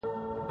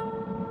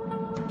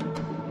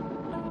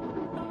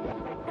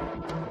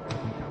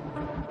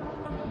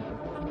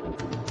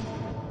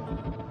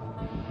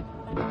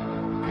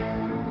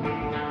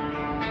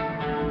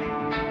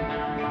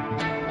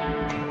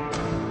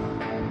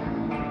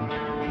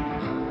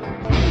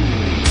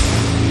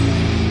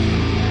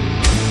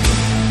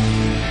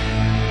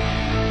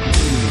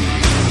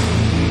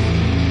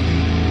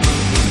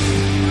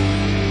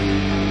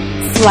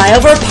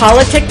Flyover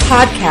Politic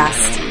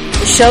Podcast,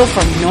 the show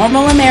for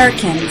normal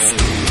Americans.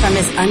 From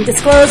his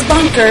undisclosed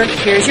bunker,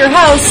 here's your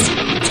host,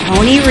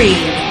 Tony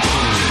Reed.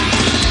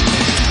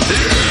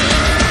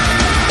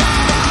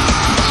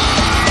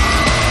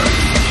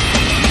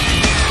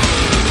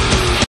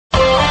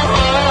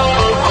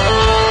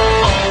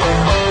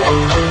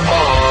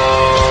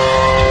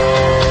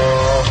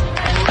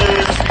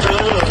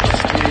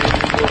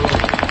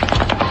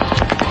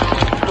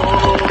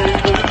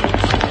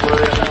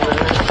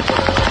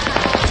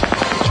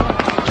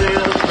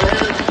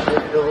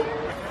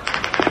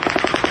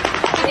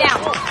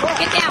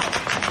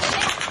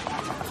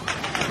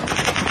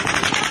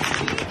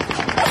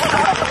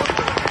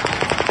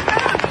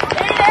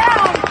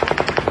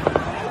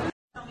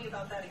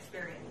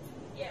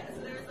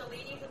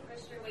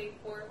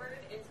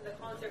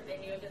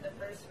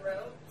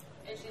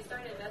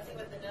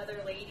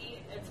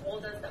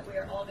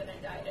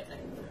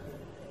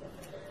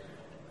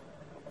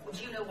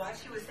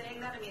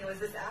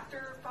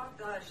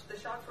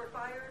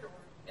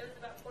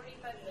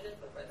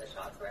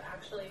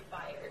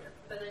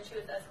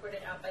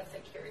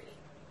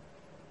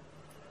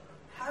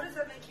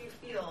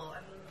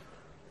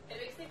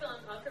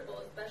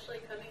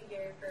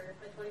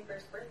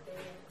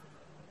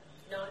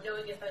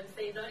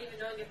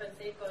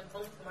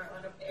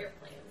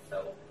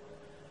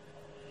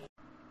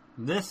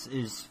 This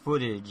is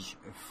footage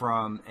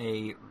from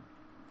a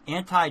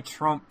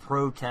anti-Trump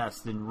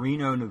protest in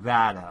Reno,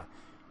 Nevada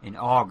in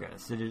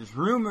August. It is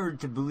rumored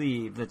to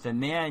believe that the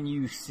man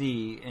you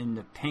see in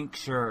the pink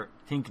shirt,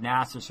 pink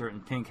NASA shirt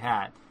and pink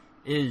hat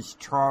is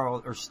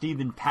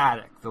Stephen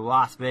Paddock, the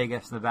Las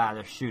Vegas,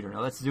 Nevada shooter.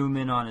 Now let's zoom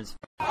in on his...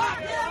 Lock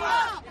him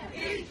up!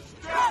 Impeach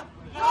Trump!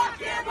 Lock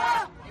him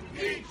up!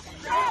 Impeach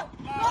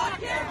Trump! Lock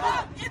him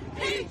up!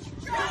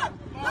 Impeach Trump!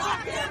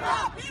 Lock him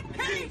up!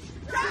 Impeach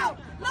Trump!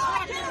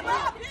 Lock him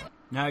up!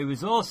 Now, he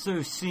was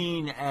also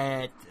seen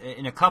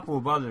in a couple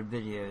of other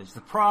videos.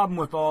 The problem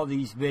with all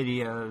these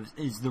videos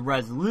is the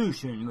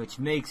resolution, which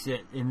makes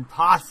it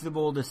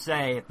impossible to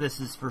say if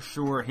this is for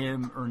sure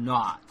him or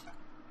not.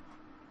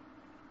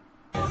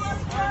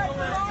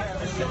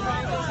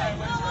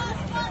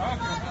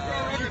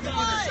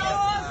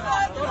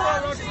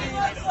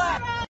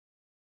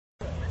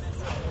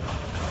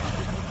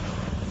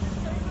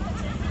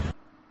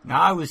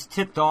 Now, I was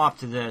tipped off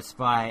to this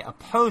by a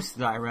post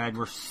that I read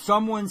where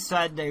someone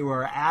said they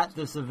were at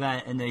this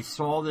event and they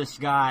saw this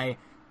guy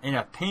in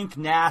a pink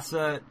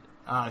NASA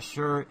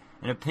shirt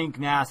and a pink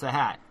NASA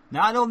hat.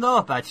 Now, I don't know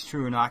if that's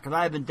true or not because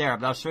I haven't there,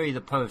 but I'll show you the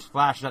post.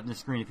 Flash it up on the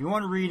screen. If you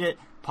want to read it,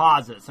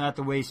 pause it so I don't have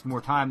to waste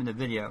more time in the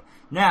video.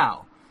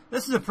 Now,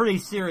 this is a pretty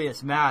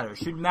serious matter. It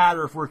shouldn't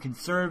matter if we're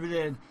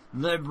conservative,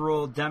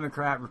 liberal,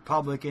 Democrat,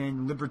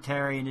 Republican,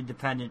 libertarian,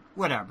 independent,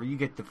 whatever. You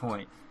get the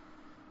point.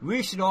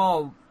 We should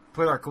all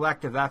put our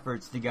collective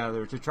efforts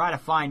together to try to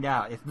find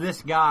out if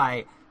this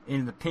guy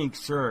in the pink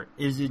shirt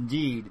is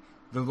indeed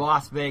the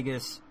Las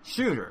Vegas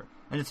shooter.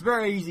 And it's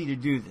very easy to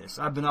do this.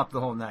 I've been up the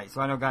whole night, so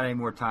I don't got any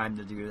more time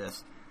to do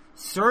this.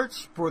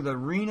 Search for the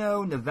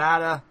Reno,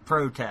 Nevada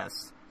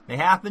protests. They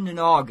happened in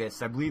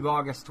August, I believe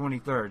August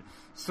 23rd.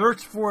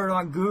 Search for it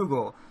on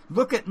Google.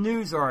 Look at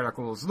news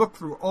articles. Look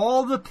through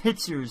all the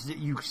pictures that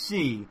you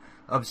see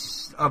of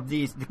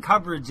the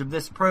coverage of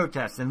this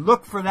protest. And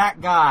look for that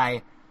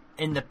guy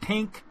in the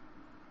pink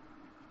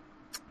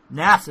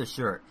NASA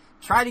shirt.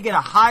 Try to get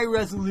a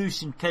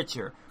high-resolution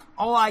picture.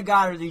 All I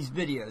got are these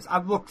videos.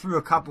 I've looked through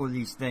a couple of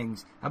these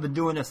things. I've been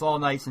doing this all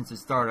night since it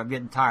started. I'm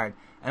getting tired.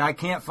 And I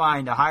can't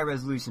find a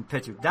high-resolution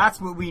picture.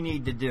 That's what we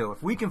need to do.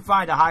 If we can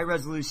find a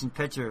high-resolution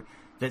picture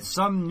that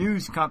some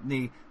news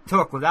company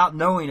took without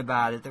knowing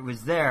about it that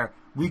was there,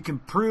 we can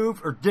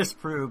prove or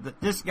disprove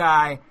that this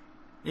guy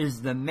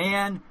is the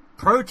man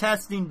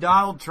protesting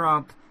Donald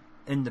Trump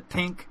in the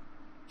pink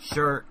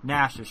shirt,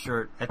 NASA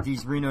shirt, at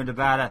these Reno,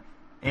 Nevada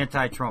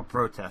anti-Trump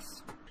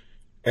protests.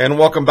 And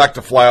welcome back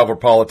to Flyover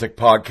Politic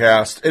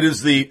Podcast. It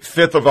is the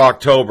 5th of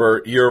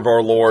October, year of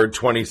our Lord,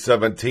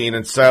 2017,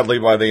 and sadly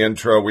by the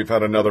intro, we've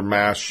had another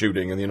mass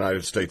shooting in the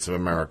United States of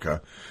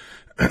America.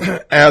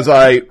 As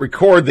I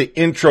record the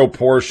intro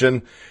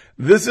portion,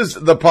 this is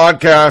the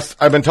podcast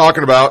I've been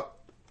talking about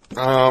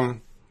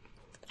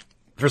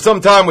for some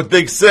time with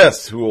Big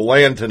Sis, who will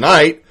land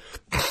tonight,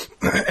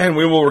 and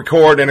we will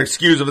record an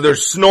excuse of their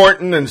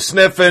snorting and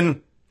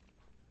sniffing.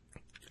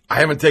 I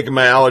haven't taken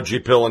my allergy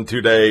pill in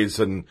 2 days,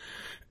 and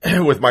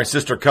with my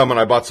sister coming,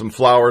 I bought some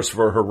flowers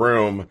for her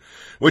room,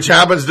 which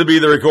happens to be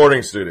the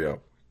recording studio.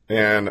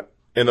 And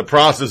in the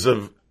process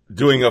of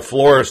doing a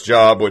florist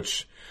job,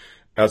 which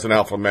as an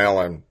alpha male,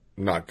 I'm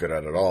not good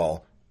at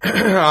all,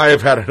 I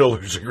have had an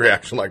allergic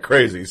reaction like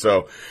crazy.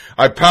 So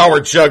I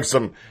power chug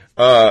some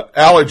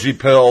allergy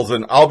pills,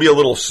 and I'll be a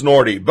little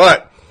snorty.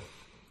 But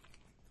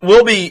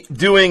we'll be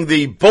doing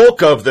the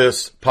bulk of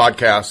this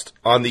podcast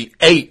on the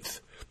 8th.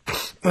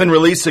 And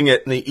releasing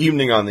it in the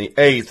evening on the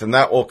 8th, and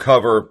that will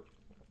cover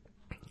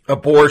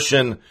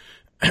abortion,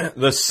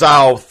 the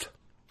South,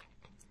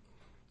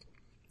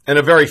 and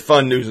a very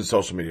fun news and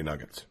social media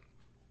nuggets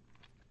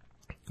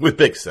with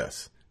Big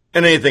Sis.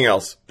 and anything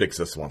else Big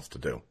Sis wants to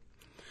do.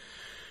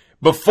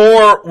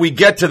 Before we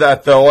get to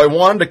that, though, I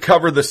wanted to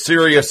cover the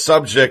serious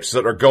subjects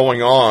that are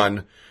going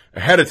on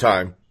ahead of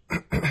time.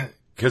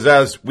 Because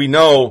as we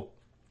know,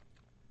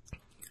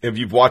 if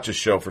you've watched this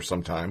show for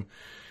some time,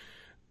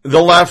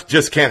 the left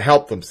just can't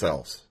help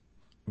themselves.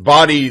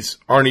 Bodies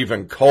aren't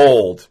even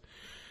cold,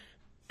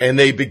 and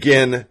they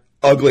begin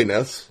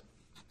ugliness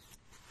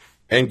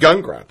and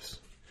gun grabs.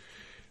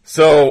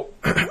 So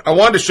I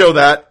wanted to show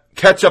that,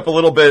 catch up a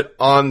little bit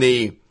on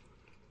the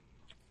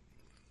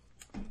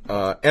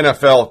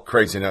NFL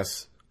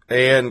craziness,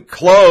 and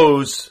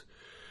close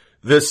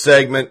this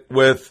segment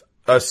with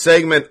a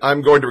segment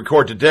I'm going to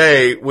record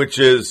today, which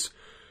is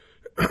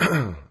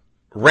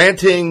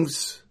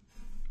Rantings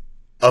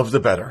of the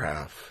Better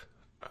Half.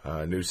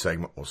 A new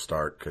segment will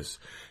start because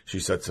she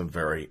said some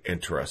very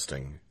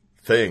interesting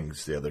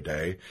things the other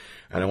day,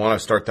 and I want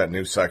to start that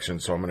new section,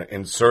 so I'm going to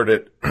insert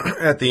it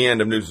at the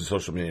end of News and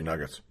Social Media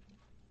Nuggets.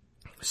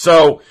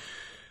 So,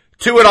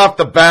 to it off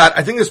the bat,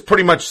 I think this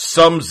pretty much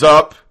sums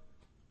up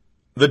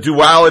the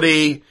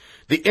duality,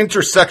 the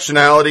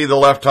intersectionality the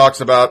left talks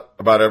about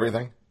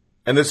everything.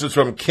 And this is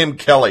from Kim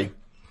Kelly.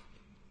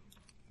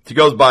 She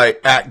goes by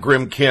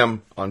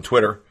 @GrimKim on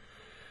Twitter.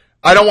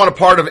 I don't want a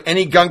part of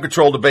any gun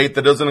control debate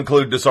that doesn't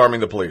include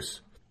disarming the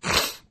police.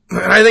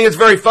 And I think it's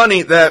very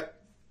funny that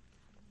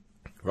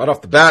right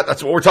off the bat,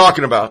 that's what we're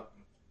talking about.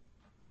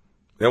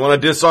 They want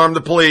to disarm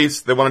the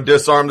police. They want to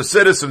disarm the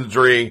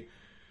citizenry.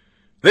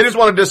 They just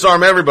want to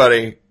disarm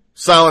everybody,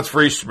 silence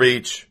free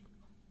speech,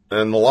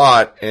 and the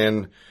lot.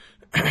 And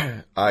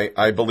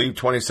I believe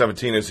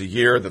 2017 is a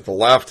year that the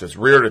left has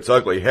reared its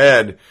ugly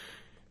head,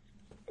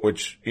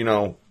 which, you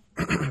know,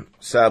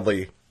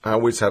 sadly, I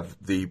always have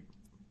the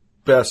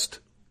best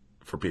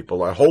for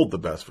people. I hold the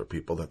best for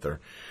people, that they're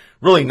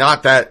really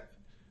not that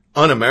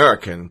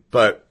un-American.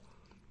 But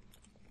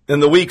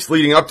in the weeks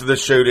leading up to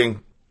this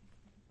shooting,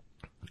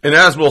 and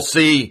as we'll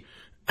see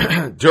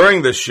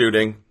during this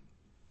shooting,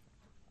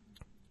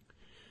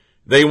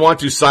 they want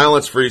to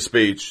silence free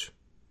speech,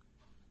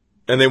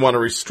 and they want to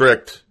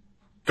restrict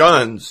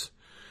guns.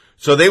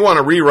 So they want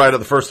a rewrite of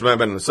the First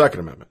Amendment and the Second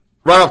Amendment.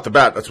 Right off the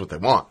bat, that's what they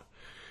want.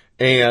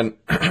 And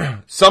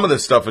some of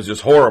this stuff is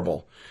just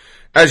horrible.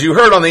 As you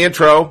heard on the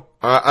intro,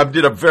 I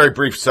did a very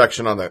brief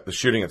section on the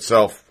shooting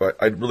itself, but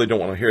I really don't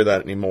want to hear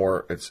that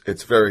anymore.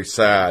 It's very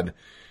sad.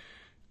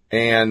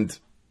 And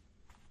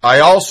I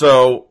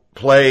also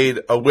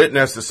played a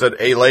witness that said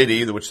a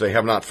lady, which they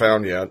have not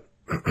found yet,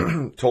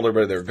 told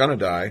everybody they were going to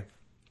die.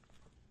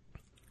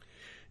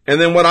 And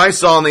then what I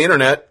saw on the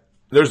internet,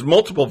 there's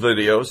multiple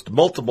videos,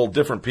 multiple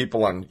different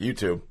people on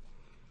YouTube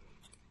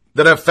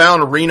that have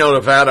found a Reno,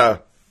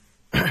 Nevada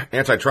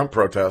anti-Trump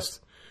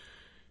protest,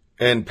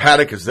 and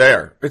Paddock is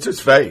there. It's his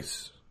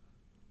face.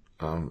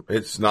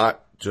 It's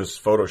not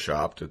just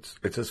photoshopped.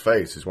 It's his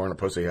face. He's wearing a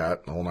pussy hat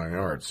and the whole 9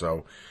 yards.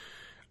 So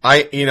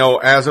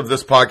as of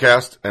this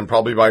podcast, and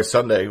probably by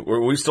Sunday,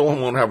 we still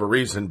won't have a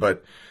reason,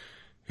 but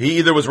he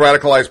either was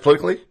radicalized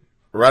politically,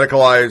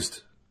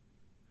 radicalized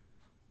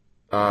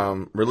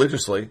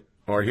religiously,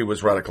 or he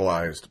was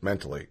radicalized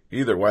mentally.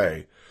 Either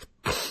way,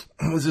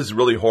 this is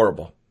really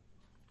horrible.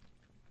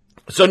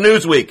 So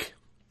Newsweek,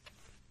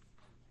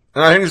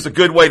 and I think it's a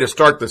good way to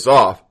start this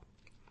off.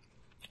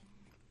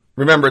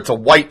 Remember, it's a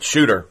white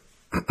shooter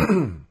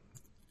in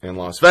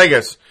Las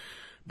Vegas,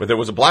 but there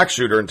was a black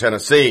shooter in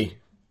Tennessee.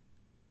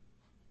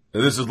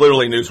 And this is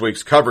literally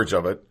Newsweek's coverage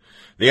of it.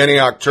 The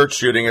Antioch church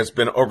shooting has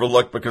been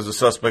overlooked because the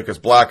suspect is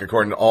black,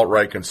 according to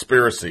alt-right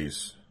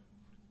conspiracies.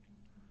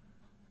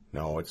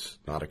 No, it's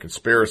not a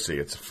conspiracy.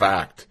 It's a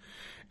fact.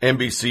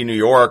 NBC New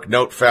York,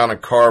 note found in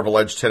car of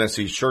alleged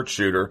Tennessee church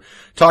shooter,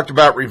 talked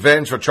about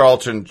revenge for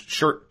Charlton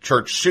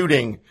church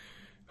shooting,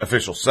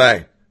 officials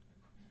say.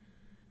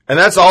 And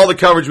that's all the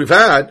coverage we've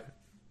had,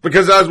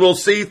 because as we'll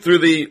see through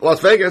the Las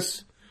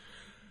Vegas,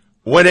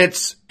 when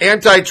it's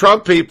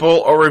anti-Trump people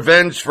or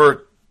revenge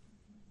for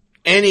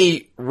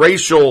any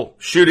racial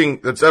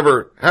shooting that's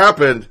ever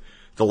happened,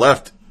 the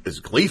left is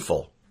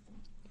gleeful.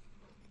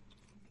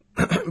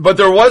 But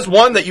there was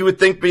one that you would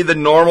think be the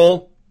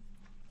normal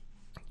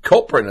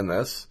culprit in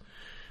this.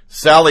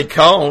 Sally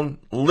Cohn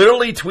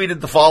literally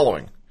tweeted the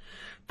following: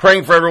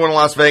 praying for everyone in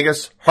Las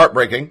Vegas,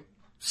 heartbreaking.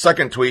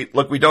 Second tweet,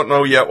 look, we don't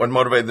know yet what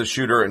motivated the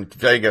shooter in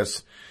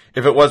Vegas.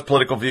 If it was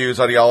political views,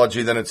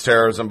 ideology, then it's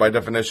terrorism by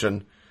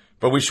definition.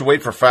 But we should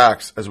wait for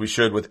facts, as we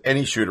should with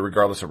any shooter,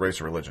 regardless of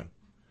race or religion.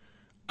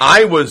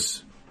 I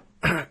was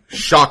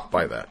shocked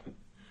by that.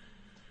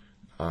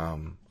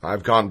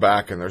 I've gone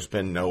back and there's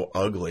been no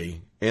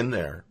ugly in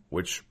there,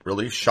 which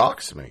really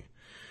shocks me.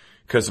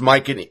 Because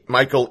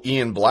Michael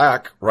Ian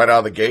Black, right out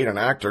of the gate, an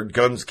actor,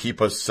 guns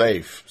keep us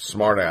safe.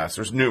 Smart ass.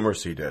 There's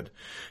numerous he did.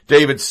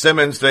 David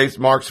Simmons, today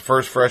marks the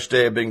first fresh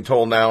day of being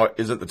told now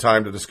isn't the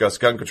time to discuss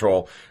gun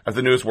control at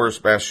the newest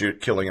worst mass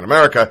killing in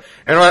America.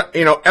 And,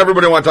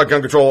 everybody wanted to talk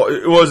gun control.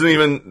 It wasn't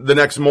even the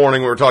next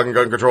morning we were talking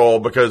gun control,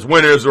 because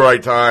when is the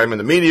right time? And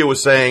the media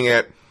was saying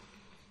it.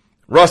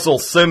 Russell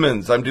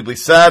Simmons, I'm deeply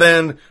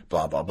saddened,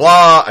 blah, blah,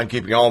 blah. I'm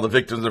keeping all the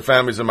victims and their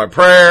families in my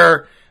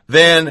prayer.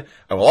 Then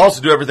I will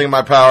also do everything in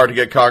my power to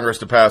get Congress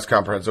to pass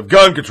comprehensive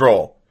gun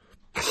control.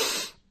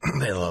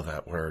 They love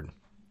that word.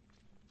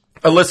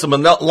 Alyssa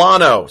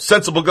Milano,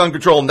 sensible gun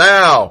control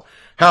now.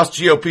 House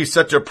GOP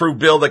set to approve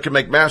bill that can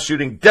make mass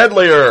shooting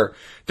deadlier.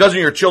 Doesn't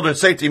your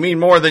children's safety mean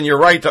more than your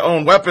right to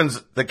own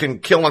weapons that can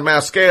kill on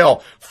mass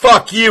scale?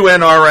 Fuck you,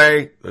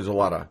 NRA. There's a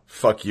lot of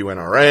fuck you,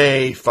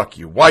 NRA. Fuck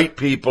you, white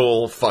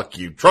people. Fuck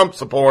you, Trump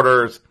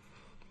supporters.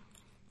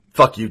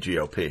 Fuck you,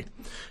 GOP.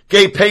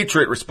 Gay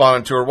Patriot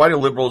responded to her, why do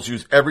liberals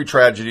use every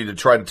tragedy to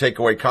try to take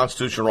away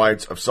constitutional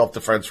rights of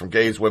self-defense from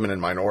gays, women,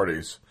 and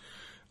minorities?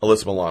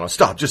 Alyssa Milano,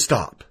 stop, just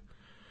stop.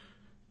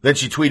 Then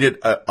she tweeted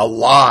a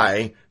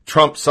lie.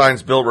 Trump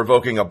signs bill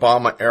revoking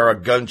Obama-era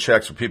gun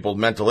checks for people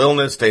with mental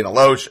illness. Dana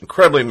Loesch,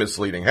 incredibly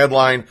misleading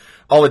headline.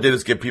 All it did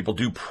is give people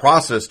due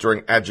process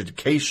during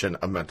adjudication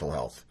of mental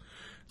health.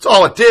 That's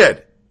all it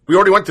did. We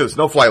already went to this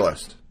no-fly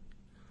list.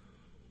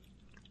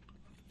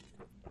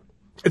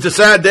 It's a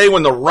sad day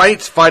when the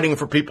right's fighting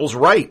for people's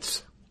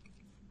rights.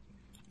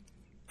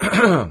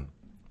 Tom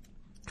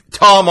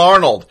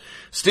Arnold.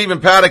 Stephen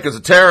Paddock is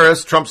a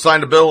terrorist. Trump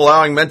signed a bill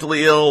allowing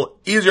mentally ill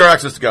easier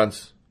access to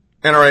guns.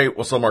 NRA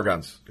will sell more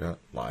guns. Yeah,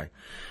 lie.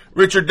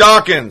 Richard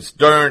Dawkins.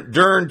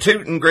 Darn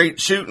tootin', great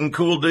shootin',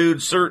 cool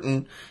dude,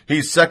 certain.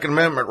 He's Second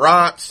Amendment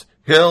rots.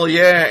 Hell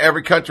yeah,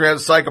 every country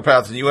has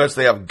psychopaths. In the U.S.,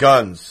 they have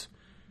guns.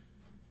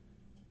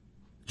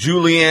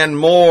 Julianne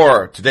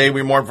Moore. Today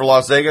we mourn for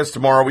Las Vegas.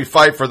 Tomorrow we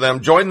fight for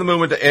them. Join the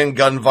movement to end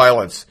gun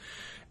violence.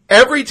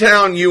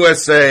 Everytown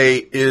USA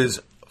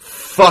is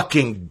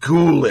fucking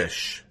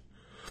ghoulish.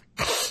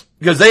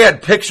 Because they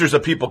had pictures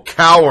of people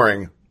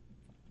cowering.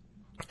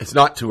 It's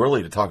not too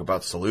early to talk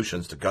about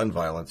solutions to gun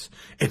violence.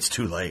 It's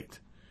too late.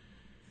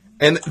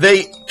 And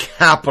they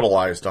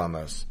capitalized on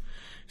this.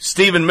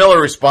 Stephen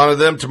Miller responded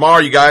to them, tomorrow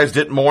you guys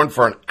didn't mourn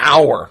for an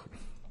hour.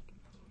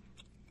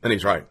 And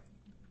he's right.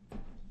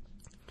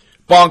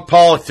 Bonk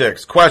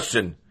Politics.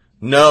 Question.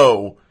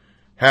 No.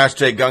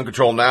 Hashtag gun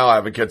control now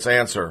advocates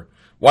answer.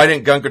 Why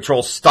didn't gun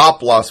control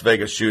stop Las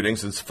Vegas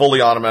shootings since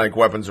fully automatic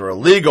weapons are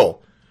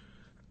illegal?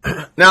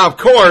 Now, of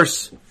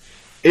course,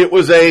 it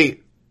was a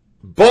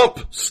bump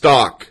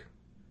stock,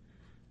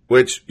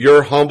 which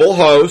your humble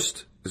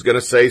host is going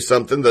to say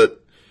something that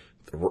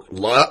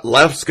the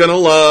left's going to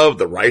love,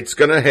 the right's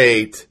going to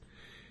hate.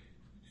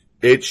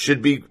 It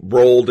should be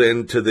rolled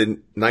into the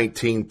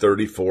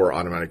 1934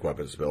 automatic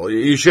weapons bill.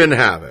 You shouldn't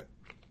have it.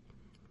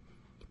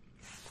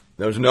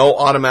 There's no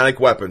automatic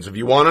weapons. If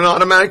you want an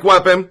automatic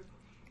weapon,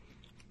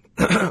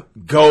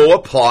 go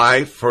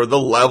apply for the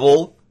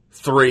level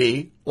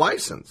 3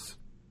 license.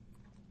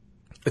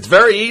 It's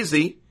very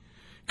easy.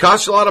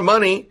 Costs a lot of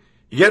money.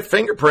 You get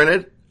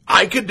fingerprinted.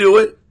 I could do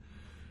it,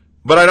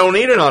 but I don't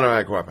need an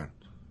automatic weapon.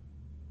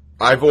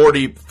 I've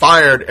already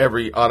fired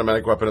every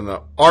automatic weapon in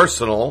the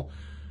arsenal.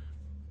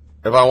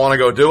 If I want to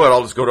go do it,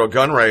 I'll just go to a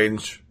gun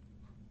range,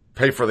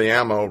 pay for the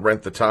ammo,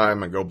 rent the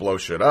time, and go blow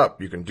shit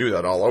up. You can do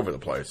that all over the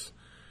place.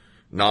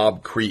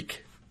 Knob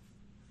Creek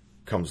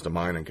comes to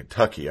mind in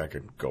Kentucky. I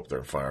could go up there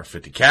and fire a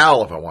 50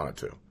 cal if I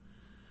wanted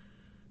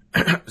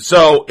to.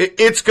 So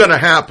it's going to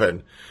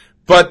happen.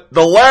 But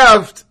the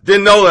left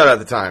didn't know that at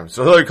the time.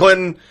 So Hillary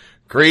Clinton,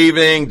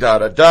 grieving,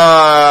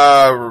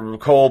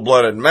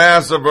 cold-blooded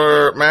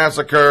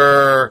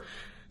massacre.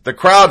 The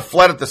crowd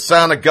fled at the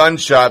sound of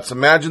gunshots.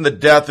 Imagine the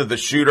death if the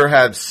shooter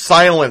had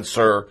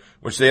silencer,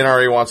 which the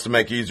NRA wants to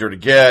make easier to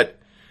get.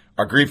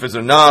 Our grief is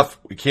enough.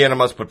 We can and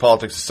must put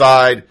politics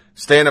aside,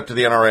 stand up to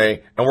the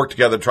NRA, and work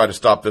together to try to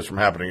stop this from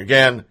happening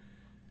again.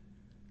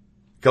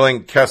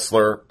 Killing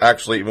Kessler,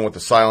 actually, even with the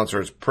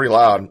silencer, is pretty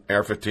loud.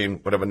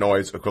 AR-15 would have a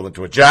noise equivalent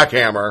to a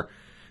jackhammer.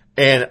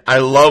 And I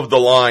love the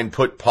line,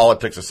 put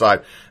politics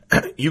aside.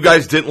 You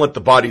guys didn't let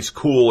the bodies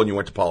cool when you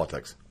went to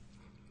politics.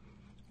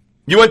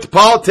 You went to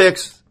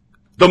politics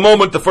the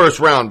moment the first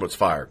round was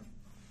fired.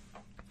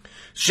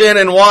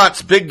 Shannon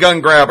Watts, big gun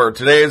grabber.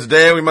 Today is the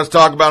day we must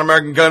talk about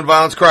American gun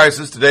violence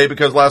crisis. Today,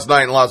 because last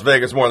night in Las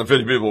Vegas, more than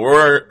 50 people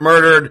were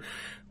murdered.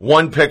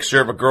 One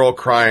picture of a girl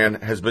crying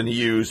has been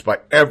used by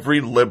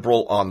every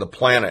liberal on the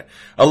planet.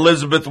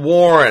 Elizabeth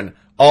Warren,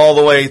 all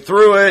the way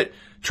through it.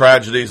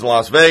 Tragedies in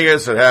Las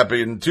Vegas. It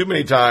happened too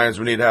many times.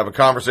 We need to have a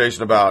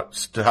conversation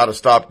about how to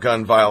stop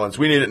gun violence.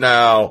 We need it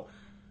now.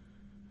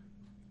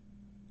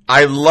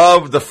 I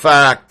love the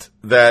fact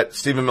that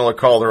Stephen Miller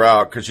called her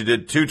out because she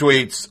did 2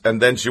 tweets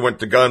and then she went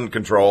to gun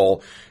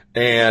control.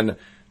 And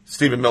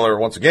Stephen Miller,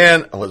 once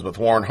again, Elizabeth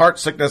Warren, heart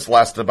sickness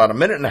lasted about a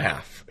minute and a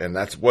half. And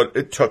that's what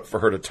it took for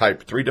her to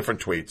type 3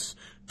 different tweets.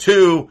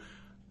 2,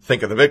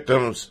 think of the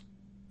victims.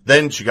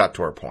 Then she got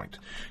to her point.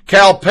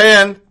 Kal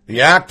Penn,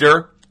 the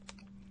actor,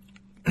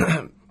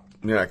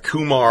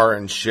 Kumar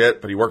and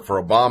shit, but he worked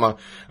for Obama.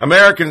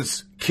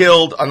 Americans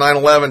killed on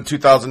 9/11,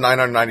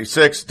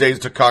 2,996. Days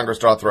took Congress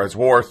to authorize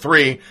war.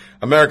 3,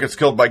 Americans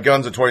killed by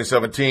guns in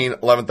 2017,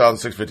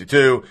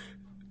 11,652.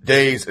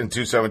 Days in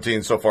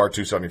 2017, so far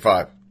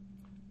 275.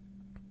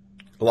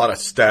 A lot of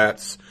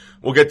stats.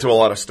 We'll get to a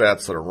lot of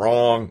stats that are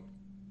wrong.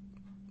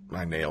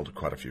 I nailed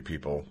quite a few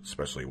people,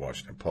 especially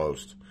Washington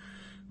Post.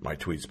 My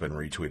tweet's been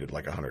retweeted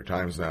like 100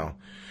 times now.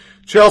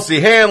 Chelsea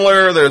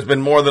Handler, there's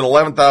been more than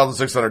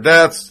 11,600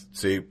 deaths.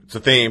 See, it's a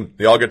theme.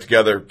 They all get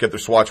together, get their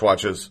Swatch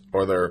watches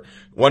or their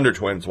Wonder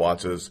Twins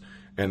watches,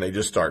 and they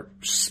just start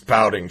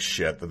spouting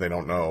shit that they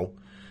don't know.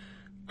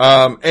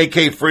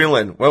 A.K.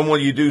 Freeland, when will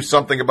you do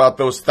something about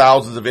those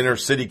thousands of inner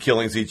city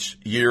killings each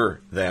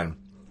year then?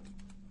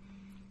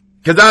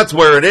 Because that's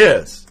where it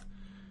is.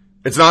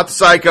 It's not the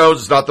psychos,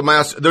 it's not the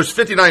mass. There's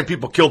 59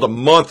 people killed a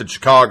month in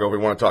Chicago if we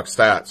want to talk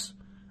stats.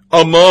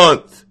 A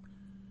month.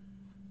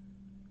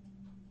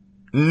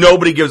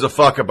 Nobody gives a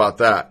fuck about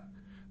that.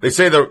 They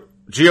say the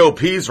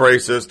GOP's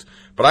racist,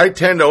 but I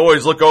tend to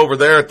always look over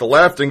there at the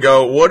left and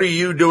go, what are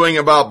you doing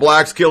about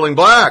blacks killing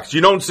blacks?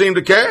 You don't seem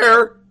to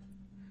care.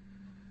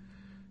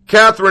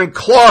 Catherine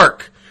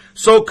Clark,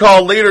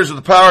 so-called leaders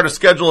with the power to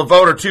schedule a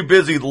vote are too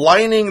busy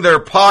lining their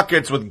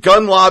pockets with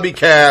gun lobby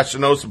cash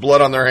and those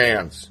blood on their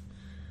hands.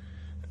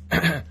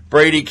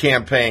 Brady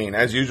campaign.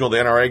 As usual, the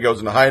NRA goes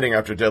into hiding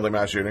after a deadly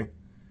mass shooting.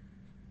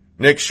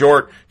 Nick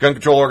Short, gun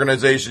control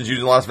organizations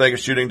using Las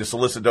Vegas shooting to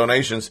solicit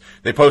donations.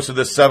 They posted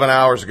this 7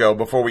 hours ago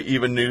before we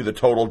even knew the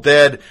total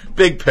dead.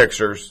 Big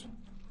pictures.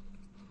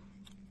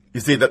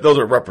 You see, that those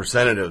are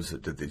representatives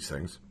that did these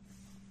things.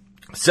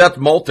 Seth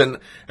Moulton,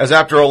 as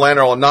after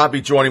Orlando, I will not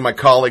be joining my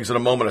colleagues in a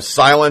moment of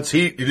silence.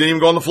 He didn't even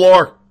go on the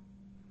floor.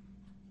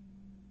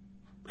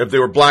 If they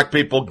were black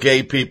people,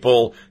 gay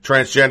people,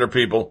 transgender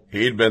people,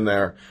 he'd been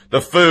there.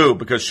 The Foo,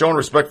 because showing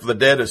respect for the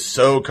dead is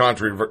so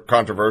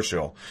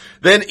controversial.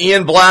 Then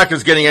Ian Black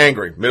is getting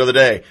angry, middle of the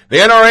day. The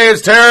NRA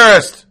is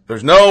terrorist.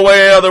 There's no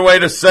other way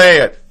to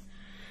say it.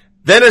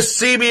 Then a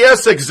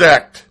CBS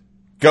exec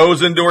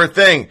goes into her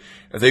thing.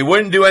 If they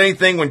wouldn't do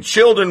anything when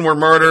children were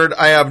murdered,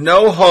 I have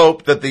no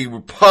hope that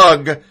the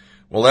pug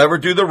will ever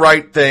do the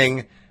right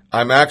thing.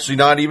 I'm actually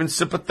not even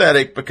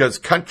sympathetic because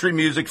country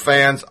music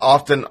fans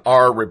often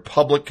are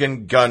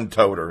Republican gun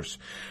toters.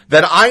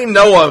 That I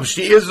know of,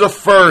 she is the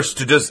first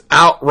to just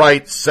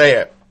outright say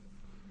it.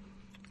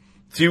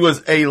 She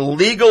was a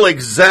legal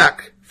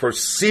exec for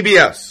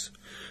CBS.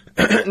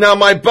 Now,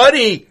 my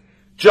buddy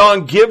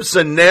John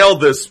Gibson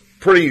nailed this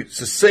pretty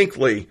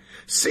succinctly.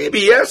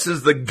 CBS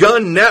is the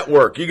gun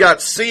network. You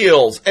got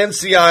SEALs,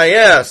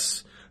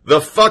 NCIS,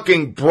 the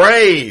fucking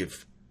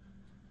Brave.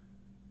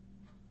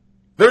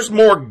 There's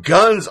more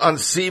guns on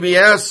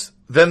CBS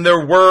than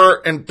there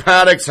were in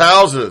Paddock's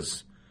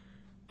houses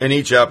in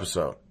each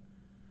episode.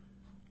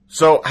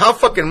 So how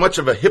fucking much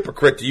of a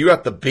hypocrite do you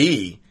have to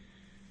be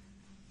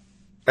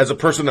as a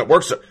person that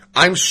works there?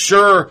 I'm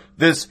sure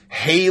this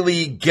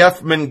Haley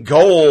Geffman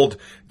Gold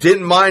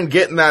didn't mind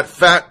getting that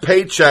fat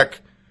paycheck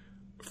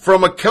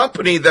from a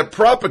company that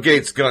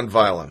propagates gun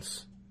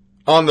violence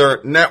on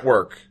their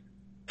network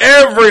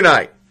every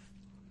night.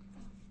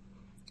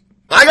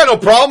 I got no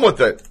problem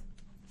with it.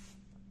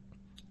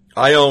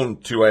 I own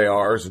 2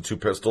 ARs and 2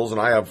 pistols, and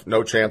I have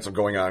no chance of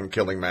going out and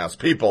killing mass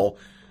people.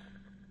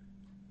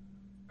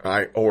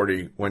 I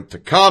already went to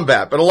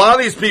combat. But a lot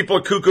of these people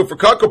are cuckoo for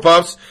Cocoa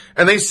Puffs,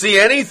 and they see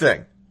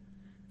anything.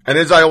 And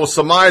as I will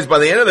surmise by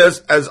the end of this,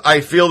 as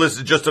I feel this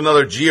is just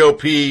another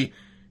GOP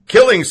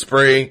killing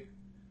spree,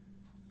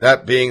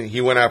 that being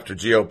he went after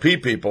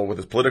GOP people with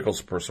his political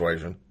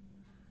persuasion.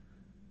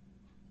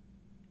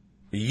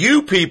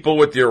 You people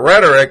with your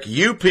rhetoric,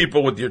 you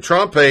people with your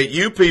Trump hate,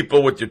 you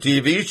people with your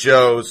TV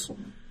shows,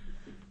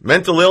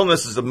 mental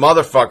illness is a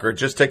motherfucker. It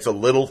just takes a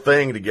little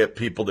thing to get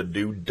people to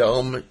do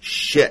dumb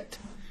shit.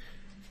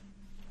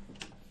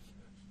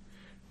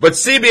 But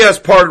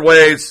CBS parted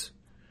ways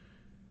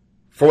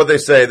for what they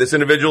say. This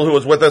individual who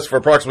was with us for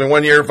approximately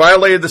 1 year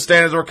violated the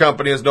standards of our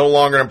company, is no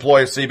longer an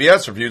employee of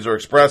CBS. Her views are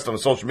expressed on the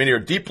social media are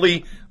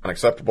deeply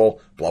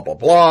unacceptable, blah, blah,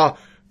 blah.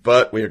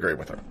 But we agree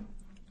with her.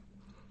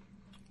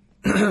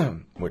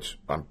 Which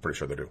I'm pretty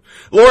sure they do.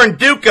 Lauren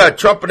Duca,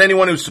 Trump and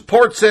anyone who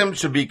supports him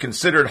should be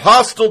considered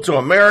hostile to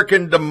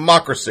American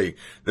democracy.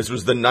 This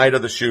was the night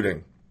of the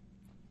shooting.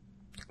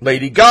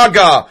 Lady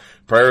Gaga,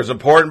 prayer is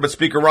important, but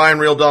Speaker Ryan,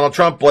 real Donald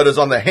Trump, blood is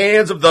on the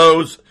hands of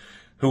those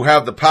who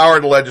have the power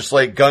to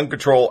legislate gun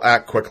control.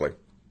 Act quickly.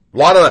 A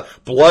lot of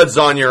the blood's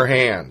on your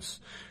hands.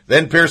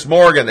 Then Pierce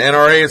Morgan, the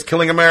NRA is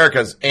killing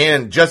Americans,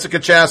 and Jessica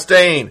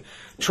Chastain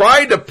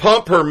tried to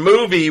pump her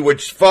movie,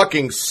 which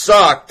fucking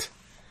sucked,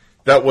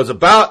 that was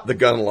about the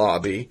gun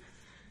lobby.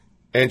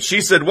 And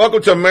she said,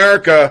 welcome to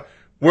America.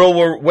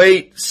 We'll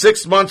wait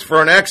 6 months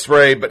for an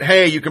x-ray, but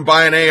hey, you can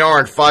buy an AR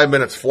in 5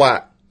 minutes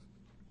flat.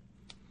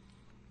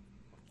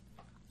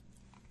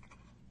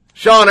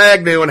 Sean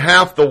Agnew and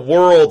half the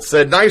world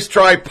said, nice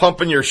try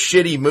pumping your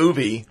shitty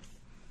movie,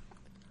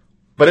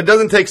 but it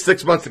doesn't take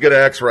 6 months to get an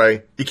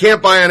x-ray. You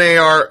can't buy an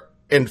AR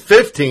in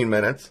 15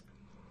 minutes.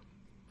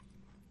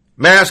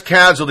 Mass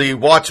casualty,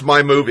 watch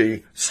my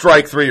movie,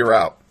 strike 3, you're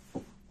out.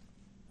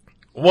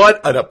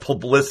 What a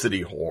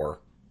publicity whore.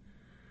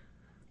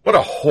 What a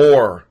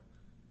whore.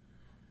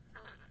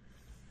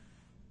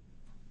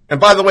 And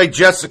by the way,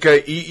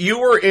 Jessica, you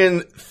were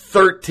in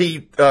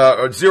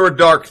Zero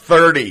Dark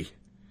 30,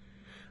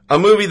 a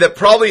movie that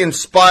probably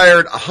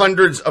inspired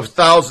hundreds of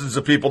thousands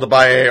of people to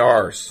buy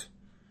ARs.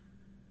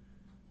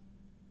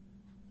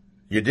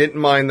 You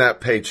didn't mind that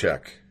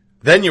paycheck.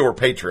 Then you were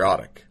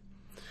patriotic.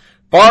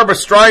 Barbra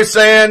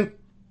Streisand,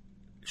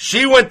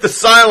 she went the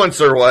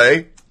silencer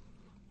way.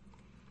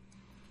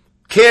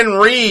 Ken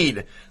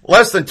Reed,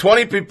 less than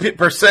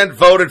 20%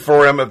 voted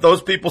for him. If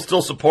those people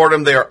still support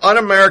him, they are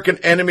un-American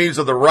enemies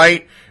of the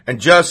right and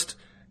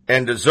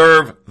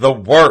deserve the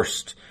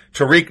worst.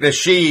 Tariq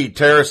Nasheed,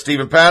 terrorist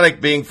Stephen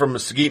Paddock, being from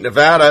Mesquite,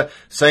 Nevada,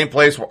 same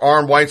place where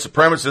armed white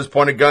supremacists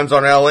pointed guns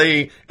on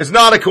LA, is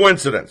not a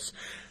coincidence.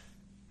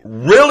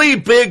 Really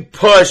big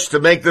push to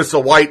make this a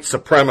white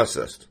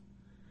supremacist.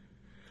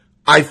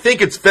 I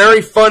think it's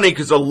very funny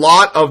because a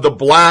lot of the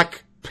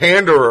black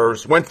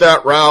panderers went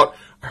that route,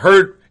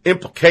 heard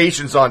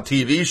implications on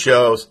TV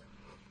shows.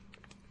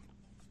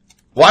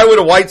 Why would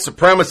a white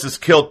supremacist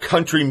kill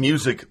country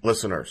music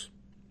listeners?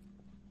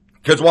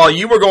 Because while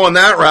you were going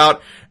that route,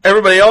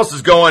 everybody else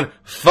is going,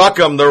 fuck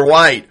them, they're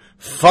white.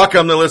 Fuck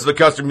them, they listen to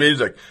country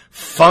music.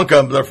 Funk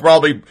them, they're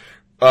probably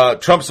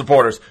Trump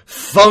supporters.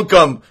 Funk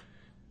them,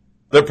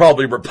 they're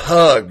probably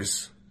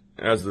repugs,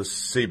 as the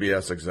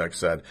CBS exec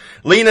said.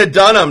 Lena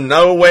Dunham,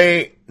 no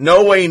way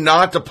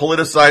not to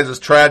politicize this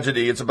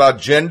tragedy. It's about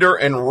gender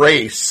and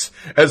race,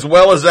 as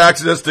well as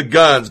access to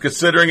guns.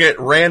 Considering it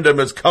random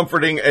is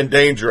comforting and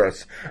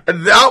dangerous.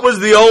 And that was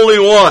the only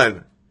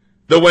one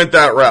that went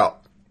that route.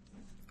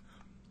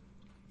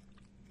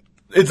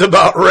 It's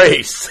about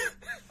race.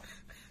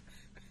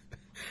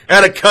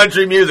 At a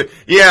country music.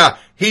 Yeah,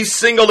 he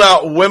singled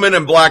out women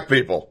and black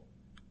people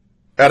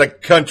at a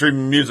country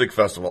music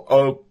festival.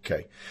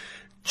 Okay.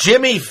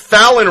 Jimmy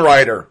Fallon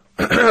writer.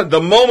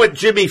 The moment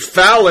Jimmy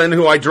Fallon,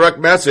 who I direct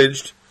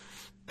messaged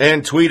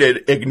and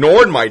tweeted,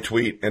 ignored my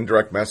tweet and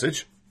direct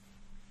message,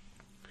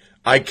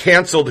 I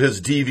canceled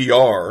his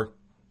DVR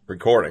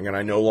recording and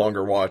I no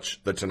longer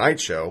watch The Tonight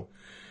Show.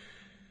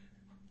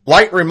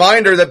 Light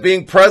reminder that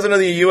being president of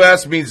the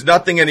U.S. means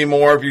nothing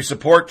anymore. If you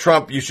support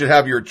Trump, you should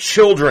have your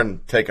children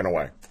taken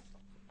away.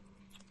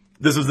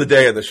 This is the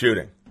day of the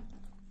shooting.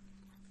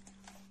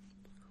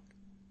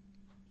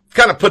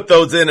 Kind of put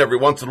those in every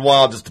once in a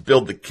while just to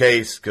build the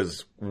case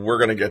because we're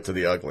going to get to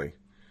the ugly.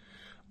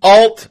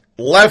 Alt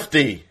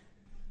lefty.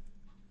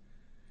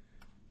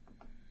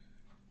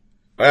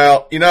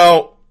 Well, you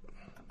know,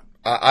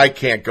 I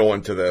can't go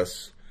into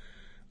this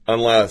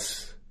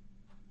unless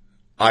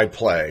I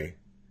play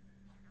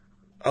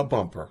a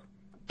bumper.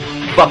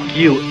 Fuck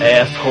you,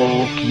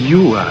 asshole.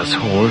 You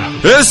asshole.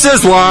 This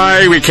is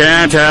why we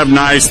can't have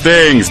nice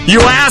things. You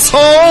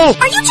asshole!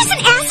 Are you just an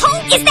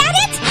asshole? Is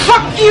that it?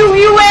 Fuck you,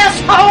 you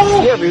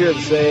asshole! You ever hear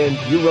the saying,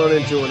 you run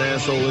into an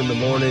asshole in the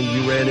morning,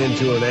 you ran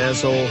into an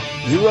asshole?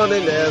 You run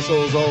into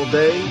assholes all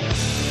day,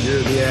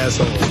 you're the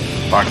asshole.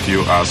 Fuck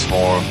you,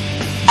 asshole.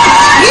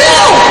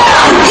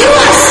 You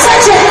are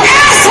such an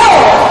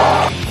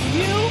asshole!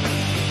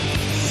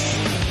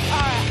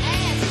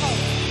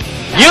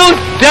 You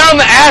dumb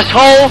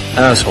asshole!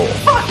 Asshole.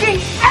 Fucking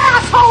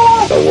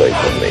asshole! Away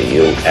from me,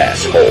 you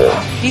asshole.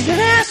 He's an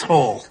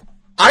asshole.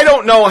 I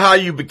don't know how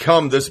you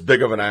become this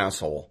big of an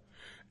asshole.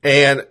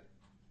 And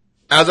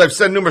as I've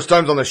said numerous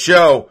times on the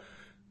show,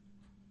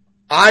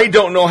 I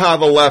don't know how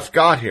the left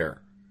got here.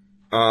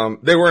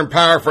 They were in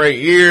power for 8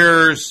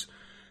 years.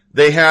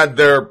 They had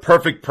their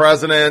perfect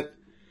president.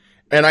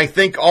 And I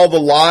think all the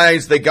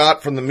lies they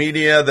got from the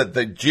media that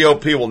the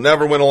GOP will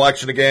never win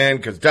election again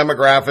because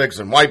demographics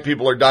and white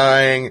people are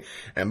dying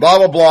and blah,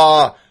 blah,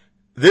 blah.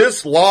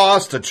 This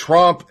loss to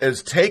Trump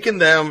has taken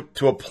them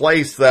to a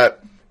place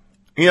that,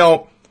 you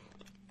know,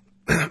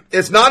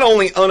 it's not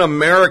only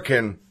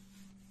un-American,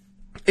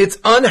 it's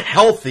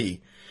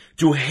unhealthy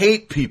to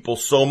hate people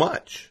so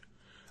much.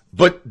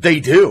 But they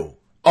do.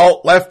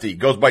 Alt-lefty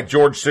goes by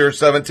George Sears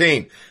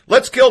 17.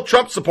 Let's kill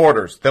Trump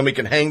supporters. Then we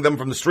can hang them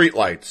from the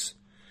streetlights.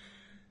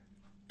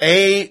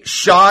 A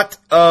shot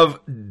of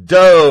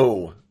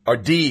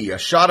a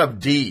shot of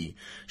D.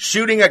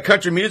 Shooting at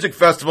Country Music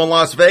Festival in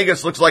Las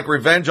Vegas looks like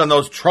revenge on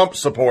those Trump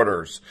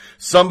supporters.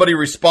 Somebody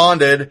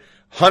responded,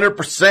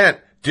 100%,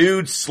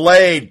 dude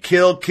slayed,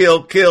 kill,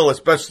 kill, kill,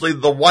 especially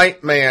the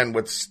white man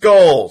with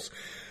skulls.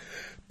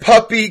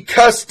 Puppy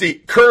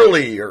Curly,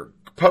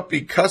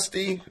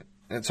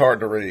 it's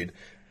hard to read.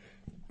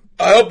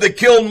 I hope they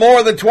killed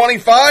more than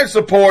 25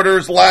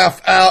 supporters,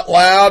 laugh out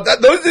loud.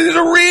 These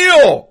are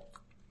real.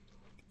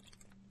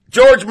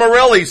 George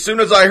Morelli, soon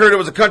as I heard it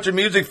was a country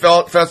music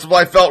festival,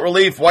 I felt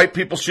relief. White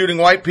people shooting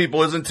white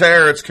people isn't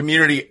terror, it's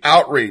community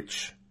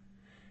outreach.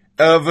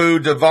 Avu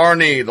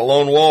Davarni, the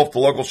lone wolf, the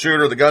local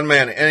shooter, the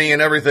gunman, any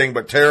and everything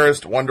but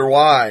terrorist, wonder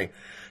why.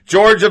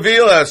 George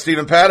Avila,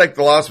 Stephen Paddock,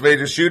 the Las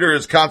Vegas shooter,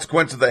 is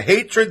consequence of the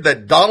hatred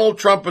that Donald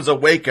Trump has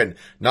awakened,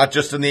 not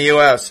just in the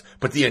U.S.,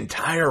 but the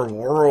entire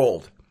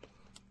world.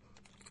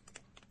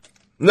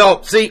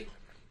 No, see,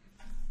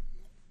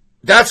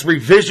 that's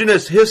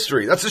revisionist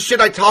history. That's the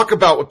shit I talk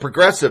about with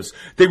progressives.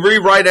 They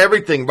rewrite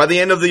everything. By the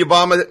end of the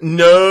Obama,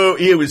 no,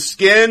 it was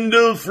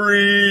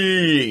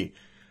scandal-free.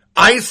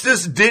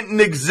 ISIS didn't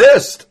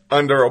exist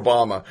under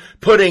Obama.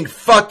 Putting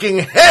fucking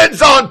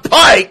heads on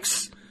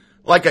pikes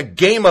like a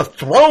Game of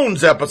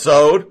Thrones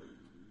episode.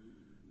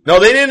 No,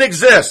 they didn't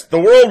exist. The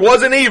world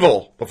wasn't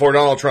evil before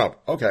Donald Trump.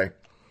 Okay.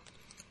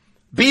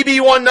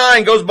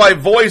 BB19 goes by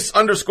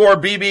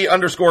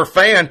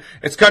voice_BB_fan.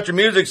 It's country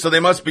music, so they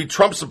must be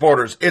Trump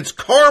supporters. It's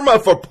karma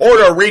for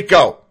Puerto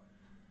Rico,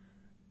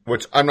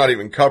 which I'm not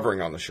even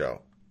covering on the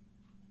show.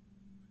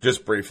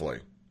 Just briefly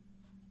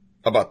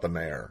about the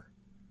mayor.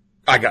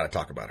 I got to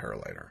talk about her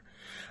later.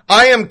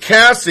 I am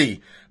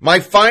Cassie. My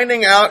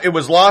finding out it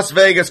was Las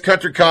Vegas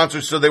country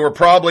concerts, so they were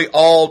probably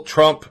all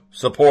Trump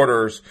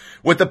supporters,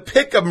 with a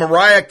pic of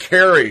Mariah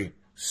Carey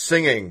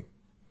singing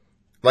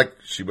like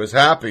she was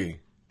happy.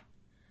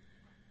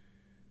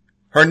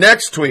 Her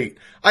next tweet,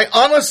 I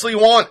honestly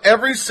want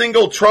every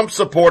single Trump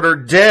supporter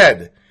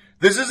dead.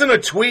 This isn't a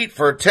tweet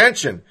for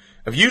attention.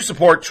 If you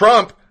support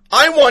Trump,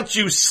 I want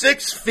you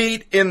 6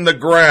 feet in the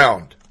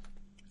ground.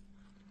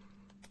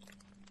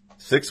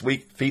 6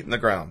 feet in the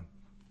ground.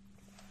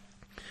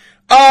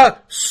 A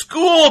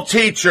school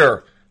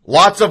teacher.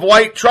 Lots of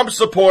white Trump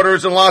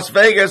supporters in Las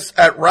Vegas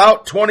at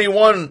Route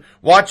 21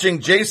 watching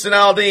Jason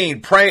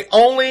Aldean pray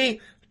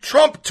only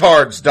Trump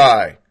tards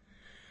die.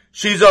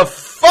 She's a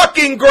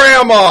fucking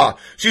grandma.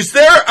 She's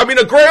there. I mean,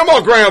 a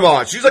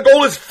grandma. She's like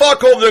old as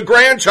fuck holding a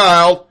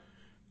grandchild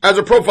as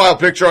a profile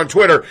picture on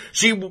Twitter.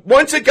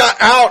 Once it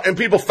got out and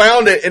people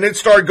found it and it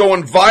started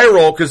going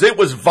viral because it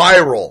was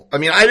viral. I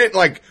mean, I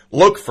didn't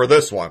look for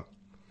this one.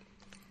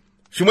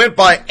 She went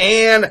by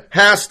Ann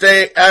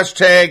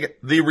hashtag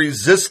the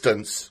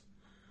resistance.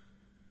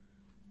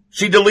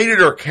 She deleted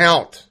her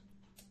account.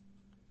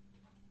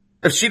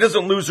 If she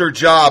doesn't lose her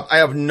job, I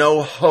have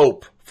no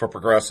hope for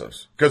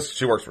progressives because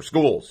she works for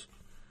schools.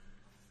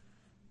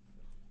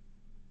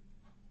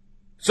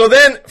 So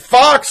then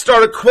Fox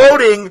started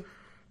quoting,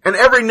 and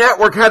every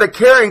network had to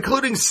carry,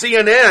 including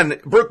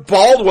CNN, Brooke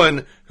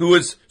Baldwin, who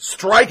was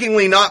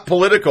strikingly not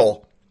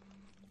political,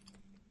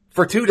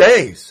 for 2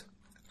 days.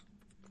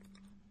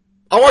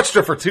 I watched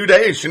her for 2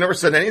 days. She never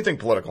said anything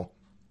political.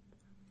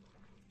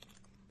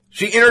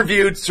 She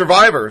interviewed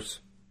survivors.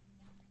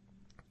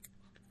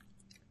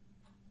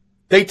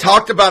 They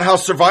talked about how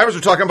survivors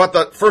were talking about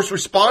the first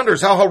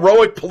responders, how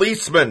heroic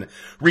policemen,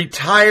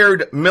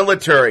 retired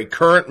military,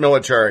 current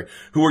military,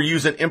 who were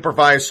using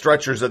improvised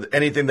stretchers of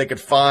anything they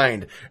could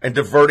find and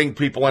diverting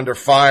people under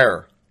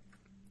fire.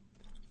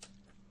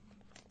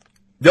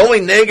 The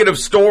only negative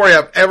story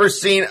I've ever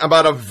seen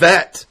about a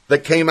vet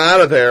that came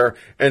out of there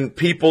and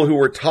people who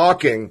were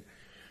talking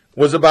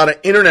was about an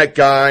internet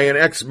guy, an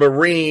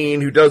ex-Marine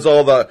who does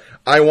all the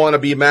I want to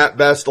be Matt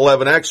Best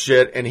 11X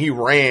shit, and he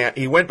ran.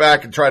 He went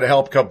back and tried to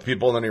help a couple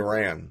people, and then he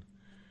ran.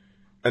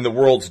 And the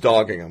world's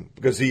dogging him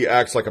because he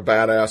acts like a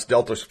badass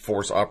Delta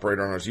Force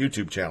operator on his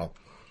YouTube channel.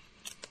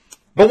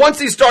 But once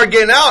he started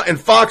getting out, and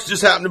Fox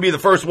just happened to be the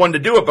first one to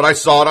do it, but I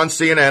saw it on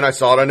CNN, I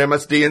saw it on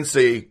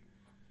MSDNC.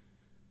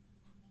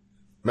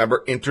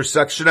 Remember,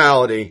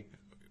 intersectionality.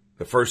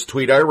 The first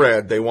tweet I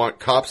read, they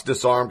want cops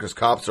disarmed because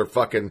cops are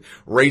fucking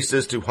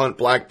racist who hunt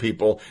black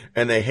people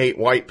and they hate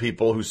white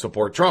people who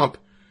support Trump.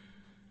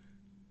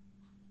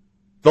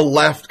 The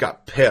left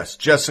got pissed.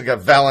 Jessica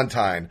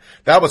Valentine.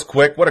 That was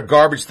quick. What a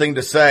garbage thing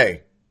to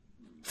say.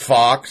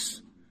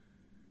 Fox.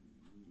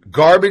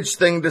 Garbage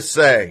thing to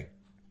say.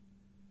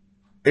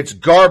 It's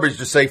garbage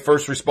to say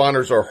first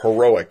responders are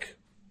heroic.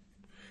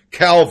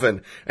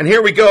 Calvin. And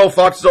here we go.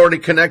 Fox is already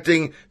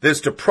connecting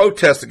this to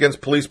protests against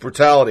police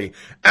brutality.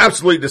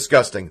 Absolutely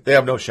disgusting. They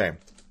have no shame.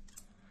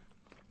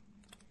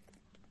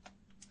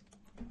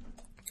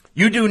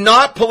 You do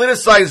not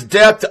politicize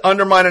death to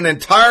undermine an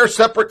entire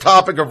separate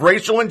topic of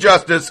racial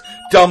injustice,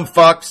 dumb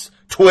fucks,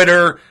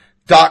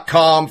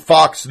 Twitter.com,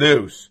 Fox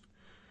News.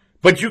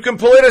 But you can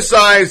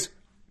politicize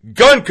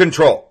gun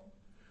control.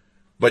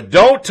 But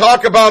don't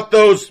talk about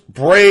those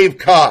brave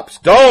cops.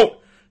 Don't.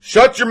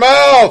 Shut your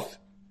mouth.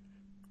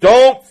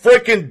 Don't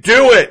freaking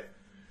do it.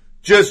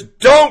 Just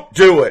don't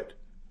do it.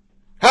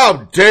 How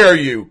dare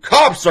you?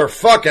 Cops are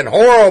fucking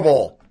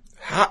horrible.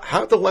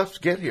 How'd the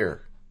left get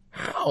here?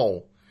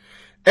 How?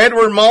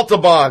 Edward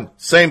Montalban,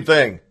 same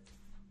thing.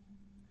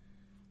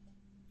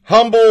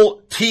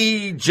 Humble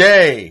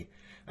TJ.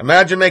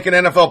 Imagine making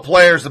NFL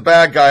players the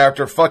bad guy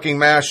after a fucking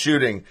mass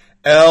shooting.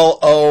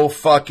 L-O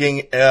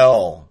fucking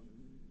L.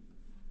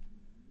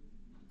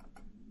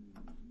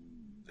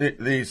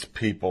 These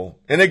people.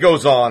 And it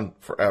goes on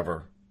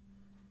forever.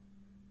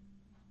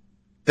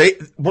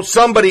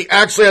 Somebody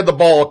actually had the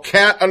ball,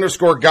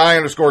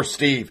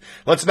 cat_guy_Steve.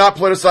 Let's not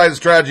politicize the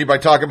strategy by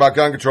talking about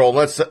gun control.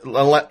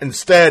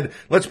 Instead,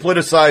 let's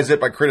politicize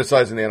it by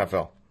criticizing the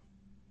NFL.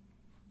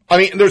 I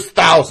mean, there's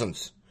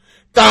thousands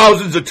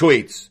of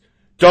tweets.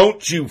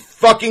 Don't you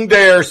fucking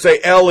dare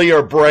say Ellie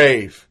or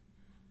Brave.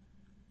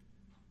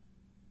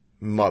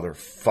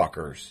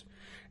 Motherfuckers.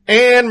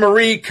 Anne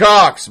Marie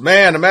Cox.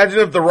 Man, imagine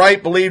if the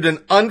right believed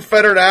in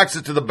unfettered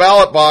access to the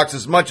ballot box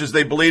as much as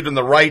they believed in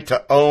the right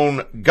to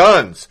own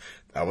guns.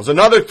 That was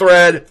another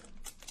thread.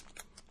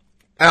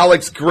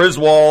 Alex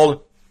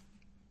Griswold,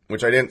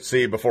 which I didn't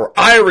see before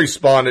I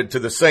responded to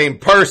the same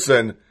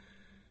person.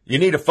 You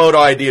need a photo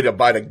ID to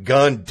buy the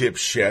gun,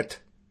 dipshit.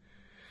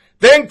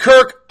 Then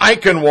Kirk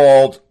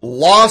Eichenwald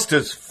lost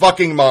his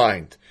fucking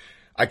mind.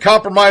 I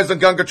compromised on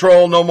gun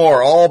control, no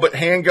more. All but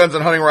handguns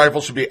and hunting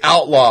rifles should be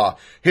outlaw.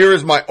 Here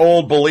is my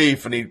old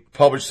belief, and he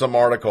published some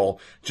article.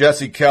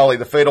 Jesse Kelly,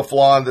 the fatal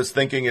flaw in this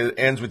thinking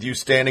ends with you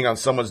standing on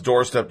someone's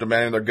doorstep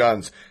demanding their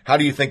guns. How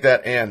do you think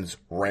that ends,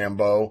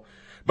 Rambo?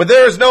 But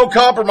there is no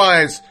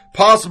compromise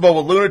possible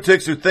with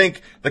lunatics who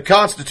think the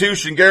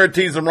Constitution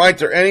guarantees them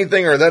rights or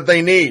anything or that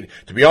they need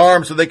to be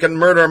armed so they can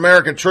murder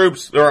American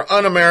troops. There are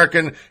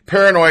un-American,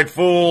 paranoid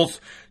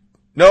fools.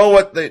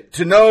 The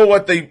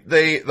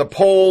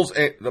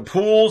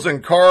pools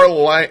and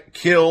car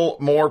kill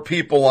more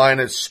people line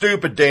is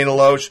stupid, Dana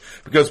Loesch,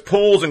 because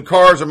pools and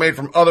cars are made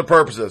from other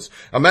purposes.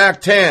 A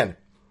MAC-10,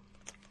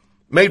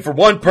 made for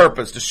one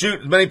purpose, to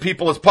shoot as many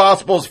people as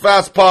possible, as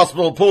fast as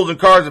possible. Pools and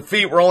cars and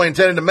feet were only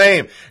intended to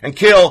maim and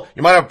kill.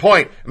 You might have a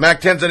point. A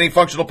MAC-10's any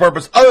functional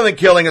purpose other than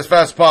killing as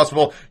fast as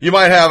possible. You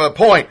might have a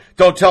point.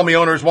 Don't tell me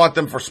owners want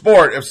them for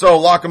sport. If so,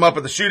 lock them up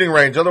at the shooting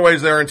range.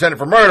 Otherwise, they're intended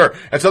for murder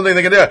and something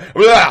they can do.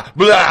 Blah,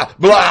 blah,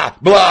 blah,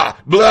 blah,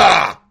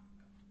 blah.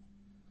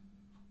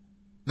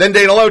 Then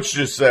Dana Loesch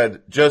just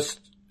said,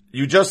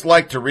 you just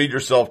like to read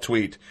yourself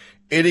tweet.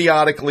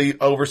 Idiotically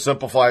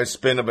oversimplified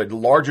spin of a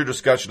larger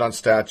discussion on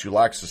stats. You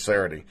lack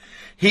sincerity.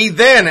 He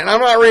then, and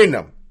I'm not reading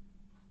them,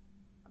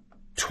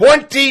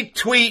 20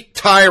 tweet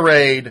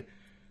tirade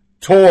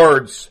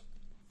towards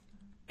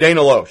Dana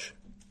Loesch.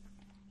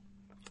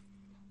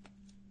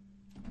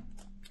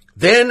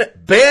 Then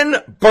Ben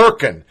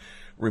Birkin.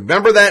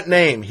 Remember that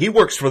name. He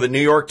works for the New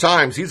York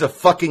Times. He's a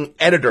fucking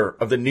editor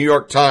of the New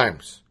York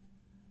Times.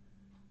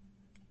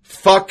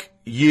 Fuck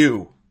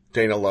you,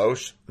 Dana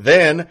Loesch.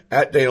 Then,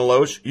 at Dana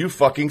Loesch, you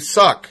fucking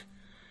suck.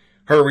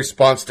 Her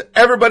response to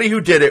everybody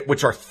who did it,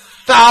 which are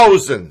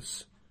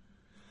thousands.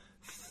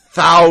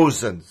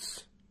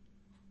 Thousands.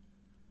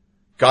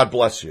 God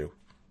bless you.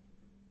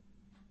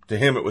 To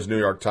him, it was New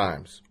York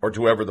Times, or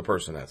to whoever the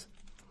person is.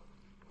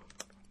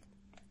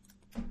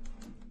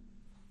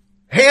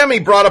 Hammy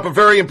brought up a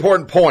very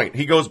important point.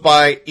 He goes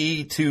by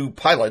E2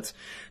 Pilots.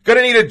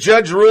 Gonna need a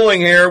judge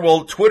ruling here.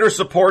 Will Twitter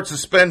support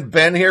suspend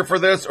Ben here for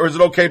this, or is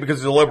it okay because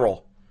he's a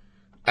liberal?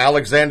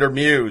 Alexander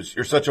Muse,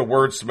 you're such a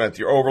wordsmith.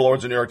 Your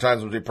overlords in the New York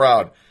Times would be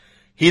proud.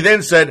 He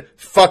then said,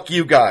 fuck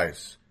you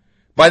guys.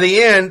 By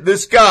the end,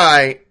 this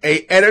guy,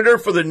 a editor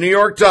for the New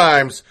York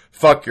Times,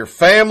 fuck your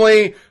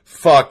family,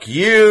 fuck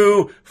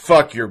you,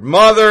 fuck your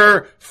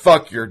mother,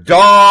 fuck your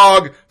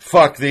dog,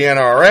 fuck the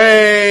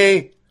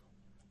NRA.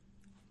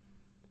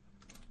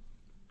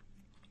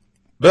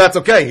 But that's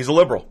okay. He's a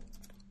liberal.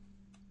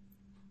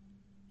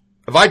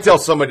 If I tell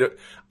somebody,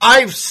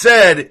 I've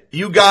said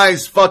you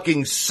guys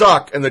fucking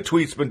suck and the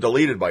tweet's been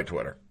deleted by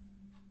Twitter.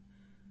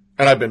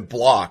 And I've been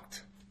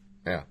blocked.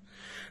 Yeah.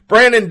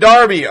 Brandon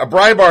Darby, a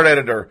Breitbart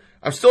editor.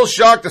 I'm still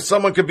shocked that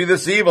someone could be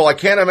this evil. I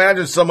can't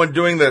imagine someone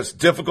doing this.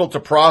 Difficult to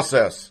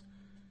process.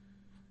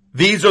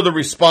 These are the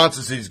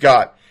responses he's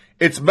got.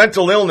 It's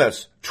mental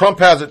illness. Trump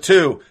has it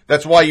too.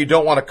 That's why you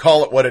don't want to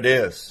call it what it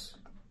is.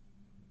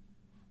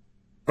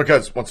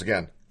 Because, once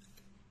again,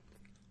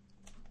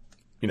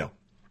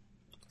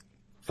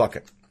 fuck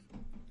it.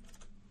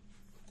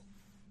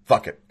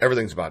 Fuck it.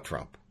 Everything's about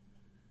Trump.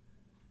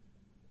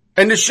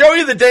 And to show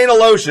you the Dana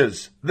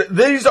Loesch's,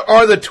 these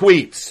are the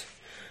tweets.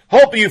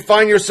 Hope you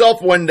find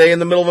yourself one day in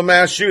the middle of a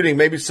mass shooting.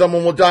 Maybe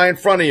someone will die in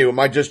front of you. It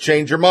might just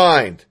change your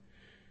mind.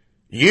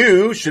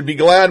 You should be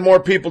glad more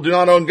people do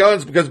not own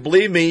guns because,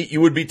 believe me,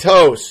 you would be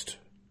toast.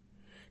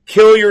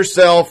 Kill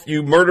yourself,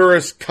 you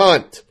murderous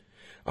cunt.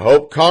 I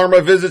hope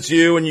karma visits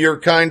you and your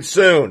kind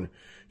soon.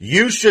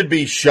 You should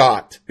be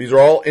shot. These are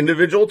all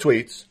individual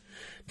tweets.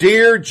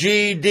 Dear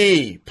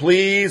GD,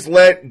 please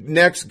let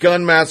next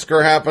gun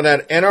massacre happen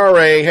at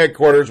NRA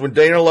headquarters when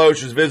Dana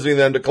Loesch is visiting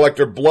them to collect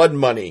her blood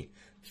money.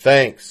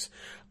 Thanks.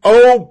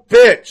 Oh,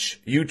 bitch,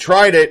 you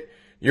tried it.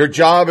 Your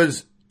job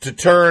is to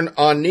turn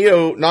on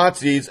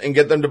neo-Nazis and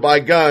get them to buy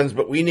guns,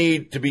 but we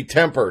need to be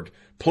tempered.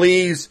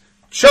 Please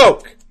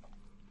choke.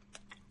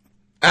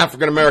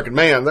 African-American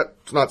man.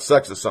 That's not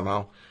sexist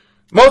somehow.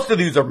 Most of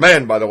these are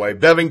men, by the way.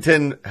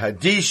 Bevington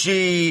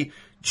Hadishi,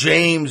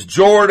 James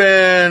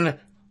Jordan,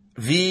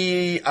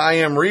 I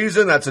Am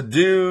Reason, that's a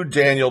dude,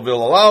 Daniel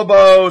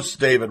Villalobos,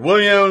 David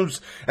Williams,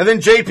 and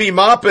then J.P.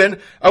 Maupin.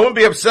 I wouldn't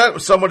be upset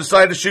if someone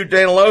decided to shoot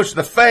Dana Loesch in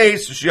the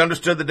face if she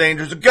understood the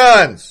dangers of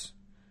guns.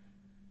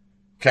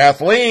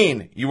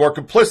 Kathleen, you are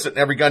complicit in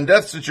every gun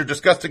death since your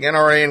disgusting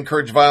NRA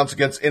encouraged violence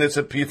against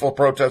innocent peaceful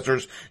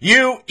protesters.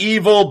 You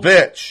evil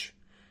bitch.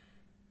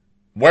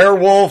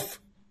 Werewolf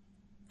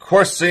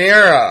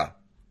Corsiera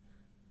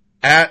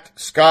at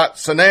Scott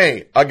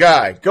Sine, a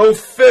guy. Go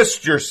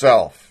fist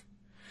yourself.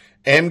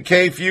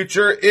 MK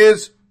Future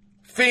is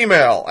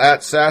female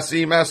at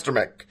Sassy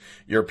Mastermick.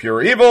 You're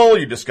pure evil,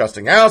 you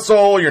disgusting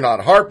asshole, you're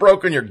not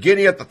heartbroken, you're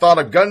giddy at the thought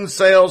of gun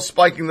sales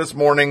spiking this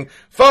morning.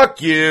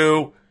 Fuck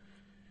you.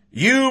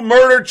 You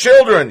murder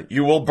children,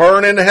 you will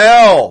burn in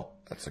hell.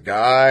 That's a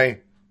guy.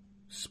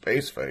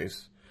 Space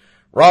face.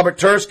 Robert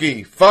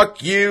Tursky,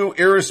 fuck you,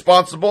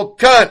 irresponsible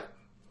cunt.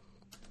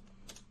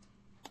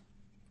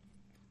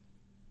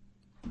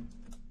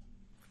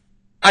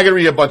 I can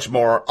read a bunch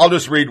more. I'll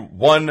just read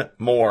one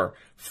more.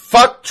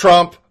 Fuck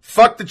Trump.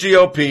 Fuck the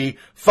GOP.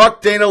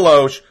 Fuck Dana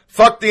Loesch.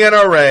 Fuck the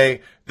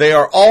NRA. They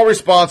are all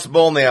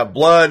responsible and they have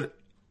blood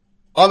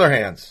on their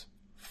hands.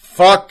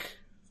 Fuck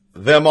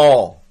them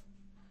all.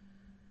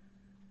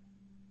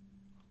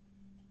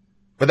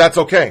 But that's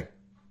okay.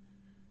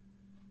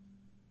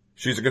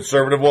 She's a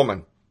conservative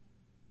woman.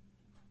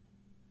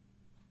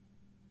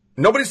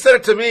 Nobody said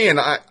it to me, and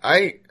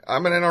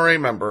I'm an NRA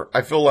member.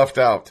 I feel left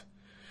out.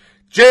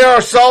 J.R.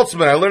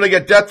 Saltzman, I literally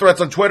get death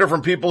threats on Twitter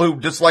from people who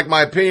dislike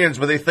my opinions,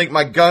 but they think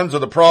my guns are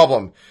the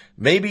problem.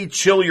 Maybe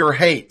chill your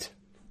hate.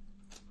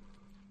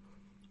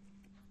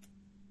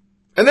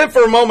 And then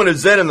for a moment of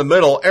zen in the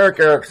middle, Eric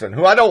Erickson,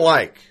 who I don't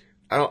like.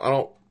 I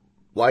don't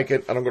like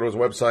it. I don't go to his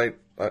website.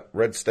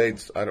 Red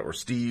States, or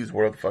Steve's,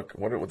 what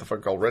the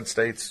fuck called Red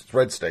States? It's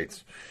Red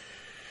States.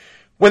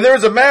 When there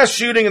is a mass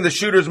shooting and the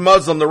shooter's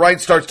Muslim, the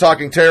right starts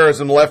talking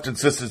terrorism, the left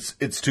insists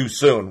it's too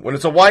soon. When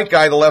it's a white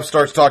guy, the left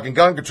starts talking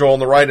gun control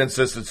and the right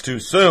insists it's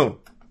too soon.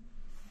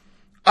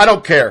 I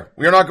don't care.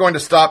 We are not going to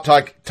stop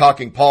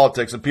talking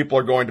politics, and people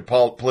are going to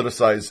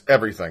politicize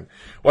everything.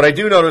 What I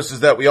do notice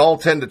is that we all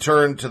tend to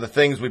turn to the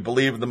things we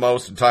believe the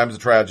most in times of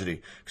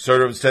tragedy.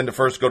 Conservatives tend to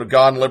first go to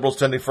God, and liberals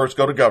tend to first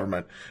go to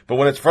government. But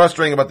when it's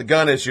frustrating about the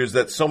gun issues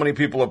that so many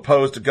people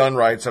opposed to gun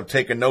rights have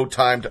taken no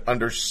time to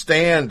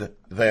understand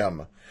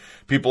them.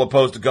 People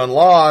opposed to gun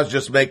laws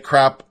just make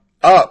crap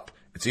up.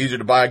 It's easier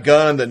to buy a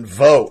gun than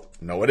vote.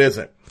 No, it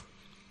isn't.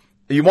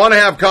 You want to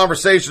have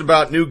conversations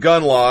about new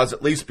gun laws,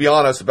 at least be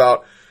honest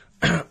about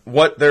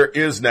what there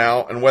is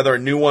now and whether a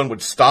new one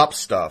would stop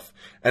stuff.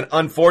 And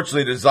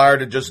unfortunately, the desire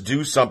to just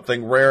do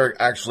something rare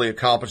actually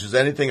accomplishes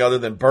anything other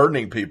than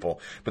burdening people.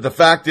 But the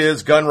fact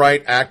is, gun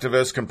right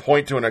activists can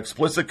point to an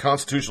explicit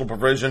constitutional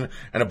provision,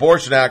 and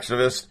abortion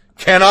activists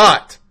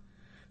cannot.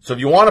 So if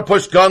you want to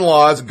push gun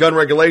laws and gun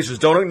regulations,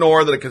 don't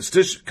ignore that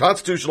a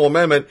constitutional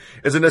amendment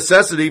is a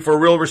necessity for a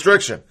real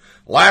restriction.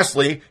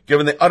 Lastly,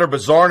 given the utter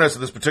bizarreness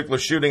of this particular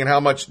shooting and how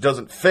much it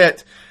doesn't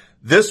fit,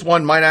 this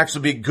one might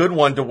actually be a good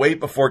one to wait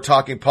before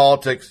talking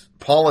politics,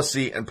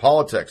 policy, and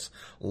politics.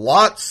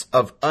 Lots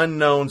of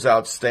unknowns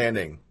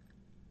outstanding.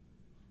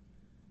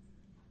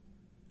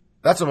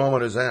 That's a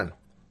moment of zen.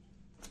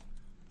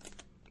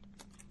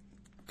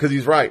 Because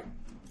he's right.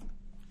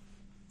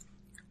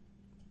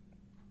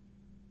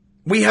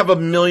 We have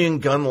 1 million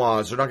gun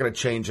laws. They're not going to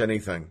change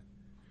anything.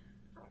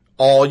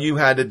 All you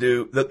had to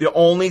do, the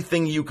only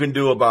thing you can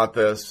do about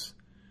this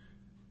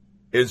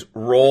is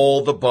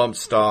roll the bump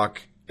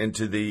stock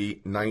into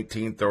the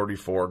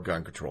 1934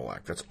 Gun Control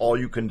Act. That's all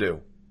you can do.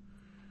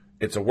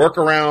 It's a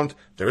workaround.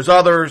 There's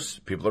others,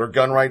 people that are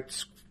gun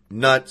rights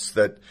nuts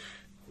that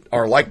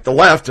are like the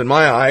left in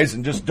my eyes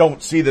and just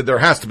don't see that there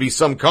has to be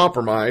some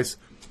compromise.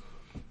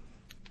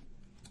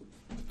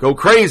 Go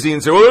crazy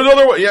and say, well, there's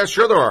other ways. Yeah,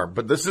 sure there are.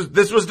 But this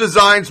was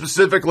designed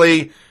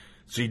specifically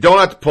so you don't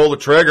have to pull the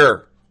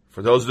trigger.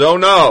 For those who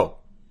don't know,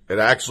 it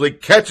actually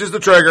catches the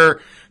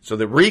trigger, so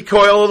the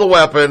recoil of the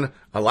weapon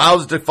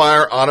allows it to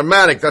fire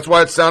automatic. That's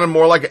why it sounded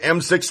more like an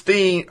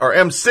M16 or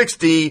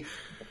M60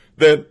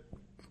 than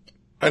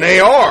an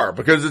AR,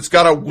 because it's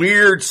got a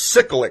weird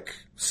cyclic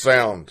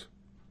sound.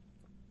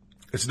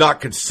 It's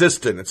not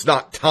consistent. It's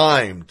not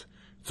timed.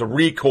 It's a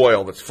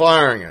recoil that's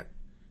firing it.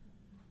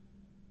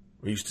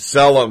 We used to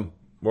sell them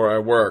where I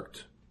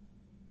worked.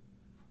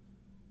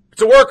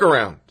 It's a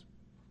workaround.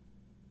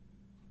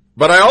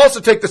 But I also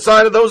take the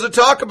side of those that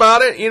talk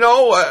about it. You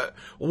know,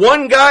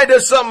 one guy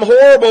does something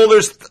horrible.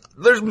 There's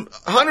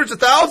hundreds of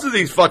thousands of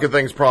these fucking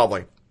things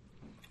probably.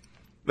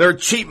 There are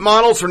cheap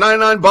models for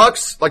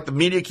 $99, like the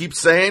media keeps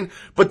saying,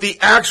 but the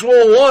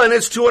actual one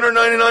is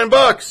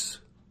 $299.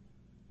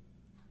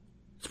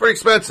 It's pretty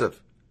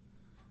expensive.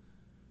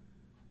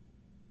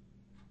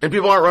 And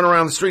people aren't running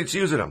around the streets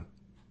using them.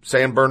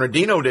 San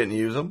Bernardino didn't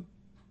use them.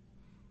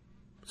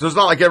 So it's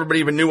not like everybody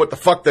even knew what the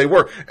fuck they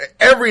were.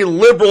 Every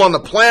liberal on the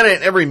planet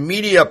and every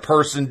media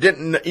person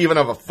didn't even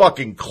have a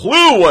fucking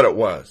clue what it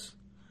was.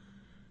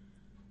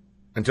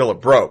 Until it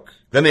broke.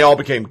 Then they all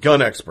became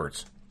gun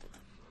experts.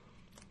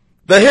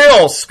 The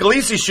Hill,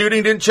 Scalise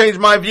shooting didn't change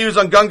my views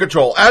on gun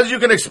control. As you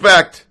can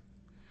expect,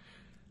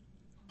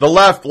 the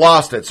left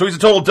lost it. So he's a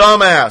total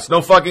dumbass.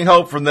 No fucking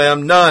hope from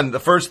them. None. The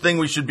first thing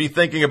we should be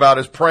thinking about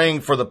is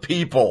praying for the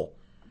people.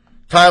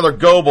 Tyler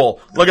Goebel,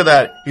 look at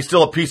that. He's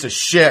still a piece of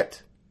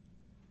shit.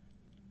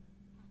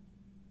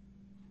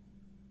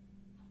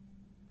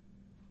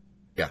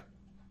 Yeah.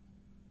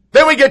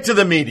 Then we get to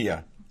the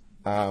media.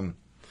 The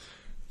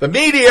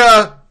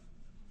media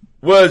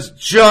was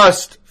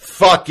just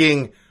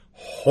fucking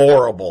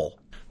horrible.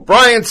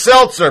 Brian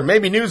Seltzer,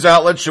 maybe news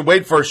outlets should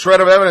wait for a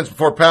shred of evidence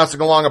before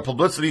passing along a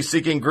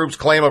publicity-seeking group's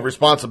claim of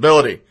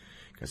responsibility.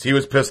 Because he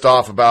was pissed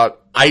off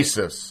about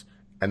ISIS.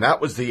 And that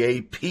was the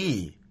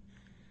AP.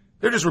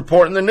 They're just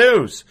reporting the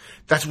news.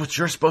 That's what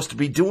you're supposed to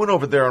be doing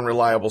over there on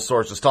Reliable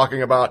Sources,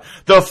 talking about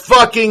the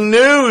fucking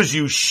news,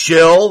 you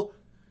shill.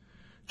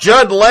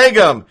 Judd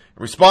Legum, in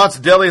response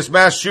to deadliest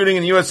mass shooting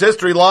in U.S.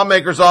 history,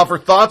 lawmakers offer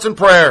thoughts and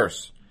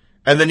prayers.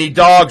 And then he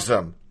dogs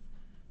them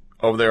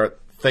over there at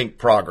Think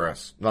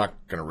Progress. I'm not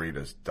going to read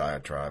his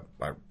diatribe.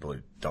 I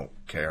really don't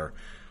care.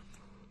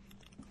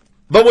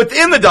 But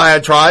within the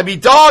diatribe, he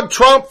dogged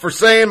Trump for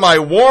saying my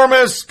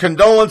warmest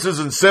condolences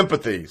and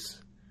sympathies.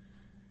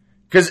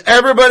 Because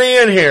everybody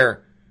in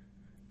here,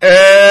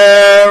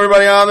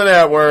 everybody on the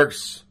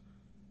networks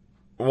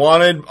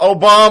wanted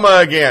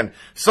Obama again.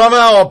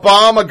 Somehow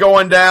Obama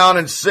going down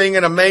and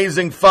singing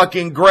Amazing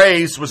Fucking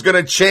Grace was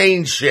going to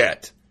change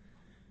shit.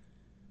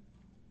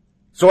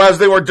 So as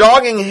they were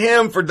dogging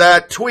him for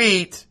that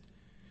tweet,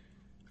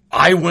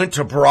 I went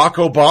to Barack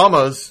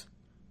Obama's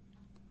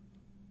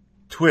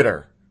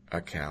Twitter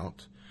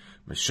account.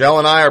 Michelle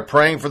and I are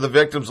praying for the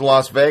victims of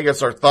Las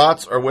Vegas. Our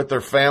thoughts are with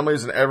their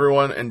families and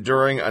everyone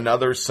enduring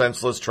another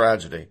senseless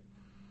tragedy.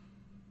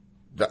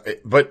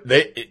 But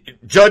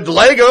Judge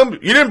Legum,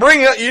 you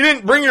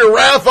didn't bring your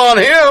wrath on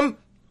him.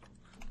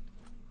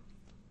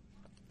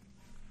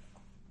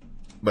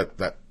 But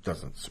that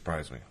doesn't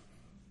surprise me.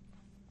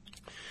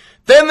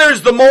 Then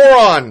there's the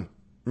moron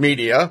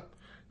media.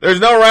 There's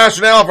no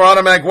rationale for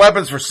automatic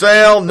weapons for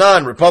sale.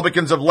 None.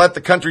 Republicans have let the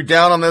country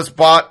down on this,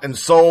 bought and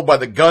sold by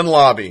the gun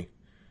lobby.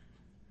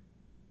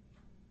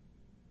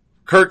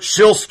 Kurt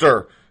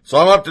Schilster. So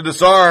I'm up to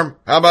disarm.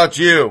 How about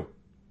you?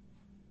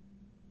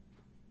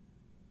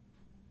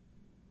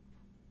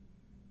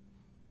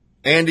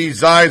 Andy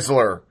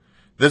Zeisler.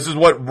 This is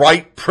what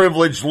white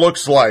privilege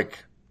looks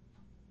like.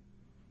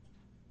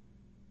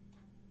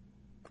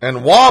 And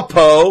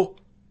WAPO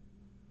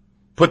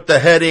put the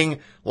heading,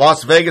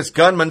 Las Vegas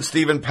gunman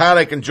Stephen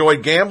Paddock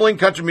enjoyed gambling,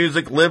 country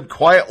music, lived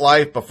quiet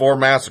life before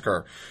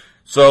massacre.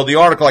 So the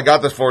article I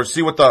got this for is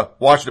see what the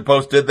Washington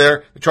Post did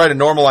there. They tried to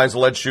normalize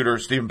alleged shooter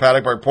Stephen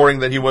Paddock by reporting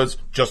that he was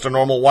just a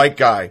normal white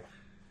guy.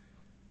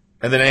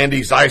 And then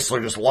Andy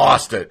Zeisler just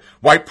lost it.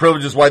 White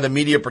privilege is why the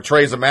media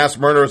portrays a mass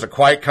murderer as a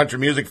quiet country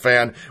music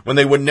fan when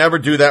they would never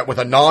do that with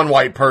a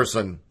non-white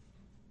person.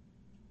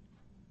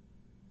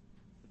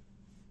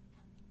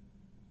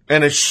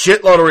 And a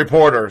shitload of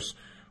reporters.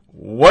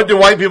 What do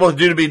white people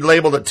do to be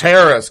labeled a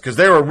terrorist? Because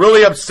they were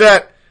really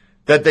upset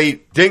that they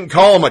didn't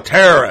call him a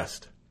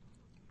terrorist.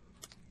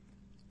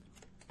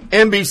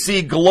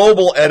 NBC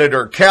Global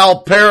editor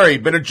Cal Perry,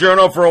 been a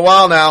journal for a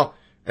while now.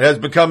 It has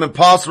become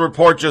impossible to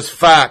report just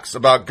facts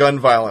about gun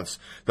violence.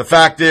 The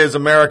fact is,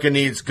 America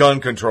needs gun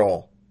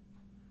control.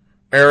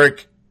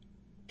 Eric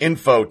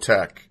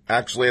Infotech.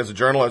 Actually, as a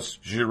journalist,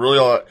 you should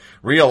really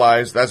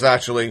realize that's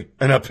actually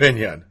an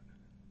opinion.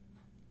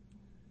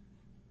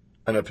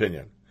 An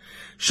opinion.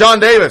 Sean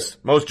Davis.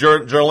 Most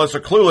journalists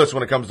are clueless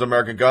when it comes to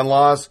American gun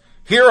laws.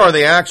 Here are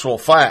the actual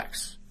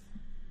facts.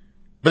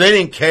 But they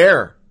didn't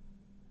care.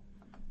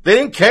 They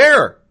didn't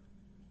care.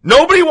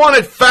 Nobody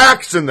wanted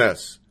facts in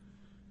this.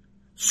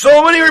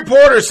 So many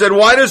reporters said,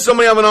 why does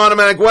somebody have an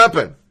automatic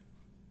weapon?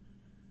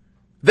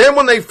 Then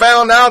when they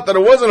found out that it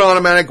was an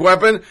automatic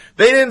weapon,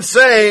 they didn't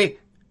say,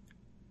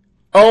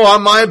 oh,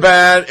 my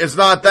bad, it's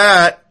not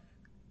that.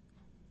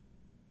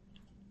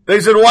 They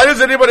said, why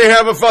does anybody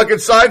have a fucking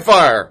side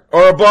fire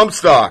or a bump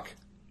stock?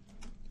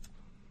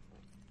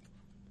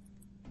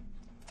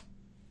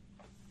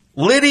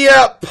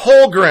 Lydia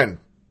Polgren,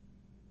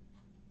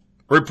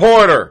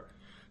 reporter.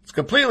 It's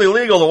completely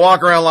legal to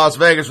walk around Las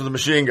Vegas with a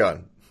machine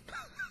gun.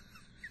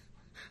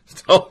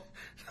 Don't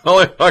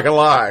fucking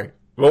lie.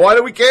 But why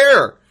do we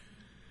care?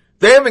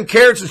 They haven't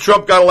cared since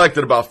Trump got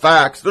elected about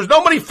facts. There's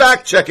nobody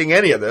fact-checking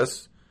any of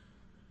this.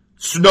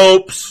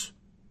 Snopes,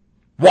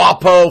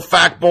 WAPO,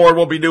 Fact Board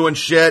will be doing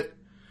shit.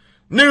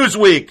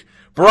 Newsweek,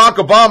 Barack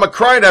Obama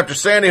cried after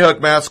Sandy Hook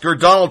massacre.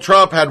 Donald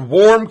Trump had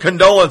warm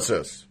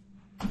condolences.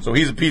 So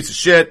he's a piece of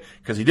shit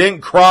because he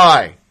didn't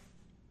cry.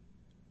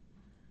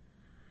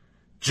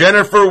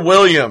 Jennifer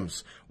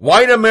Williams,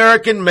 white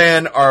American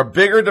men are a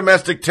bigger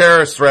domestic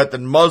terrorist threat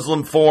than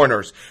Muslim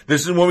foreigners.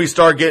 This is when we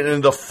start getting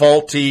into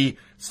faulty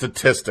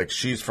statistics.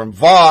 She's from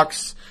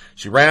Vox.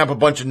 She ran up a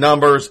bunch of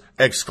numbers,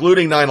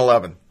 excluding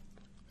 9/11.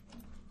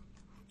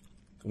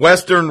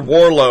 Western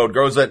Warlord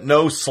goes at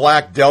no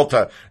slack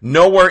delta,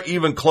 nowhere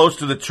even close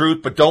to the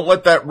truth, but don't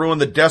let that ruin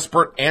the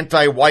desperate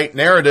anti-white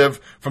narrative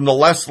from the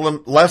less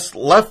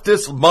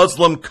leftist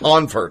Muslim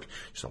convert.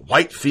 She's a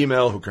white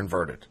female who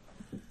converted.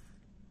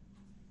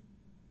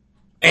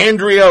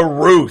 Andrea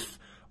Ruth.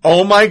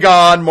 Oh my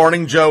God,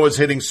 Morning Joe is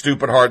hitting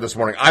stupid hard this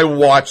morning. I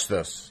watched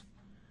this.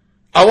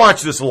 I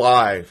watched this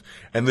live,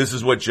 and this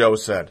is what Joe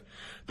said.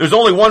 There's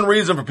only one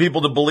reason for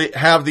people to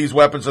have these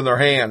weapons in their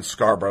hands,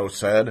 Scarborough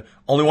said.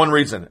 Only one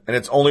reason, and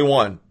it's only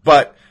one.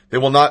 But they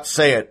will not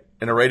say it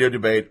in a radio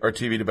debate or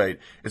TV debate.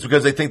 It's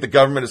because they think the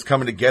government is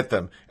coming to get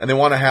them, and they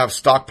want to have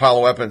stockpile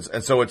of weapons,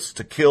 and so it's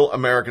to kill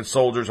American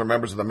soldiers or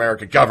members of the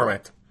American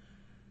government.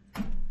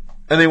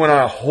 And they went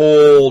on a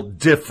whole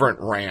different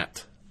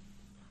rant.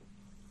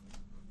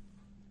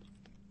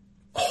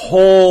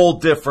 Whole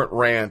different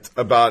rant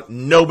about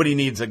nobody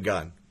needs a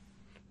gun.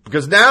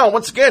 Because now,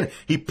 once again,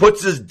 he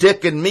puts his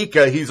dick in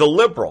Mika, he's a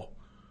liberal.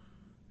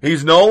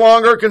 He's no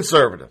longer a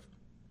conservative.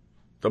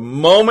 The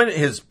moment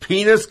his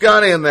penis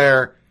got in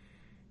there,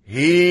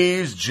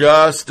 he's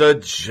just a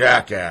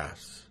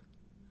jackass.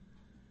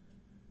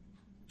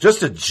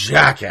 Just a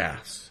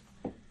jackass.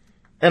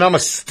 And I'm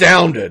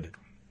astounded.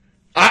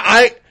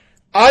 I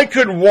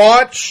could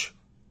watch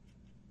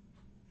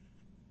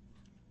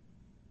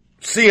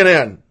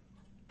CNN,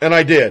 and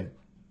I did.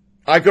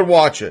 I could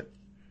watch it.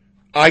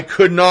 I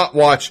could not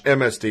watch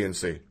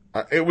MSDNC.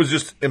 It was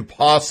just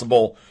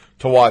impossible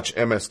to watch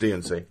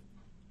MSDNC.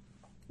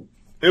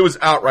 It was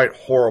outright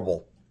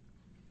horrible.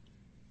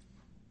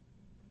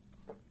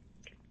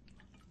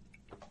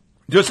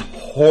 Just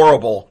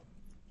horrible.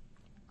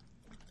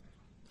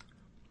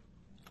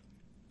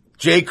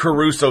 Jay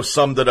Caruso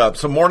summed it up.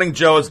 So Morning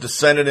Joe has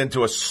descended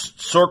into a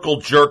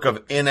circle jerk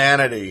of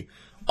inanity.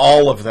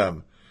 All of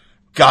them.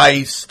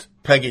 Geist,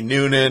 Peggy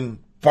Noonan,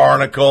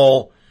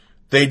 Barnacle.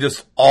 They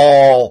just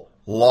all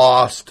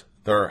lost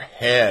their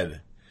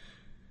head.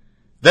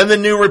 Then the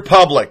New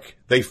Republic.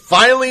 They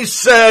finally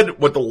said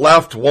what the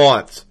left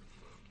wants.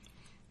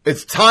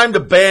 It's time to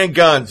ban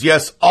guns.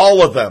 Yes,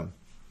 all of them.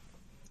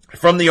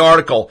 From the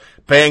article,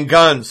 ban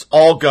guns,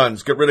 all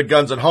guns. Get rid of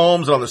guns at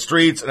homes, on the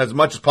streets, and as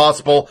much as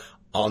possible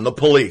on the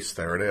police.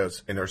 There it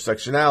is.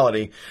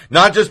 Intersectionality.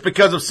 Not just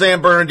because of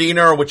San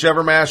Bernardino or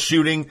whichever mass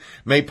shooting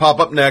may pop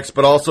up next,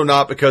 but also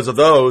not because of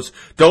those.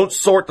 Don't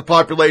sort the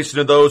population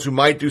of those who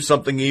might do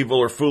something evil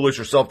or foolish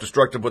or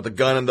self-destructive with a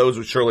gun and those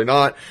who surely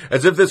not.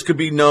 As if this could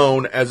be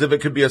known, as if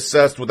it could be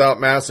assessed without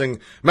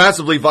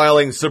massively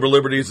violating civil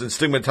liberties and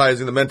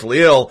stigmatizing the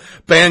mentally ill.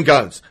 Ban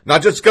guns.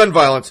 Not just gun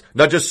violence,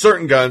 not just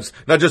certain guns,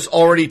 not just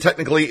already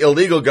technically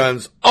illegal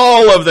guns.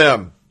 All of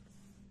them.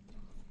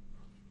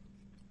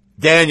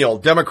 Daniel,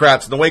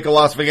 Democrats, in the wake of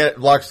Las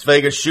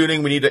Vegas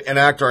shooting, we need to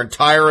enact our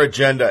entire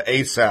agenda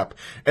ASAP.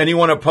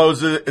 Anyone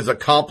opposed it is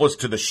accomplice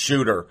to the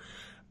shooter.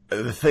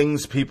 The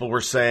things people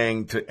were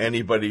saying to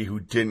anybody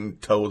who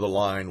didn't toe the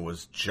line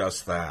was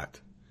just that.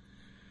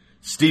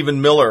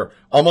 Stephen Miller,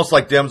 almost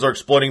like Dems are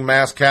exploiting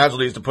mass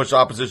casualties to push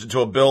opposition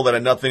to a bill that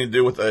had nothing to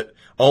do with it.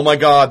 Oh my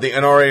God, the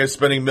NRA is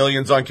spending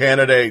millions on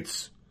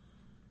candidates.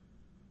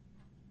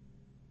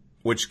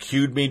 Which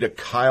cued me to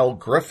Kyle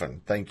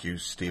Griffin. Thank you,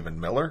 Stephen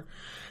Miller.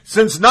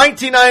 Since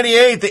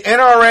 1998, the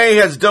NRA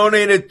has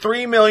donated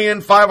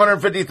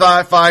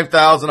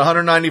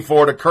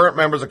 $3,555,194 to current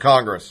members of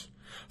Congress.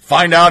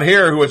 Find out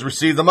here who has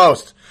received the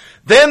most.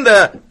 Then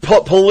the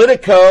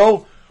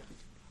Politico,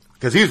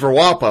 because he's for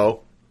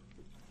WAPO,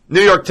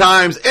 New York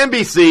Times,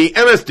 NBC,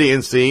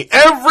 MSDNC,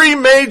 every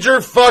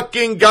major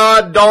fucking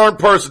god-darn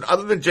person,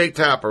 other than Jake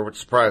Tapper, which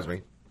surprised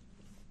me,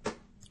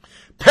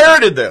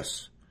 parroted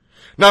this.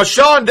 Now,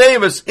 Sean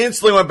Davis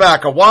instantly went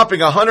back, a whopping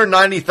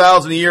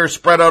 $190,000 a year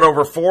spread out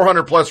over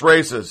 400 plus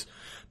races.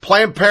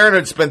 Planned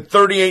Parenthood spent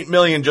 $38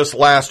 million just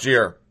last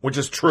year, which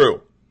is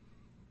true.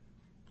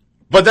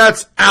 But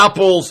that's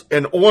apples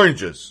and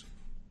oranges.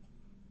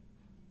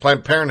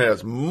 Planned Parenthood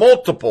has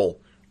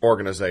multiple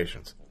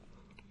organizations.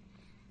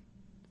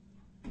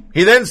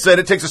 He then said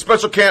it takes a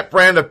special camp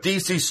brand of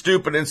DC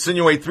stupid to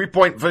insinuate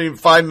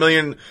 $3.5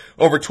 million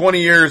over 20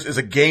 years is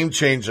a game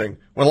changing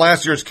when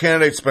last year's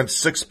candidate spent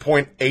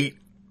 $6.8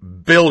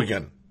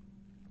 billion.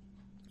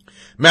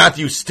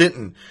 Matthew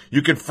Stinton,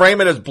 you can frame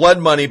it as blood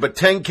money, but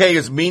 $10K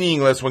is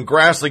meaningless when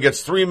Grassley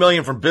gets $3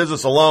 million from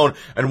business alone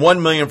and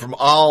 $1 million from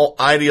all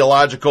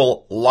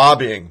ideological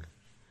lobbying.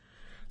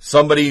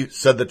 Somebody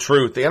said the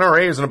truth. The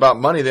NRA isn't about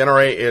money. The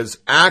NRA is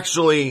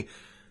actually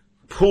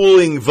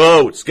pooling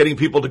votes, getting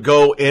people to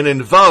go in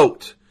and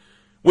vote.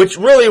 Which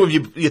really, when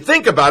you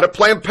think about it,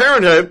 Planned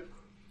Parenthood,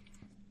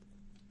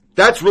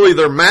 that's really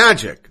their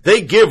magic.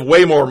 They give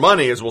way more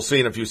money, as we'll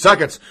see in a few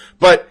seconds,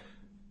 but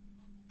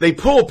they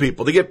pool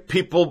people. They get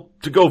people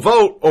to go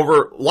vote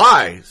over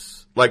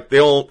lies. Like they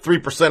own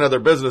 3% of their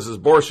business is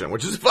abortion,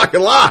 which is a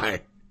fucking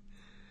lie.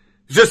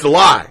 It's just a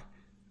lie.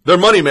 Their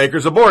moneymaker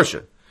is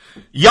abortion.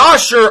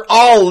 Yashar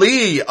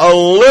Ali, a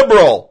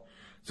liberal.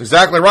 It's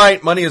exactly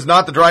right. Money is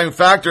not the driving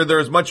factor. There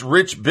is much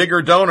rich,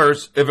 bigger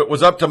donors. If it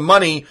was up to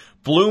money,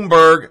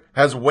 Bloomberg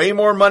has way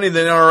more money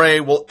than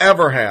NRA will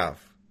ever have.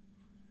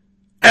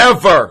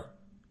 Ever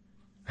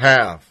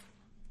have.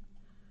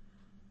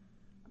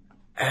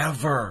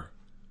 Ever.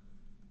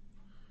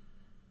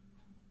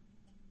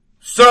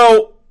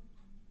 So,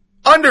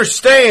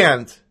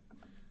 understand,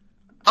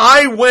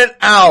 I went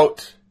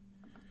out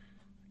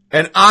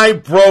and I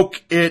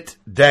broke it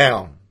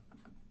down.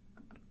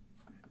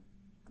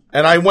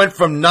 And I went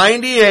from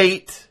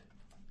 98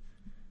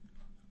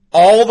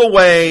 all the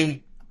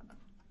way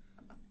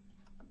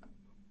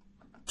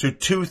to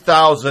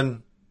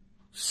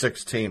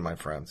 2016, my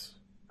friends.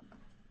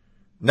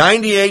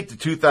 98 to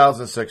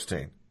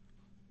 2016.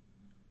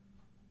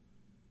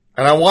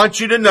 And I want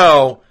you to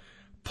know,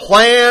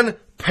 Planned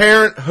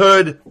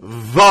Parenthood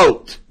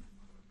vote.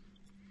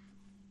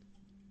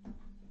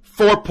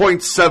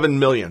 4.7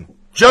 million.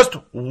 Just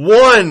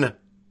one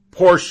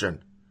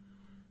portion.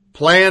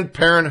 Planned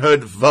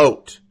Parenthood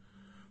vote.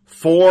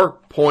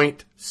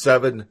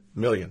 4.7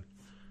 million.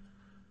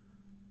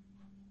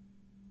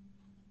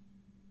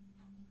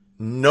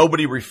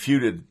 Nobody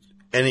refuted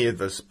any of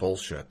this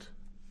bullshit.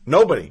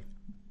 Nobody.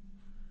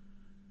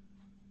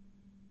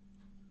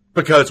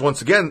 Because,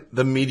 once again,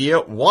 the media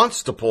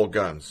wants to pull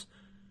guns.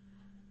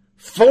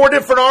 4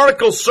 different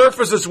articles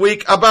surfaced this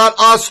week about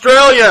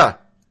Australia.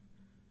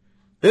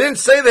 They didn't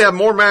say they have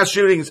more mass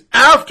shootings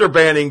after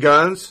banning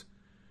guns.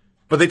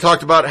 But they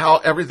talked about how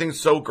everything's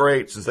so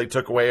great since they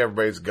took away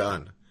everybody's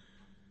gun.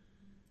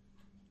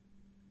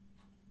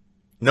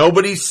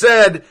 Nobody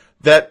said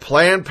that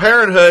Planned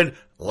Parenthood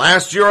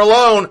last year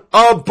alone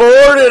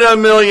aborted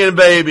 1 million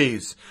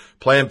babies.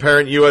 Planned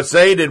Parenthood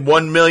USA did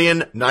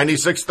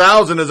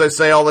 1,096,000, as I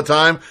say all the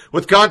time,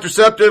 with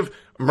contraceptive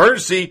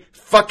emergency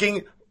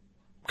fucking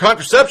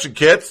contraception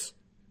kits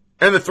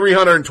and the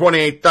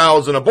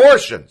 328,000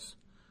 abortions.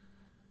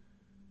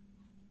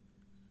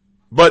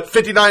 But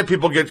 59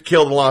 people get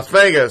killed in Las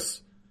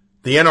Vegas.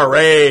 The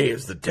NRA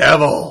is the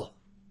devil.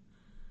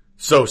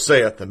 So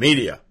saith the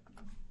media.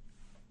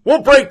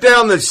 We'll break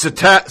down the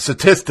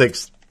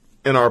statistics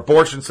in our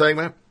abortion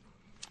segment.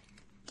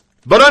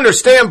 But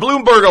understand,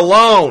 Bloomberg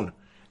alone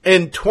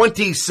in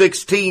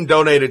 2016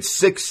 donated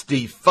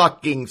 60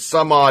 fucking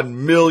some odd $1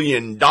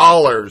 million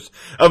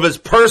of his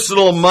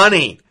personal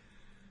money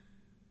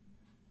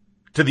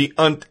to the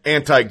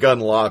anti-gun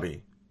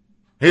lobby.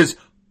 His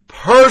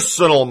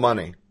personal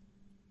money.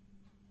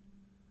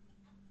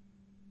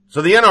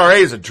 So the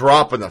NRA is a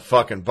drop in the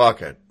fucking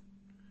bucket.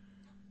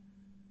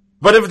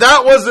 But if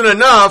that wasn't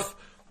enough,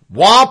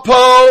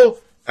 WAPO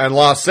and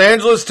Los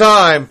Angeles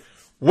Times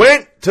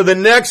went to the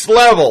next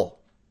level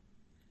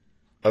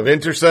of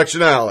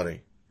intersectionality.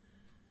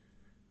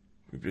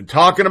 We've been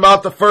talking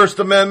about the First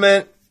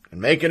Amendment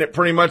and making it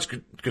pretty much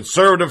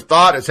conservative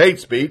thought as hate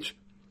speech.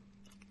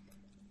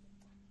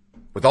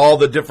 With all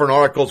the different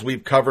articles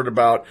we've covered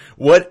about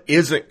what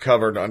isn't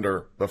covered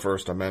under the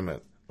First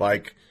Amendment.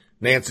 Like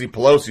Nancy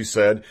Pelosi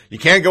said, you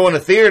can't go in a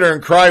theater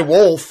and cry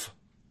wolf.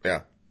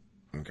 Yeah.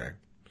 Okay.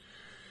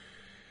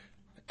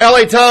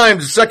 LA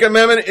Times, the Second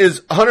Amendment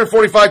is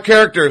 145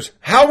 characters.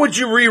 How would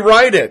you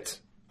rewrite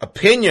it?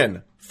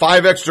 Opinion,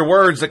 5 extra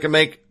words that can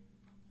make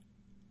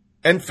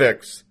and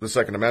fix the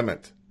Second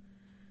Amendment.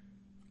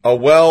 A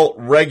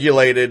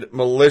well-regulated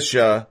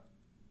militia,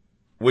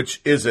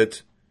 which is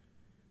it,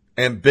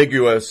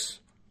 ambiguous,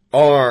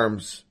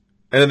 arms,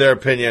 and in their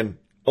opinion,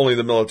 only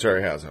the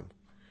military has them.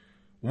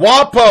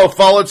 WAPO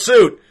followed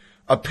suit.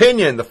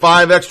 Opinion, the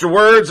 5 extra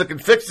words that can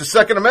fix the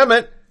Second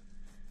Amendment.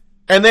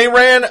 And they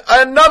ran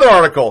another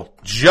article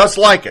just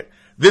like it.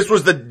 This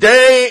was the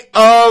day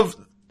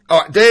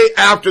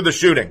after the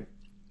shooting.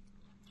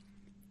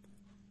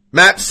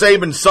 Matt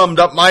Sabin summed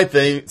up my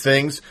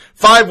things.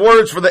 5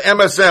 words for the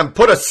MSM.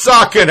 Put a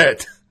sock in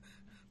it.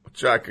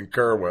 Which I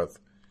concur with.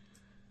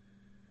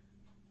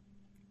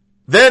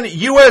 Then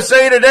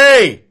USA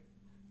Today.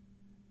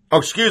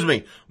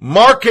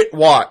 Market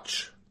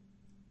Watch.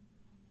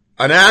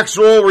 An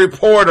actual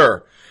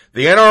reporter.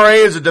 The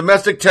NRA is a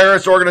domestic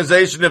terrorist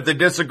organization. If they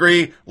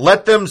disagree,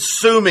 let them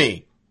sue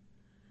me.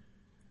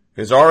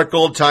 His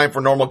article, Time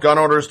for Normal Gun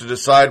Owners to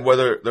Decide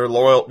where their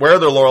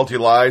loyalty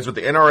lies with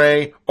the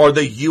NRA or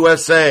the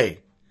USA.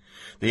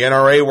 The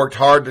NRA worked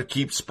hard to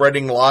keep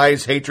spreading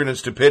lies, hatred, and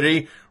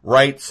stupidity,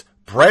 writes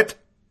Brett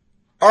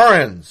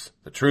Arends.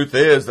 The truth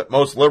is that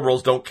most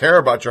liberals don't care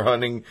about your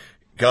hunting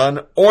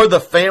gun or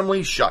the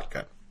family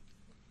shotgun.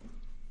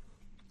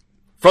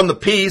 From the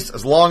piece,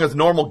 as long as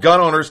normal gun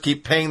owners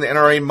keep paying the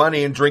NRA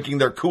money and drinking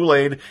their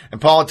Kool-Aid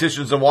and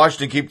politicians in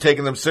Washington keep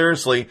taking them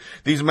seriously,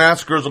 these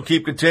massacres will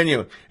keep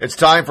continuing. It's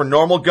time for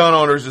normal gun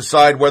owners to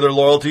decide where their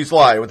loyalties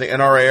lie with the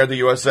NRA or the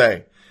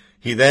USA.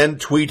 He then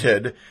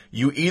tweeted,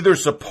 you either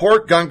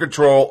support gun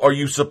control or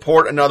you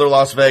support another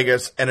Las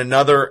Vegas and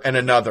another and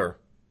another.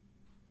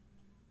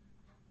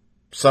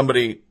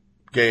 Somebody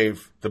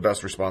gave the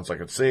best response I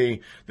could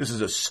see. This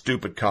is a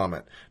stupid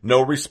comment.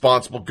 No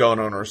responsible gun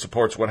owner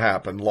supports what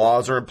happened.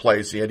 Laws are in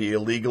place, yet he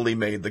illegally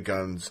made the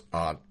guns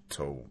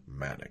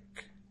automatic.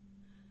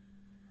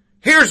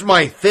 Here's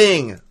my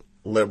thing,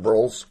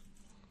 liberals.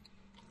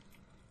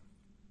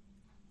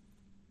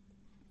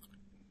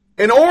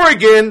 In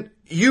Oregon,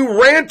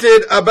 you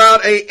ranted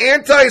about a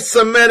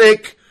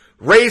anti-Semitic,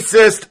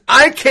 racist,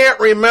 I can't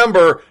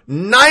remember,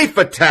 knife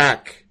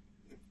attack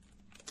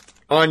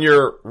on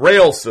your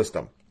rail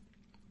system.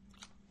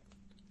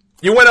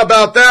 You went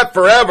about that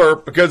forever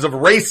because of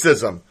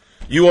racism.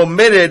 You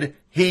omitted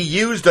he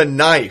used a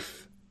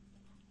knife.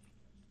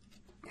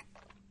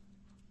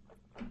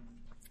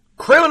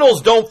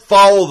 Criminals don't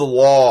follow the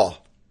law.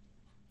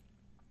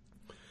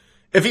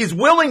 If he's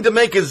willing to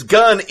make his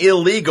gun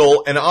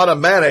illegal and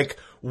automatic,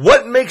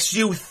 what makes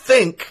you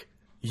think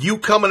you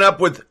coming up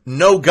with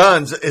no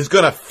guns is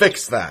going to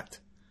fix that?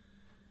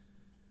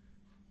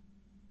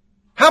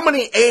 How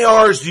many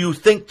ARs do you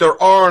think there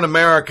are in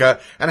America,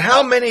 and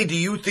how many do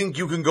you think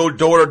you can go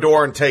door to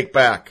door and take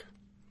back?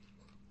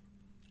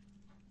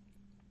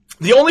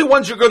 The only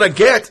ones you're going to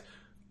get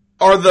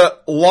are the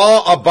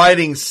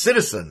law-abiding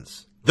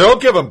citizens. They'll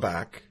give them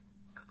back.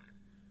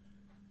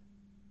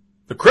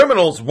 The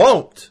criminals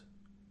won't.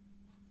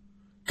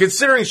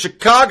 Considering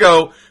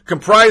Chicago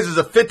comprises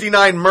of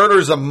 59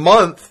 murders a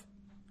month,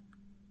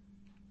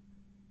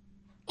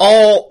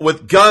 all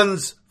with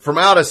guns from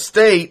out of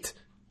state,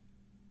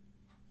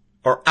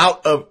 or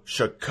out of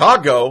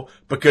Chicago,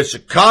 because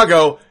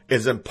Chicago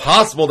is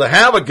impossible to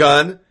have a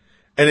gun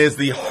and is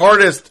the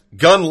hardest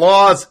gun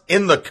laws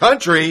in the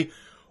country.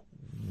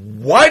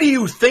 Why do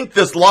you think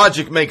this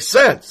logic makes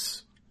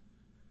sense?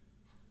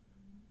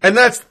 And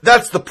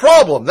that's the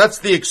problem. That's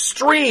the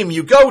extreme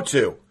you go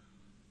to.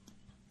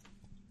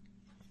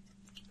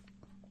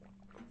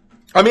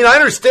 I mean, I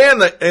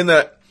understand that in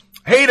the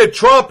hate of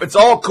Trump, it's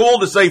all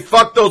cool to say,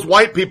 fuck those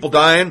white people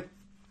dying.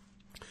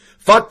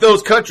 Fuck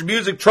those country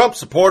music Trump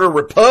supporter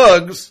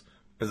repugs,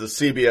 as a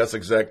CBS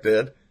exec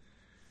did.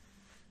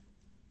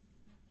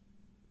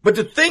 But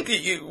to think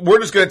that we're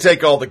just going to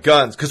take all the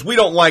guns, because we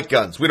don't like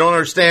guns. We don't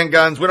understand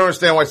guns. We don't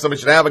understand why somebody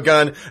should have a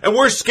gun, and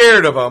we're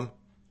scared of them.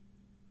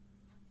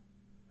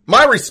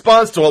 My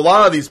response to a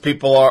lot of these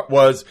people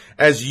was,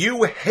 as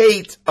you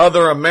hate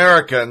other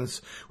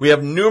Americans, we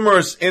have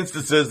numerous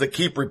instances that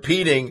keep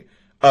repeating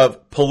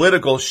of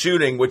political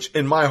shooting, which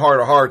in my heart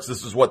of hearts,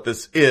 this is what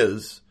this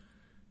is,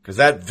 because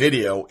that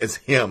video is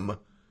him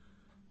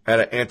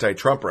at an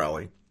anti-Trump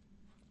rally.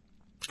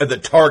 And the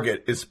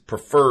target is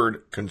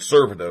preferred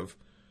conservative,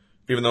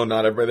 even though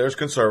not everybody there is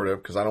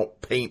conservative, because I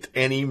don't paint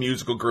any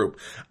musical group.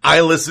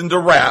 I listen to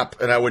rap,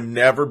 and I would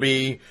never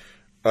be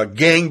a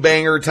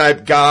gangbanger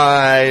type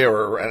guy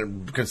or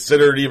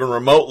considered even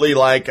remotely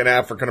like an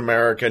African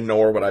American,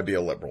 nor would I be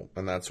a liberal.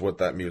 And that's what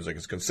that music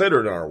is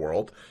considered in our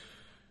world.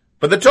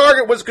 But the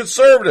target was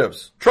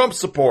conservatives, Trump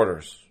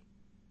supporters,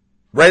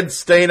 red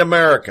state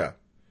America.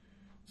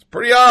 It's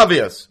pretty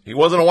obvious he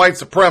wasn't a white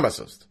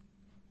supremacist.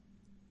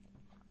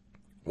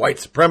 White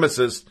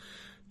supremacists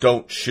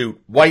don't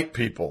shoot white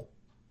people.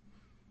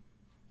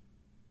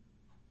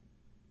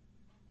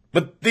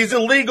 But these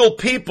illegal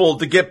people,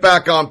 to get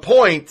back on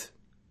point,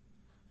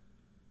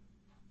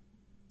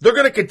 they're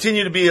going to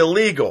continue to be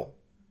illegal.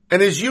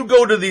 And as you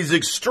go to these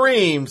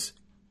extremes,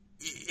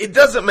 it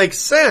doesn't make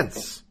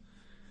sense.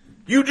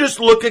 You just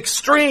look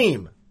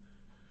extreme.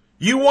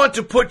 You want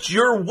to put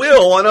your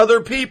will on other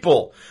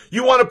people.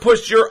 You want to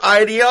push your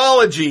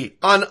ideology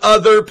on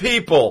other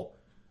people.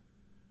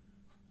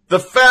 The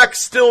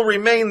facts still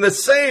remain the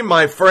same,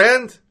 my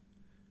friend.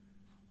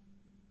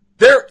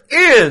 There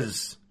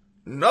is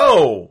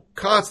no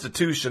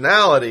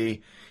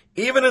constitutionality,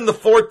 even in the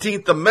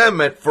 14th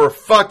Amendment, for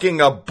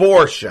fucking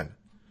abortion.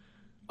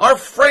 Our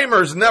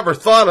framers never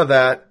thought of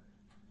that.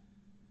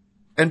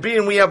 And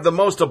being we have the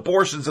most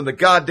abortions in the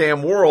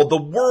goddamn world,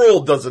 the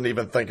world doesn't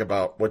even think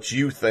about what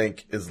you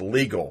think is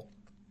legal.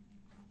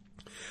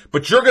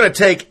 But you're going to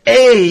take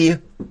a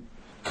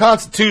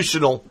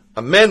constitutional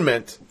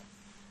amendment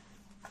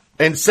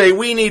and say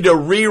we need to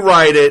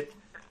rewrite it,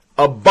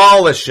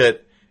 abolish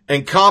it,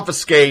 and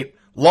confiscate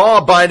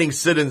law-abiding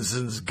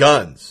citizens'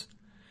 guns.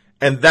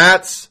 And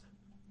that's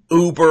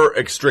uber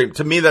extreme.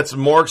 To me, that's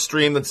more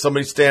extreme than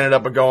somebody standing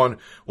up and going,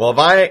 well, if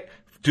I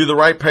do the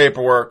right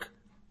paperwork,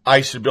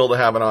 I should be able to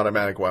have an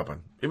automatic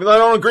weapon. Even though I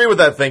don't agree with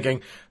that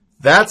thinking,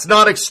 that's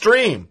not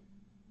extreme.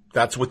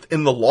 That's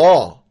within the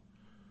law.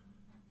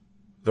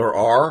 There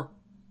are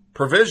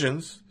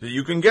provisions that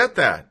you can get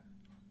that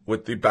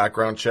with the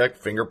background check,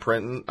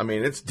 fingerprinting. I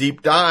mean, it's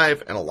deep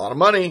dive and a lot of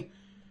money.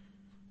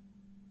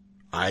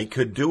 I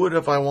could do it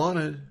if I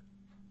wanted.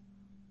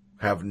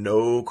 Have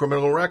no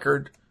criminal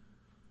record.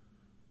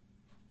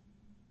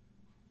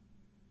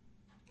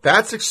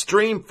 That's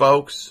extreme,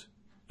 folks.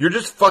 You're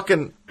just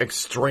fucking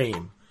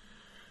extreme.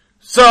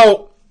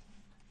 So,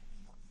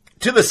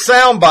 to the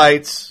sound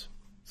bites,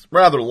 it's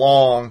rather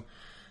long.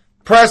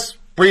 Press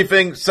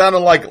briefing sounded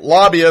like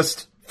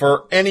lobbyist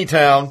for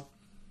Anytown.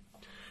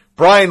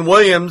 Brian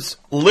Williams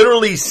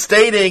literally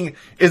stating,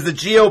 is the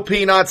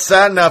GOP not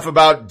sad enough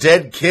about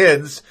dead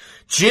kids?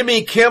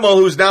 Jimmy Kimmel,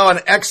 who's now an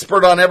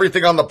expert on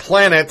everything on the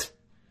planet,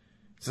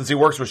 since he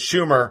works with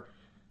Schumer,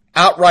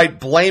 outright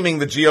blaming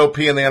the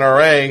GOP and the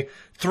NRA.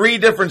 3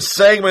 different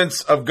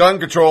segments of gun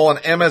control on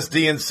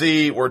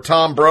MSDNC where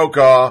Tom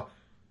Brokaw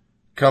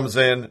comes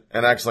in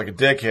and acts like a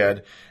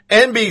dickhead.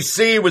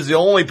 NBC was the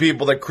only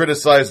people that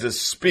criticized his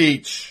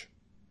speech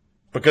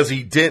because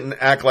he didn't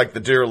act like the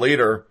dear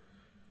leader.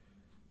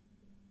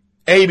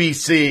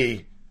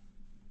 ABC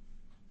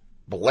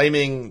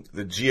blaming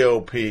the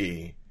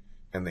GOP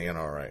and the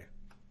NRA.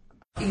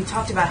 You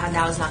talked about how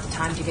now is not the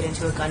time to get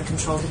into a gun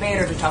control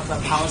debate or to talk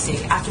about policy.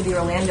 After the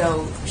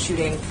Orlando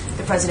shooting,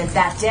 the president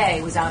that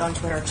day was out on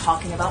Twitter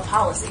talking about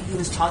policy. He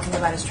was talking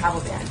about his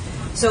travel ban.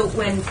 So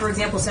when, for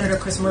example, Senator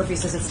Chris Murphy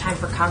says it's time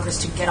for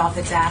Congress to get off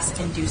its ass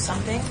and do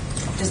something,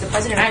 does the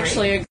president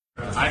agree?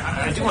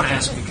 I do want to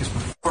ask, because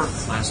before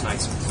last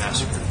night's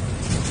massacre,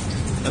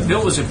 a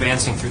bill was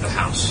advancing through the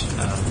House.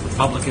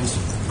 Republicans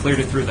cleared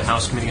it through the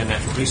House Committee on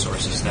Natural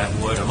Resources that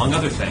would, among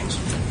other things,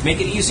 make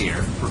it easier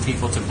for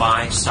people to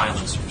buy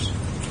silencers.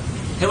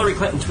 Hillary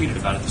Clinton tweeted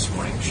about it this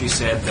morning. She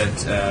said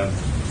that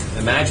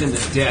imagine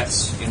the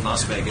deaths in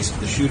Las Vegas if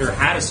the shooter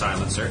had a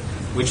silencer,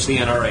 which the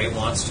NRA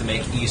wants to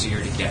make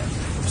easier to get.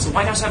 Does the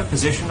White House have a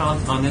position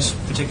on this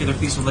particular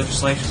piece of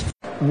legislation?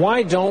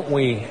 Why don't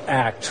we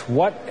act?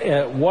 What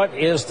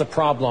is the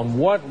problem?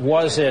 What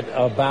was it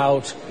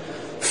about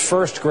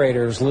first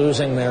graders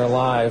losing their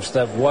lives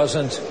that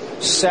wasn't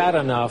sad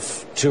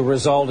enough to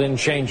result in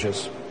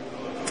changes?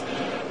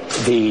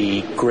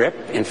 The grip,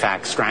 in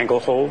fact,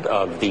 stranglehold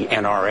of the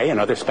NRA and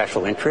other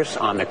special interests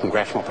on the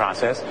congressional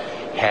process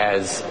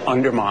has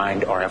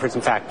undermined our efforts,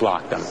 in fact,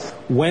 blocked them.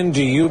 When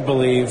do you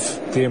believe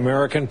the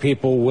American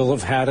people will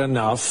have had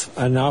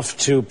enough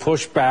to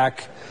push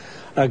back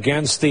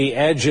against the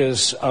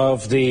edges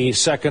of the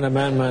Second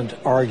Amendment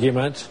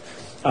argument,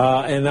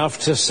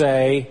 enough to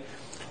say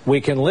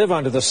we can live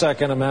under the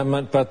Second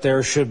Amendment, but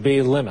there should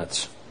be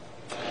limits?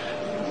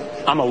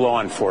 I'm a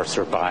law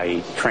enforcer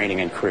by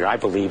training and career. I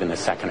believe in the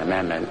Second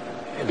Amendment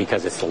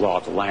because it's the law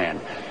of the land.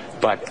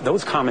 But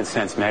those common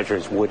sense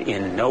measures would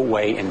in no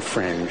way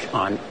infringe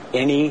on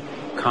any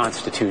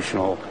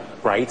constitutional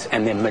rights.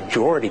 And the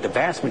majority, the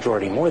vast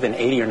majority, more than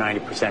 80 or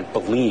 90%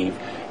 believe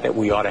that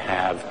we ought to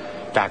have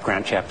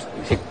background checks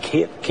to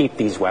keep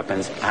these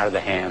weapons out of the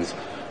hands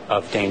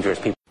of dangerous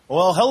people.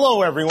 Well,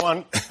 hello,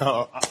 everyone.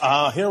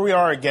 Here we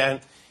are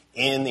again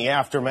in the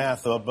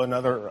aftermath of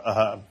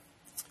another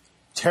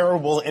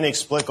terrible,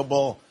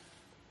 inexplicable,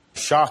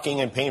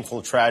 shocking, and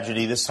painful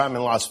tragedy, this time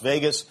in Las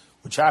Vegas,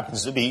 which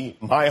happens to be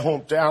my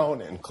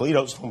hometown and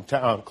Cleto's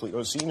hometown,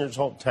 Cleto Sr.'s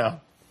hometown.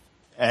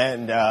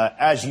 And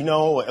as you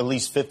know, at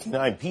least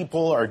 59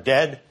 people are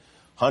dead.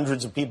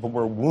 Hundreds of people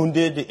were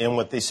wounded in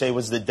what they say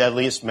was the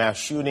deadliest mass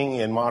shooting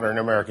in modern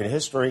American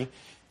history,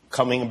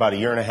 coming about a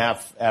year and a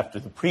half after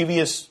the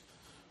previous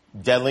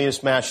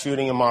deadliest mass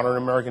shooting in modern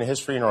American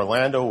history in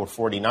Orlando, where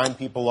 49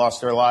 people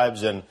lost their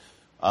lives. And,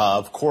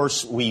 of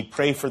course, we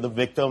pray for the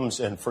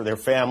victims and for their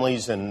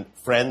families and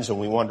friends, and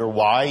we wonder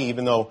why,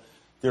 even though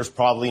there's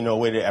probably no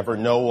way to ever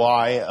know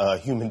why a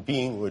human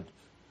being would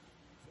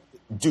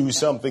do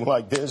something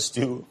like this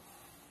to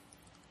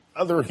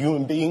other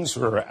human beings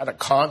who are at a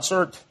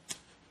concert,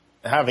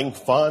 having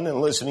fun and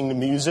listening to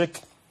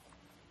music.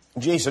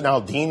 Jason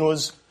Aldean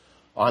was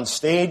on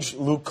stage.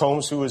 Luke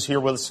Combs, who was here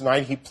with us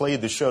tonight, he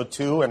played the show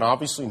too, and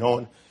obviously no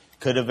one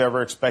could have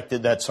ever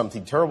expected that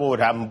something terrible would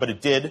happen, but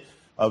it did.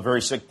 A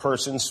very sick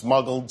person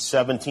smuggled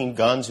 17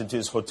 guns into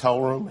his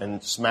hotel room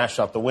and smashed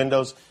out the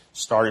windows,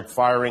 started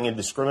firing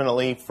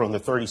indiscriminately from the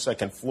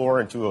 32nd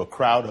floor into a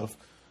crowd of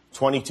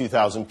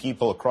 22,000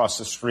 people across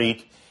the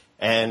street.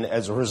 And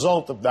as a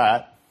result of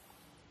that,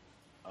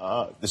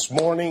 this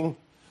morning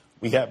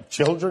we have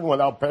children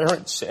without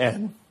parents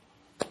and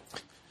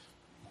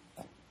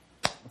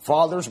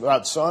fathers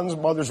without sons,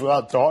 mothers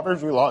without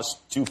daughters. We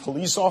lost 2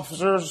 police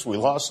officers. We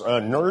lost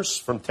a nurse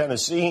from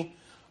Tennessee,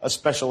 a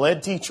special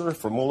ed teacher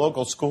from a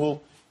local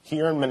school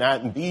here in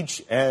Manhattan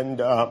Beach.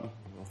 And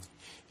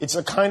it's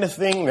the kind of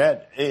thing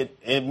that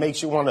it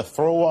makes you want to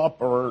throw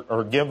up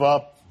or give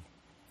up.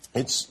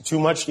 It's too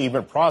much to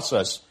even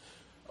process.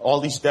 All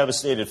these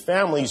devastated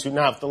families who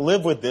now have to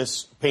live with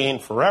this pain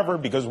forever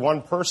because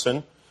one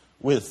person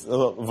with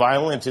a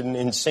violent and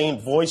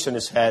insane voice in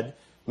his head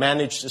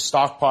managed to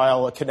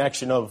stockpile a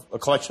collection of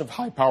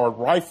high-powered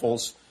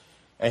rifles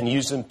and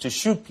use them to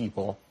shoot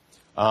people.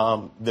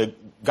 The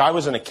guy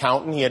was an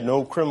accountant. He had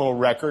no criminal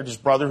record. His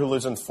brother, who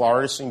lives in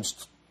Florida,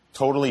 seems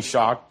totally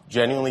shocked,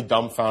 genuinely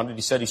dumbfounded.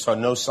 He said he saw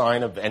no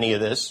sign of any of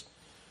this.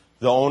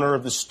 The owner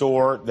of the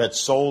store that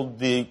sold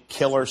the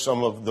killer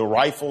some of the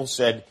rifles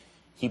said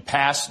he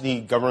passed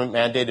the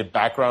government-mandated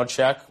background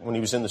check when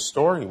he was in the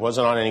store. He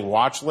wasn't on any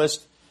watch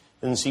list.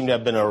 Didn't seem to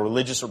have been a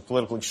religious or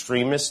political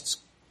extremist.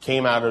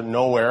 Came out of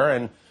nowhere.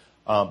 And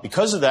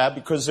because of that,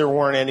 because there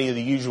weren't any of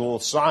the usual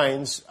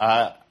signs,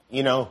 I've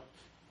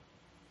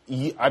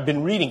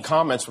been reading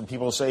comments from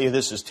people who say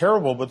this is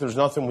terrible, but there's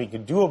nothing we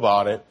can do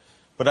about it.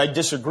 But I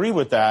disagree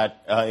with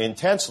that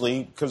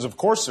intensely because, of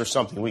course, there's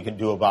something we can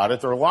do about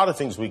it. There are a lot of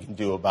things we can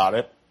do about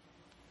it.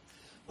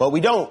 But we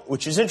don't,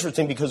 which is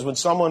interesting because when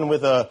someone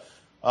with a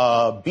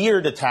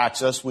beard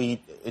attacks us,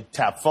 we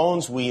tap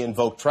phones, we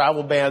invoke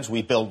travel bans,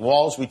 we build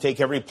walls, we take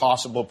every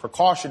possible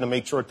precaution to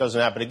make sure it doesn't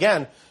happen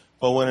again.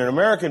 But when an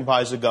American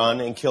buys a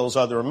gun and kills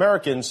other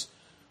Americans,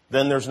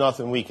 then there's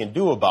nothing we can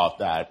do about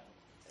that.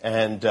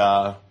 And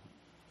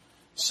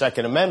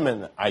Second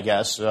Amendment, I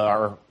guess,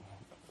 our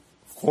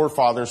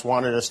forefathers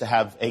wanted us to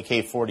have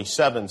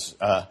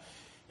AK-47s,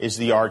 is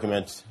the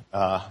argument,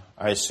 I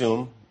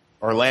assume.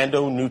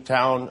 Orlando,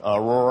 Newtown,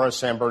 Aurora,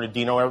 San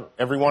Bernardino,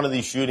 every one of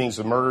these shootings,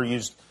 the murder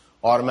used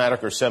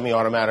automatic or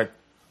semi-automatic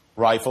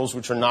rifles,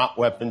 which are not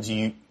weapons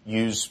you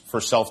use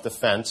for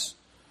self-defense.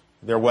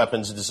 They're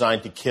weapons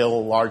designed to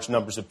kill large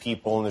numbers of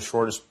people in the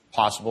shortest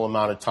possible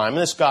amount of time.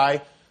 And this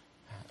guy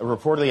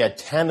reportedly had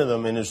 10 of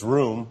them in his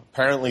room,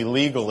 apparently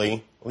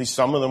legally. At least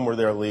some of them were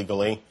there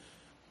legally.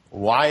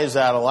 Why is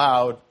that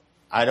allowed?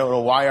 I don't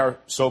know why our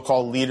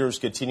so-called leaders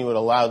continue to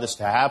allow this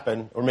to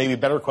happen. Or maybe a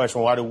better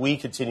question, why do we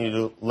continue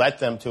to let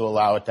them to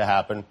allow it to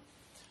happen?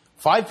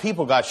 5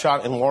 people got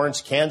shot in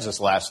Lawrence,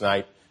 Kansas last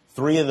night.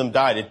 3 of them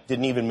died. It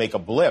didn't even make a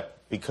blip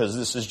because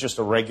this is just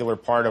a regular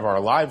part of our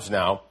lives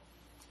now.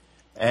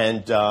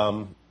 And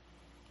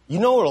you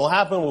know what will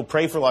happen? We'll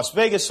pray for Las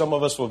Vegas. Some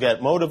of us will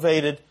get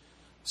motivated.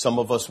 Some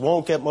of us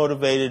won't get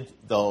motivated.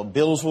 The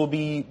bills will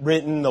be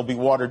written. They'll be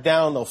watered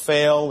down. They'll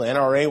fail. The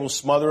NRA will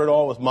smother it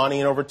all with money.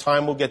 And over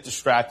time, we'll get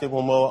distracted.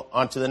 We'll move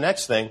on to the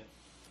next thing.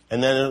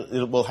 And then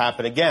it will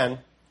happen again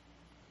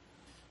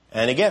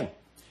and again.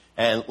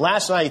 And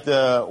last night,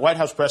 the White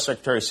House Press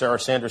Secretary Sarah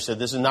Sanders said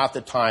this is not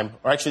the time,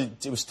 or actually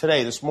it was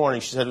today, this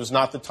morning, she said it was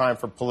not the time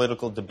for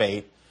political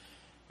debate.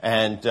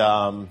 And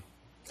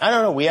I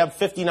don't know, we have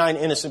 59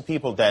 innocent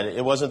people dead.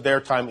 It wasn't their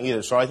time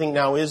either. So I think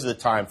now is the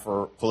time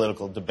for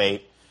political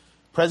debate.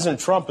 President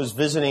Trump is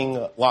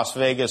visiting Las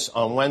Vegas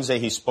on Wednesday.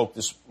 He spoke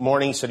this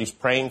morning. He said he's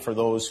praying for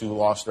those who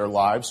lost their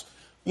lives.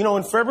 You know,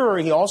 in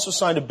February, he also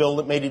signed a bill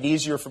that made it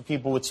easier for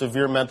people with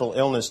severe mental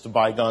illness to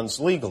buy guns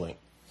legally.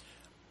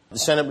 The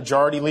Senate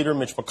Majority Leader,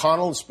 Mitch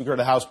McConnell, the Speaker of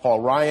the House, Paul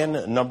Ryan,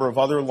 a number of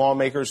other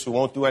lawmakers who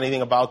won't do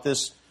anything about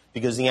this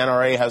because the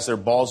NRA has their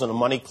balls in a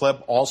money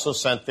clip, also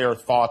sent their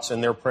thoughts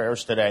and their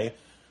prayers today,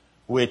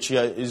 which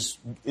is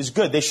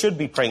good. They should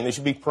be praying. They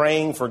should be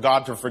praying for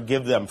God to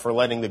forgive them for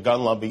letting the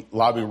gun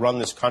lobby run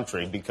this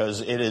country, because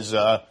it is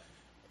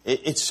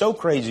it's so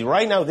crazy.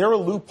 Right now, there are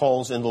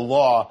loopholes in the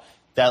law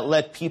that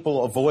let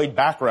people avoid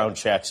background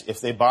checks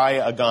if they buy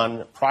a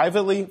gun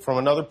privately from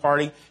another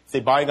party, if they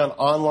buy a gun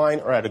online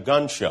or at a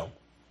gun show.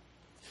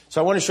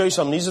 So I want to show you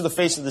something. These are the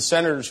faces of the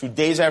senators who,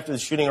 days after the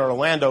shooting in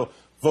Orlando,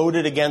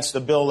 voted against a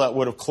bill that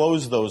would have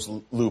closed those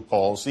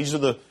loopholes. These are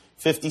the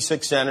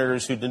 56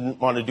 senators who didn't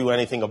want to do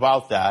anything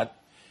about that.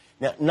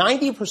 Now,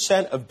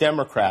 90% of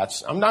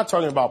Democrats, I'm not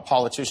talking about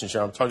politicians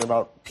here, I'm talking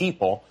about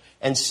people,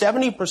 and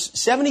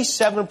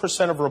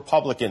 77% of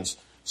Republicans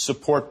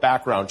support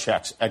background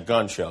checks at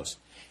gun shows.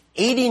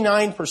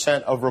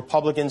 89% of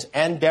Republicans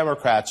and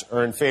Democrats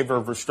are in favor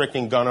of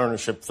restricting gun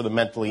ownership for the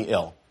mentally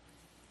ill.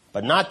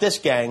 But not this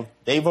gang.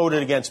 They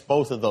voted against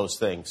both of those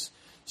things.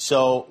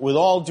 So with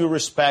all due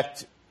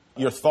respect,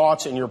 your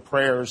thoughts and your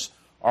prayers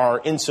are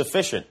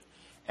insufficient.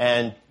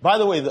 And by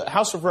the way, the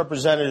House of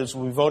Representatives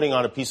will be voting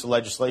on a piece of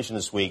legislation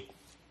this week.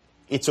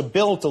 It's a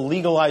bill to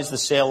legalize the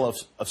sale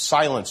of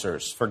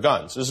silencers for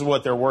guns. This is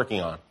what they're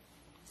working on.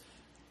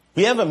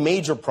 We have a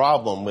major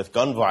problem with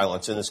gun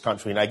violence in this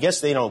country, and I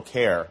guess they don't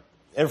care.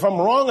 And if I'm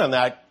wrong on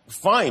that,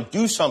 fine,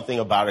 do something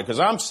about it,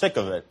 because I'm sick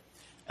of it.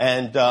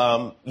 And,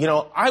 you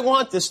know, I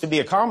want this to be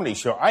a comedy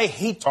show. I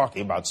hate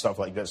talking about stuff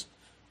like this.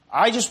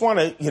 I just want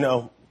to, you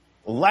know,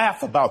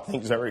 laugh about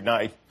things every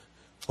night.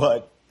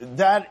 But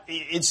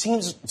it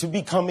seems to be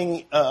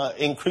becoming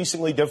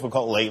increasingly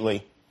difficult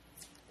lately.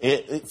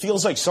 It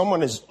feels like someone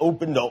has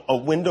opened a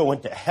window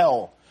into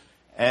hell.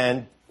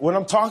 And what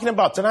I'm talking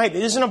about tonight,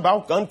 it isn't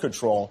about gun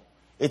control.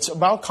 It's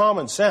about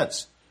common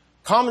sense.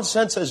 Common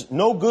sense says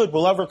no good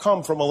will ever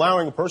come from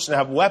allowing a person to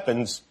have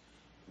weapons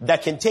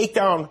that can take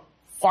down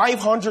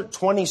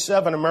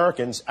 527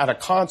 Americans at a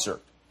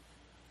concert.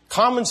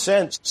 Common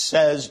sense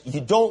says you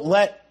don't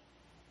let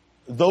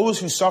those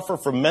who suffer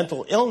from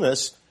mental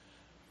illness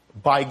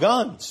buy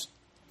guns.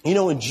 You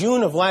know, in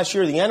June of last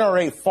year, the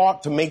NRA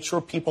fought to make sure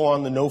people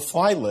on the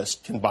no-fly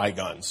list can buy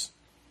guns.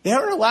 They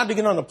aren't allowed to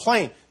get on a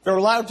plane. They're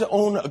allowed to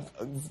own a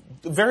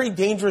very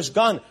dangerous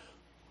gun.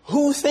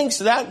 Who thinks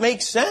that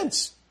makes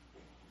sense?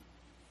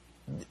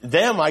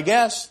 Them, I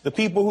guess, the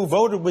people who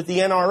voted with the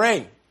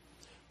NRA.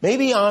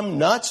 Maybe I'm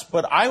nuts,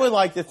 but I would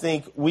like to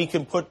think we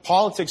can put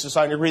politics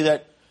aside and agree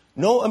that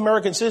no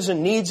American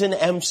citizen needs an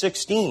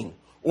M16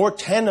 or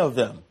 10 of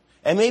them.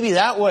 And maybe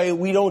that way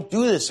we don't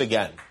do this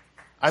again.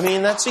 I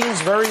mean, that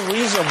seems very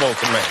reasonable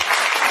to me.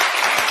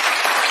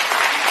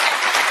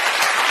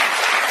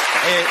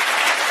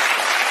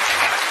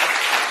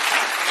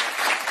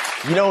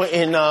 You know,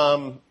 in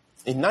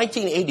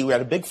 1980, we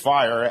had a big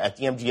fire at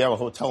the MGM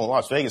Hotel in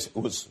Las Vegas. It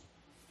was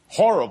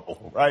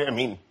horrible, right? I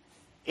mean,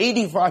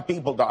 85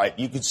 people died.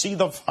 You could see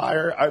the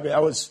fire. I mean, I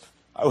was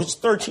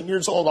 13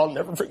 years old. I'll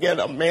never forget.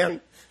 A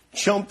man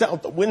jumped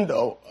out the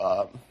window.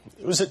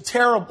 It was a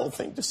terrible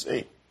thing to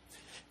see.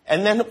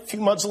 And then a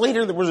few months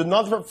later, there was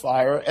another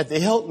fire at the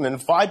Hilton,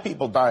 and 5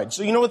 people died.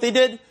 So you know what they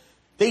did?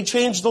 They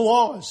changed the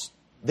laws.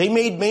 They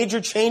made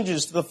major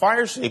changes to the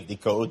fire safety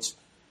codes,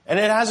 and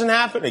it hasn't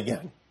happened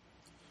again.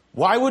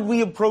 Why would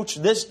we approach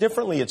this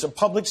differently? It's a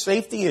public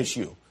safety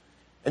issue,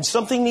 and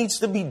something needs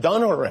to be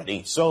done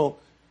already. So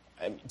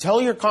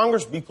tell your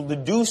congresspeople to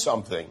do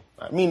something.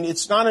 I mean,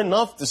 it's not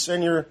enough to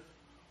send your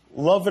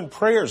love and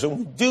prayers, and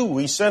we do.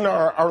 We send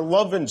our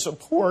love and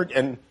support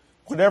and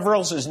whatever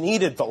else is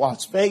needed to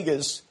Las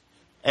Vegas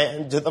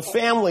and to the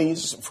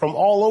families from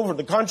all over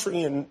the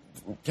country and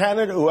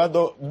Canada who had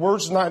the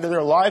worst night of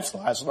their lives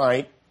last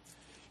night.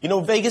 You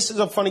know, Vegas is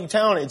a funny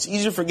town. It's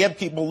easy to forget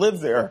people live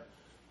there,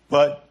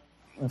 but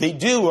they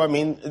do. I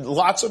mean,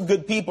 lots of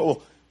good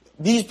people.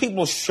 These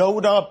people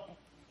showed up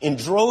in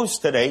droves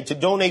today to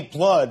donate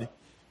blood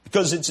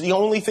because it's the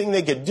only thing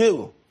they could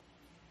do.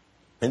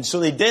 And so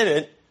they did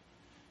it.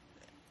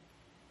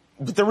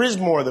 But there is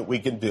more that we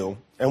can do,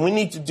 and we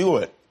need to do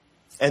it.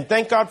 And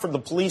thank God for the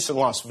police in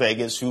Las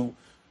Vegas who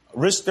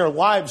risked their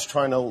lives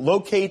trying to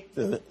locate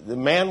the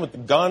man with the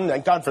gun.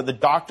 Thank God for the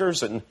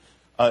doctors and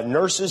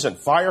nurses and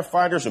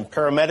firefighters and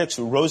paramedics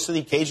who rose to the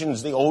occasion,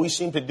 as they always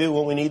seem to do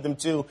when we need them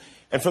to.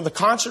 And for the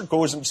concert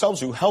goers themselves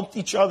who helped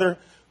each other,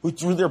 who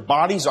threw their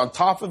bodies on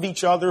top of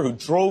each other, who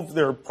drove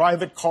their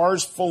private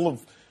cars full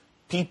of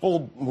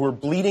people who were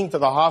bleeding to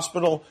the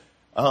hospital.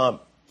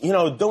 You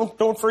know,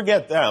 don't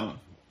forget them.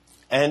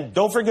 And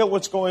don't forget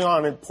what's going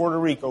on in Puerto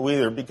Rico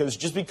either, because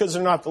just because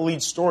they're not the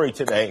lead story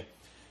today,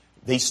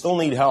 they still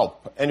need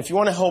help. And if you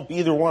want to help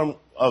either one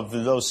of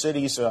those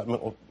cities,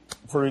 Puerto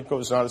Rico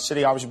is not a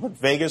city, obviously, but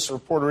Vegas or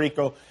Puerto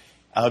Rico,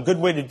 a good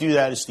way to do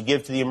that is to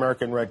give to the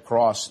American Red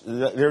Cross.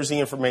 There's the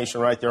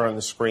information right there on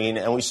the screen.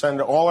 And we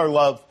send all our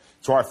love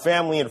to our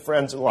family and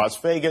friends in Las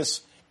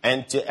Vegas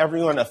and to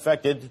everyone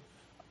affected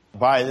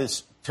by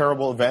this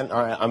terrible event.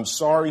 I'm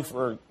sorry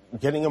for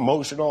getting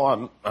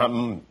emotional.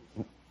 I'm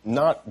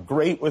not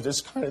great with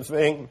this kind of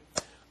thing,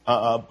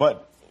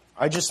 but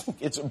I just think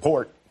it's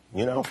important,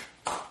 you know?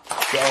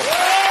 So,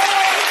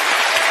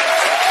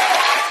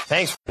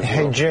 thanks.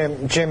 Hey,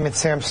 Jim, it's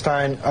Sam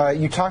Stein.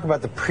 You talk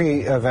about the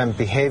pre-event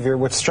behavior.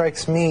 What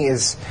strikes me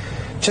is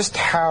just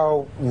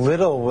how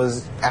little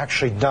was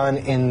actually done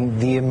in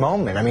the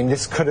moment. I mean,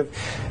 this could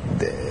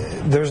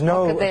have... There's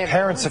no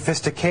apparent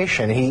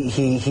sophistication.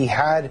 He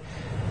had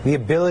the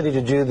ability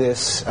to do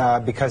this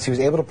because he was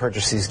able to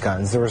purchase these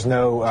guns. There was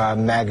no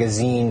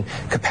magazine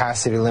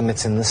capacity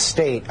limits in the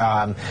state.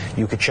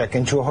 You could check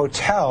into a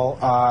hotel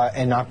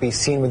and not be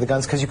seen with the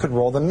guns because you could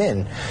roll them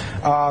in.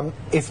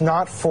 If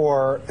not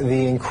for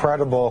the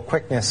incredible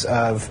quickness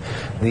of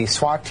the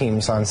SWAT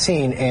teams on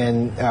scene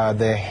and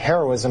the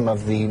heroism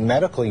of the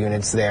medical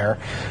units there,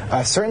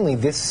 certainly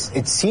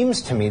it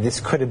seems to me this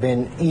could have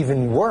been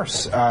even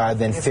worse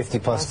than 50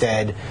 plus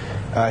dead,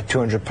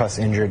 200 plus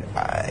injured.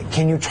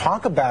 Can you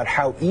talk about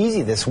how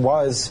easy this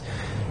was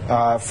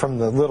from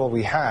the little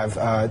we have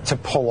to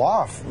pull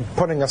off,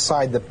 putting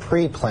aside the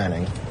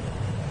pre-planning?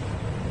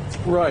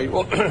 Right.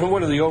 Well,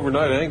 one of the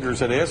overnight anchors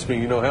had asked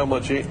me, how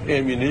much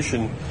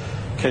ammunition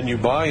can you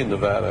buy in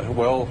Nevada?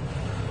 Well,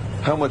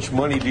 how much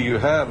money do you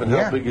have and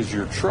how big is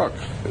your truck?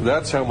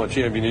 That's how much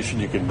ammunition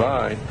you can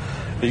buy.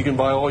 You can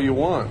buy all you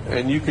want.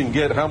 And you can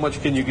get, how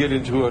much can you get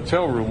into a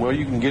hotel room? Well,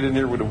 you can get in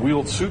there with a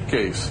wheeled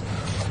suitcase.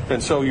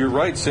 And so you're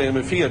right, Sam,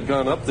 if he had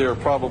gone up there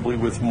probably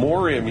with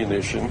more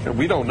ammunition, and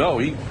we don't know,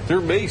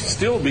 there may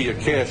still be a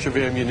cache of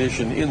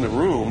ammunition in the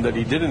room that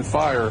he didn't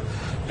fire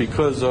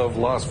because of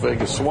Las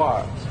Vegas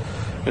SWAT.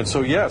 And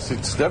so, yes,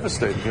 it's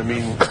devastating. I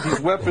mean, these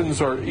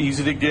weapons are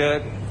easy to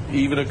get.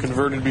 Even a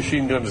converted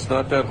machine gun is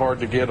not that hard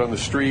to get on the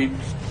street.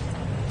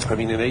 I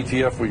mean, in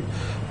ATF, we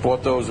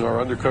bought those, our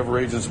undercover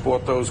agents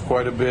bought those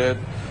quite a bit.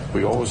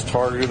 We always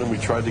targeted them. We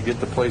tried to get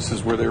to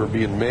places where they were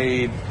being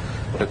made,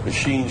 at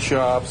machine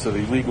shops, at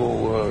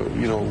illegal,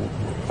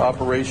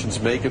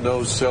 operations making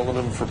those, selling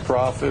them for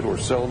profit or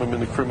selling them in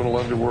the criminal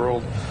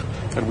underworld.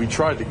 And we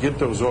tried to get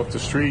those off the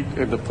street,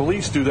 and the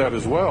police do that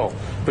as well.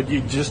 But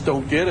you just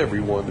don't get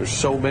everyone. There's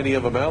so many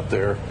of them out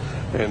there,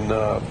 and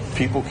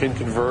people can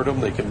convert them.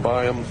 They can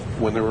buy them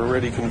when they're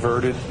already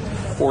converted.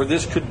 Or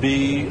this could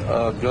be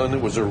a gun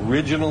that was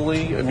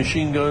originally a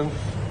machine gun,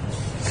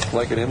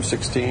 like an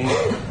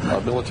M16,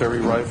 a military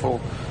rifle.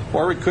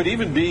 Or it could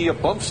even be a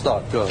bump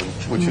stock gun,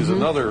 which is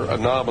another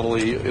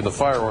anomaly in the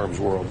firearms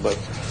world. But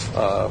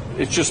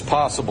it's just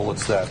possible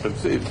it's that.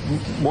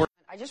 But more.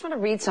 I just want to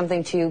read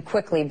something to you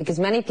quickly because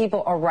many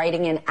people are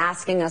writing in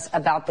asking us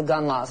about the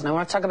gun laws. And I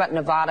want to talk about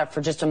Nevada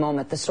for just a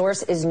moment. The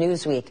source is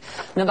Newsweek.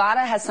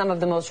 Nevada has some of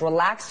the most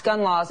relaxed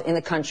gun laws in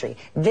the country.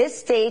 This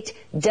state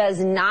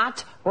does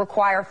not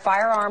require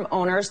firearm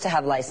owners to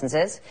have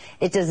licenses.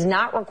 It does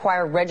not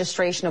require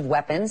registration of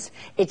weapons.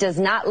 It does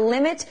not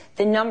limit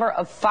the number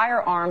of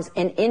firearms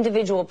an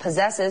individual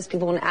possesses.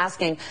 People have been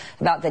asking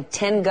about the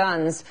 10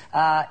 guns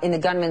in the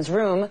gunman's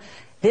room.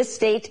 This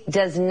state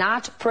does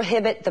not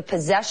prohibit the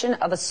possession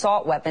of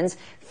assault weapons,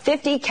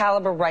 50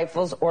 caliber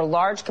rifles, or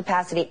large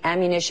capacity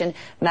ammunition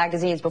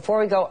magazines.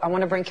 Before we go, I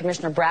want to bring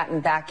Commissioner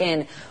Bratton back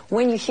in.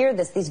 When you hear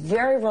this, these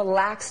very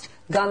relaxed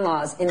gun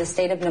laws in the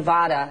state of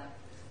Nevada,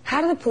 how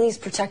do the police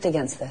protect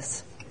against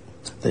this?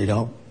 They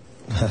don't.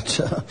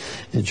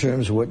 In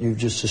terms of what you've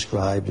just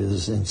described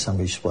is, in some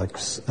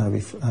respects,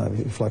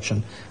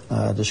 reflection,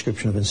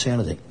 description of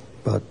insanity.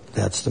 But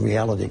that's the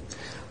reality.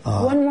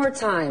 One more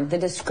time, the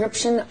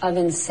description of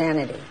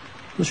insanity.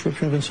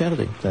 Description of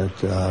insanity,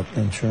 that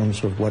in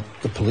terms of what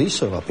the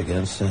police are up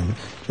against and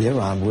they're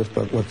armed with,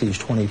 but what these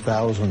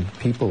 20,000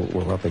 people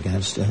were up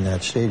against in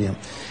that stadium.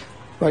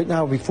 Right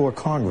now before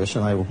Congress,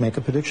 and I will make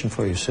a prediction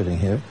for you sitting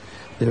here,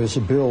 there is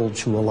a bill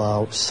to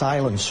allow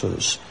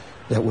silencers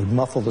that would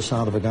muffle the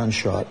sound of a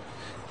gunshot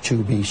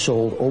to be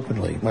sold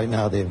openly. Right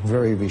now they're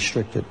very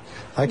restricted.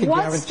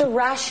 What's the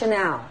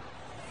rationale?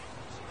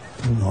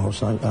 Who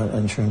knows?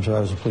 In terms of, I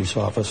was a police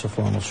officer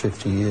for almost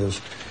 50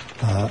 years.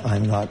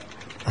 I'm not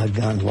a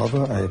gun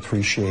lover. I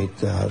appreciate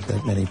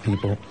that many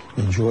people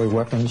enjoy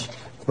weapons,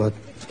 but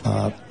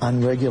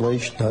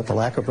unregulation, the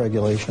lack of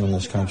regulation in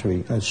this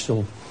country, it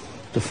still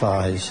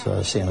defies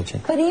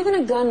sanity. But even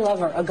a gun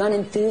lover, a gun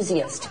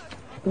enthusiast,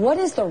 what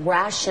is the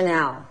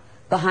rationale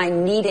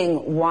behind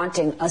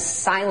wanting a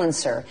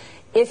silencer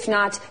if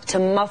not to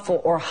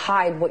muffle or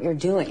hide what you're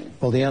doing?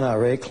 Well, the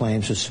NRA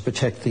claims it's to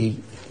protect the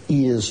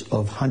ears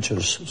of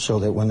hunters so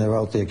that when they're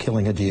out there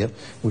killing a deer,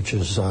 which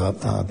is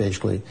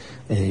basically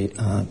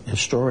a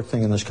historic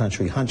thing in this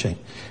country, hunting.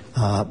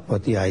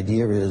 But the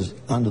idea is,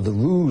 under the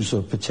rules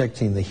of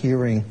protecting the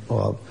hearing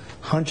of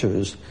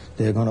hunters,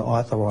 they're going to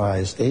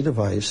authorize a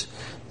device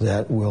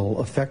that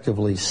will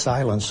effectively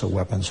silence a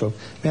weapon. So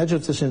imagine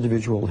if this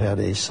individual had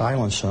a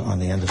silencer on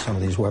the end of some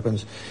of these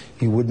weapons.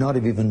 He would not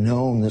have even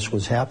known this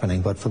was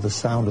happening, but for the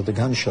sound of the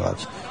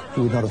gunshots,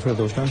 he would not have heard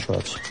those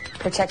gunshots.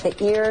 Protect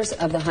the ears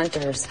of the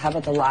hunters. How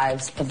about the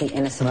lives of the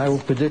innocent? And I will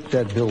predict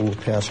that bill will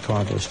pass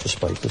Congress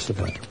despite this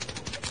event.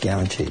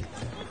 Guaranteed.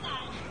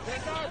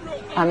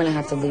 I'm going to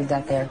have to leave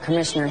that there.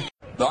 Commissioner.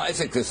 No, I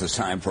think this is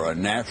time for a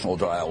national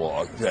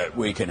dialogue that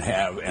we can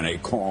have in a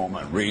calm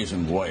and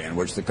reasoned way in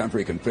which the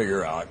country can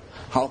figure out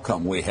how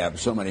come we have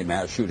so many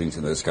mass shootings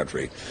in this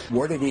country.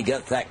 Where did he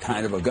get that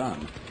kind of a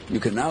gun? You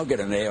can now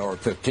get an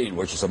AR-15,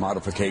 which is a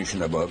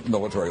modification of a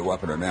military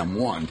weapon, an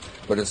M1,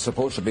 but it's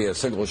supposed to be a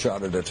single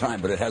shot at a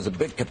time, but it has a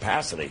big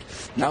capacity.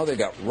 Now they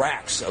got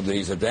racks of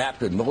these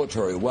adapted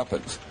military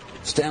weapons.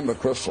 Stan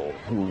McChrystal,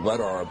 who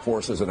led our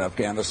forces in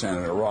Afghanistan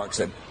and Iraq,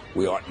 said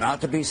we ought not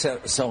to be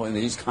selling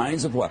these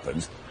kinds of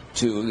weapons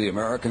to the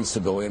American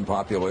civilian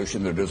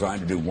population. They're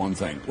designed to do one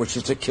thing, which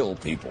is to kill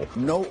people.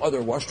 No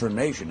other Western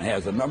nation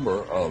has a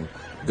number of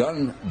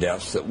gun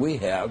deaths that we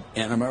have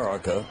in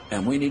America,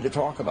 and we need to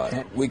talk about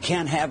it. We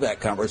can't have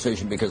that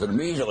conversation because it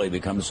immediately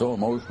becomes so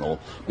emotional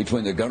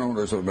between the gun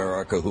owners of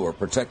America who are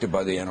protected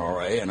by the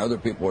NRA and other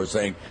people who are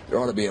saying there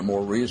ought to be a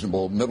more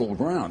reasonable middle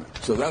ground.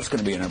 So that's going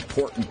to be an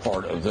important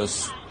part of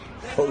this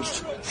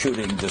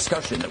post-shooting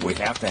discussion that we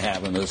have to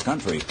have in this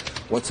country.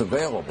 What's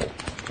available?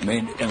 I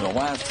mean, in the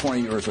last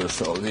 20 years or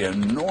so, the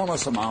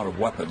enormous amount of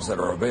weapons that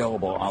are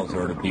available out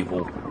there to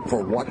people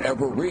for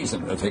whatever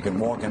reason, that they can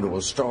walk into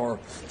a store,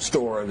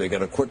 they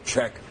get a quick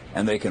check,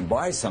 and they can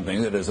buy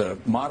something that is a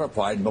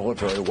modified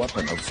military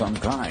weapon of some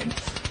kind.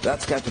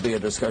 That's got to be a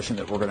discussion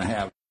that we're going to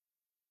have.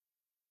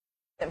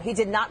 He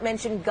did not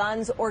mention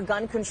guns or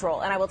gun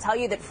control. And I will tell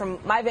you that from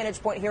my vantage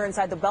point here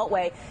inside the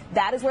Beltway,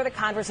 that is where the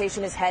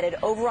conversation is headed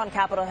over on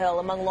Capitol Hill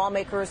among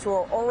lawmakers who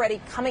are already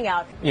coming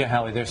out. Yeah,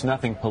 Hallie, there's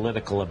nothing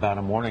political about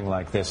a morning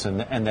like this. And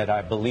that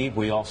I believe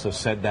we also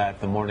said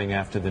that the morning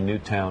after the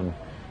Newtown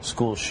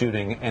school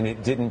shooting. And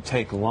it didn't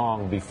take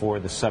long before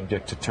the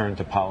subject to turn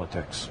to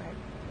politics.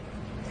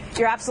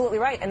 You're absolutely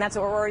right, and that's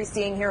what we're already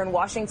seeing here in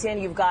Washington.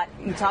 You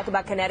talk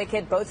about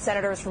Connecticut, both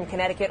senators from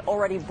Connecticut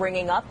already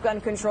bringing up gun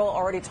control,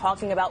 already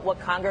talking about what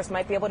Congress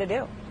might be able to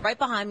do. Right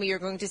behind me, you're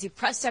going to see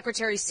Press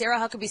Secretary Sarah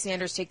Huckabee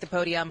Sanders take the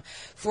podium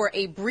for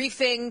a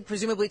briefing,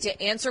 presumably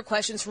to answer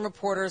questions from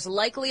reporters,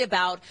 likely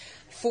about,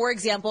 for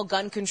example,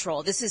 gun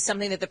control. This is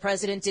something that the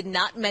president did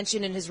not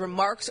mention in his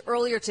remarks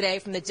earlier today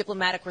from the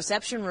diplomatic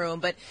reception room,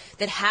 but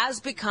that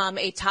has become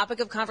a topic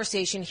of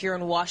conversation here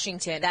in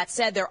Washington. That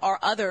said, there are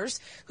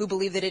others who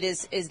believe that it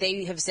is, as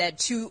they have said,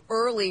 too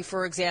early,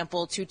 for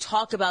example, to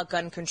talk about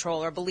gun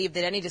control, or believe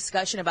that any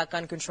discussion about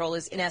gun control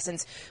is, in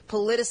essence,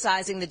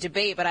 politicizing the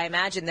debate. But I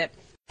imagine that.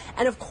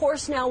 And of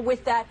course, now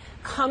with that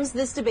comes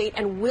this debate,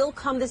 and will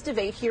come this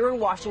debate here in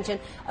Washington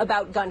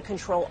about gun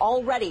control.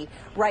 Already,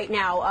 right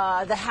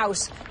now, the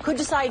House could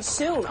decide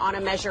soon on a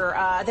measure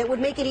that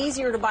would make it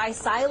easier to buy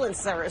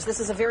silencers.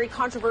 This is a very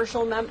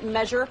controversial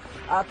measure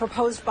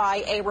proposed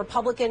by a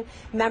Republican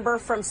member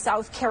from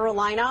South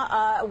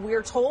Carolina.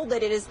 We're told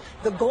that it is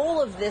the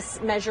goal of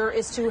this measure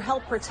is to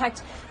help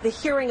protect the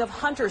hearing of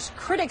hunters.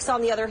 Critics,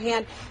 on the other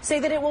hand, say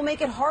that it will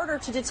make it harder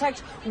to detect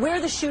where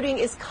the shooting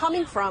is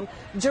coming from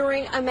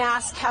during a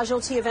mass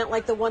casualty event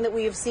like the one that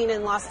we have seen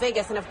in Las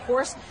Vegas. And of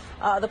course,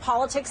 the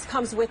politics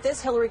comes with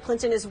this. Hillary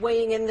Clinton is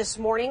weighing in this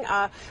morning,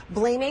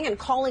 blaming and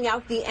calling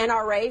out the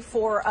NRA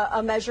for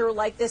a measure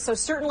like this. So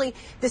certainly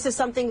this is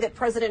something that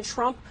President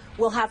Trump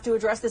will have to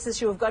address, this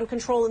issue of gun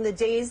control, in the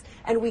days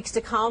and weeks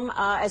to come,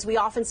 as we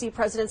often see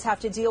presidents have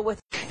to deal with.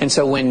 And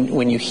so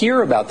when you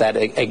hear about that,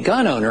 a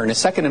gun owner and a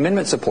Second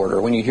Amendment supporter,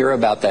 when you hear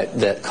about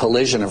that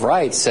collision of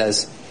rights,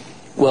 says,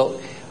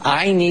 well,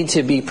 I need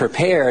to be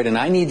prepared and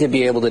I need to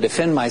be able to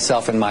defend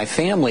myself and my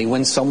family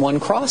when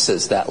someone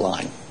crosses that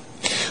line.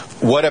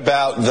 What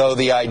about, though,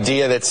 the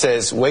idea that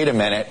says, wait a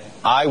minute,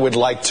 I would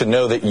like to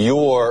know that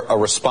you're a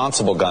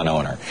responsible gun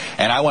owner,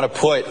 and I want to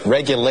put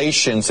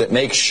regulations that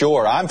make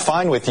sure I'm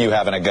fine with you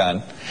having a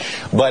gun,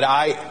 but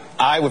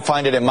I would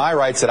find it in my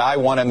rights that I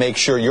want to make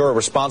sure you're a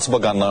responsible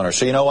gun owner.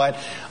 So you know what?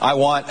 I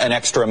want an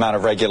extra amount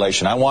of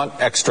regulation. I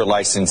want extra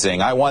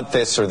licensing. I want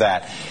this or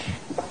that.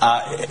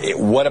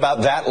 What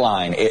about that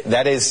line?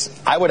 That is,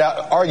 I would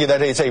argue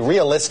that it's a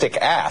realistic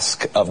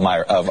ask of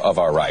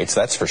our rights.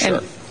 That's for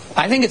sure.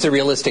 I think it's a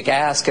realistic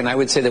ask, and I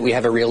would say that we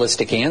have a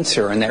realistic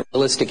answer, and that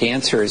realistic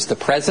answer is the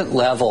present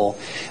level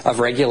of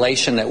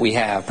regulation that we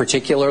have,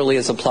 particularly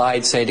as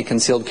applied, say, to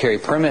concealed carry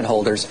permit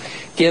holders,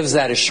 gives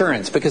that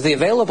assurance, because the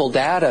available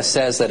data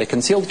says that a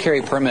concealed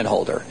carry permit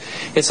holder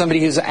is somebody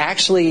who's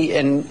actually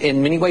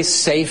in many ways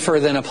safer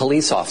than a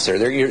police officer.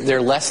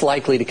 They're less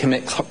likely to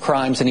commit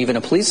crimes than even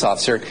a police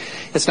officer.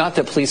 It's not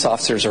that police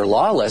officers are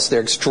lawless,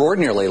 they're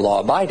extraordinarily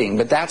law-abiding,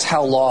 but that's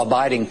how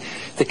law-abiding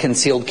the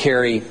concealed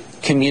carry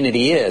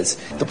community is.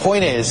 The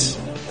point is,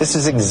 this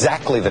is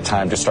exactly the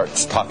time to start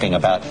talking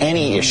about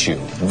any issue,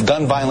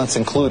 gun violence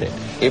included.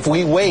 If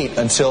we wait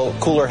until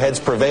cooler heads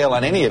prevail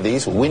on any of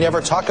these, we never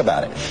talk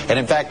about it. And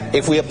in fact,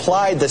 if we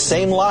applied the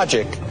same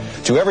logic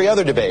to every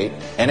other debate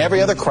and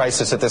every other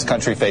crisis that this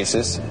country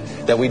faces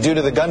that we do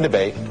to the gun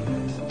debate,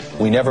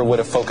 we never would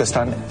have focused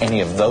on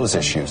any of those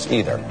issues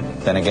either.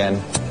 Then again,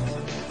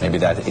 maybe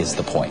that is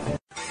the point.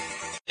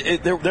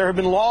 There have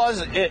been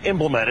laws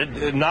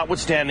implemented,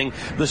 notwithstanding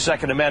the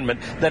Second Amendment,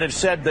 that have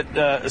said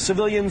that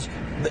civilians,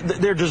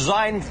 they're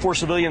designed for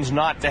civilians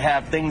not to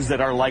have things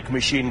that are like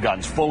machine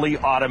guns, fully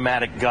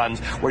automatic guns,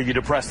 where you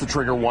depress the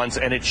trigger once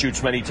and it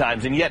shoots many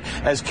times. And yet,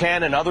 as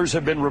Ken and others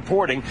have been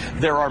reporting,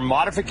 there are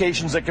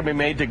modifications that can be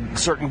made to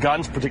certain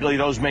guns, particularly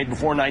those made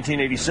before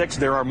 1986.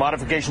 There are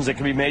modifications that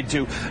can be made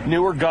to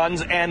newer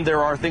guns, and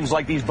there are things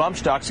like these bump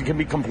stocks that can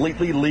be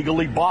completely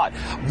legally bought.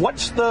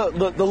 What's the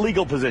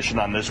legal position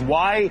on this?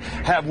 Why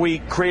have we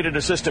created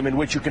a system in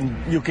which you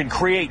can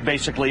create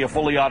basically a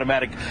fully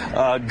automatic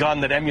gun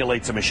that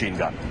emulates a machine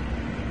gun?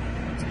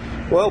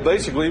 Well,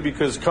 basically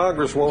because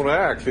Congress won't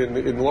act.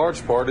 In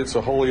large part, it's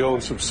a wholly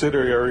owned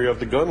subsidiary of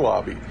the gun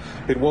lobby.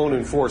 It won't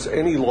enforce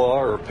any law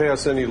or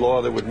pass any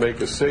law that would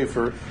make us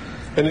safer.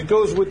 And it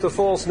goes with the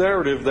false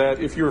narrative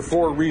that if you're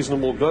for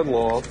reasonable gun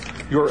law,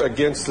 you're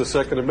against the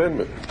Second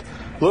Amendment.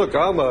 Look,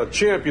 I'm a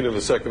champion of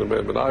the Second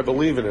Amendment. I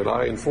believe in it.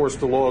 I enforced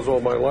the laws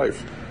all my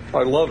life.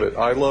 I love it.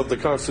 I love the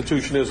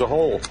Constitution as a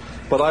whole.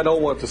 But I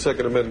don't want the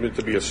Second Amendment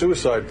to be a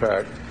suicide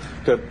pact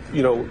that,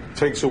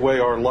 takes away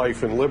our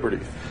life and liberty.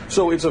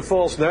 So it's a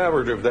false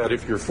narrative that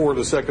if you're for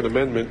the Second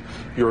Amendment,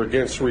 you're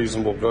against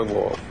reasonable gun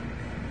law.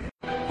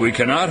 We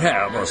cannot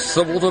have a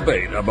civil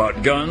debate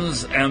about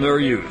guns and their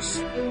use.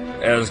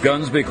 As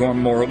guns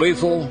become more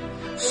lethal,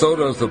 so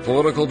does the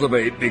political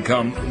debate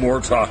become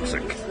more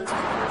toxic.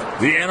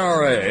 The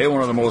NRA,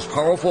 one of the most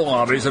powerful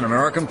lobbies in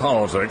American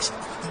politics,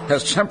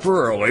 has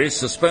temporarily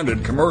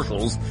suspended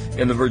commercials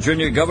in the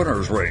Virginia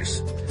governor's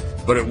race,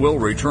 but it will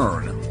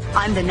return.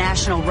 I'm the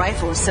National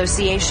Rifle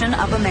Association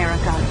of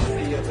America.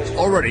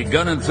 Already,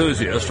 gun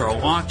enthusiasts are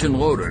locked and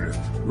loaded,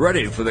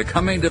 ready for the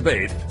coming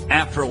debate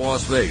after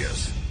Las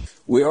Vegas.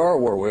 We are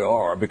where we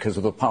are because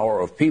of the power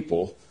of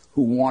people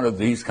who wanted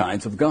these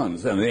kinds of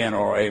guns, and the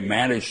NRA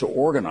managed to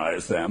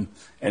organize them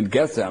and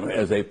get them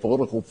as a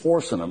political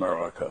force in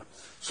America.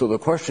 So the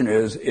question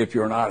is, if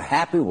you're not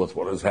happy with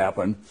what has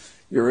happened,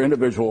 your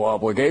individual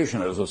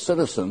obligation as a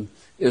citizen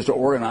is to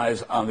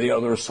organize on the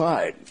other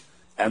side.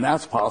 And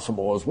that's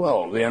possible as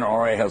well. The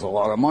NRA has a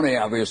lot of money,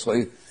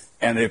 obviously,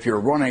 and if you're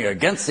running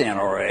against the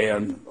NRA,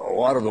 and a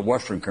lot of the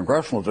western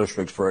congressional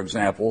districts, for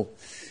example,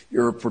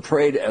 you're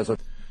portrayed as a...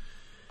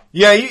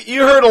 Yeah,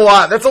 you heard a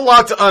lot. That's a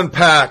lot to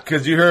unpack,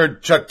 because you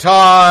heard Chuck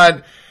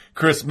Todd,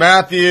 Chris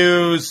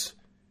Matthews.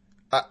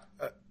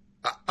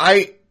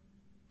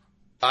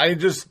 I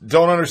just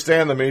don't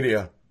understand the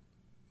media.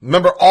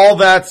 Remember, all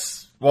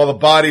that's while the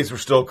bodies were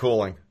still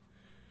cooling.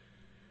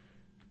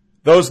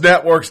 Those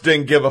networks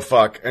didn't give a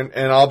fuck. And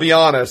I'll be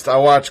honest, I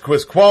watched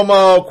Chris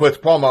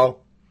Cuomo,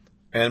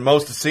 and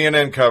most of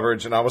CNN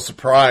coverage, and I was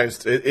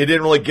surprised. It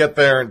didn't really get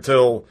there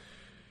until,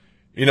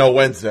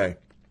 Wednesday.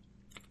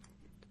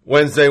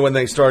 Wednesday when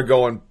they started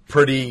going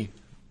pretty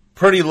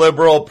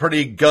liberal,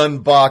 pretty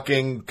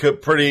gun-balking,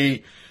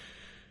 pretty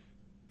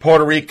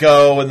Puerto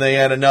Rico, and they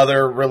had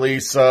another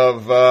release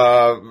of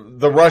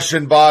the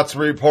Russian bots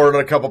reported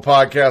a couple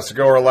podcasts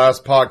ago, or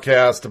last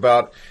podcast,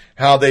 about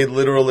how they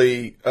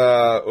literally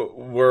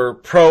were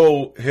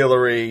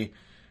pro-Hillary.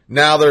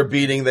 Now they're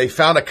they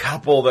found a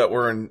couple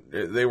that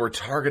they were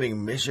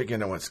targeting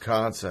Michigan and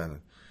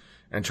Wisconsin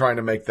and trying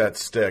to make that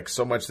stick.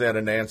 So much they had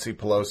a Nancy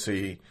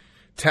Pelosi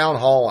town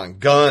hall on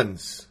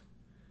guns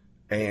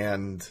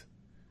and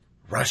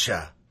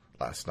Russia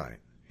last night.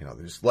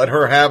 They just let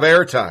her have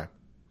airtime.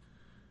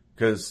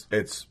 Because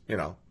it's,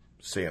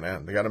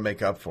 CNN. They got to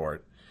make up for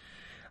it.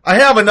 I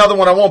have another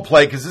one I won't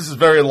play because this is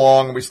very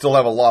long and we still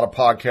have a lot of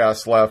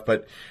podcasts left.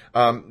 But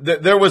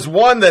there was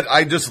one that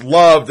I just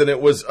loved, and it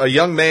was a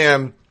young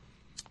man,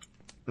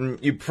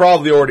 you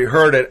probably already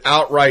heard it,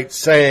 outright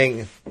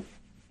saying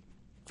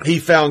he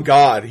found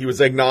God. He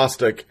was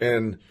agnostic,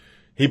 and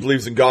he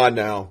believes in God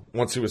now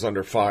once he was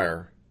under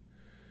fire,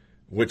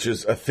 which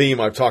is a theme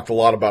I've talked a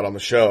lot about on the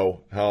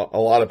show, how a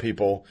lot of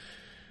people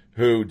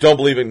who don't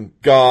believe in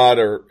God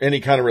or any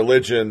kind of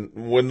religion,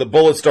 when the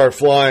bullets start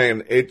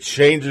flying, it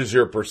changes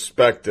your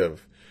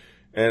perspective.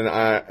 And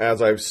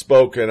as I've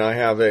spoken, I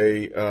have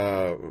we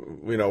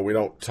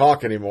don't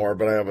talk anymore,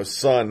 but I have a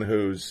son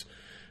who's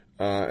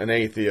an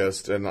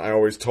atheist, and I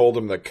always told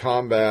him that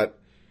combat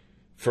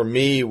for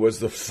me, was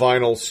the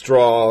final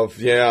straw of,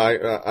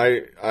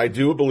 I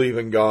do believe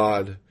in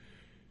God.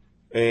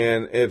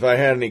 And if I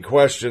had any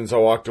questions, I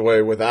walked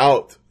away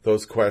without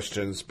those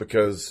questions,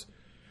 because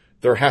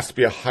there has to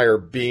be a higher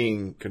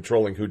being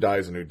controlling who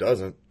dies and who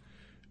doesn't.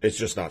 It's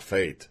just not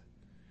fate.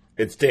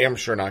 It's damn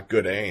sure not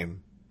good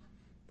aim.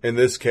 In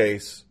this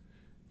case,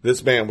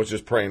 this man was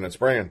just praying and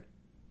spraying.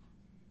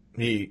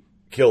 He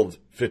killed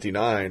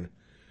 59.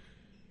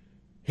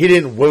 He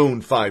didn't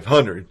wound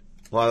 500.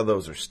 A lot of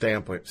those are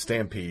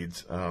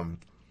stampedes.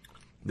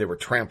 They were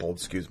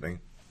trampled,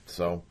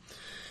 So,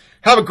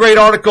 have a great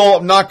article.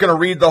 I'm not going to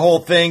read the whole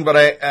thing, but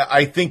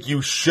I think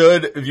you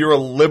should. If you're a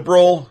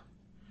liberal,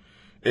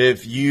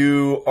 if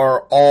you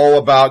are all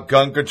about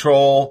gun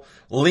control,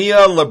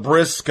 Leah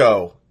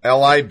Libresco,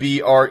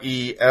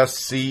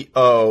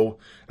 Libresco,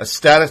 a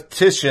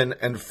statistician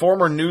and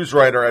former news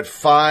writer at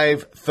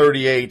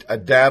 538, a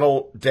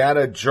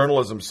data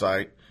journalism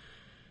site.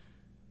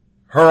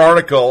 Her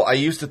article, I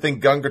used to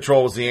think gun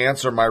control was the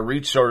answer. My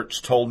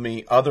research told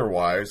me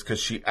otherwise, because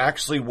she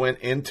actually went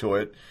into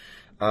it.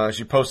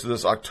 She posted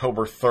this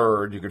October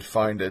 3rd. You could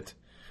find it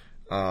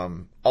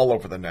all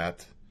over the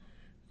net.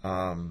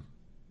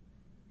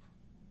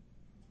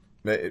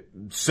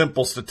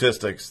 Simple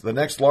statistics. The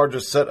next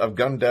largest set of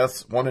gun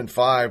deaths, 1 in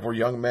 5, were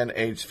young men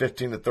aged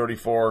 15 to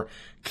 34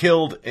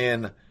 killed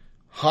in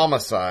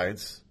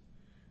homicides.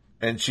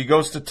 And she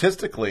goes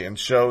statistically and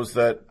shows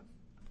that,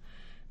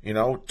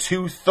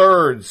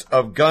 2/3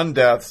 of gun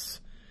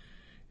deaths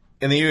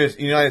in the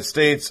United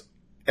States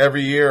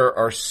every year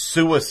are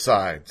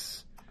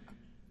suicides.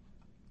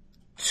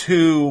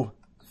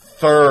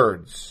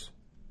 2/3.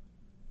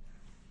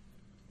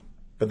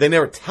 But they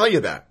never tell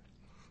you that.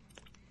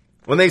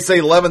 When they say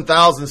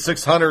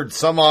 11,600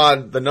 some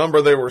odd, the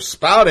number they were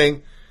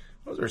spouting,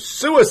 those are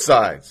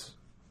suicides,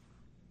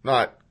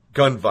 not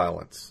gun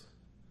violence.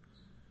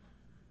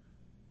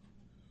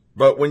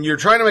 But when you're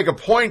trying to make a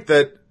point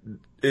that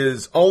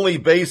is only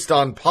based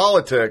on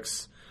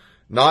politics,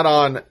 not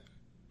on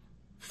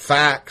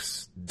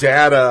facts,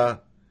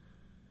 data,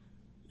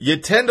 you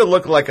tend to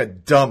look like a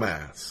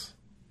dumbass.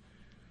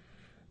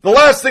 The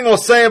last thing we'll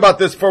say about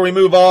this before we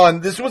move on,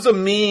 this was a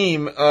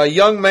meme, a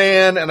young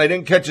man, and I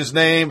didn't catch his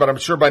name, but I'm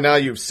sure by now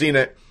you've seen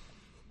it.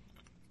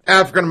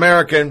 African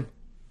American.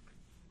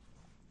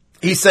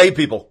 He saved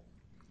people.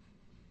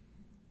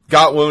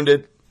 Got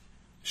wounded.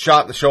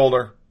 Shot in the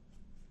shoulder.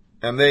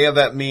 And they have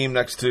that meme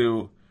next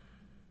to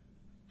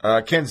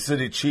Kansas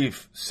City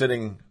Chief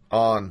sitting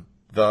on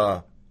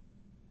the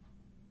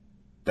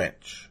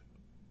bench.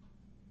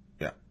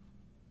 Yeah.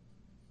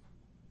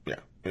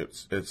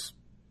 It's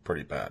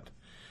pretty bad.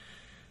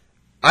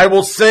 I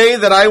will say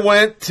that I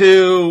went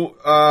to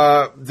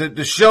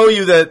show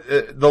you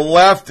that the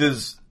left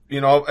is,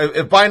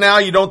 if by now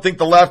you don't think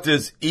the left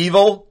is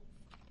evil,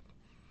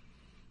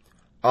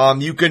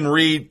 you can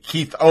read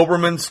Keith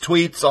Olbermann's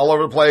tweets all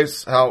over the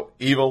place, how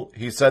evil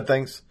he said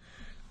things.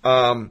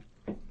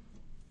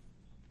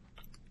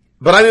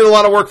 But I did a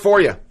lot of work for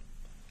you.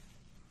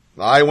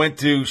 I went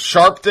to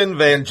Sharpton,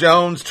 Van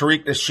Jones,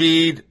 Tariq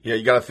Nasheed. Yeah,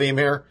 you got a theme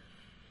here.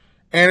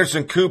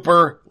 Anderson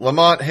Cooper,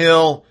 Lamont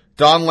Hill,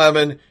 Don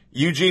Lemon,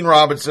 Eugene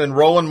Robinson,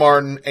 Roland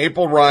Martin,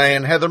 April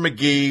Ryan, Heather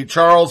McGee,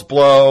 Charles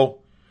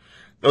Blow.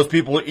 Those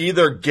people are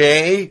either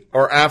gay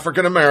or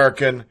African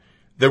American.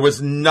 There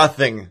was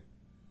nothing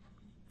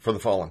for the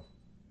fallen.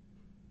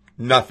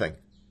 Nothing.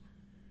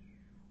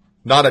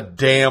 Not a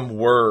damn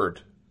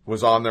word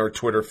was on their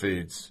Twitter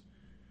feeds.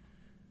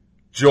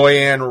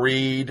 Joyanne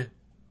Reed,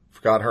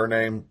 forgot her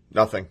name,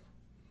 nothing.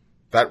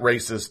 That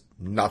racist,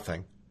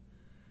 nothing.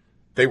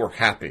 They were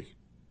happy.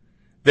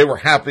 They were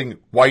happy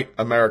white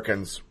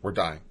Americans were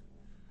dying.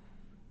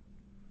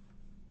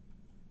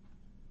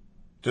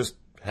 Just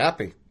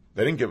happy.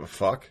 They didn't give a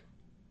fuck.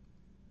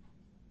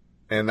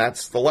 And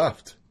that's the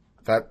left.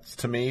 That's,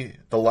 to me,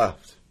 the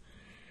left.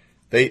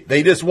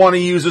 They just want to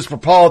use this for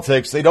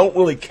politics. They don't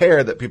really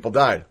care that people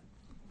died.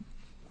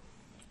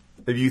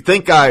 If you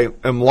think I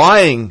am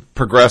lying,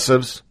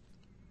 progressives,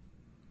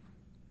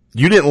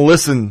 you didn't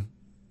listen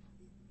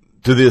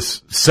to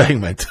this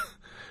segment.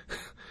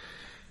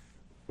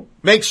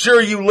 Make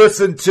sure you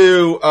listen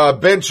to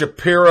Ben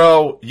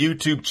Shapiro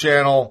YouTube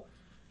channel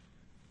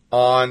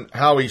on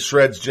how he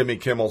shreds Jimmy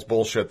Kimmel's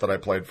bullshit that I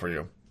played for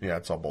you. Yeah,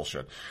 it's all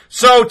bullshit.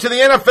 So to the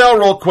NFL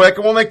real quick,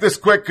 and we'll make this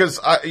quick because,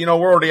 we're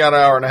already at an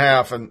hour and a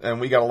half and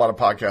we got a lot of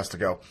podcasts to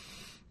go.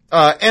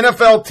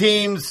 NFL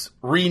teams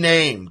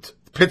renamed.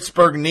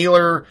 Pittsburgh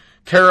Kneeler,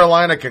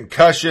 Carolina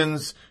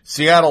Concussions,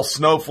 Seattle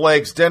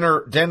Snowflakes,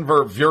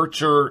 Denver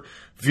Virtue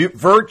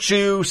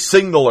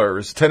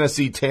Signalers,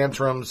 Tennessee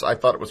Tantrums. I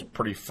thought it was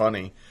pretty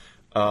funny.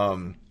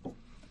 And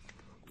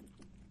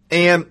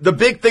the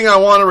big thing I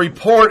want to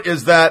report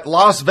is that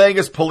Las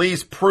Vegas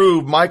police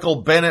proved Michael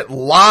Bennett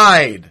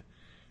lied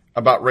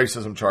about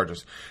racism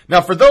charges.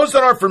 Now, for those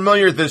that aren't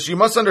familiar with this, you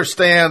must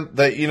understand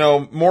that,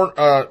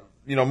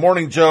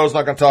 Morning Joe's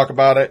not going to talk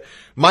about it.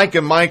 Mike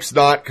and Mike's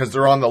not because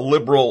they're on the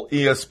liberal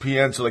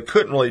ESPN, so they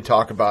couldn't really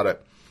talk about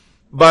it.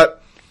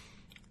 But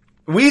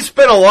we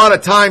spent a lot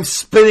of time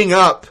spinning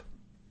up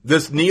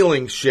this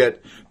kneeling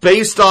shit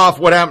based off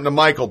what happened to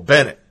Michael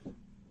Bennett.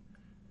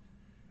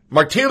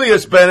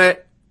 Martellus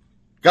Bennett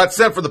got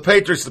sent for the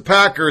Patriots to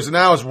Packers and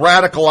now has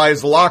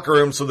radicalized the locker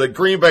room so the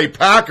Green Bay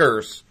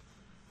Packers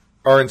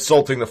are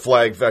insulting the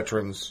flag,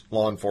 veterans,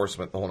 law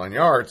enforcement, the whole 9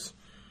 yards.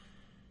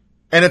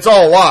 And it's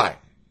all a lie.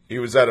 He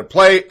was at a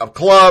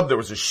club, there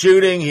was a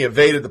shooting, he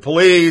evaded the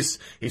police,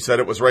 he said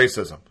it was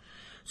racism.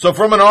 So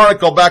from an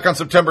article back on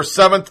September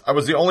 7th, I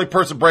was the only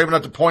person brave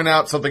enough to point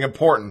out something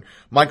important.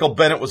 Michael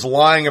Bennett was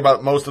lying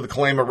about most of the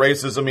claim of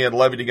racism he had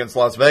levied against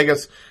Las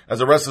Vegas, as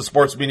the rest of the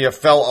sports media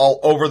fell all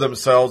over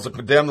themselves to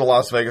condemn the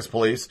Las Vegas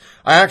police.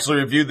 I actually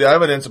reviewed the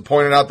evidence and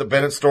pointed out that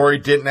Bennett's story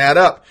didn't add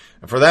up.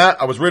 And for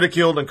that, I was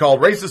ridiculed and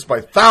called racist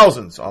by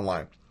thousands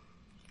online.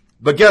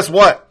 But guess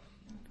what?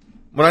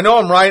 When I know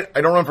I'm right, I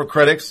don't run for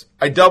critics.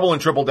 I double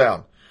and triple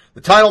down. The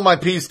title of my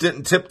piece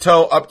didn't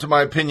tiptoe up to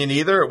my opinion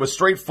either. It was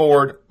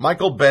straightforward.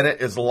 Michael Bennett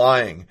is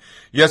lying.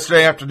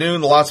 Yesterday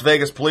afternoon, the Las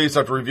Vegas police,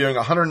 after reviewing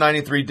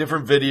 193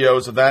 different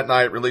videos of that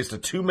night, released a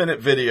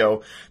 2-minute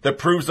video that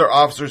proves their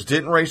officers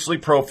didn't racially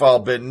profile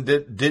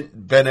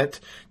Bennett,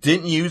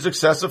 didn't use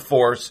excessive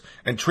force,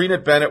 and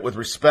treated Bennett with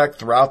respect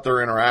throughout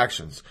their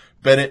interactions.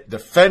 Bennett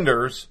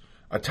defenders,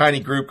 a tiny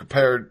group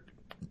compared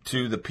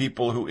to the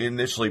people who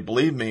initially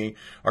believed me,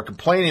 are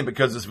complaining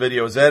because this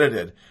video is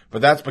edited,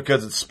 but that's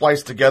because it's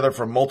spliced together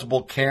from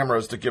multiple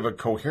cameras to give a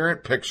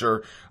coherent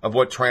picture of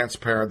what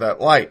transpired that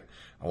light.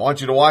 I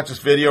want you to watch this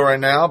video right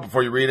now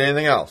before you read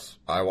anything else.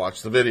 I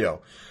watched the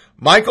video.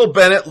 Michael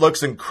Bennett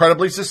looks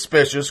incredibly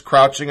suspicious,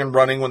 crouching and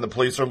running when the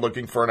police are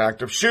looking for an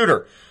active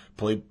shooter.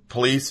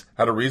 Police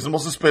had a reasonable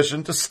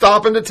suspicion to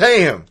stop and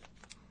detain him.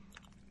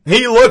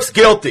 He looks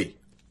guilty.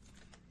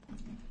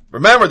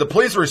 Remember, the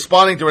police are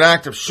responding to an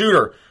active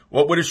shooter.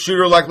 What would a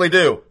shooter likely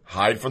do?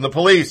 Hide from the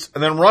police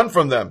and then run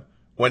from them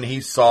when he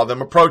saw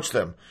them approach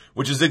them,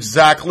 which is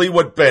exactly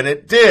what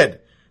Bennett did.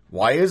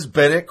 Why is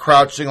Bennett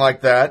crouching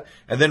like that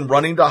and then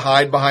running to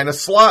hide behind a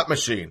slot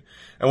machine?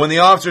 And when the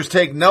officers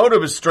take note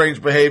of his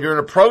strange behavior and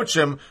approach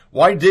him,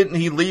 why did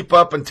he leap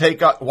up and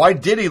take off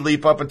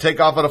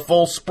at a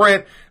full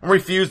sprint and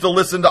refuse to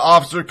listen to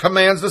officer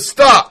commands to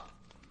stop?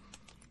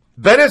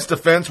 Bennett's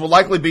defense will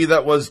likely be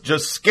that was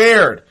just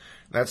scared.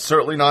 That's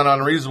certainly not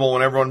unreasonable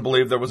when everyone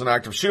believed there was an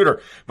active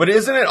shooter. But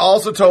isn't it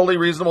also totally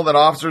reasonable that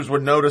officers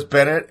would notice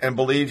Bennett and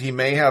believe he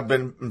may have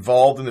been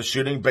involved in the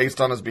shooting based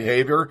on his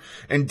behavior?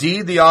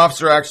 Indeed, the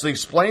officer actually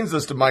explains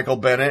this to Michael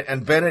Bennett,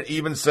 and Bennett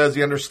even says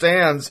he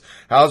understands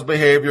how his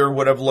behavior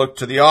would have looked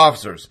to the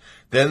officers.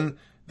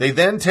 They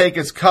then take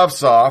his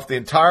cuffs off. The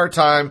entire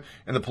time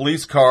in the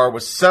police car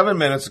was 7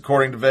 minutes,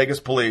 according to Vegas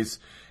police,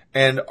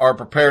 and are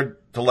prepared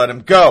to let him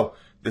go.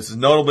 This is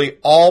notably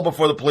all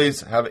before the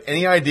police have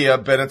any idea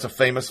Bennett's a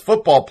famous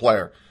football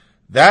player.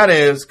 That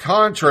is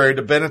contrary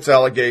to Bennett's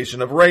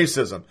allegation of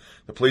racism.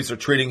 The police are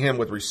treating him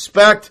with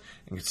respect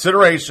and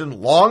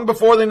consideration long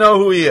before they know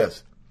who he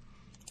is.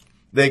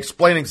 They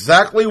explain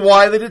exactly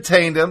why they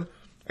detained him,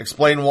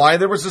 explain why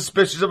they were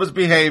suspicious of his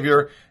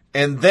behavior,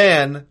 and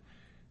this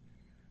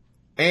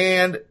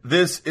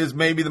is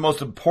maybe the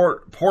most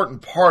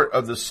important part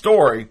of the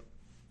story,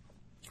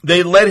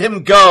 they let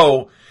him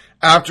go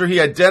after he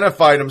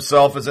identified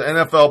himself as an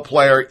NFL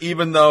player,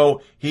 even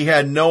though he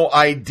had no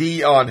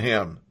ID on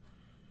him.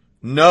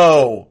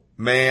 No,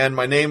 man,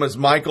 my name is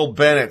Michael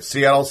Bennett,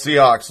 Seattle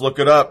Seahawks. Look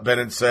it up,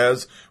 Bennett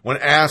says, when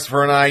asked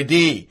for an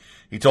ID.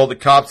 He told the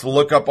cops to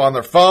look up on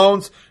their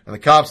phones, and the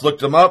cops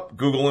looked him up,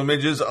 Google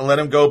images, and let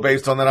him go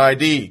based on that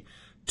ID.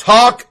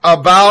 Talk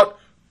about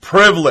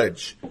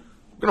privilege. I'm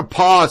going to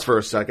pause for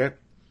a second.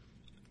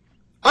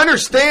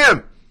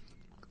 Understand.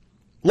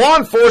 Law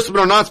enforcement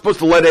are not supposed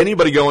to let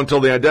anybody go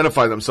until they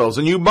identify themselves,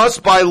 and you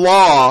must, by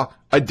law,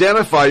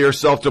 identify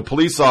yourself to a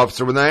police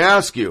officer when they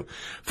ask you.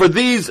 For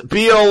these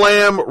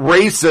BLM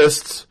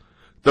racists,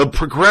 the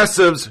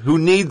progressives who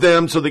need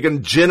them so they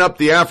can gin up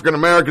the African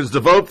Americans to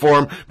vote for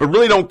them, but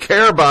really don't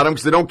care about them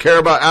because they don't care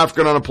about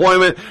African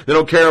unemployment, they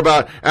don't care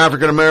about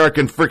African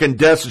American freaking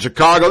deaths in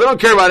Chicago, they don't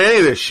care about any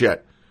of this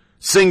shit.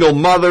 Single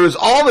mothers,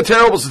 all the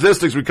terrible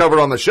statistics we covered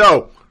on the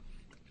show.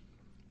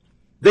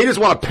 They just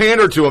want to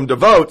pander to them to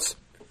votes.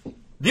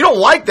 If you don't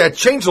like that,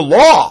 change the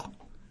law.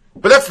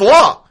 But that's the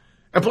law.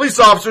 And police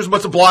officers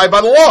must abide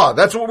by the law.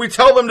 That's what we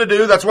tell them to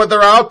do. That's why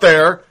they're out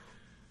there.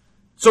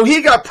 So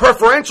he got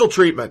preferential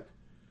treatment.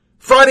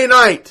 Friday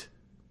night.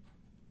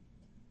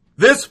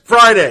 This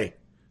Friday,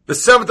 the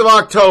 7th of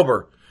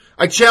October.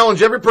 I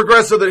challenge every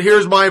progressive that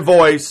hears my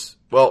voice.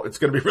 Well, it's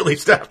going to be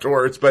released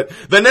afterwards, but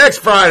the next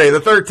Friday, the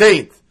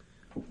 13th.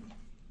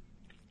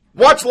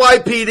 Watch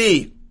Live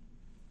PD.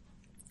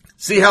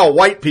 See how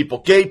white people,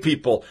 gay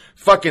people,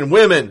 fucking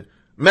women,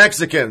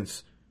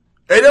 Mexicans.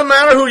 It doesn't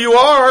matter who you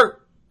are.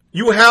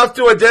 You have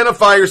to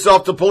identify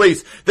yourself to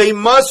police. They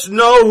must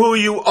know who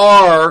you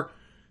are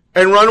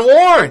and run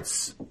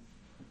warrants.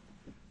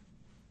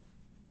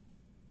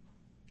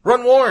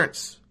 Run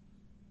warrants.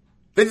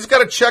 They just got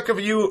to check if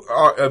you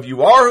are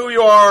who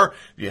you are,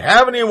 if you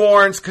have any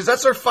warrants, because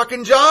that's their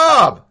fucking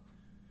job.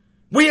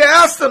 We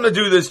asked them to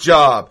do this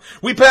job.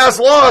 We pass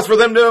laws for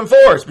them to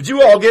enforce, but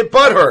you all get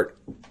butthurt.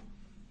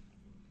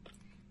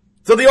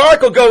 So the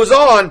article goes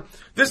on.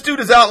 This dude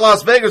is out in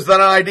Las Vegas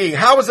without an ID.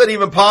 How is that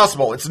even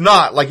possible? It's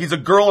not. Like, he's a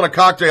girl in a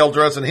cocktail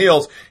dress and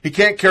heels. He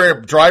can't carry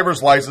a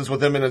driver's license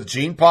with him in his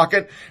jean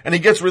pocket. And he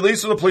gets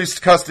released from the police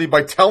custody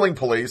by telling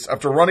police,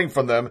 after running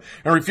from them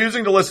and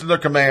refusing to listen to their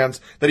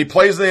commands, that he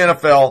plays in the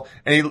NFL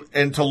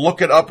and to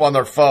look it up on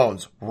their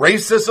phones.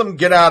 Racism?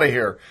 Get out of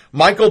here.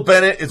 Michael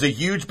Bennett is a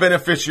huge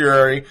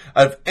beneficiary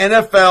of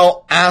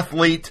NFL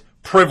athlete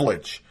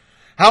privilege.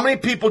 How many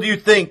people do you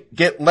think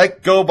get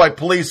let go by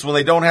police when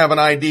they don't have an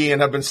ID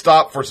and have been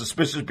stopped for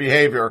suspicious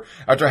behavior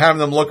after having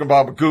them look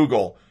about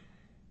Google?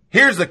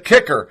 Here's the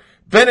kicker.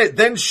 Bennett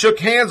then shook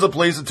hands with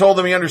police and told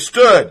them he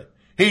understood.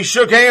 He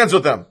shook hands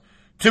with them.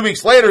 2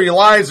 weeks later, he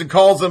lies and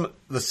calls them,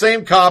 the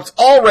same cops,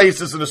 all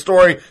racist, in a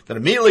story that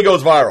immediately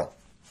goes viral.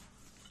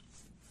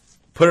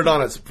 Put it on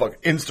his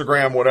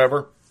Instagram,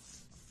 whatever.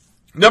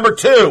 Number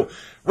 2.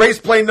 Race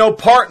played no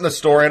part in the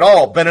story at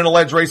all. Bennett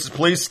alleged racist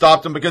police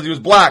stopped him because he was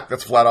black.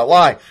 That's a flat-out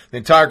lie. The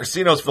entire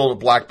casino is filled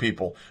with black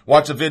people.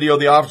 Watch the video.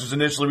 The officers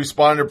initially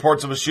responded to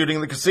reports of a shooting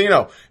in the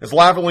casino. It's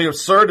laughingly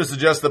absurd to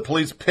suggest that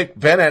police picked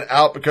Bennett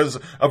out because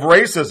of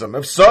racism.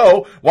 If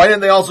so, why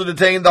didn't they also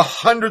detain the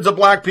hundreds of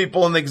black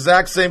people in the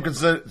exact same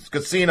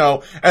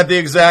casino at the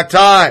exact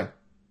time?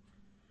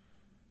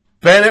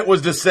 Bennett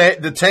was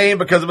detained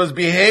because of his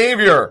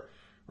behavior.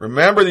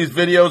 Remember, these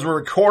videos were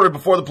recorded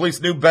before the police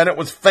knew Bennett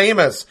was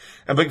famous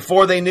and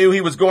before they knew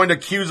he was going to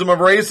accuse them of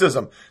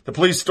racism. The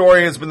police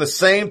story has been the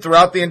same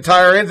throughout the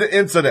entire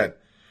incident.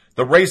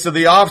 The race of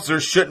the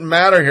officers shouldn't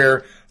matter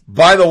here,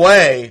 by the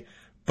way,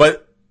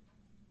 but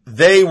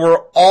they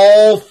were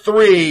all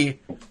 3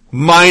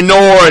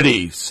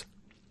 minorities.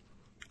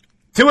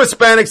 2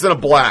 Hispanics and a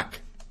black.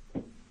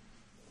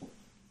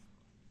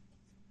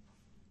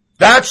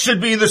 That should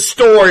be the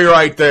story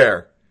right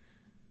there.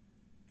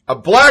 A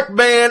black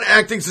man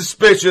acting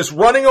suspicious,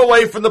 running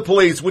away from the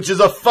police, which is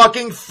a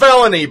fucking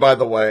felony, by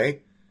the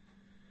way.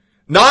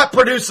 Not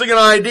producing an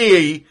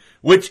ID,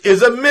 which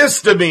is a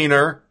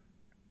misdemeanor.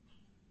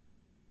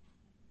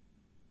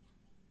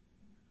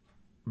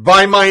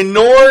 By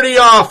minority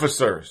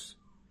officers.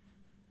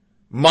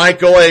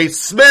 Michael A.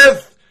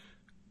 Smith,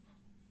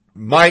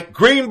 Mike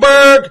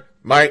Greenberg,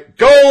 Mike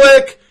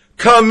Golick,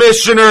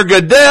 Commissioner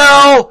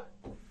Goodell.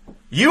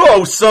 You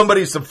owe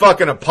somebody some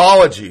fucking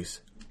apologies.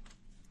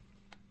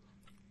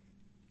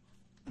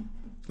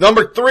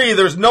 Number 3,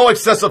 there's no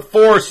excessive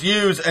force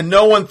used and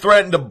no one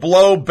threatened to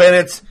blow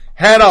Bennett's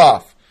head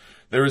off.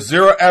 There is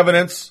zero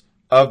evidence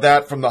of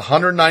that from the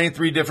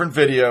 193 different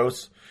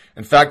videos.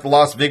 In fact, the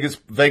Las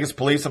Vegas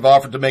police have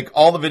offered to make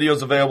all the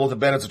videos available to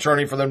Bennett's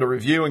attorney for them to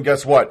review. And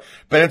guess what?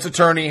 Bennett's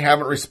attorney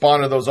haven't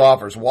responded to those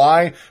offers.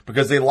 Why?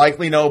 Because they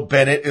likely know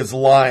Bennett is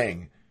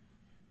lying.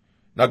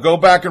 Now go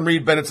back and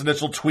read Bennett's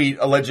initial tweet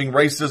alleging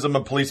racism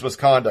and police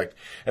misconduct.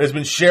 It has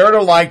been shared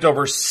or liked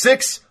over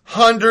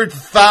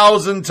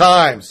 600,000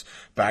 times.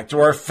 Back to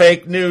our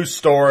fake news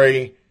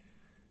story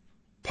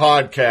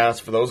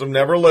podcast. For those who've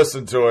never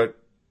listened to it,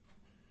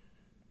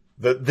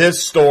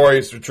 this story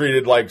is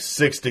treated like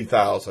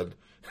 60,000.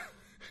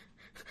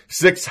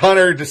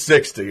 600 to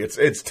 60. It's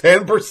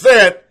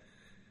 10%.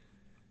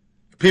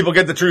 People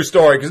get the true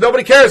story because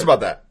nobody cares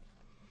about that.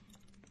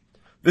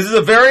 This is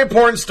a very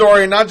important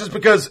story, not just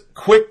because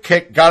Quick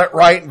Kick got it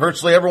right and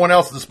virtually everyone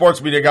else in the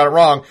sports media got it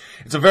wrong.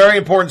 It's a very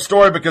important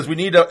story because we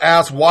need to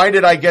ask, why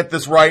did I get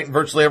this right and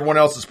virtually everyone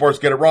else in sports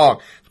get it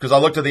wrong? Because I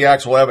looked at the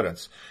actual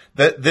evidence.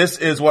 That this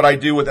is what I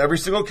do with every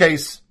single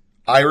case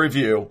I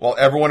review, while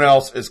everyone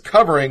else is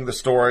covering the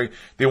story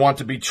they want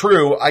to be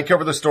true. I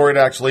cover the story it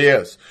actually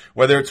is.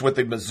 Whether it's with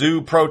the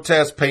Mizzou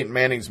protest, Peyton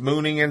Manning's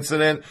mooning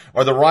incident,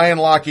 or the Ryan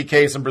Lochte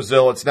case in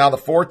Brazil, it's now the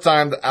 4th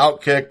time the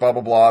outkick, blah,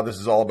 blah, blah. This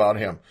is all about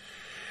him.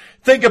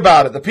 Think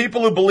about it. The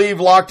people who believe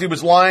Lochte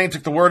was lying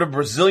took the word of a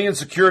Brazilian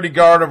security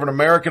guard over an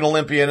American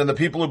Olympian, and the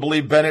people who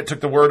believe Bennett took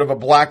the word of a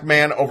black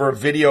man over a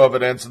video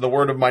evidence and the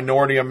word of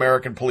minority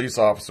American police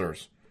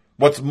officers.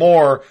 What's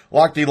more,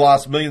 Lochte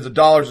lost millions of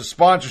dollars of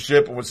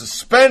sponsorship and was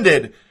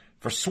suspended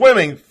for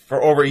swimming for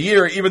over a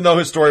year, even though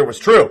his story was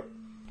true.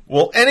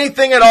 Will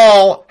anything at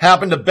all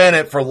happen to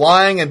Bennett for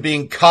lying and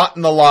being caught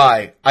in the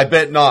lie? I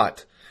bet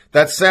not.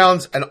 That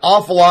sounds an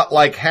awful lot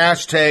like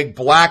hashtag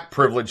black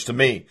privilege to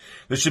me.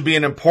 This should be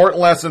an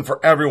important lesson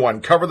for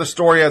everyone. Cover the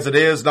story as it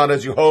is, not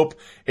as you hope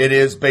it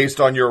is,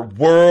 based on your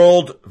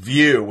world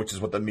view, which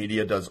is what the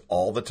media does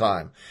all the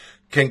time.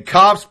 Can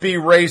cops be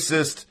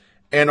racist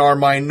and are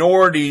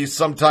minorities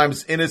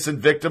sometimes innocent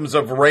victims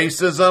of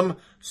racism?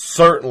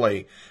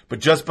 Certainly. But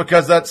just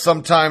because that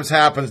sometimes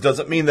happens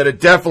doesn't mean that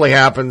it definitely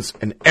happens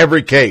in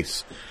every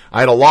case. I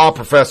had a law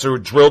professor who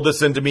drilled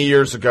this into me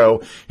years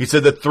ago. He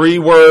said the 3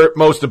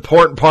 most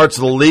important parts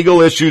of the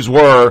legal issues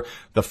were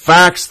the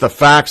facts, the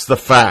facts, the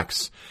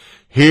facts.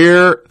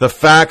 Here, the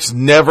facts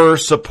never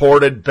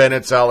supported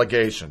Bennett's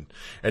allegation.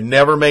 It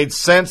never made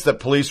sense that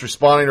police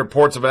responding to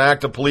reports of an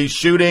active police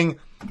shooting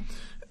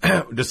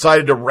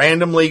decided to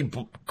randomly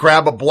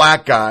grab a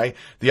black guy.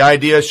 The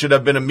idea should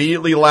have been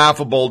immediately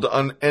laughable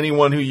to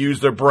anyone who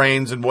used their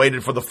brains and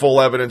waited for the full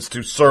evidence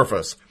to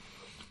surface.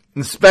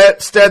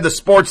 Instead, the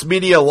sports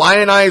media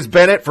lionized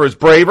Bennett for his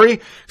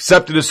bravery,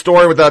 accepted his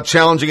story without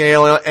challenging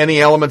any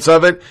elements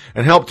of it,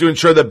 and helped to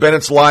ensure that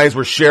Bennett's lies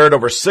were shared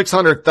over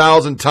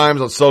 600,000 times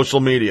on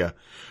social media.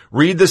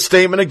 Read the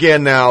statement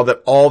again now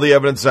that all the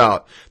evidence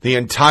out. The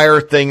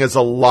entire thing is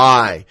a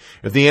lie.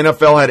 If the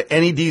NFL had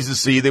any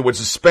decency, they would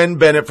suspend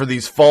Bennett for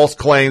these false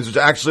claims, which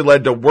actually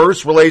led to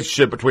worse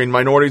relationship between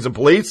minorities and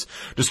police,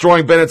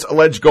 destroying Bennett's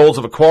alleged goals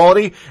of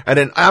equality. At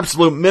an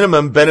absolute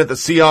minimum, Bennett, the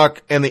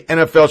Seahawks, and the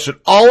NFL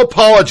should all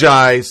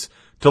apologize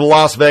to the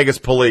Las Vegas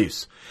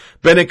police.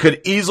 Bennett could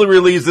easily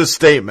release this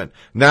statement.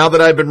 Now that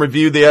I've been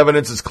reviewed, the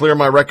evidence is clear.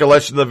 My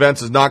recollection of the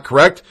events is not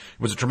correct.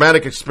 It was a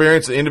traumatic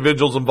experience. The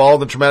individuals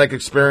involved in traumatic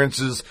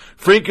experiences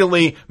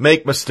frequently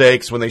make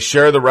mistakes when they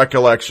share the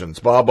recollections.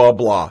 Blah, blah,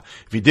 blah.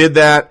 If he did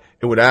that,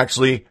 it would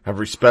actually have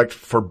respect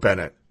for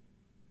Bennett.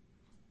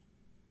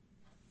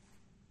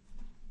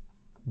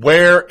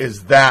 Where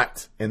is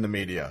that in the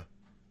media?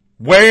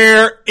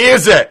 Where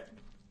is it?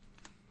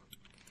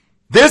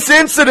 This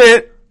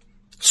incident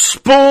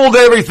spooled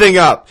everything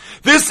up.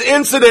 This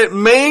incident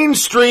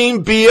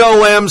mainstream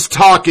BLM's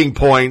talking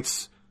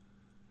points.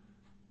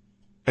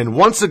 And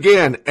once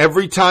again,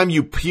 every time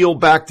you peel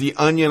back the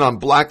onion on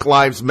Black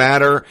Lives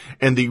Matter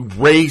and the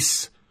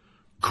race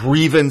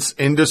grievance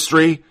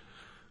industry,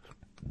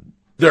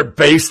 they're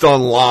based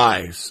on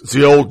lies. It's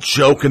the old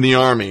joke in the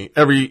army.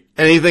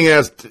 Everything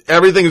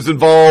is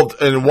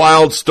involved in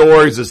wild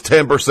stories is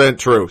 10%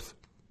 truth.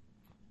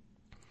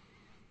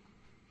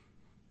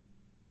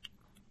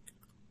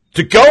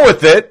 To go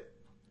with it,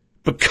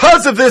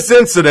 because of this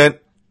incident,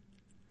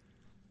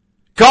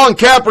 Colin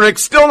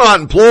Kaepernick's still not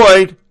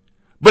employed,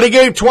 but he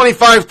gave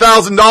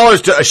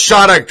 $25,000 to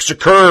Ashada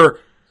Shakur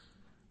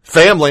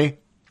family,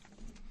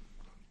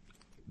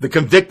 the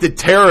convicted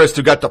terrorist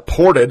who got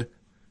deported.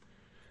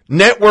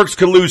 Networks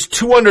could lose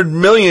 $200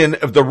 million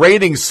if the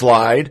ratings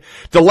slide.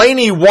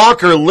 Delaney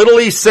Walker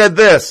literally said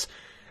this.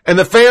 And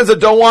the fans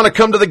that don't want to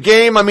come to the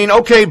game,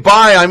 okay,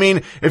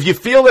 bye. If you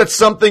feel that's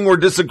something we're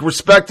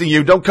disrespecting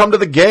you, don't come to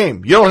the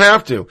game. You don't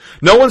have to.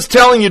 No one's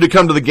telling you to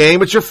come to the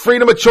game. It's your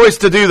freedom of choice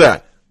to do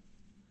that.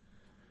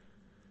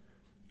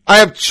 I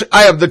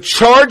have the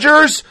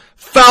Chargers,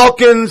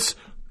 Falcons,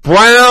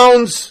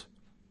 Browns,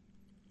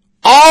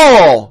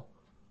 all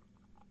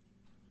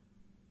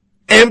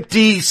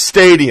empty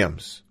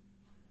stadiums.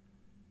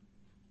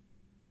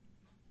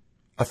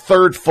 A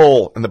third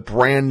full in the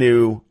brand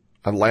new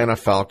Atlanta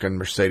Falcon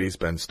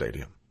Mercedes-Benz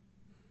Stadium.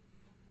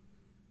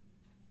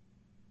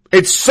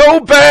 It's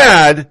so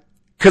bad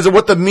because of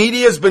what the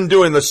media has been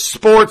doing, the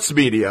sports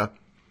media.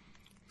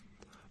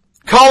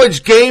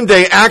 College Game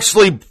Day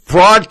actually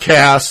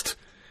broadcast,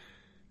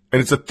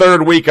 and it's the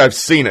third week I've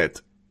seen it,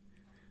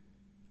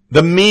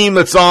 the meme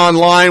that's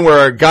online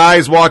where a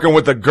guy's walking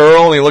with a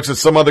girl and he looks at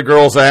some other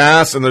girl's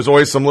ass and there's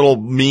always some little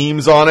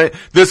memes on it.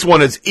 This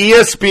one is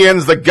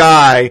ESPN's the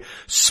guy,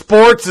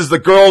 sports is the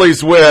girl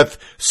he's with,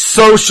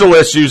 social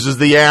issues is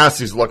the ass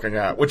he's looking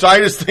at, which I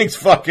just think's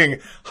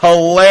fucking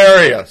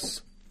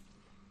hilarious.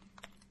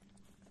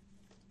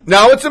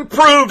 Now it's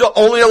improved.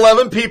 Only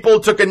 11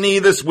 people took a knee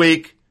this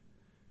week.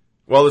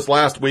 Well, this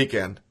last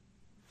weekend.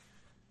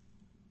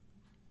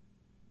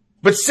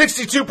 But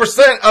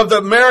 62% of the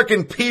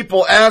American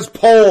people, as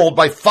polled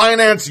by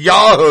Finance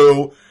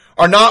Yahoo,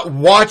 are not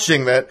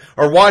watching that,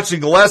 or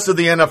watching less of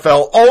the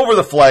NFL over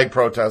the flag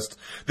protest.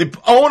 The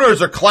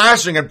owners are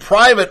clashing in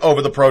private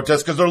over the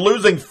protest because they're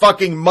losing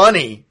fucking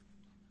money.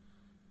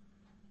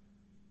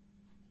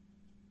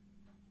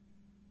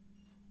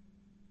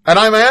 And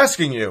I'm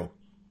asking you,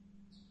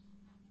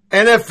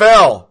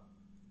 NFL,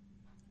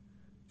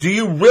 do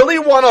you really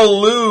want to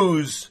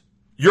lose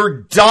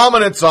your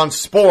dominance on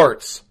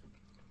sports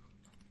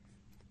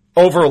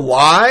over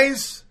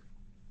lies?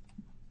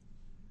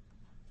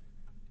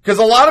 Because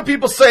a lot of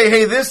people say,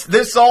 hey,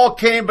 this all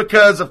came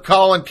because of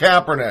Colin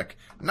Kaepernick.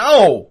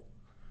 No.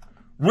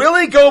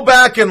 Really go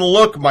back and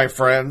look, my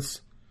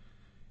friends.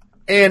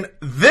 And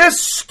this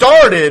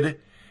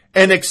started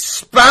and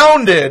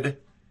expounded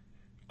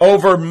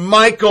over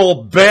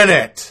Michael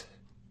Bennett.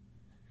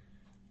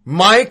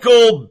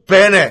 Michael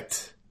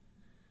Bennett.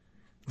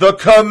 The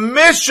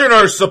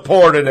commissioner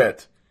supported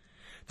it.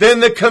 Then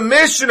the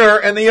commissioner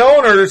and the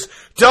owners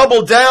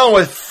doubled down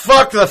with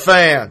fuck the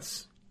fans.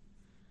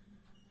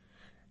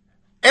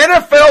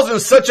 NFL's in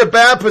such a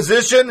bad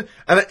position,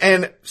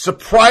 and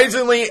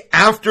surprisingly,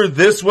 after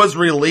this was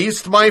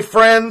released, my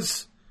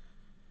friends,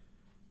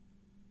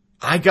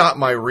 I got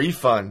my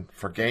refund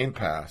for Game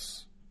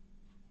Pass.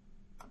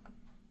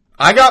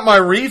 I got my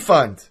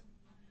refund.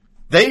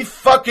 They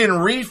fucking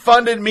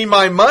refunded me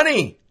my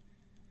money.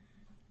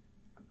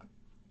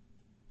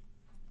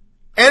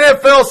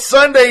 NFL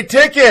Sunday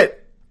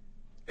Ticket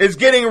is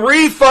getting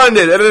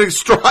refunded at an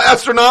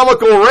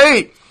astronomical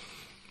rate.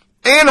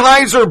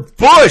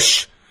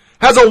 Anheuser-Busch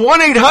has a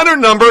 1-800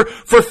 number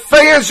for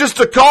fans just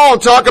to call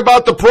and talk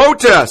about the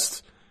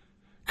protests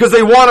because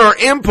they want our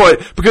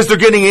input because they're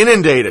getting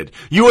inundated.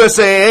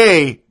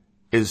 USAA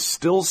is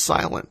still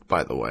silent,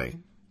 by the way.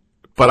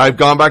 But I've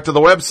gone back to the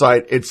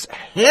website. It's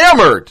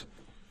hammered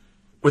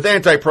with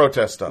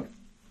anti-protest stuff.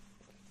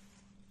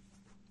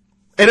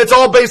 And it's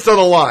all based on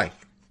a lie.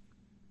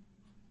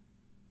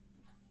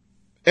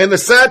 And the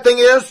sad thing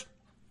is,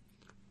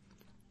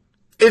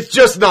 it's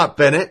just not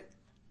Bennett.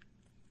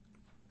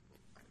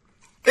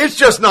 It's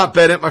just not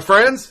Bennett, my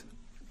friends.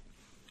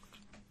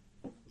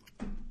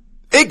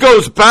 It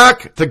goes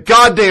back to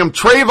goddamn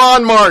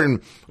Trayvon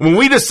Martin when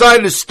we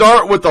decided to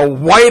start with a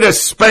white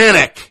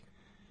Hispanic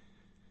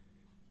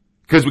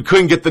because we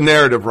couldn't get the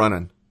narrative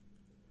running.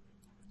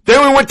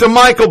 Then we went to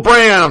Michael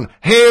Brown,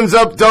 hands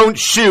up, don't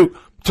shoot.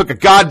 Took a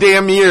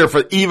goddamn year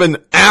for even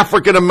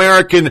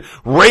African-American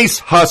race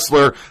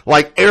hustler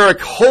like Eric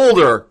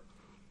Holder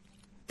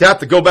to have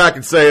to go back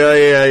and say, oh,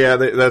 yeah,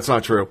 that's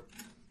not true.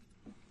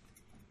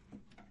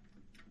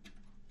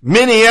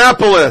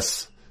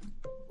 Minneapolis,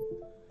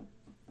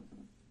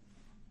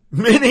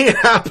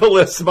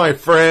 my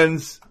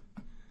friends,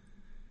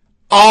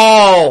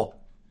 all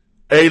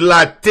a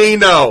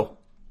Latino.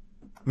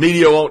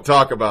 Media won't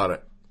talk about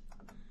it.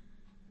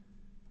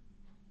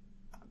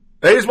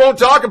 They just won't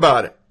talk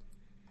about it.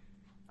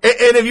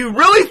 And if you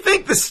really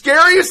think the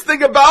scariest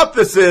thing about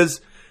this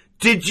is,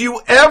 did you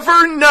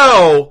ever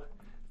know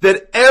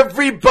that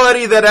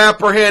everybody that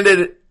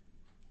apprehended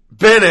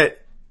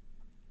Bennett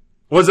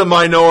was a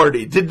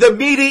minority? Did the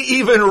media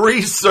even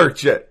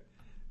research it?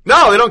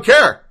 No, they don't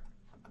care.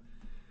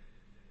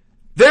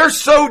 They're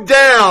so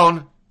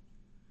down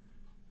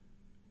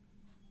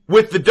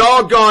with the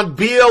doggone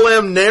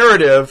BLM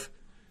narrative,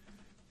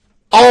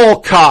 all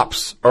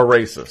cops are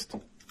racist.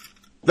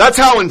 That's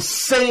how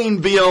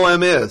insane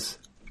BLM is.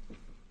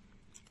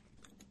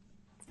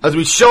 As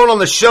we've shown on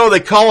the show, they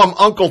call them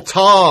Uncle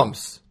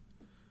Toms.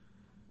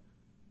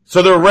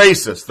 So they're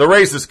racist. They're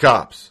racist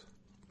cops.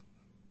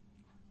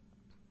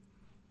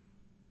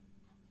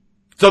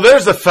 So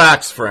there's the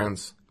facts,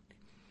 friends.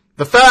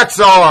 The facts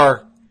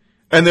are,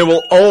 and they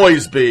will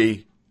always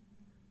be,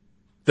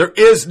 there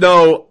is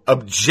no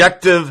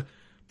objective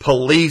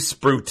police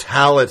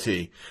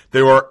brutality.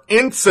 There are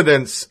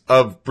incidents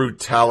of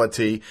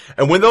brutality,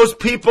 and when those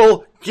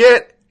people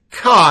get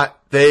caught,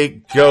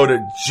 they go to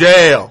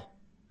jail.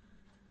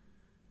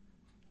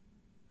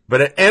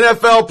 But an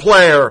NFL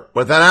player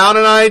without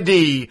an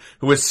ID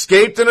who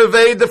escaped and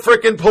evaded the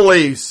frickin'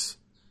 police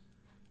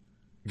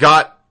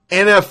got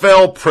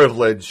NFL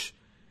privilege,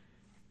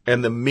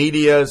 and the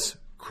media's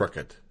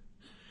crooked.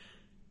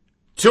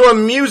 To a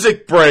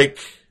music break,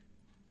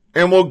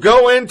 and we'll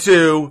go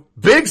into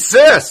Big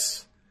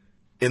Sis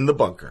in the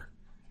bunker.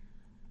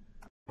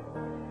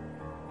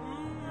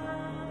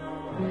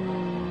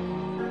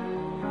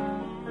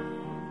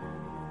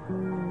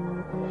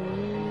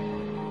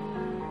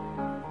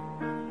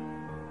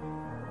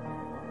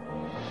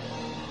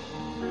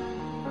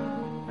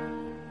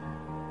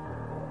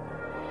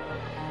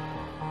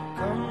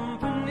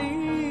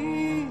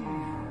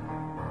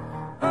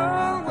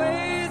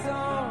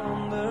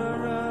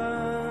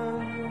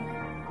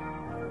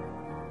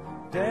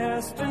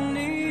 Destiny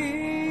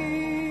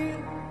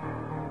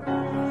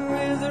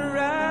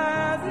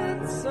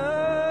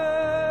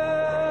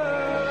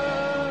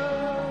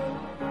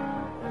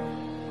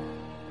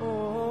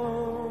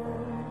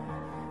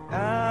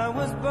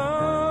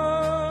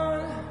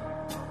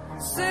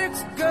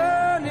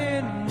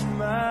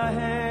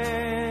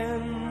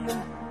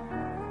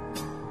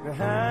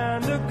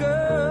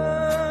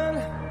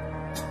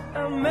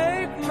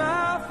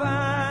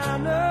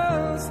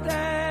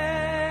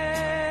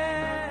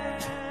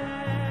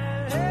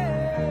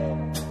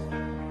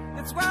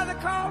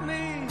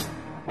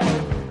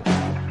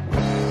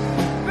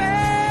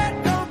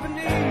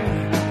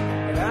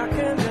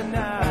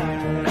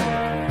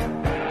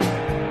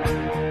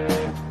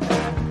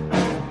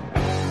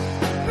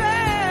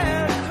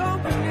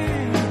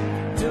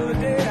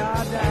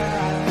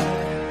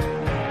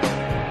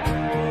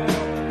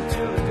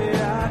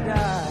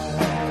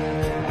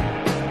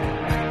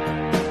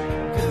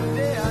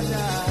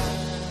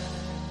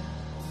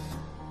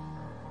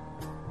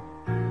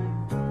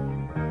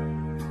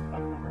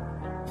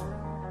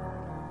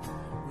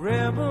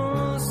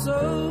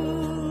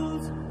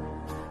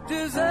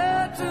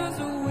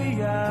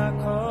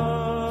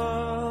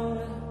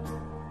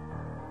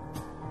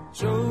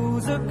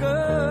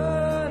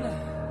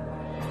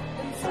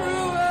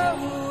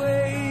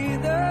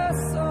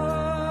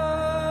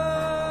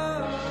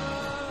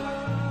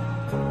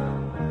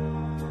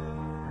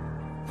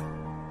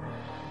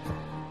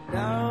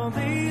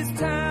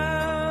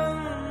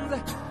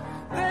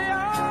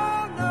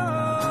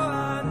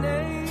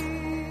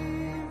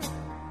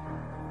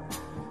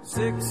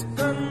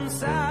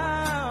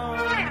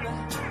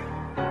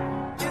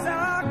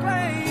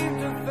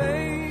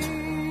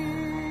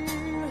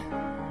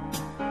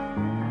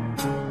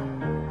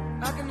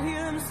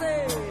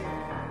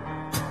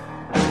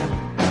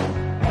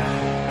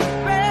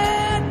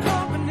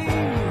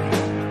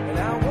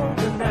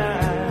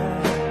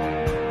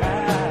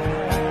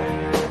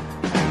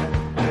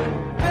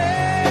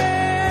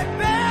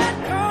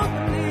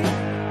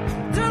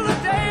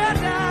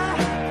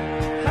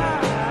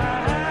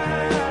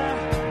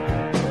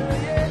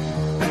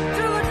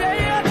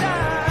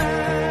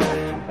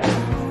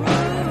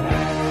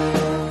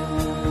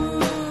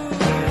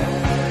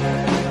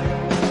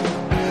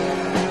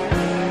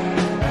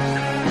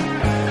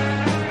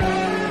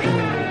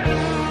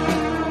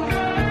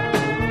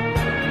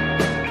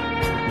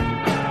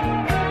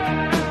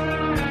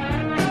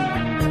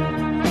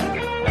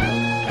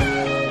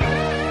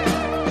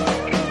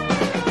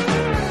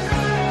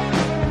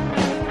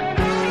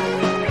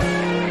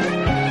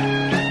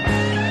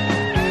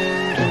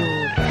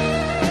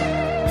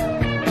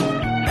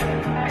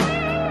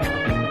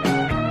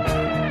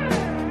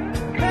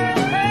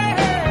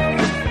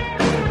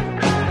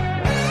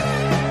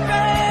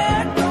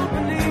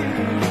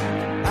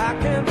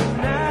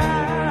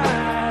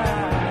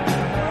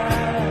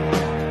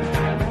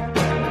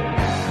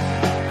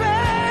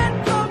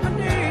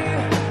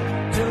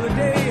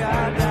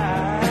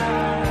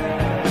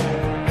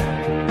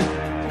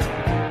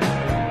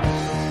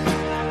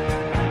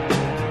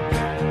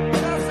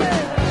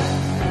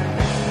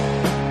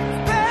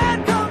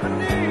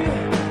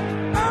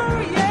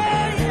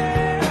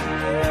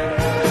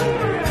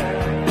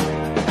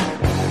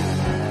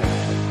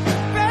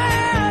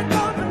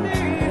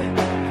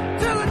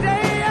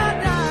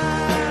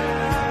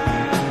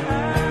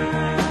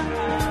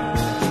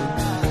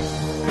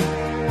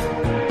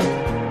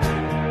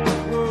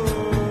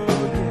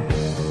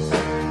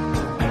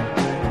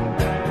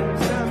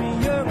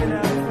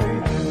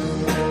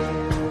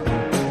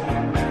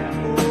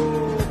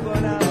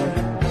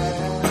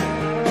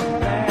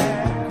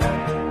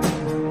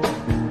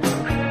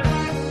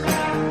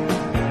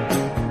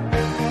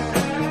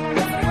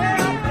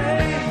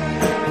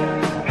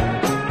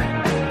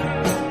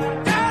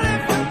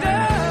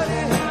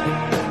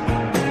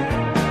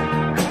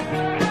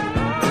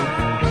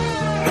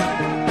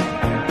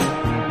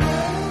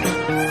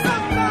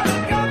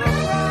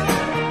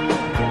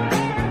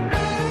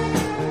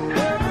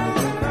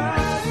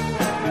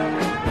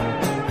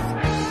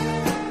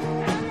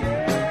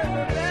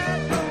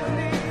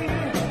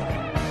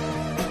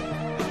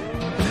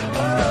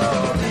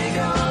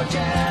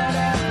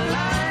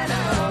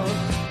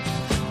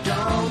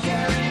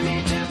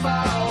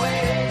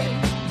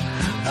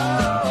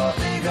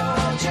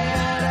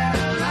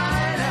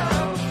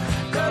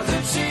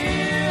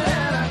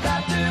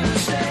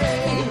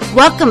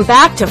Welcome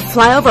back to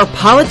Flyover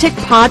Politic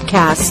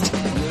Podcast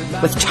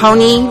with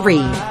Tony Reed.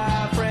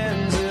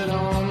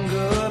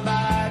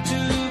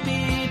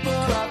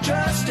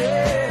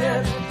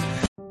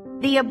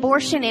 The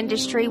abortion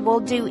industry will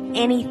do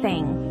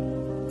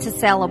anything to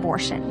sell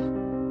abortion.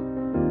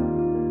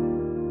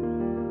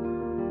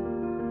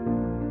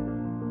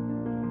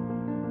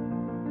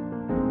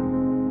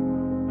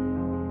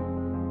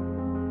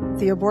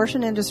 The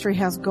abortion industry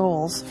has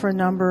goals for a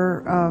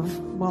number of,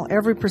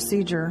 every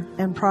procedure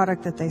and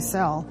product that they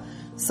sell.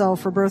 So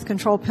for birth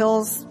control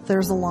pills,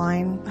 there's a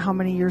line, how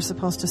many you're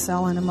supposed to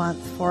sell in a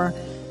month. For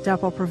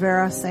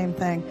Depo-Provera, same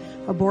thing.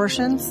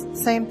 Abortions,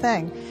 same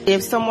thing.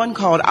 If someone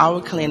called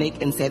our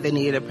clinic and said they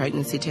needed a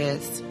pregnancy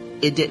test,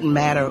 it didn't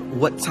matter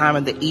what time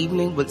of the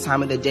evening, what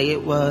time of the day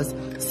it was,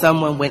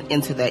 someone went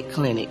into that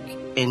clinic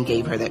and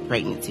gave her that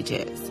pregnancy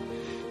test.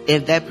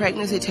 If that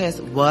pregnancy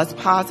test was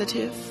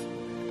positive,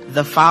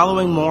 the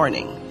following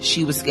morning,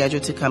 she was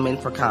scheduled to come in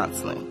for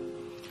counseling.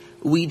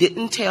 We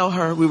didn't tell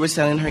her we were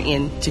sending her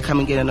in to come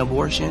and get an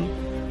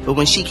abortion, but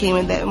when she came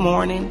in that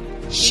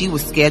morning, she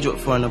was scheduled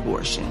for an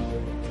abortion.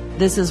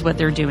 This is what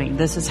they're doing.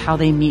 This is how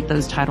they meet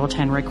those Title X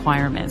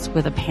requirements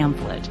with a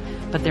pamphlet,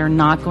 but they're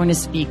not going to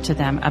speak to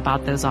them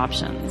about those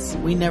options.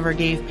 We never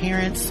gave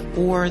parents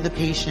or the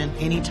patient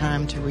any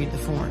time to read the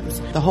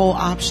forms. The whole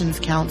options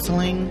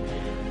counseling,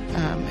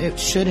 it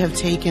should have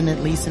taken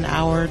at least an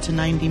hour to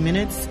 90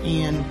 minutes,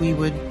 and we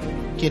would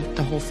get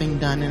the whole thing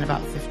done in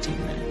about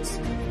 15 minutes.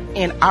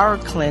 In our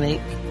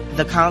clinic,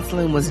 the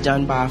counseling was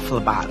done by a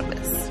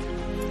phlebotomist.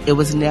 It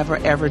was never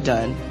ever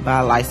done by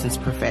a licensed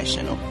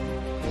professional.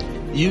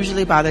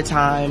 Usually by the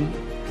time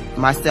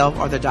myself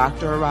or the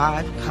doctor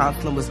arrived,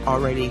 counseling was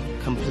already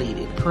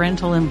completed.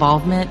 Parental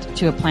involvement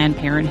to a Planned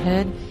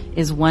Parenthood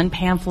is one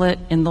pamphlet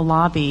in the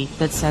lobby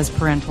that says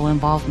parental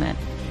involvement.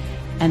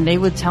 And they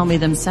would tell me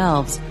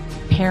themselves,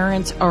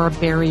 parents are a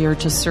barrier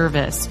to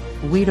service.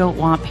 We don't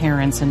want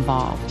parents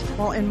involved.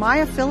 Well, in my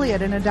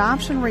affiliate, an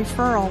adoption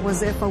referral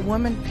was if a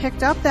woman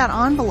picked up that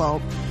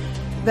envelope,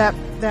 that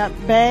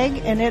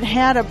bag, and it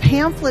had a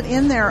pamphlet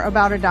in there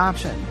about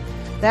adoption.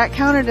 That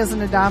counted as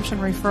an adoption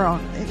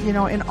referral. You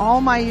know, in all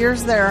my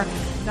years there,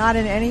 not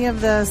in any of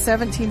the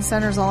 17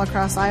 centers all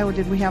across Iowa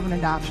did we have an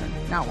adoption.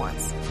 Not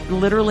once.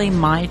 Literally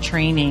my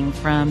training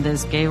from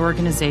this gay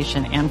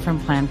organization and from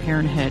Planned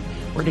Parenthood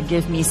were to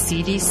give me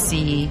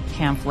CDC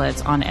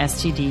pamphlets on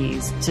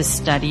STDs to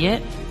study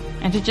it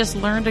and to just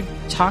learn to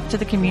talk to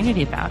the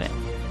community about it.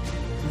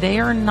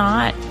 They are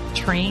not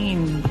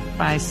trained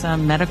by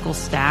some medical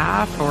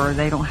staff, or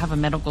they don't have a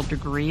medical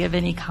degree of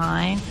any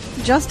kind.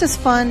 Justice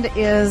Fund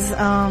is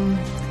an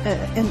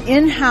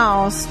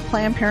in-house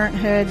Planned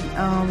Parenthood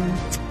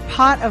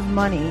pot of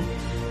money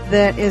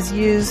that is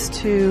used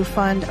to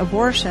fund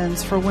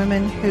abortions for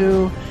women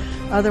who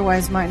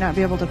otherwise might not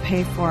be able to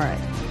pay for it.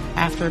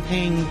 After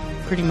paying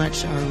pretty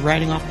much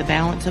writing off the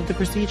balance of the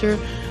procedure,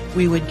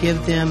 we would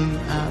give them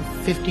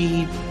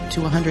 $50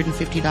 to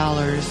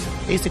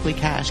 $150, basically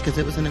cash, because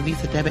it was in a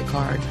Visa debit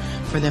card,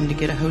 for them to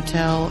get a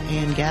hotel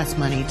and gas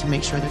money to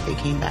make sure that they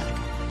came back.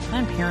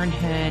 Planned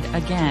Parenthood,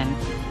 again,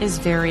 is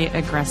very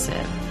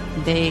aggressive.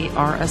 They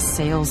are a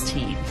sales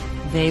team.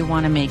 They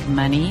want to make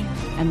money,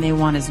 and they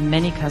want as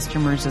many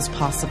customers as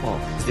possible.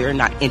 They're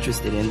not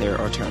interested in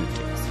their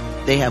alternatives.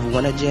 They have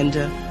one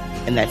agenda,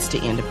 and that's to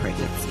end a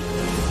pregnancy.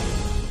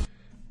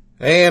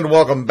 And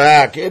welcome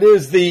back. It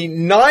is the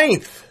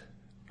 9th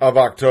of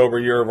October,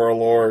 year of our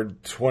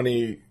Lord,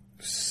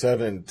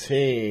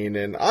 2017,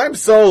 and I'm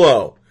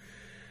solo.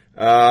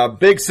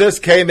 Big Sis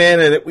came in,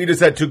 and we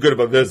just had too good of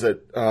a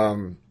visit.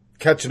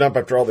 Catching up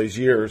after all these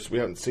years. We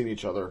haven't seen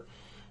each other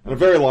in a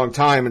very long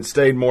time and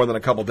stayed more than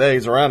a couple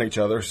days around each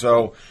other.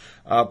 So,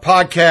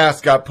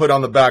 podcast got put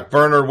on the back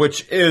burner,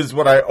 which is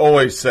what I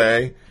always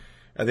say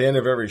at the end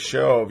of every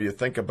show. If you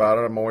think about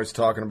it, I'm always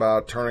talking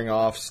about turning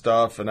off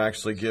stuff and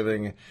actually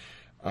giving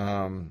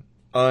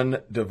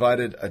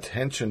undivided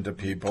attention to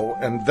people.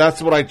 And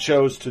that's what I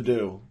chose to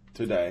do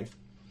today,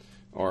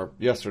 or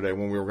yesterday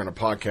when we were going to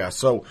podcast.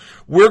 So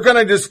we're going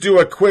to just do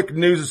a quick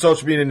news and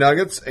social media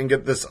nuggets and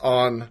get this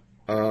on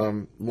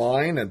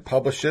line and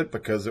publish it,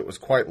 because it was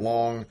quite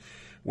long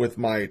with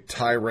my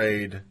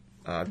tirade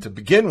to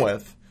begin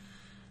with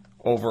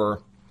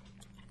over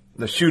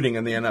the shooting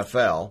in the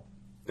NFL.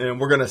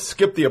 And we're going to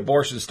skip the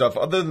abortion stuff,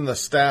 other than the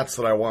stats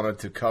that I wanted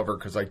to cover,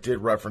 because I did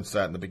reference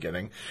that in the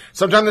beginning.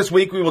 Sometime this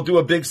week, we will do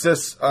a Big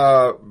Sis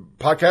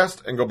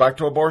podcast and go back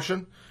to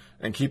abortion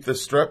and keep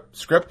this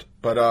script.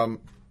 But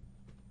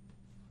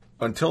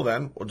until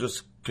then, we'll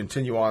just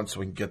continue on so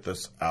we can get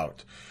this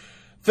out.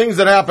 Things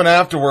that happen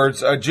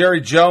afterwards.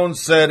 Jerry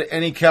Jones said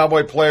any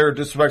Cowboy player who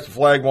disrespects the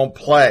flag won't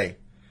play.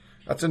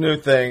 That's a new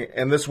thing.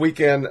 And this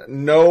weekend,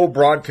 no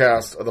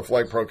broadcast of the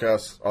flag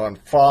protest on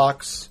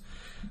Fox.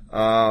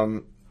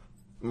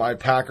 My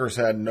Packers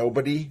had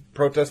nobody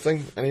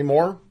protesting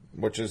anymore,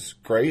 which is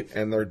great,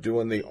 and they're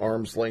doing the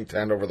arms length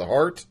hand over the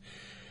heart.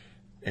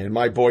 And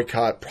my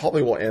boycott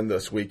probably will end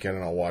this weekend,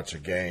 and I'll watch a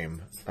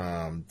game.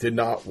 Did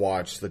not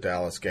watch the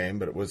Dallas game,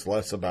 but it was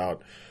less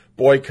about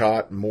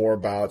boycott and more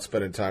about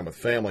spending time with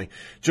family.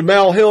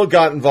 Jamel Hill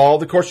got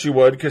involved. Of course she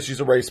would, because she's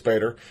a race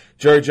baiter.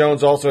 Jerry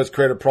Jones also has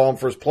created a problem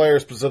for his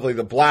players, specifically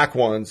the black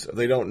ones. If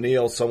they don't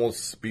kneel, some will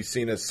be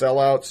seen as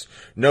sellouts.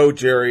 No,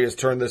 Jerry has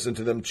turned this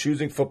into them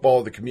choosing football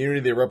of the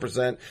community they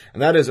represent,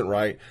 and that isn't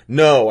right.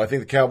 No, I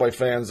think the Cowboy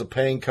fans, the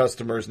paying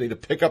customers, need to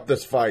pick up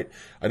this fight.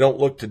 I don't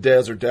look to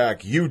Dez or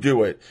Dak. You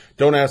do it.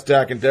 Don't ask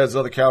Dak and Dez,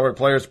 other Cowboy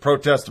players.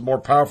 Protest. A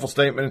more powerful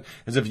statement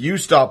is if you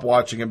stop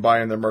watching and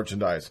buying their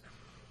merchandise.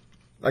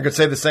 I could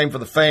say the same for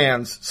the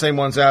fans, same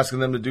ones asking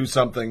them to do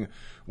something,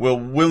 will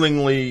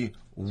willingly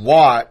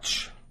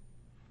watch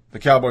the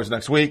Cowboys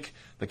next week.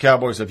 The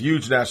Cowboys have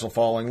huge national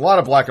following. A lot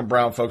of black and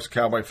brown folks are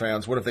Cowboy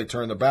fans. What if they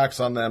turn their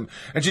backs on them?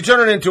 And she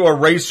turned it into a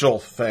racial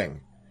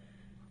thing,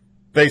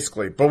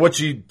 basically. But what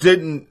she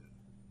didn't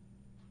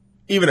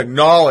even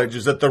acknowledge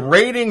is that the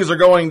ratings are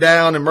going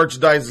down and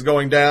merchandise is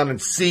going down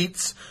and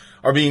seats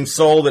are being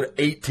sold at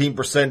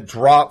 18%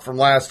 drop from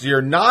last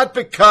year, not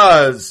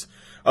because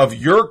of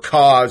your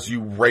cause,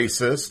 you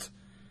racist.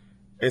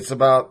 It's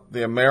about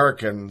the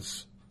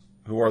Americans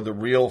who are the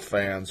real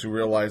fans who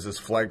realize this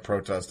flag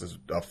protest is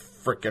a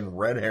frickin'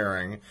 red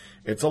herring.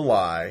 It's a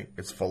lie.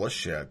 It's full of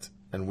shit.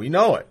 And we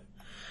know it.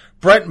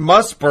 Brent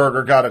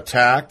Musburger got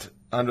attacked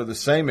under the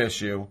same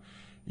issue.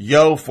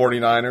 Yo,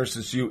 49ers,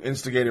 since you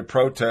instigated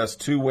protests,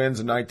 2 wins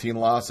and 19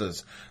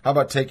 losses. How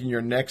about taking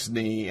your next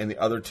knee in the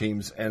other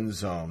team's end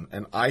zone?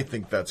 And I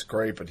think that's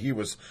great, but he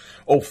was,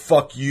 oh,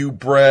 fuck you,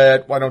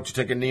 Brett. Why don't you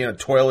take a knee in a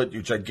toilet,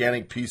 you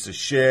gigantic piece of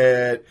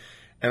shit?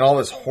 And all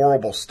this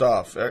horrible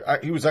stuff.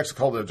 He was actually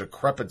called a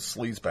decrepit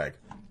sleazebag.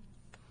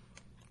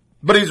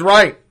 But he's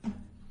right.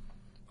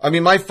 I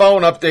mean, my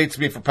phone updates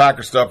me for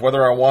Packer stuff,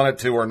 whether I want it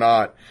to or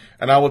not.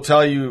 And I will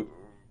tell you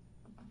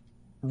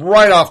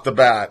right off the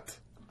bat,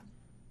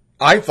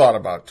 I thought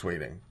about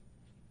tweeting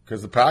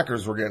because the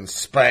Packers were getting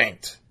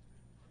spanked.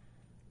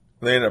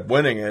 They ended up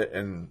winning it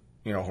in,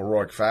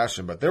 heroic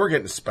fashion, but they were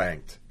getting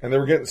spanked. And they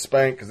were getting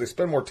spanked because they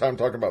spend more time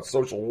talking about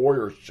social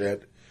warrior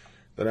shit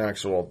than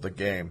the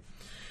game.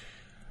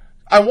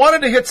 I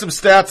wanted to hit some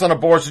stats on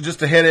abortion just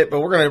to hit it,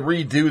 but we're going to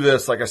redo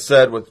this, like I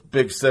said, with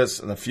Big Sis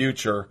in the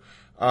future.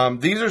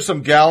 These are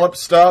some Gallup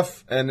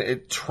stuff, and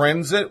it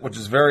trends it, which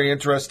is very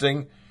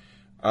interesting.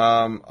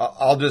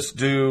 I'll just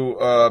do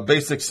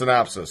basic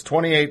synopsis.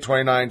 28,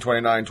 29,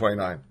 29,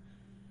 29.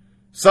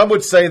 Some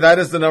would say that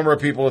is the number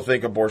of people who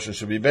think abortion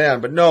should be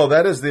banned. But no,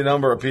 that is the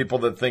number of people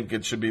that think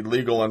it should be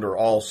legal under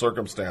all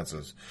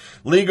circumstances.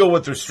 Legal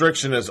with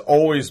restriction has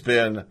always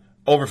been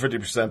over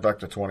 50% back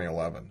to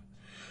 2011.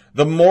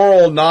 The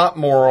moral, not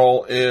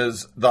moral,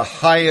 is the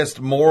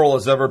highest moral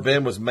has ever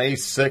been was May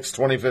 6,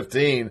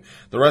 2015.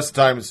 The rest of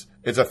the times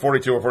it's at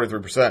 42 or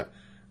 43%.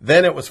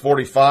 Then it was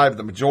 45.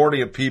 The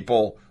majority of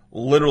people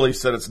literally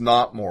said it's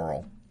not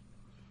moral.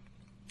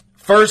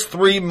 First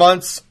 3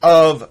 months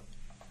of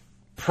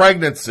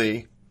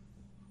pregnancy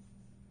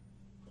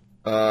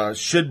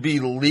should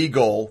be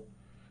legal.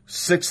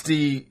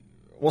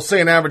 We'll say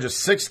an average of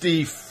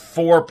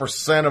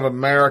 64% of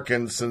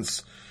Americans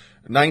since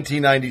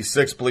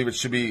 1996 believe it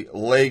should be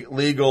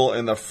legal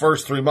in the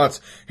first 3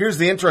 months. Here's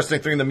the interesting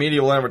thing the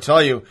media will never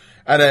tell you.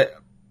 At a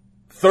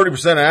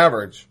 30%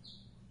 average,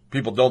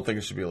 people don't think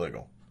it should be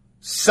legal.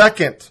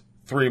 Second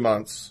 3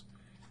 months,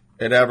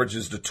 it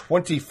averages to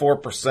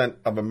 24%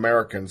 of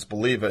Americans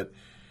believe it,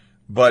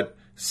 but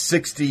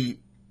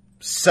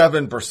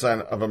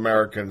 67% of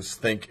Americans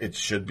think it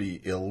should be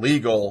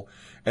illegal.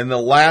 In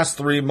the last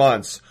 3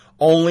 months,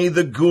 only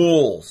the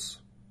ghouls.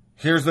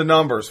 Here's the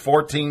numbers,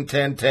 14,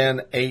 10,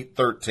 10, 8,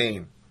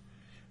 13.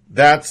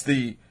 That's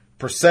the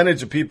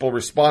percentage of people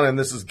responding.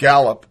 This is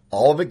Gallup.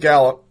 All of it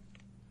Gallup.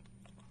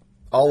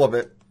 All of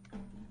it.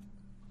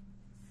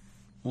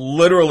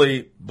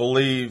 Literally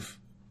believe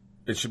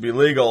it should be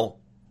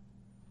legal.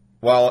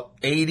 While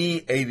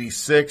 80,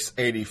 86,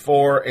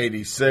 84,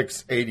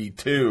 86,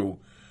 82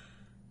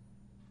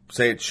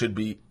 say it should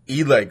be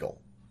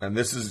illegal. And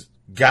this is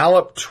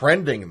Gallup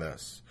trending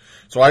this.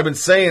 So I've been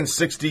saying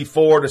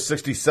 64 to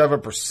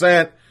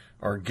 67%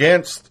 are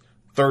against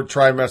third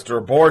trimester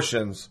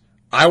abortions.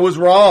 I was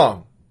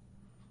wrong.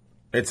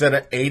 It's at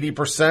an 80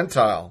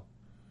 percentile.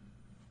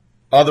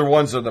 Other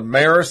ones are the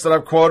Marist that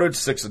I've quoted.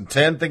 6 and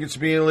 10 think it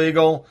should be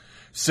illegal.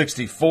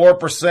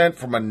 64%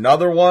 from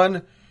another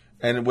one.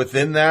 And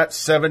within that,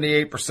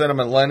 78% of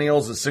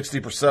millennials and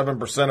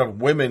 67%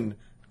 of women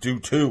do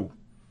too.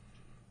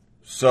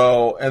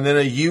 So, and then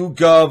a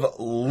YouGov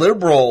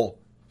liberal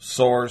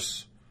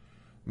source,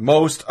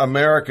 most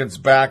Americans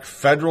back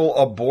federal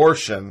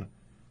abortion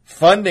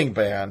funding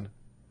ban,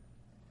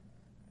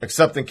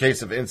 except in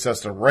case of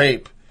incest and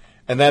rape,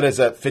 and that is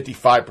at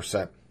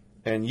 55%.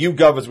 And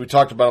YouGov, as we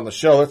talked about on the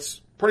show,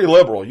 it's pretty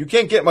liberal. You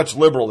can't get much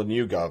liberal than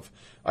YouGov.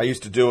 I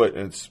used to do it,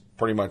 and it's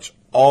pretty much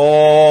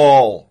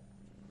all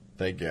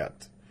they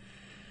get.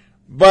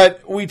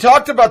 But we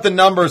talked about the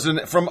numbers,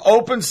 and from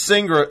Open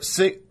Secrets,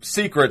 and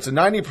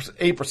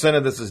 98%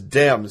 of this is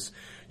Dems.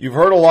 You've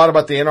heard a lot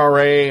about the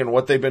NRA and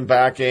what they've been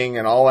backing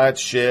and all that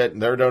shit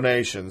and their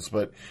donations,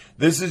 but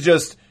this is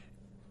just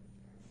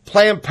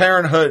Planned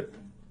Parenthood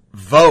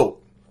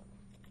vote.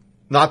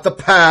 not the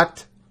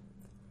PACT,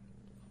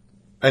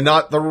 and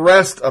not the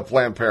rest of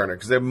Planned Parenthood,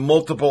 because they have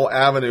multiple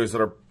avenues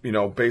that are,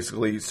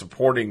 basically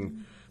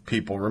supporting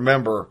people.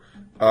 Remember,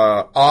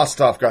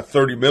 Osthoff got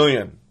 $30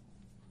 million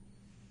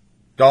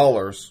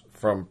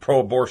from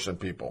pro-abortion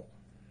people.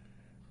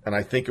 And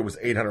I think it was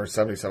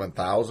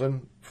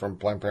 $877,000 from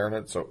Planned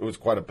Parenthood, so it was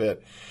quite a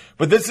bit.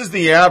 But this is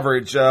the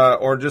average,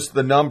 or just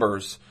the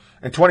numbers.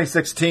 In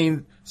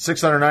 2016,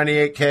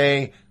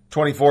 $698K,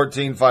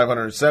 2014,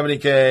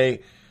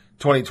 $570K,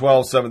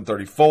 2012,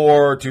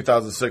 $734,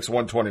 2006,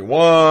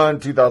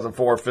 $121,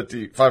 2004,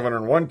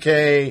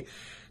 $501K,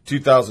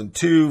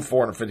 2002,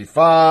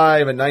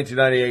 $455, and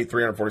 1998,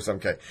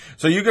 $347K.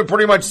 So you can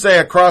pretty much say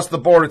across the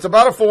board, it's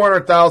about a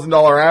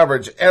 $400,000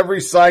 average every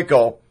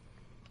cycle.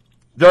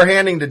 They're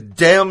handing to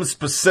Dems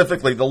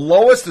specifically. The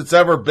lowest it's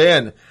ever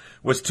been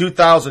was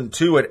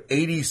 2002 at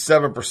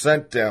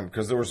 87% Dem,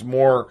 because there was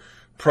more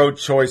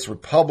pro-choice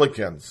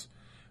Republicans.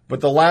 But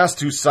the last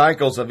two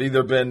cycles have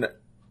either been,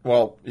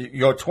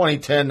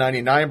 2010,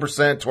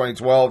 99%,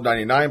 2012,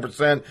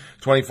 99%,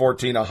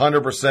 2014,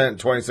 100%, and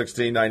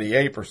 2016,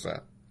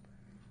 98%.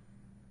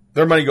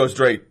 Their money goes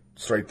straight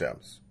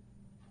Dems.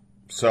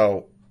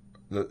 So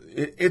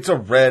it's a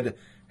red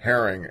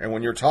herring. And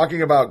when you're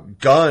talking about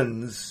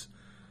guns,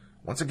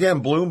 once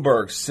again,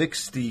 Bloomberg,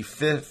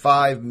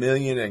 $65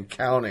 million and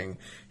counting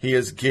he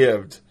has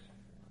gave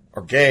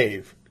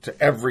to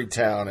every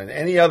town and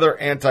any other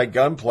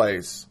anti-gun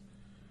place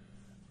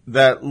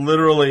that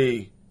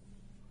literally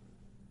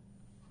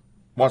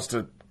wants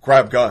to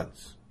grab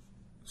guns.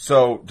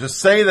 So to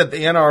say that the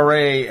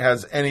NRA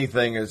has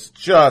anything is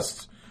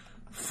just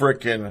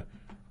freaking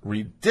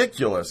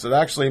ridiculous. It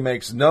actually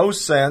makes no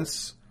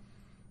sense,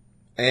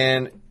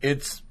 and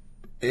it's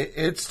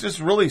just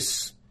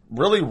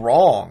really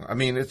wrong. I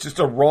mean, it's just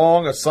a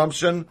wrong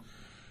assumption,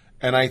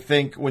 and I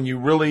think when you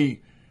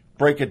really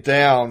break it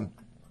down,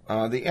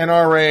 the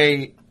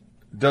NRA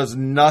does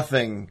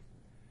nothing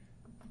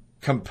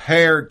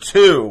compared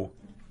to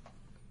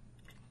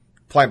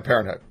Planned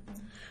Parenthood.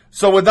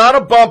 So without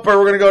a bumper,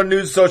 we're going to go to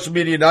news, social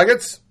media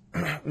nuggets.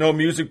 No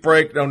music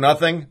break, no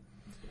nothing.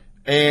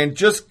 And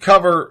just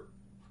cover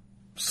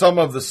some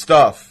of the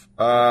stuff.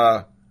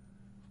 And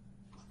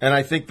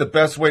I think the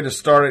best way to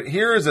start it,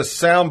 here is a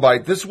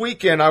soundbite. This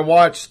weekend I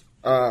watched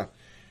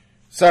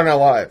Saturday Night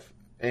Live,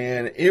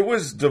 and it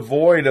was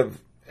devoid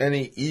of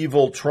any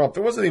evil Trump.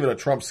 There wasn't even a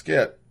Trump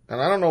skit.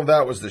 And I don't know if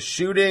that was the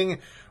shooting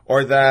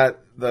or that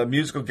the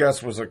musical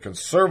guest was a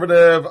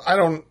conservative. I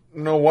don't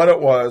know what it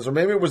was. Or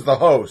maybe it was the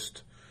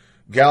host,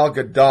 Gal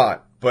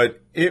Gadot.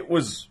 But it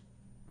was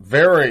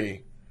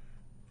very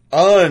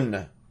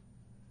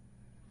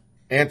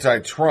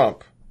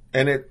anti-Trump.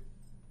 And it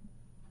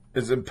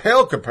is in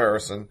pale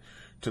comparison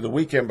to the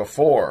weekend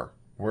before,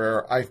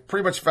 where I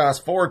pretty much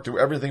fast forward through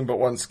everything but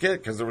one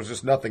skit because there was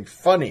just nothing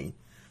funny.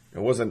 It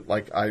wasn't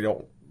like I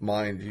don't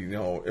mind,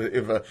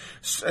 if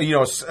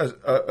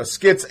a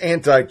skit's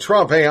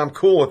anti-Trump, hey, I'm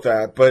cool with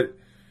that, but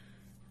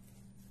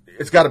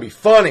it's got to be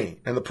funny.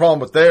 And the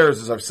problem with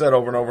theirs, as I've said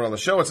over and over on the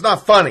show, it's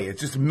not funny.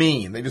 It's just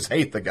mean. They just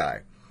hate the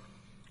guy.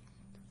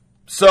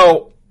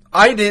 So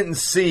I didn't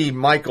see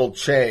Michael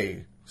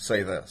Che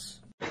say this.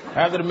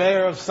 After the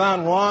mayor of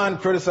San Juan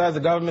criticized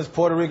the government's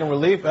Puerto Rican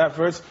relief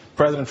efforts,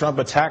 President Trump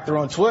attacked her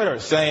on Twitter,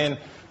 saying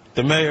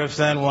the mayor of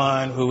San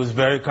Juan, who was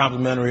very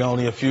complimentary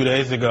only a few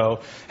days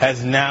ago,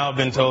 has now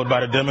been told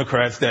by the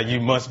Democrats that you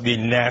must be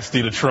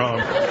nasty to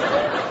Trump.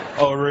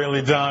 Oh,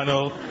 really,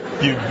 Donald?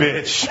 You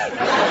bitch.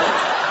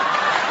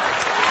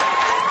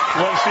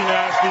 Was she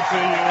nasty to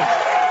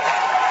you?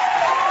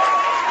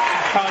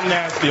 How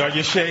nasty? Are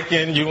you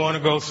shaking? You want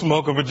to go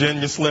smoke a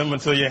Virginia Slim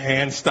until your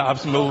hand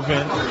stops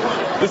moving?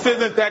 This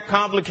isn't that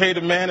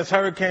complicated, man. It's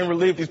hurricane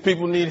relief. These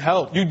people need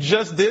help. You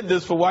just did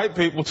this for white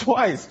people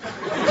twice.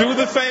 Do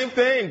the same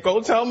thing. Go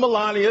tell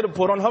Melania to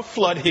put on her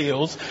flood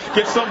heels,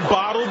 get some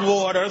bottled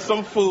water,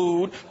 some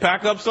food,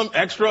 pack up some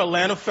extra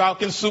Atlanta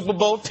Falcons Super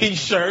Bowl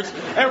t-shirts,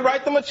 and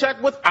write them a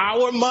check with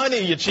our money,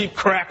 you cheap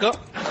cracker.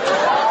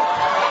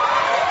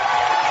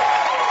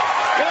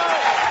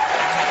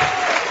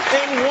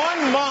 In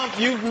 1 month,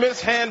 you've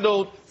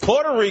mishandled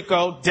Puerto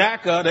Rico,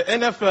 DACA, the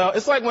NFL.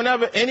 It's like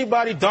whenever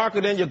anybody darker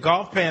than your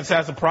golf pants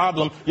has a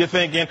problem, you're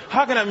thinking,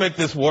 how can I make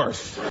this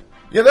worse?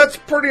 Yeah, that's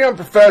pretty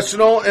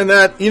unprofessional, and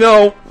that,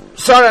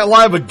 Saturday Night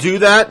Live would do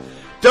that.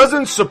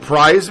 Doesn't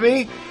surprise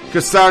me,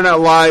 because Saturday Night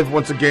Live,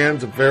 once again,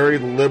 is a very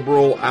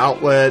liberal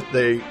outlet.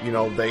 They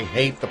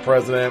hate the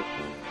president.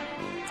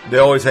 They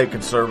always hate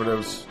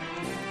conservatives.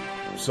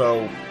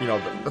 So,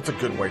 that's a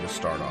good way to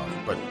start off,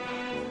 but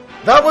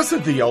that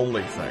wasn't the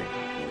only thing.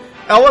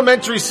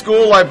 Elementary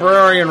school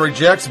librarian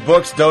rejects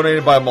books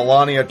donated by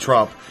Melania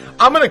Trump.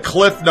 I'm going to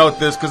cliff note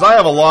this because I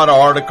have a lot of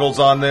articles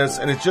on this,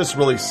 and it's just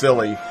really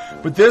silly.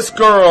 But this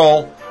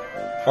girl,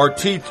 or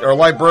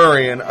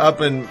librarian up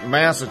in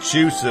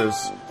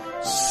Massachusetts,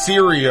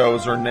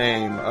 Cirio's her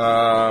name.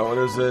 What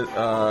is it?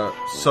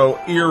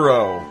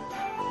 Soero.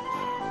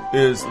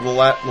 is the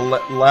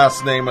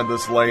last name of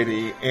this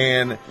lady,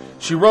 and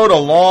she wrote a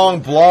long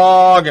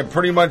blog and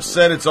pretty much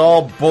said it's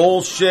all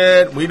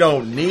bullshit, we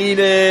don't need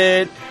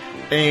it,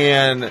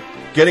 and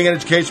getting an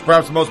education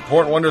perhaps the most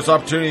important wondrous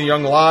opportunity in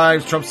young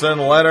lives, Trump said in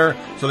a letter.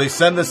 So they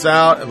send this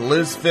out, and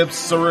Liz Phipps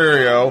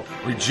Soriano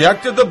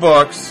rejected the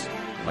books.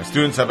 My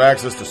students have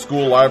access to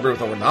school library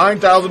with over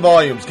 9,000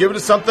 volumes. Give it to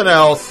something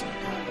else.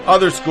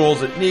 Other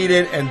schools that need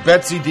it, and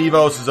Betsy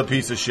DeVos is a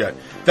piece of shit.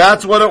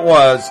 That's what it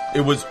was.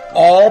 It was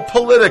all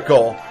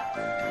political,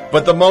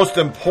 but the most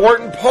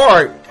important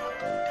part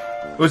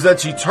was that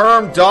she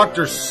termed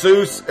Dr.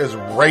 Seuss as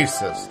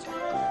racist.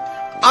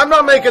 I'm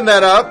not making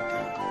that up.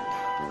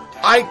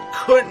 I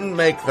couldn't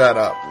make that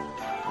up.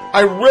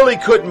 I really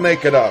couldn't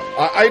make it up.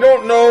 I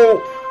don't know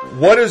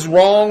what is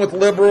wrong with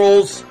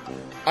liberals.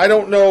 I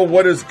don't know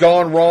what has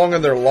gone wrong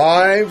in their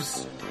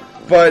lives,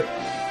 but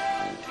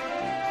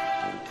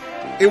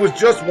it was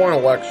just one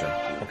election,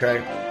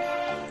 okay?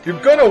 You're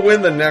going to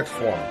win the next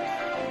one.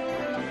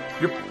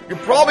 You're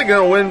probably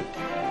going to win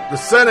the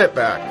Senate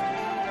back.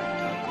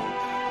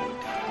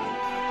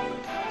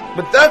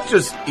 But that's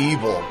just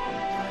evil.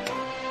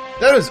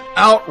 That is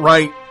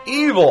outright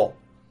evil.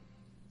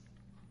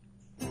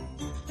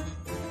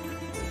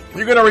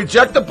 You're going to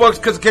reject the books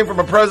because it came from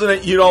a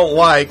president you don't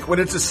like, when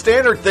it's a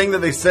standard thing that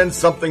they send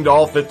something to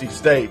all 50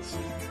 states.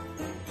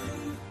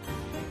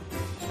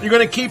 You're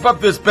going to keep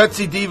up this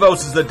Betsy DeVos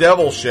is the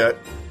devil shit.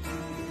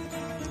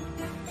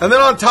 And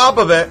then on top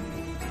of it,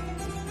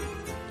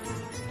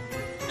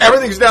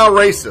 everything's now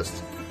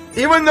racist.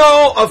 Even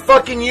though a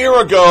fucking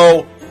year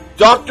ago,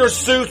 Dr.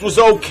 Seuss was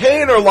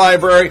okay in her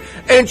library,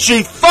 and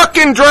she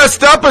fucking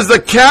dressed up as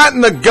the cat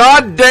in the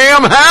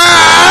goddamn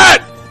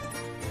hat!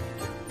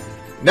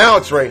 Now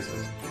it's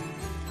racist.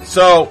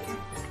 So,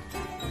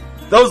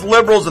 those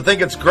liberals that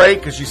think it's great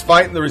because she's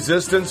fighting the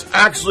resistance,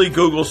 actually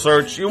Google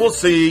search, you will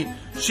see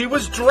she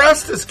was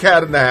dressed as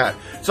Cat in the Hat.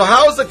 So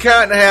how is the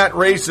Cat in the Hat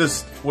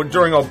racist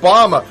during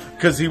Obama?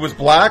 Because he was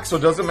black, so it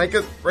doesn't make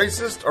it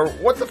racist? Or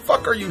what the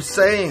fuck are you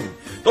saying?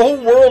 The whole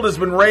world has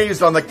been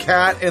raised on the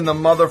cat in the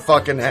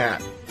motherfucking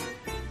hat.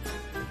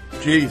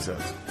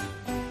 Jesus.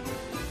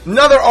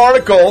 Another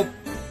article.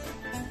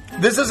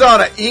 This is out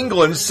of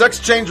England. Sex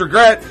change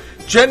regret.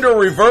 Gender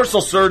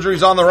reversal surgery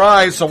is on the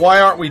rise, so why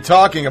aren't we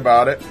talking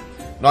about it?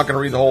 I'm not going to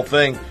read the whole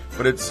thing,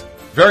 but it's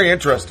very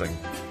interesting.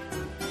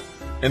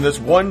 And this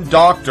one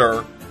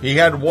doctor, he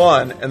had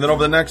one, and then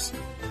over the next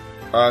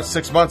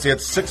 6 months, he had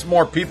 6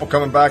 more people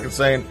coming back and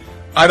saying,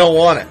 I don't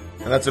want it.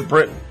 And that's in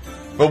Britain.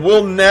 But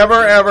we'll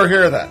never, ever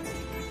hear that.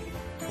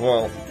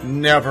 Well,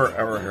 never,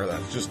 ever hear that.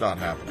 It's just not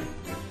happening.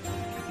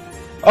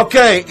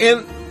 Okay,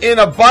 in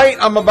a bite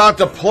I'm about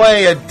to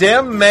play, a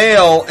Dem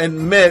male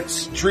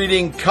admits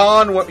treating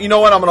you know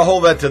what, I'm going to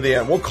hold that to the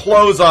end. We'll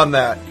close on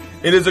that.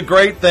 It is a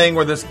great thing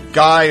where this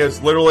guy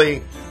is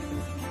literally,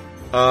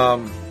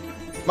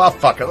 well,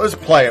 fuck it, let's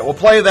play it. We'll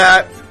play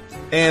that,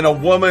 and a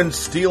woman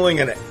stealing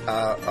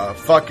a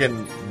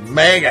fucking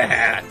MAGA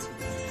hat.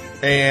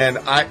 And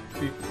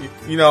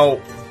you know,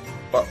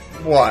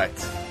 what?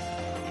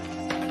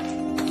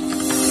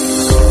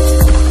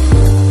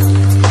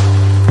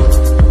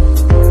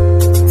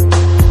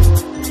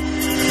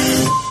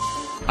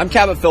 I'm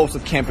Cabot Phillips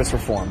with Campus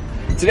Reform.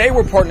 Today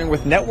we're partnering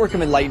with Network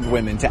of Enlightened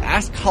Women to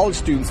ask college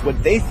students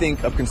what they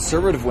think of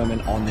conservative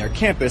women on their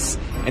campus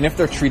and if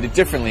they're treated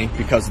differently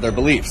because of their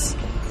beliefs.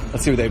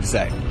 Let's see what they have to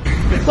say.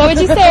 What would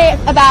you say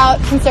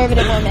about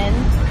conservative women?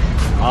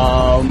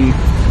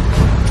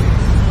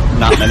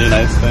 Not many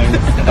nice things.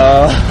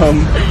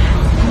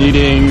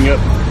 Needing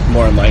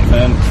more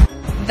enlightenment.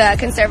 The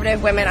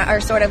conservative women are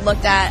sort of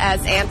looked at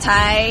as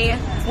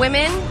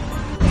anti-women.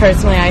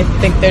 Personally, I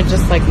think they're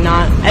just like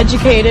not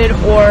educated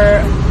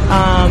or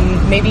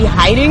maybe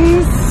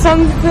hiding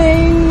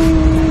something.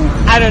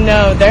 I don't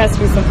know. There has to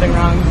be something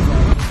wrong.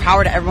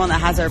 Power to everyone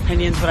that has their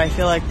opinions, but I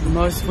feel like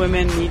most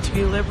women need to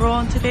be liberal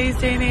in today's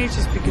day and age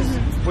just because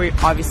we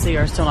obviously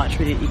are still not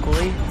treated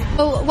equally.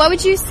 Well, what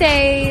would you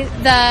say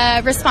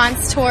the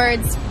response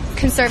towards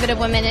conservative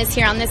women is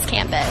here on this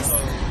campus?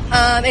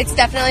 It's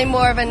definitely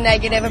more of a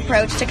negative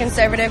approach to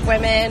conservative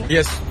women.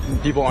 Yes,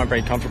 people aren't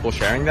very comfortable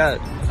sharing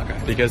that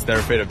because they're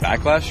afraid of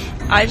backlash.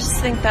 I just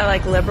think that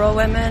like liberal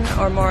women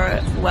are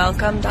more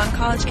welcomed on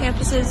college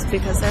campuses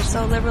because they're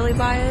so liberally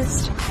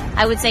biased.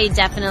 I would say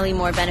definitely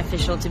more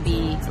beneficial to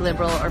be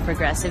liberal or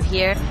progressive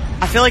here.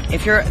 I feel like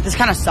this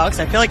kind of sucks.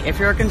 I feel like if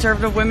you're a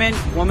conservative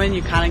woman,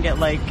 you kind of get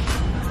like,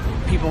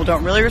 people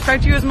don't really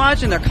respect you as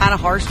much and they're kind of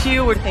harsh to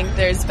you. I think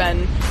there's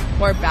been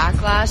more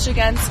backlash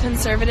against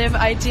conservative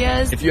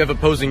ideas. If you have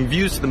opposing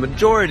views to the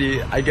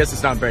majority, I guess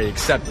it's not very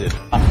accepted.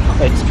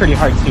 It's pretty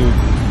hard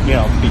to,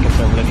 be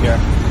conservative here.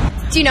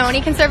 Do you know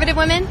any conservative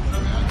women?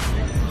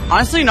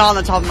 Honestly, not on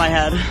the top of my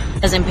head.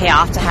 It doesn't pay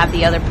off to have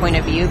the other point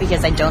of view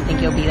because I don't think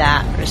you'll be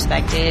that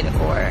respected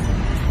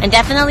and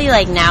definitely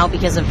like now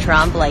because of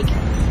Trump, like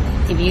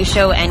if you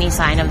show any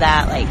sign of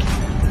that, like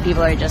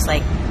people are just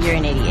like, you're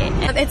an idiot.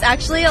 It's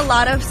actually a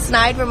lot of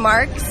snide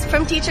remarks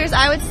from teachers,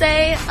 I would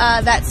say,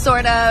 that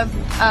sort of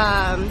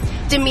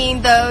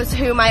demean those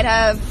who might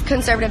have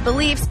conservative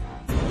beliefs.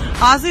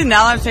 Honestly,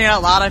 now that I'm saying it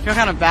out loud, I feel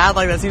kind of bad.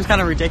 Like, that seems kind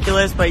of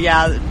ridiculous. But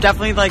yeah,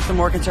 definitely, like, the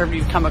more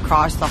conservative you come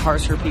across, the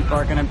harsher people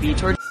are going to be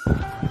towards.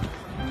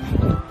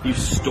 You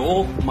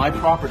stole my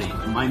property,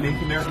 my Make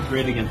America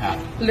Great Again hat.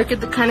 Look at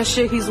the kind of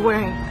shit he's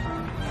wearing.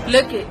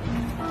 Look it.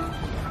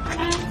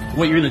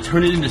 What, you're going to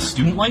turn it into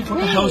student life? What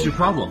the hell is your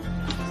problem?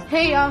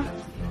 Hey, y'all.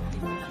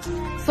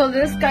 So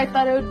this guy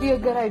thought it would be a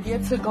good idea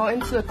to go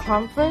into a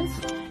conference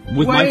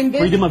With my wearing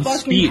this freedom of fucking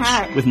speech,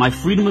 hat. with my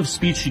freedom of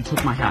speech, she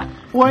took my hat.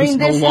 Wearing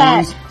this this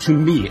belongs hat. to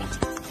me.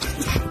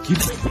 Give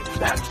it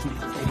back to me.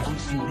 It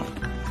belongs to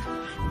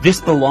me. This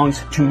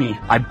belongs to me.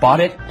 I bought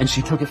it, and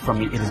she took it from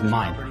me. It is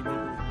mine.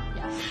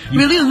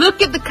 Really,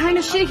 look at the kind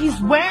of shit he's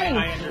wearing.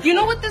 You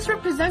know what this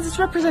represents? This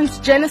represents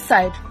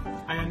genocide.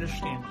 I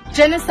understand.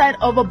 Genocide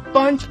of a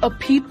bunch of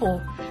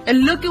people.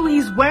 And look at what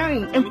he's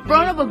wearing in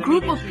front of a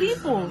group of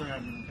people.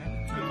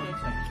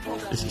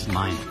 This is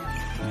mine.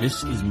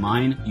 This is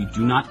mine. You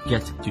do not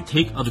get to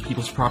take other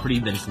people's property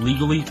that is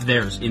legally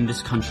theirs in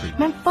this country.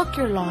 Man, fuck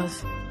your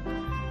laws.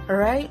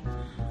 Alright?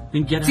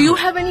 Then get out. Do you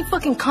have any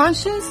fucking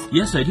conscience?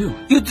 Yes, I do.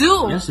 You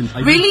do? Yes, and I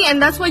Really? do. And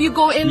that's why you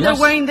go in there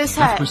wearing this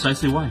hat? That's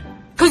precisely why.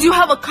 Because you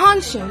have a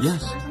conscience.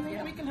 Yes.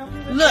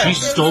 Look.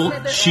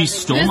 She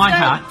stole This my guy-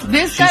 hat.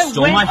 this She guy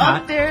stole went my up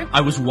hat. there-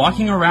 I was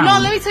walking around. No,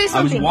 let me tell you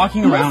something. I was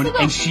walking Most around of the-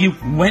 and she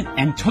went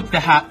and took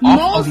the hat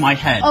off of my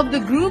head. Of the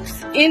groups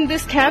in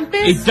this campus,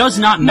 It does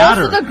not most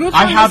matter. of the groups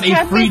I on have this a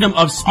campus freedom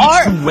of speech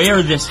are- to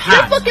wear this Your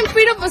hat. fucking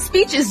freedom of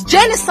speech is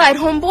genocide,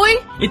 homeboy.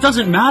 It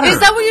doesn't matter. Is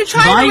that what you're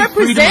trying My to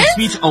freedom represent? of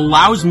speech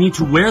allows me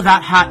to wear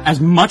that hat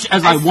as much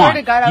as I swear want.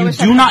 to God, I You wish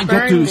I do could not get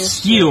burn to this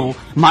steal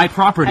my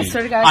property. I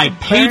swear to God, I I could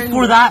paid burn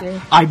for this that.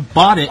 shit. I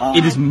bought it. Oh,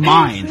 It is I paid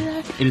mine. for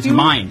that. It is You-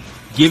 mine.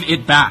 Give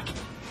it back.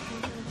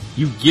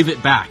 You give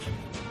it back.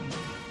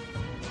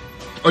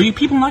 Are you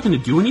people not going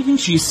to do anything?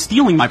 She's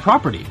stealing my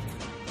property.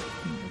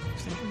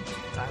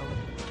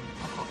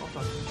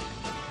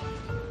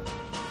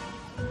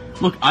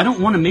 Look, I don't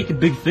want to make a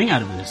big thing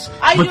out of this,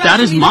 I but do that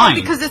is actually know mine.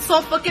 because it's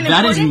so fucking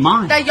That is important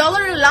mine. that y'all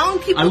are allowing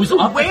people I was to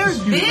up wear at the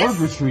Student this Org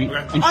Retreat,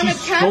 and on she a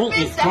stole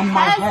campus it from that my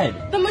has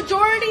head. the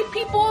majority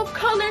people of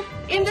color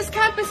in this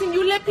campus, and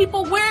you let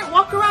people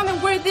walk around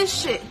and wear this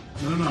shit.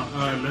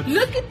 No.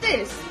 Look at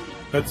this.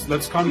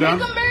 Let's calm down.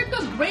 Make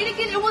America great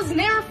again. It was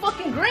never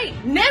fucking great.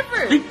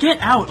 Never. Then get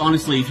out,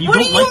 honestly, if you What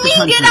don't do you like the mean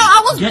country. get out?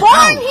 I was Get born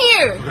out.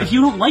 here. If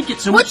you don't like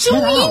it so What much, you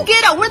get mean out.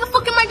 get out? Where the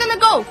fuck am I gonna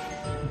go?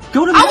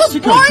 Go to I was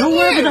Mexico. born Go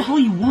wherever here. the hell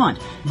you want.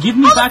 Give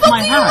me How back the fuck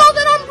my do you hat. know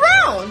that I'm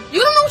brown? You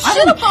don't know I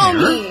shit don't about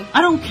care. me.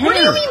 I don't care. What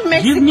do you mean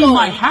Mexico? Give me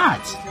my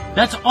hat.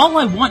 That's all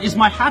I want is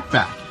my hat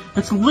back.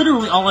 That's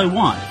literally all I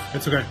want.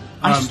 It's okay.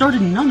 I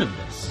started none of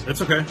this.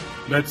 It's okay.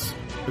 Let's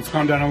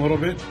calm down a little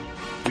bit.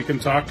 We can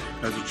talk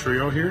as a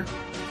trio here,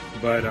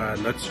 but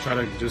let's try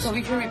to just. So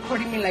you're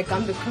recording me like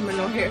I'm the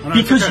criminal here.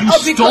 Because you Oh,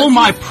 stole because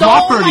my you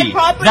stole my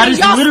property. That is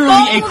Y'all literally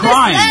stole a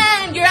crime. This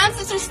land. Your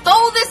ancestors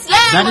stole this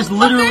land. That is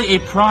literally a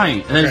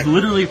crime. That is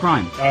literally a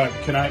crime.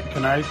 Can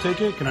I take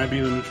it? Can I be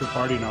the neutral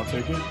party and I'll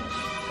take it?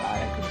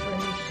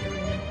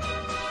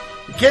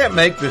 You can't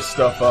make this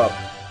stuff up.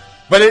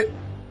 But it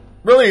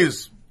really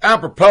is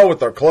apropos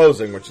with our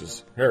closing, which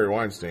is Harvey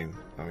Weinstein.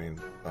 I mean,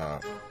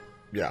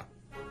 yeah.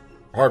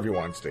 Harvey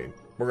Weinstein.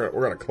 We're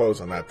gonna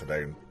close on that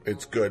today.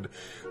 It's good.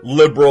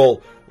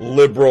 Liberal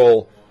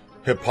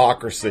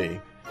hypocrisy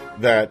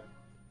that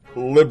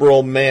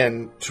liberal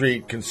men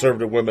treat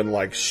conservative women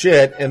like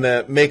shit, and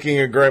that making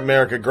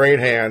America great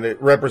hand,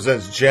 it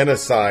represents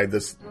genocide,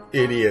 this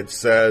idiot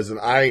says. And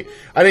I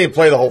didn't even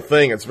play the whole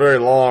thing. It's very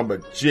long,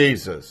 but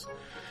Jesus.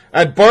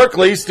 At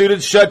Berkeley,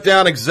 students shut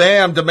down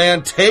exam,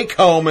 demand take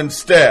home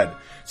instead.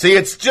 See,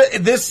 it's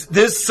just,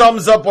 this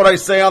sums up what I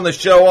say on the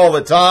show all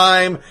the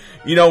time.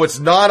 You know, it's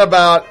not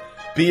about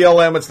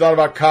BLM. It's not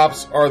about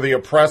cops are the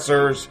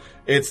oppressors.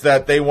 It's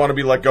that they want to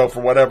be let go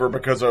for whatever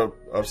because of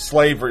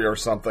slavery or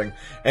something.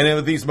 And then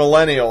with these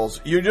millennials,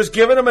 you're just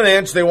giving them an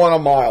inch, they want a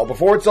mile.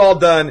 Before it's all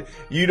done,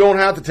 you don't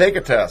have to take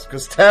a test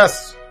because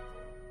tests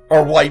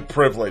are white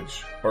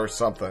privilege or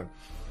something.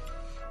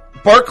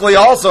 Berkeley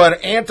also had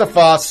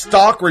Antifa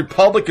stalk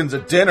Republicans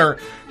at dinner.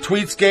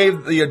 Tweets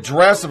gave the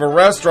address of a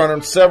restaurant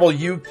and several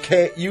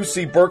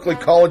UC Berkeley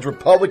College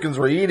Republicans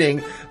were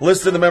eating,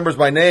 listed the members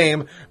by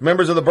name.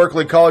 Members of the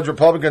Berkeley College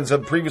Republicans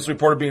have previously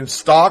reported being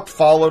stalked,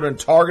 followed, and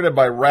targeted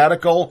by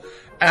radical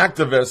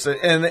activists.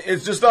 And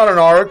it's just not an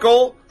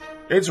article.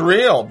 It's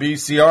real.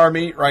 BCR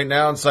meet right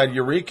now inside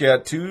Eureka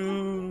at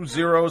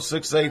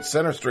 2068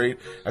 Center Street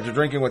after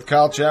drinking with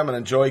Kyle Chapman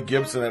and Joey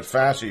Gibson at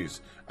Pappy's.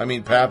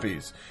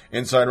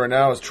 Inside right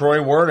now is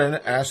Troy Worden,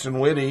 Ashton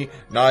Whitty,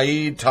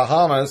 Naeed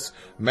Tahamas,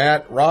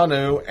 Matt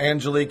Ranu,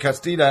 Angelique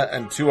Castida,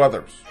 and two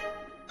others.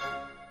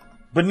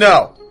 But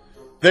no,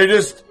 they're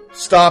just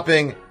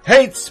stopping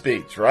hate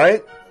speech,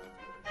 right?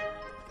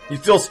 You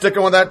still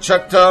sticking with that,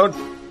 Chuck Toad?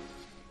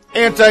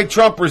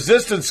 Anti-Trump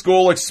resistance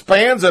school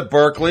expands at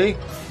Berkeley.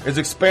 Is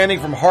expanding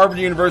from Harvard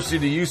University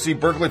to UC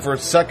Berkeley for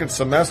its second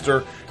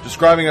semester,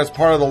 describing it as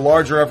part of the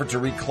larger effort to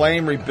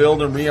reclaim,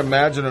 rebuild, and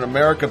reimagine an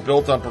America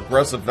built on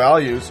progressive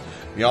values.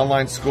 The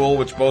online school,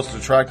 which boasts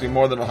attracting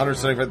more than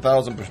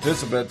 175,000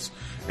 participants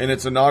in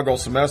its inaugural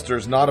semester,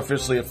 is not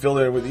officially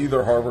affiliated with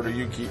either Harvard or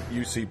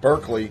UC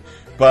Berkeley,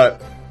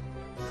 but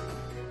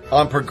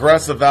on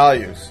progressive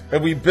values.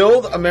 If we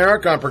build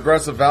America on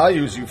progressive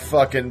values, you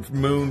fucking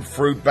moon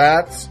fruit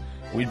bats,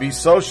 we'd be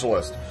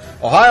socialist.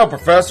 Ohio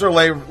professor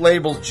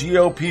labels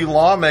GOP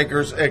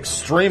lawmakers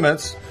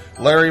extremists.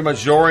 Larry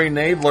Majori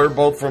Nadler,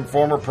 both from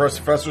former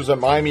professors at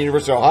Miami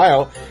University,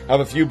 Ohio, have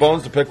a few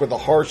bones to pick with the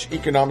harsh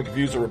economic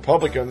views of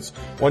Republicans.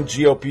 One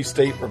GOP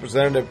state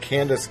representative,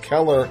 Candace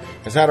Keller,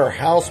 has had her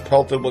house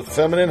pelted with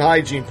feminine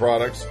hygiene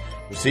products,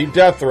 received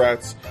death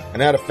threats,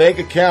 and had a fake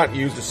account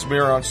used to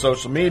smear on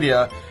social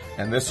media.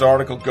 And this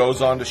article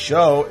goes on to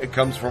show it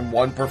comes from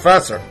one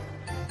professor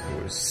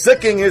who is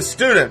sicking his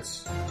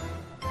students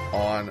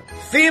on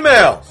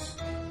females.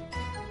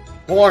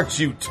 Well, aren't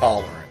you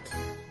tolerant?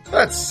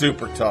 That's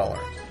super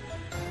tolerant.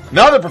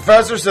 Another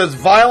professor says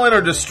violent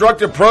or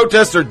destructive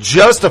protests are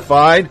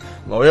justified.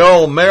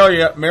 Loyola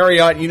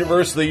Marriott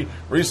University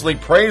recently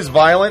praised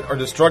violent or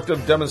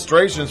destructive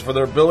demonstrations for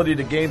their ability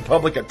to gain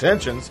public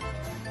attention.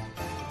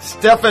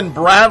 Stephen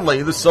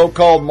Bradley, the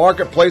so-called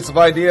marketplace of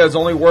ideas,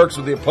 only works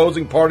with the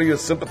opposing party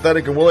is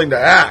sympathetic and willing to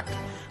act,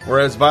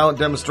 whereas violent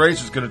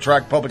demonstrations can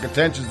attract public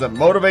attention that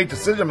motivate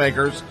decision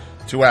makers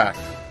to act.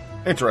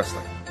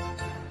 Interesting.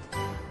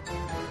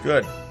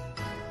 Good.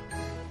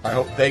 I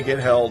hope they get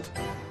held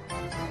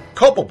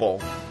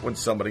culpable when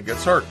somebody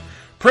gets hurt.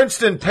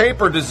 Princeton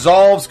paper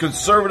dissolves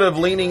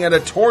conservative-leaning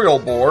editorial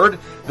board.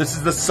 This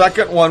is the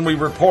second one we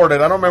reported.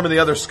 I don't remember the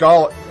other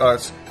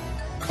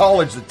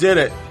college that did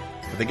it,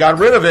 but they got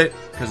rid of it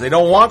because they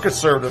don't want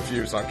conservative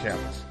views on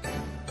campus.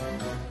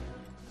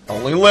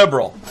 Only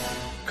liberal.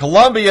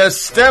 Columbia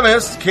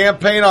STEMists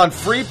campaign on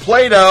free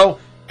Play-Doh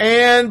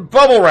and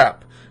bubble wrap.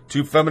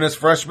 Two feminist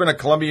freshmen at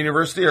Columbia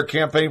University are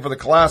campaigning for the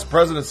class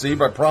presidency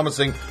by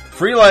promising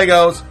free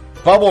Legos,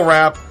 bubble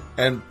wrap,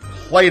 and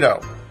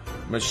Play-Doh.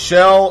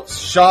 Michelle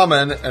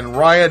Shaman and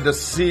Raya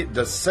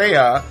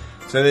Desea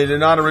say they did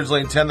not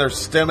originally intend their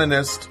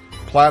STEMinist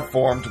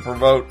platform to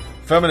promote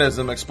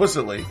feminism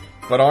explicitly,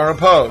 but aren't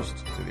opposed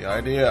to the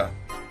idea.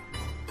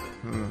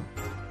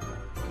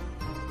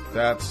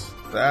 That's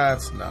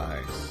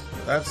nice.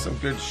 That's some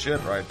good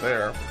shit right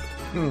there.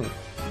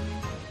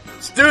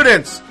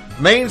 Students,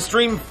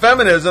 mainstream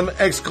feminism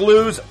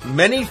excludes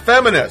many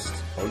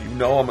feminists. Oh, you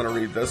know I'm going to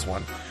read this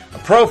one. A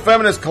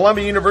pro-feminist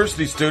Columbia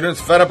University student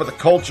is fed up with the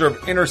culture of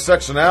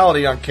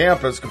intersectionality on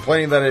campus,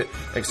 complaining that it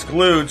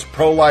excludes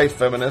pro-life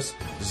feminists,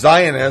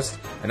 Zionists,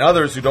 and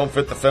others who don't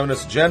fit the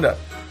feminist agenda.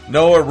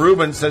 Noah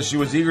Rubin says she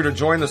was eager to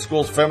join the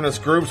school's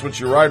feminist groups when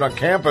she arrived on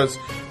campus,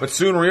 but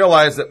soon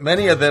realized that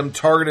many of them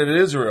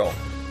targeted Israel,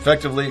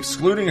 effectively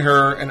excluding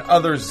her and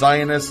other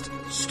Zionist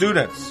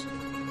students.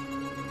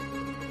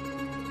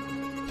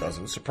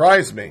 Doesn't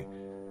surprise me.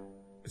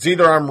 It's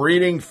either I'm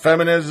reading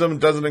feminism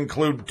doesn't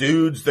include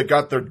dudes that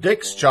got their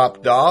dicks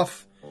chopped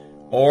off,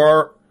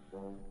 or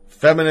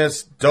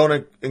feminists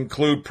don't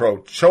include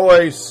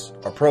pro-choice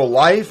or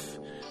pro-life.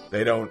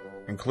 They don't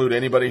include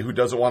anybody who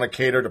doesn't want to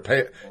cater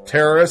to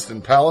terrorists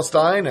in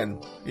Palestine,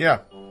 and yeah.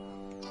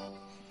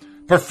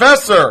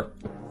 Professor,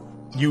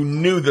 you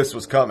knew this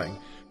was coming.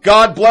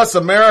 God Bless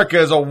America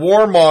is a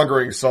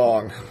warmongering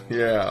song.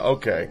 Yeah,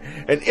 okay.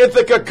 An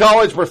Ithaca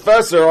College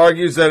professor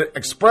argues that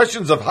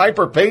expressions of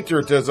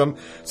hyper-patriotism,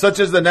 such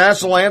as the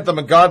national anthem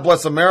and God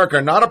Bless America,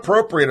 are not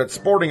appropriate at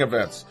sporting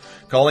events.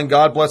 Calling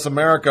God Bless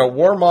America a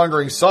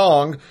warmongering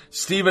song,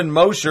 Stephen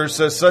Mosher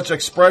says such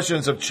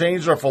expressions have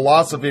changed our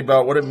philosophy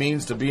about what it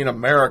means to be an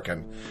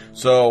American.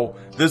 So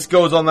this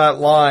goes on that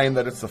line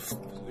that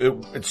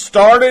it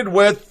started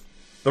with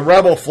the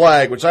rebel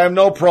flag, which I have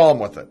no problem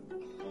with it.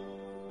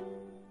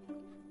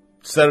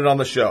 Said it on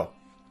the show.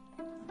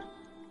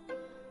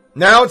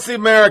 Now it's the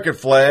American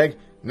flag.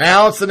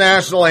 Now it's the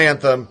national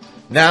anthem.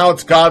 Now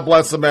it's God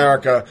Bless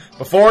America.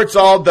 Before it's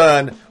all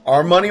done,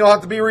 our money will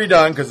have to be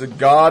redone because in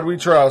God we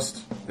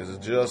trust. This is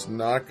just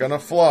not going to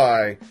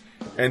fly.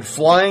 And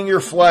flying your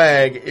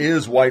flag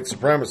is white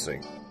supremacy.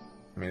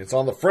 I mean, it's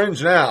on the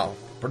fringe now.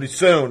 Pretty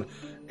soon,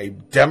 a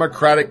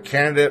Democratic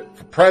candidate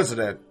for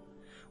president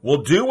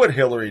will do what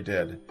Hillary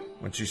did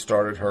when she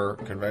started her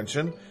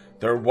convention.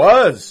 There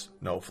was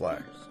no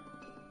flags.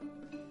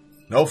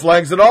 No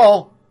flags at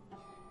all.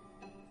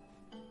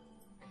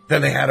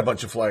 Then they had a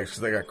bunch of flags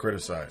because they got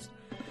criticized.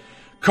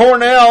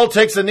 Cornell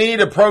takes a knee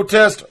to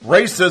protest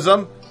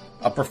racism.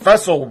 A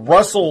Professor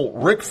Russell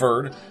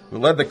Rickford, who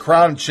led the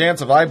crowd in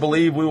chants of I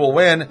Believe We Will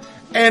Win,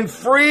 and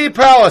Free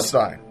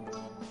Palestine.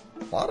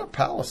 A lot of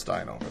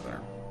Palestine over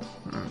there.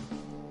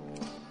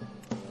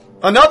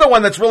 Another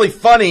one that's really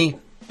funny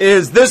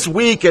is this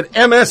week at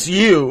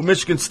MSU,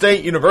 Michigan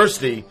State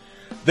University,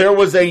 there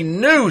was a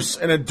noose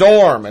in a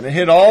dorm, and it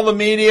hit all the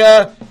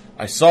media.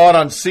 I saw it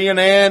on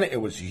CNN. It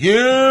was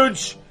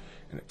huge.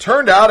 And it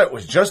turned out it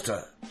was just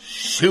a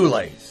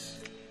shoelace.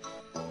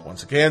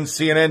 Once again,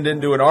 CNN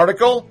didn't do an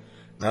article.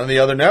 None of the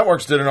other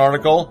networks did an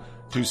article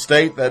to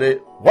state that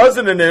it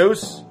wasn't a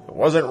noose. It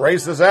wasn't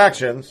racist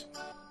actions.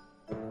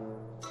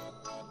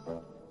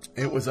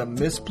 It was a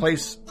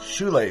misplaced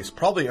shoelace,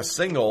 probably a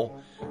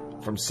single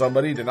from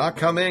somebody. Did not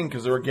come in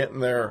because they were getting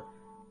their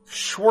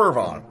swerve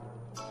on.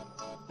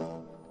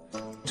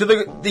 To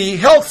the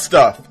health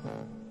stuff.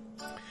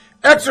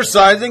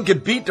 Exercising can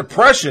beat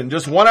depression.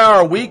 Just 1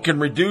 hour a week can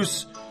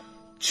reduce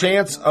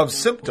chance of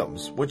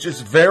symptoms, which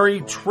is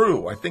very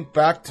true. I think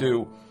back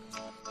to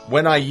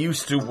when I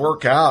used to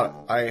work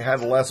out, I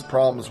had less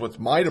problems with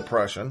my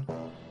depression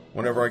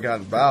whenever I got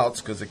in bouts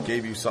because it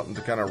gave you something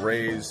to kind of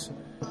raise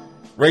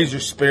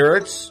your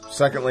spirits.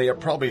 Secondly, it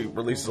probably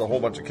releases a whole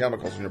bunch of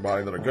chemicals in your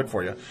body that are good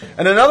for you.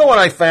 And another one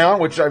I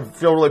found, which I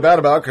feel really bad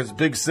about because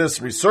Big Sis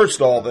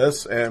researched all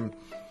this and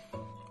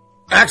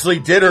actually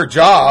did her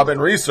job and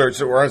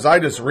researched it, whereas I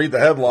just read the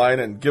headline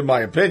and give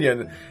my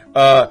opinion.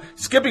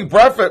 Skipping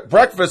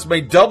breakfast may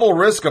double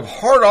risk of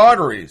heart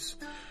arteries.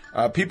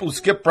 People who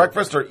skip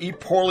breakfast or eat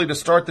poorly to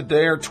start the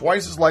day are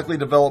twice as likely to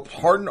develop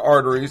hardened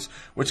arteries,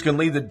 which can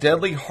lead to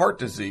deadly heart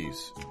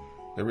disease.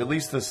 They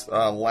released this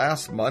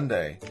last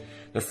Monday.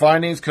 Their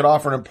findings could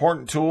offer an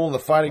important tool in the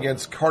fight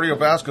against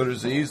cardiovascular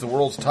disease, the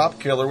world's top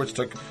killer, which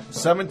took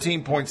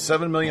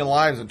 17.7 million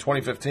lives in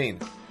 2015.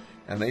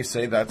 And they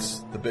say that's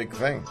the big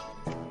thing.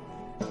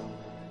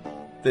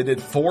 They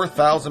did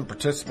 4,000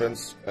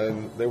 participants,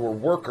 and they were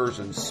workers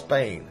in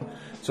Spain.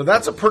 So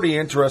that's a pretty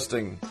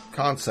interesting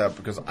concept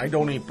because I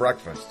don't eat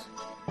breakfast,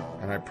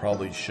 and I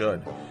probably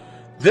should.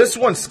 This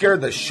one scared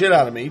the shit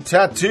out of me.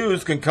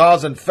 Tattoos can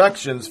cause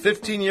infections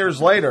 15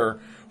 years later,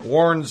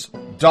 warns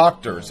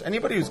doctors.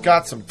 Anybody who's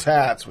got some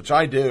tats, which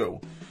I do,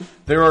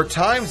 there are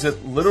times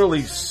it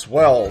literally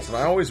swells, and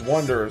I always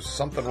wonder, is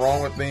something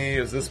wrong with me?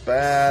 Is this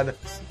bad?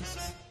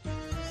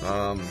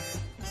 I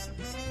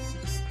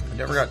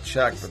never got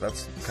checked, but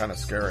that's kind of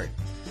scary.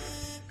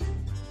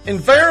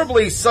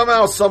 Invariably,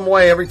 somehow, some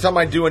way, every time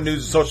I do a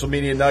news and social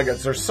media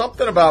nuggets, there's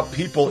something about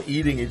people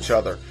eating each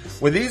other.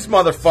 With these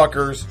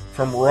motherfuckers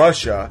from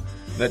Russia,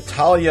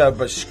 Natalia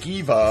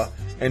Bashkiva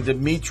and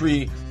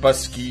Dmitry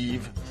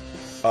Baskev,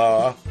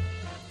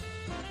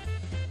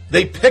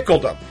 they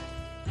pickled them.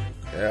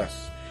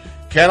 Yes.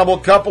 Cannibal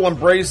couple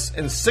embrace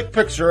in sick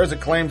picture as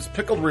it claims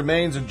pickled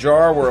remains in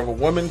jar were of a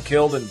woman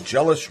killed in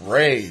jealous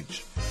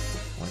rage.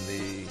 When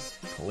the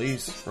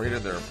police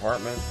raided their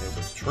apartment, it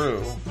was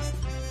true.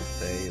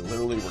 They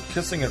literally were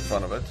kissing in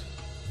front of it.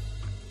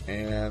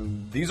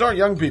 And these aren't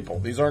young people.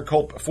 These aren't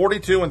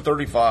 42 and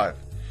 35.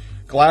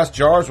 Glass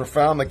jars were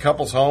found in the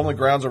couple's home, the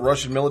grounds of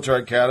Russian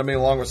military academy,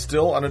 along with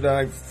still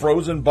unidentified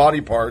frozen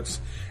body parts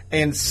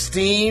and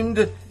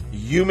steamed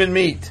human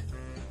meat.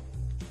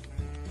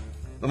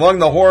 Among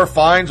the horror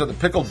finds are the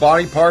pickled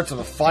body parts of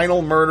the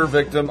final murder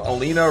victim,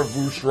 Alina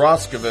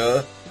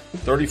Vushroskova,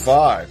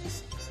 35.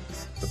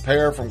 The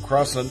pair from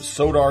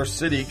Krasnodar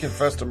City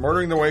confessed to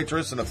murdering the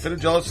waitress in a fit of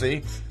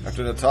jealousy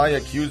after Natalia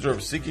accused her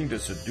of seeking to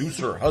seduce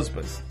her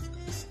husband.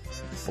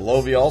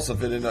 Volovia also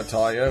visited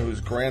Natalia,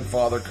 whose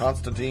grandfather,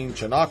 Konstantin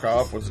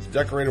Chenakov, was a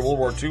decorated World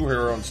War II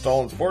hero in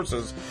Stalin's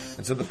forces,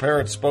 and said the pair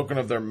had spoken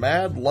of their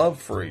mad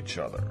love for each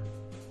other.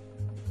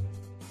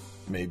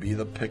 Maybe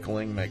the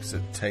pickling makes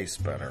it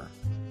taste better.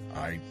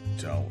 I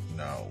don't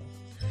know.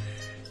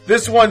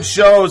 This one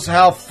shows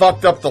how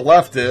fucked up the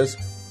left is.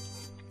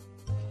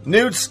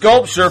 Nude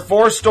sculpture,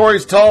 4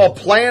 stories tall,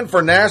 planned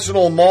for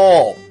National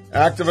Mall.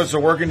 Activists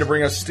are working to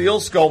bring a steel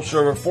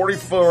sculpture of a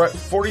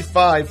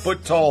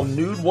 45-foot tall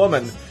nude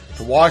woman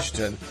to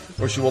Washington,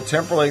 where she will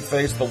temporarily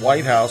face the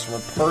White House from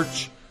a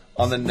perch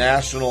on the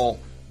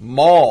National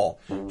Mall.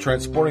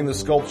 Transporting the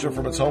sculpture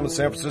from its home in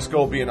San Francisco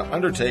will be an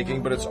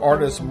undertaking, but its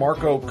artist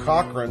Marco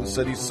Cochran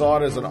said he saw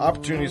it as an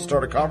opportunity to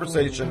start a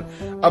conversation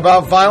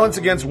about violence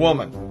against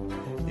women.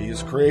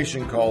 His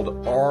creation,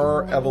 called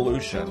Our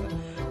Evolution,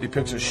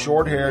 depicts a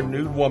short-haired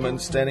nude woman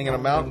standing in a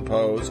mountain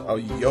pose, a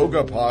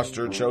yoga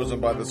posture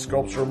chosen by the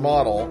sculpture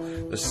model,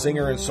 the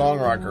singer and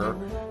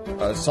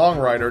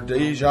songwriter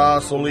Deja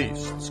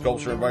Solis. The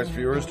sculpture invites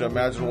viewers to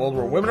imagine a world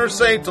where women are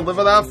safe to live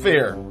without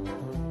fear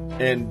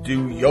and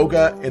do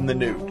yoga in the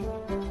nude.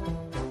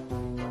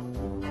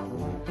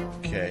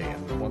 Okay,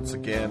 and once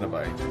again, if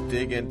I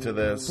dig into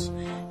this,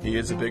 he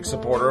is a big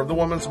supporter of the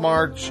Women's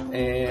March,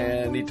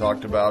 and he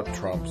talked about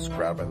Trump's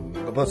grabbing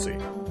the pussy.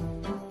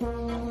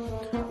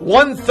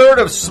 1/3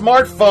 of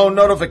smartphone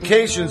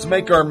notifications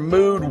make our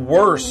mood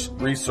worse,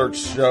 research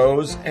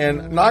shows.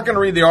 And not going to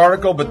read the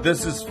article, but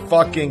this is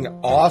fucking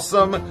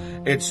awesome.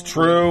 It's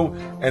true,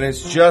 and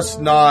it's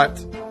just not,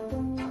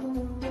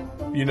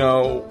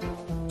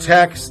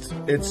 text.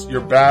 It's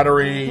your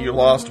battery, you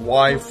lost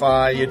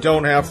Wi-Fi, you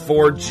don't have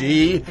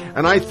 4G.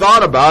 And I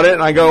thought about it,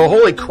 and I go,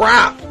 holy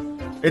crap.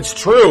 It's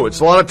true.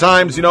 It's a lot of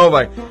times, if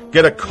I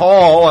get a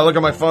call, I look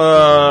at my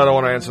phone, I don't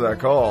want to answer that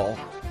call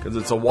because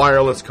it's a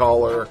wireless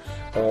caller,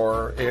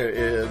 or it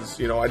is,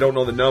 I don't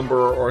know the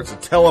number, or it's a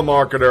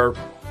telemarketer.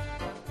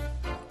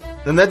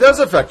 And that does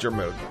affect your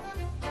mood.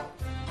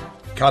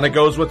 Kind of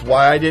goes with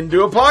why I didn't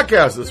do a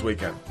podcast this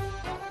weekend.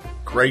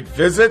 Great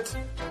visit.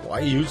 Why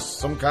use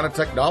some kind of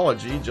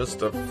technology just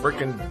to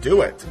frickin'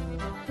 do it?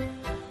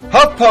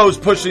 HuffPo's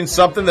pushing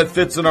something that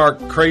fits in our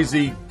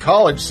crazy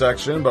college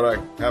section, but I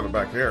have it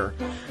back here.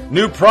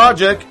 New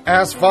project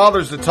asks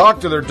fathers to talk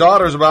to their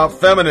daughters about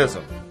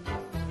feminism.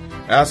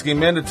 Asking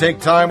men to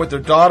take time with their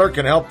daughter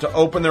can help to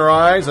open their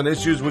eyes on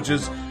issues which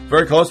is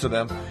very close to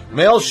them.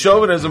 Male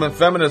chauvinism and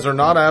feminism are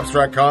not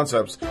abstract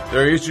concepts.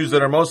 They're issues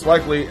that are most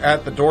likely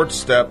at the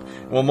doorstep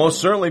and will most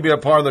certainly be a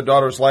part of their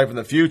daughter's life in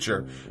the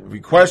future. If we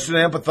question,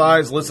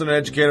 empathize, listen, and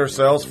educate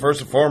ourselves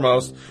first and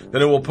foremost,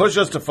 then it will push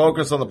us to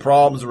focus on the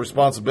problems and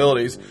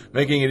responsibilities,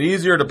 making it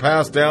easier to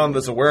pass down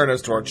this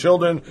awareness to our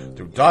children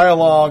through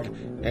dialogue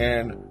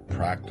and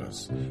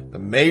practice. The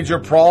major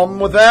problem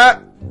with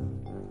that?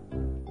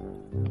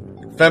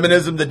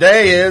 Feminism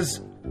today is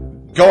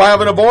go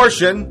have an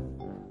abortion.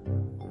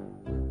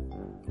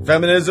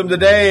 Feminism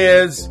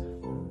today is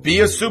be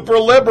a super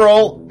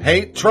liberal,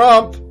 hate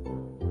Trump.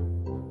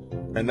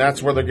 And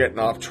that's where they're getting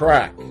off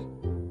track.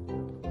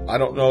 I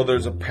don't know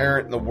there's a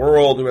parent in the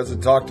world who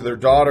hasn't talked to their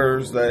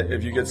daughters that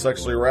if you get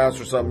sexually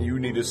harassed or something, you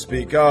need to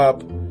speak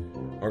up.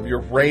 Or if you're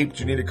raped,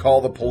 you need to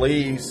call the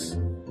police.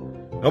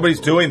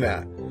 Nobody's doing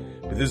that.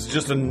 But this is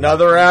just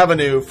another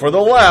avenue for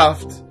the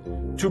left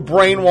to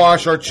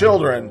brainwash our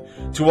children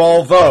to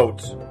all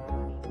vote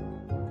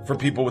for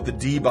people with the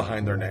D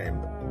behind their name.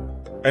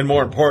 And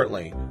more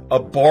importantly,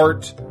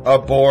 abort,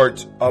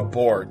 abort,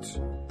 abort.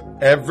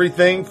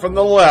 Everything from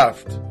the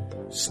left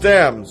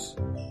stems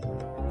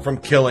from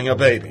killing a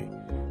baby.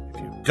 If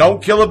you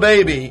don't kill a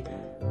baby,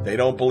 they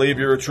don't believe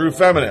you're a true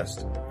feminist.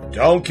 If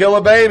you don't kill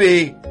a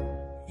baby,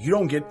 you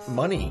don't get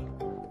money.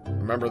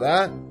 Remember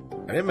that?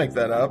 I didn't make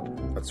that up.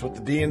 That's what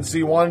the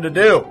DNC wanted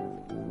to do.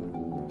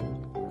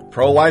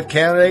 Pro-life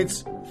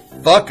candidates,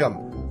 fuck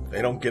them.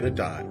 They don't get a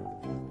dime.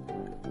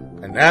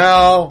 And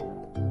now,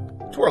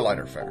 to our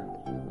lighter fare.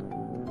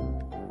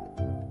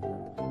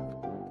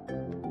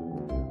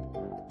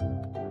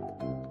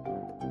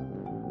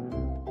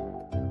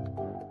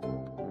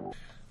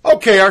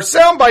 Okay, our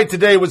soundbite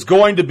today was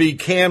going to be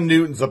Cam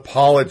Newton's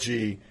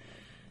apology,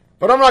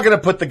 but I'm not going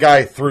to put the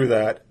guy through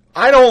that.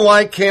 I don't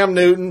like Cam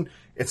Newton.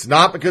 It's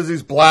not because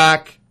he's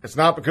black. It's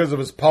not because of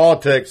his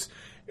politics.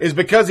 It's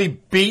because he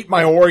beat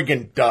my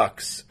Oregon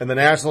Ducks in the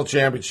national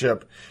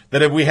championship.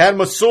 That if we had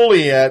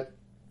Masuli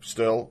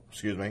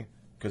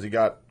because he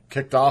got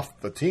kicked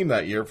off the team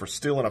that year for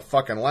stealing a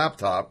fucking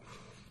laptop,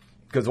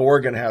 because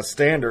Oregon has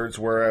standards,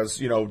 whereas,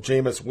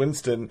 Jameis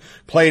Winston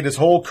played his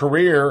whole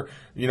career,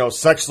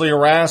 sexually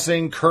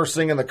harassing,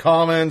 cursing in the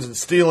commons, and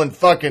stealing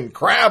fucking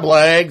crab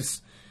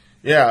legs.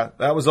 Yeah,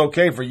 that was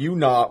okay for you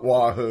not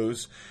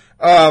wahoos.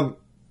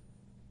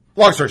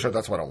 Long story short,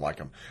 that's why I don't like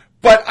him.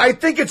 But I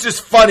think it's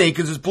just funny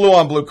because it's blue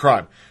on blue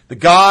crime. The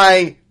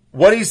guy,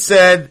 what he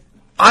said,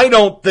 I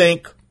don't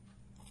think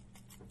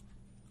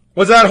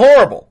was that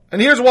horrible. And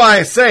here's why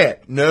I say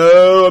it.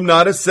 No, I'm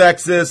not a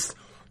sexist.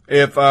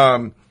 If,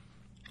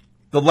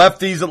 the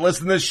lefties that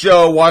listen to this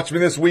show watched me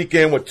this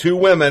weekend with two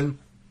women,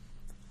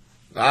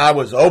 I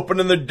was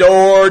opening the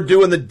door,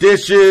 doing the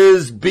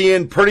dishes,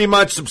 being pretty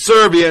much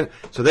subservient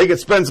so they could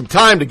spend some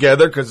time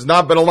together, because there's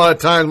not been a lot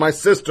of times my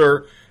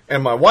sister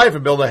and my wife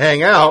have been able to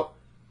hang out.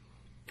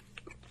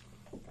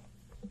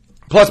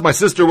 Plus, my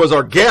sister was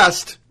our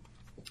guest,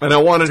 and I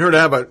wanted her to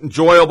have an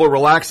enjoyable,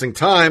 relaxing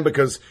time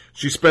because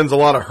she spends a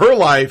lot of her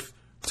life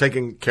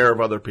taking care of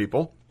other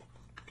people.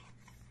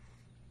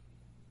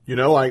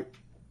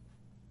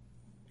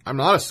 I'm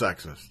not a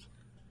sexist.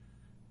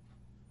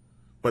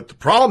 But the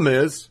problem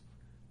is,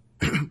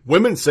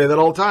 women say that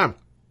all the time.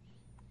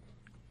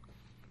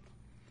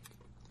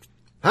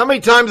 How many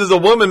times does a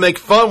woman make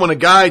fun when a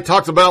guy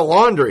talks about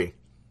laundry?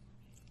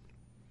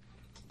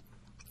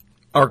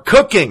 Or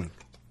cooking?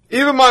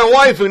 Even my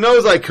wife, who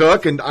knows I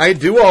cook, and I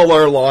do all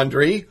our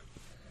laundry.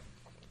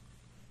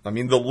 I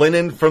mean, the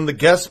linen from the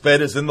guest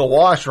bed is in the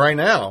wash right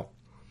now.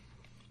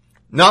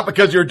 Not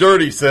because you're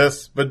dirty,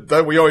 sis, but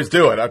that we always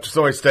do it. After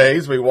somebody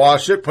stays, we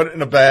wash it, put it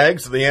in a bag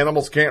so the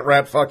animals can't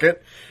rat fuck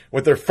it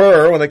with their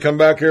fur when they come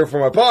back here for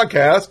my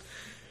podcast.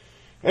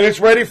 And it's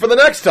ready for the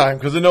next time,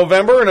 because in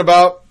November, in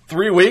about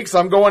 3 weeks,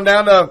 I'm going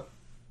down to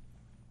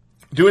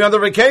do another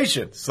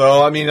vacation.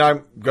 So, I'm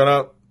going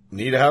to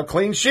need to have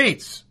clean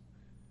sheets.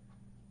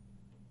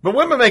 But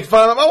women make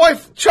fun of it. My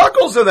wife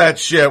chuckles at that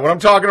shit when I'm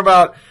talking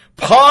about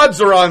pods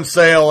are on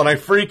sale and I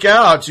freak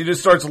out. She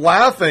just starts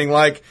laughing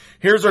like,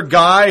 here's a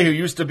guy who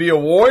used to be a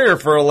warrior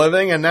for a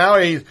living and now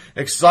he's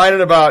excited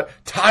about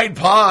Tide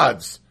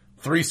Pods,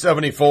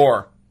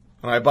 $3.74.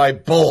 And I buy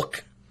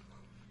bulk.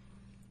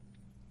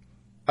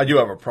 I do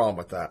have a problem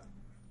with that.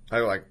 I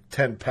have like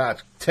 10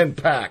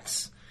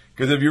 packs.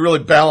 Because if you really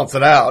balance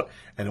it out,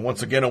 and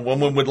once again, a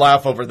woman would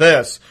laugh over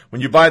this,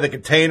 when you buy the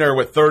container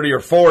with 30 or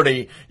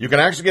 40, you can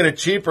actually get it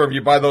cheaper if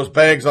you buy those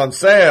bags on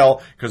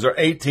sale, because they're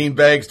 18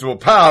 bags to a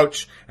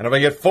pouch, and if I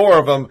get 4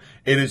 of them,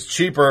 it is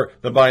cheaper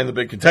than buying the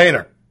big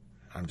container.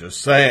 I'm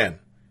just saying.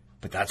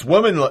 But that's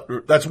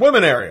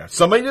women area.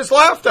 Somebody just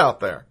laughed out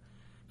there.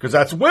 Because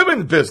that's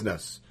women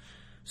business.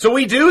 So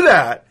we do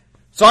that.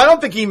 So I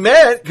don't think he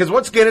meant, because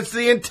once again, it's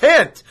the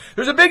intent.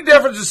 There's a big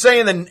difference in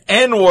saying the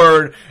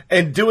N-word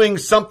and doing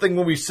something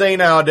when we say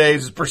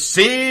nowadays is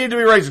perceived to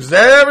be racist. Because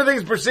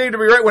everything's perceived to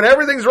be racist. When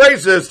everything's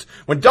racist,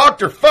 when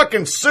Dr.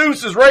 fucking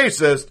Seuss is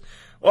racist,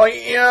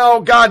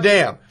 Well,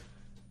 goddamn.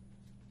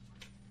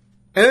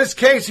 In this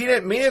case, he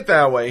didn't mean it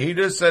that way. He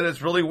just said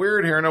it's really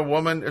weird hearing a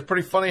woman, it's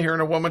pretty funny hearing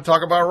a woman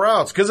talk about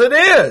routes. Because it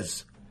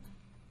is.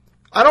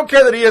 I don't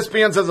care that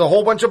ESPN says a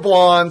whole bunch of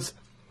blondes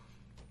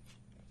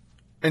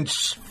and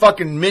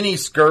fucking mini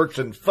skirts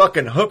and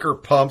fucking hooker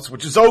pumps,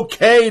 which is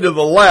okay to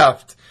the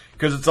left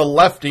because it's a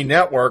lefty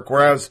network,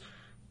 whereas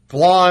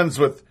blondes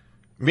with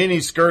mini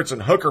skirts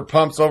and hooker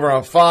pumps over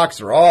on Fox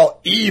are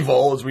all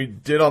evil, as we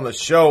did on the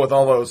show with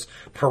all those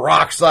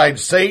peroxide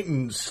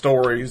Satan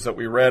stories that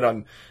we read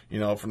on,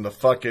 from the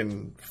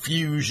fucking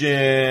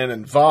Fusion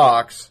and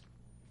Vox.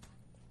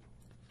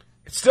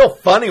 It's still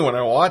funny when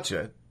I watch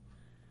it.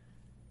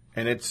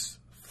 And it's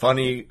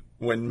funny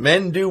when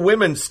men do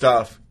women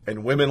stuff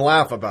and women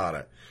laugh about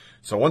it.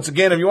 So once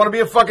again, if you want to be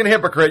a fucking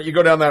hypocrite, you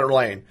go down that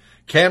lane.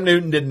 Cam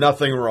Newton did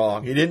nothing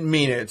wrong. He didn't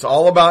mean it. It's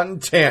all about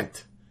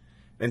intent.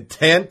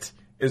 Intent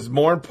is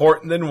more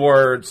important than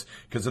words,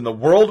 because in the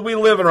world we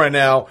live in right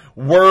now,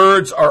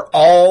 words are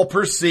all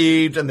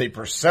perceived, and the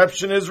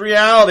perception is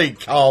reality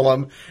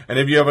column. And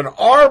if you have an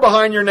R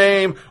behind your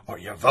name, or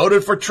you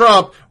voted for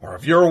Trump, or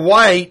if you're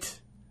white,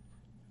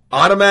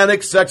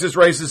 automatic, sexist,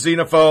 racist,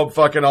 xenophobe,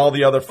 fucking all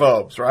the other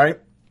phobes, right?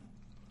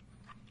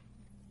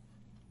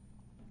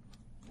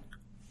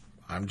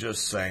 I'm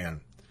just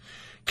saying.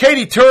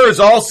 Katie Tur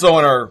is also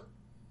in our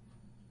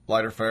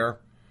lighter fare.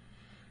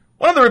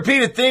 One of the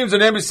repeated themes in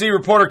NBC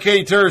reporter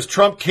Katie Tur's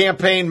Trump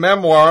campaign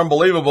memoir,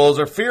 Unbelievable, is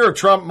her fear of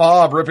Trump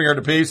mob ripping her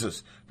to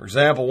pieces. For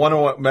example,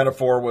 one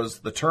metaphor was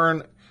they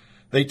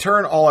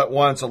turn all at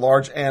once, a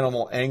large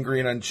animal, angry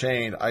and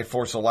unchained. I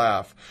force a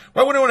laugh.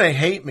 Why would anyone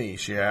hate me,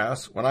 she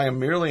asks, when I am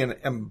merely an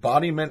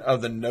embodiment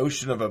of the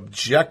notion of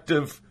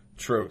objective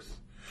truth?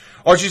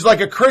 Or she's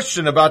like a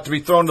Christian about to be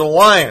thrown to the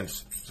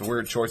lions. It's a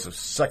weird choice of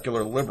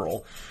secular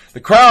liberal.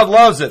 The crowd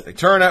loves it. They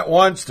turn at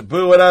once to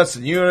boo at us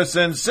in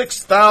unison.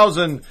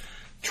 6,000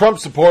 Trump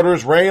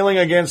supporters railing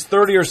against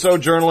 30 or so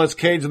journalists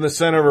caged in the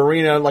center of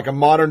arena like a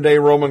modern-day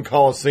Roman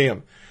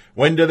Colosseum.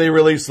 When do they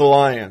release the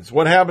lions?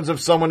 What happens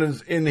if someone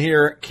is in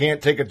here can't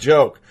take a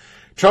joke?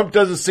 Trump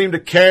doesn't seem to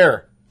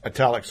care,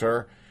 italics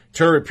her.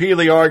 Tur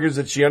repeatedly argues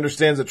that she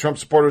understands that Trump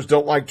supporters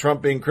don't like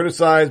Trump being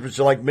criticized, but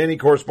she, like many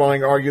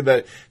corresponding, argue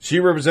that she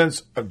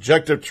represents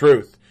objective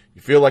truth.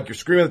 You feel like you're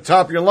screaming at the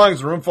top of your lungs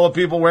in a room full of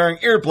people wearing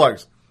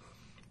earplugs.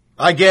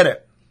 I get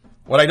it.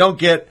 What I don't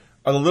get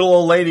are the little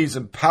old ladies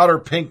in powder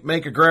pink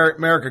Make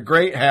America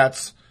Great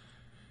hats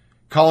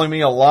calling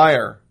me a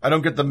liar. I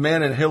don't get the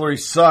men in Hillary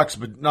sucks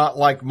but not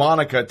like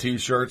Monica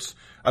t-shirts.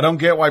 I don't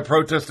get why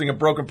protesting a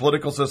broken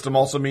political system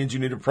also means you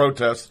need to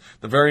protest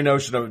the very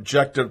notion of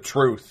objective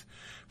truth.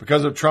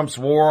 Because of Trump's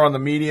war on the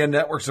media,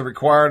 networks have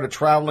required a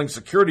traveling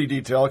security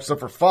detail, except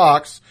for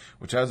Fox,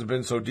 which hasn't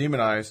been so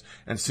demonized,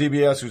 and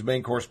CBS, whose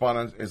main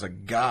correspondent is a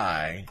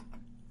guy.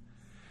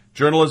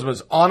 Journalism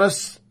is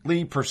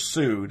honestly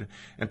pursued,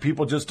 and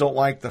people just don't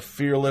like the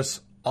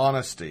fearless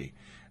honesty.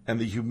 And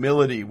the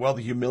humility, well,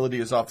 the humility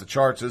is off the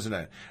charts, isn't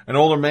it? An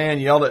older man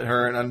yelled at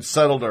her and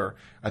unsettled her.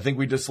 I think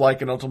we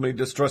dislike and ultimately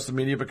distrust the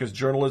media because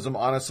journalism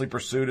honestly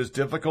pursued is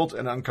difficult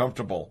and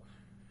uncomfortable.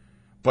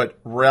 But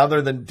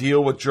rather than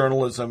deal with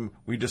journalism,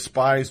 we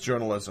despise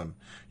journalism.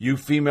 You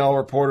female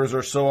reporters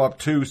are so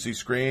obtuse, he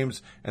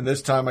screams, and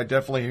this time I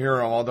definitely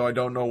hear him, although I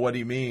don't know what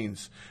he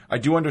means. I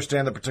do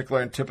understand the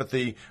particular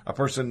antipathy a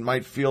person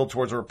might feel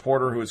towards a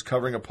reporter who is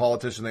covering a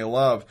politician they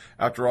love.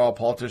 After all,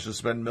 politicians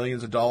spend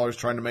millions of dollars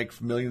trying to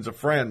make millions of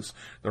friends.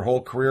 Their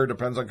whole career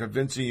depends on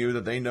convincing you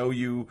that they know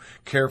you,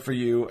 care for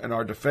you, and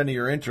are defending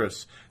your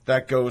interests.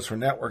 That goes for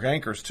network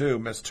anchors, too,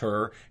 Miss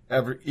Tur.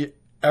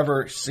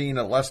 Ever seen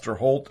a Lester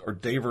Holt or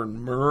David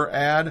Muir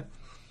ad?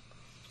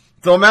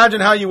 So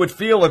imagine how you would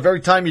feel if every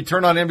time you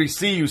turn on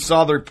NBC you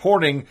saw the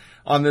reporting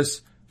on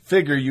this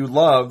figure you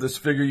love, this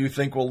figure you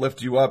think will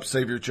lift you up,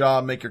 save your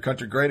job, make your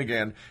country great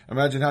again.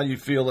 Imagine how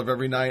you'd feel if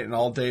every night and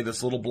all day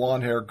this little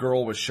blonde-haired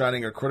girl was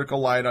shining a critical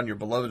light on your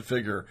beloved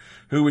figure.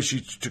 Who was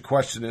she to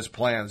question his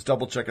plans,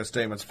 double-check his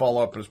statements,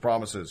 follow up his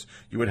promises?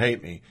 You would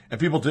hate me.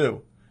 And people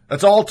do.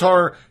 That's all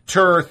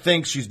Tur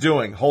thinks she's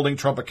doing, holding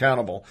Trump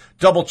accountable,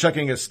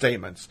 double-checking his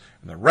statements.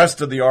 And the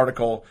rest of the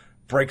article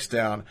breaks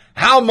down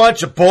how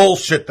much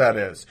bullshit that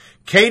is.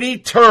 Katie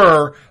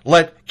Tur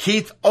let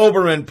Keith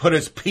Olbermann put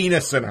his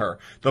penis in her.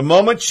 The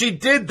moment she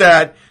did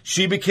that,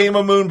 she became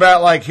a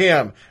moonbat like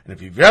him. And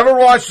if you've ever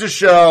watched the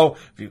show,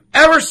 if you've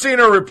ever seen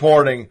her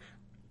reporting,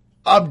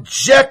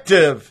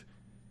 objective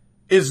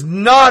is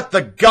not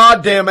the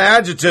goddamn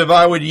adjective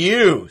I would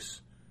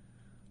use.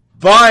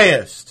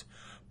 Biased.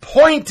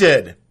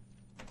 Pointed,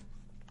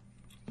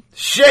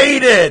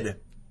 shaded,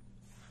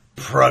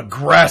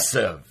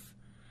 progressive.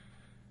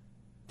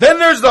 Then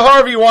there's the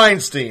Harvey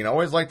Weinstein. I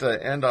always like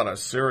to end on a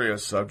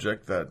serious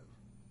subject that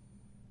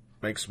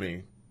makes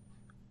me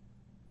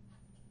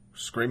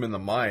scream in the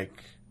mic.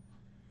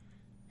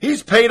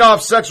 He's paid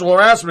off sexual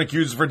harassment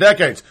accusers for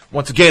decades.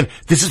 Once again,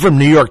 this is from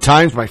New York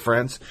Times, my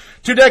friends.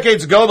 2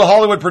 decades ago, the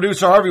Hollywood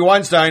producer Harvey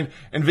Weinstein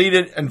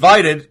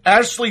invited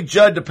Ashley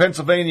Judd to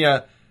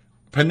Pennsylvania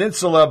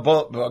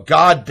Peninsula,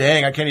 God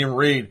dang, I can't even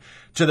read,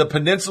 to the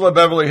Peninsula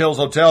Beverly Hills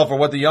Hotel for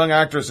what the young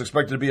actress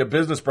expected to be a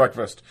business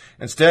breakfast.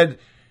 Instead,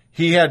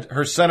 he had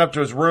her sent up to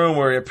his room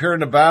where he appeared in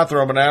the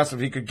bathroom and asked if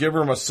he could give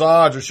her a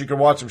massage or she could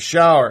watch him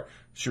shower,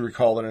 she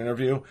recalled in an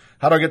interview.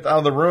 How do I get out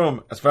of the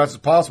room as fast as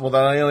possible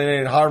without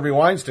alienating Harvey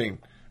Weinstein?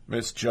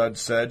 Miss Judd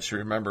said she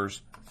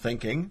remembers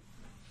thinking.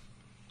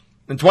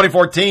 In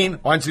 2014,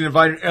 Weinstein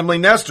invited Emily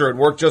Nestor, who had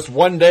worked just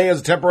one day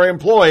as a temporary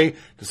employee, to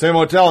the same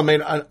hotel and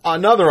made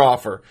another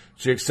offer.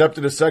 She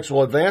accepted his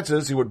sexual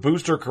advances. He would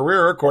boost her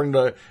career, according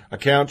to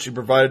accounts she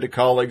provided to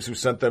colleagues who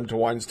sent them to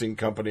Weinstein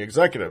Company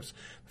executives.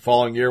 The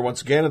following year,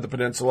 once again at the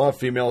Peninsula, a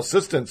female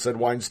assistant said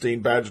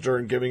Weinstein badgered her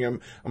in giving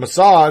him a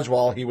massage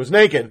while he was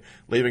naked,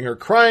 leaving her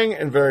crying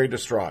and very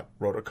distraught,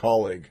 wrote a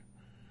colleague.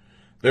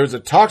 There's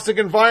a toxic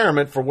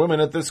environment for women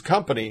at this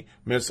company,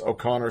 Miss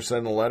O'Connor said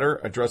in a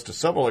letter addressed to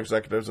several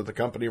executives at the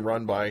company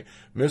run by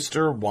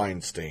Mr.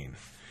 Weinstein.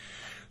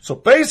 So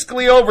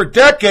basically over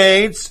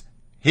decades,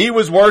 he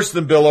was worse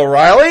than Bill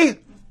O'Reilly.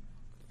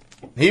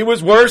 He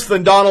was worse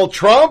than Donald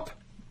Trump.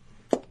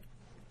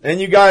 And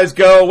you guys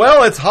go,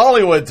 well, it's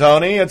Hollywood,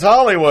 Tony. It's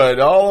Hollywood.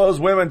 All those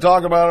women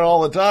talk about it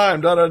all the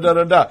time.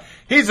 Da-da-da-da-da.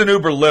 He's an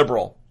uber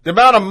liberal. The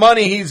amount of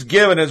money he's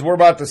given, as we're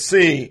about to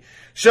see,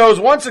 shows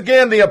once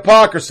again the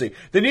hypocrisy.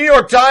 The New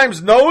York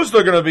Times knows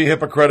they're going to be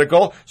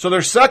hypocritical, so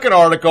their second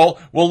article,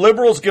 will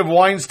liberals give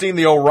Weinstein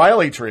the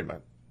O'Reilly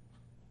treatment?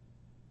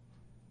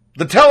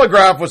 The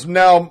Telegraph was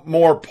now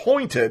more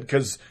pointed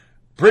because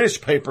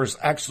British papers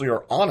actually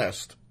are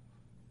honest,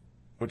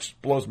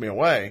 which blows me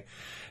away.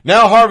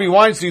 Now Harvey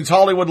Weinstein's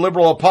Hollywood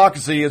liberal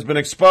hypocrisy has been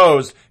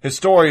exposed. His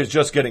story is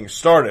just getting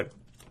started.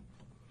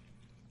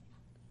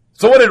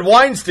 So what did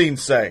Weinstein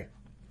say?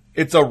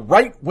 It's a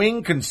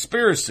right-wing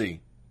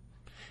conspiracy.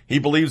 He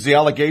believes the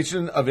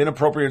allegation of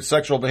inappropriate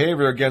sexual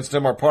behavior against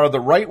him are part of the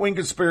right-wing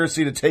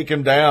conspiracy to take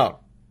him down.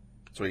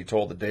 That's what he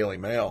told the Daily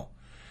Mail.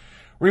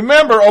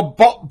 Remember,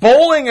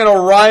 Bowling and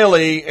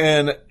O'Reilly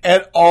and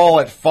et al.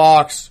 At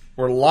Fox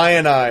were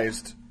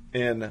lionized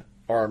in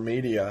our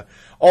media.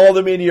 All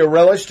the media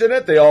relished in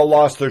it. They all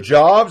lost their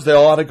jobs. They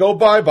all had to go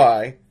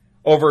bye-bye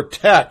over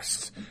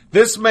text.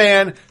 This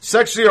man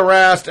sexually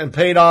harassed and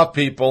paid off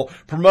people,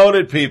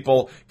 promoted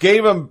people,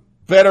 gave them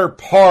better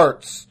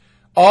parts,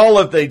 all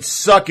if they'd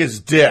suck his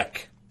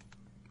dick.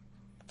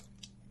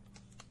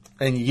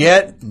 And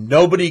yet,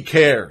 nobody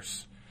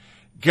cares.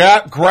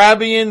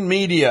 Grabbian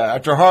media,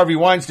 after Harvey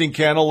Weinstein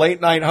scandal,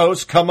 late night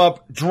hosts come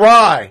up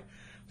dry.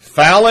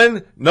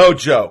 Fallon, no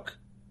joke.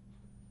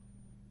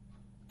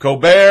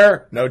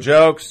 Colbert, no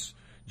jokes.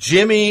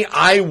 Jimmy,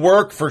 I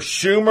work for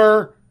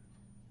Schumer.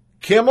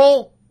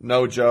 Kimmel,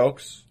 no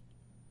jokes.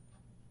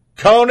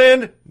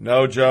 Conan,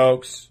 no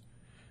jokes.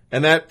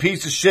 And that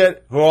piece of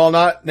shit, who I'll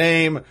not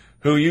name,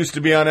 who used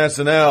to be on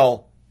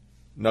SNL,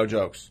 no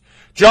jokes.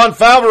 John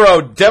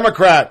Favreau,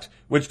 Democrat.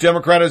 Which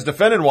Democrat has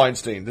defended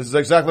Weinstein? This is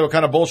exactly what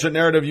kind of bullshit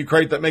narrative you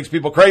create that makes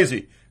people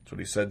crazy. That's what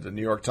he said to the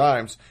New York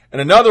Times.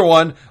 And another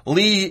one,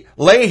 Lee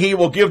Leahy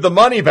will give the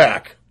money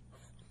back.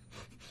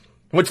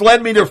 Which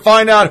led me to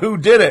find out who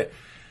did it.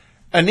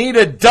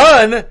 Anita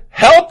Dunn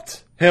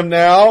helped him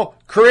now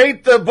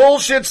create the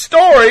bullshit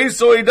story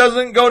so he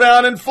doesn't go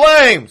down in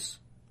flames.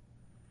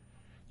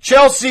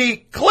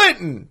 Chelsea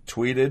Clinton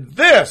tweeted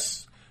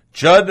this.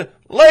 Judd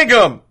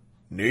Legum,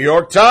 New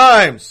York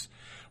Times.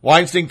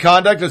 Weinstein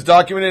conduct as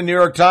documented in the New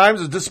York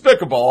Times is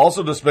despicable.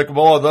 Also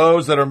despicable are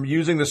those that are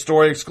using the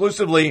story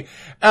exclusively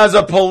as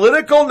a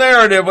political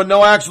narrative with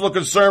no actual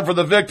concern for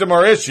the victim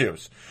or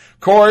issues.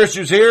 Core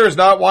issues here is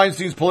not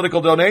Weinstein's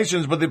political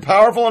donations, but the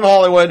powerful in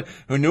Hollywood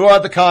who knew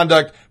about the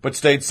conduct but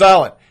stayed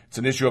silent. It's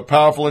an issue of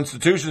powerful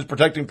institutions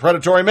protecting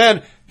predatory men.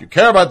 If you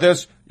care about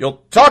this,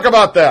 you'll talk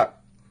about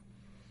that.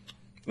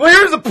 Well,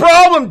 here's the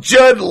problem,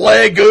 Judd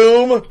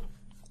Legum.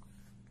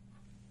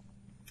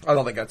 I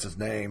don't think that's his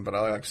name, but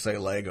I like to say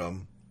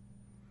Legum.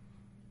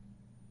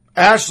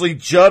 Ashley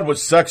Judd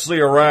was sexually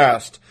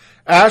harassed.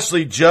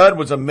 Ashley Judd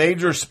was a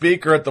major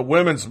speaker at the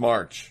Women's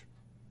March,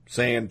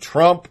 saying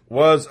Trump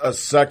was a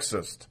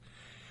sexist.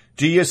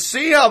 Do you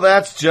see how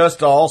that's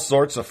just all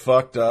sorts of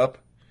fucked up?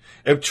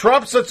 If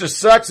Trump's such a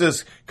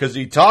sexist because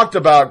he talked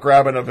about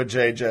grabbing a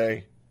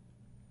vajayjay,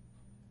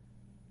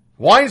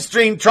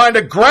 Weinstein trying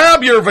to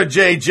grab your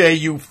vajayjay,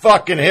 you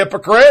fucking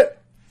hypocrite.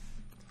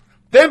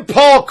 Then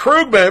Paul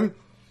Krugman,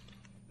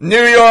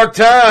 New York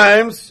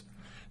Times.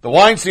 The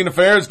Weinstein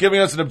affair is giving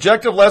us an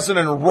objective lesson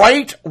in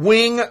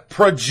right-wing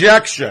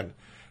projection.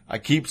 I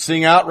keep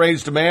seeing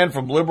outraged demand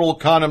from liberal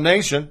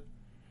condemnation.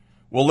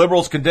 Will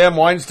liberals condemn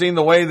Weinstein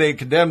the way they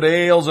condemned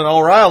Ailes and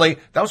O'Reilly?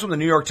 That was from the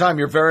New York Times,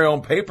 your very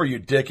own paper, you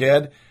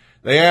dickhead.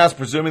 They asked,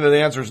 presuming that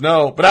the answer is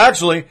no. But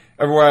actually,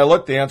 everywhere I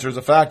look, the answer is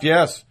a fact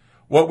yes.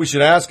 What we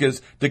should ask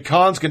is, did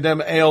cons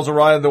condemn Ailes or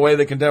O'Reilly the way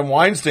they condemn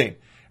Weinstein?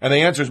 And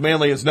the answer is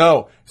mainly is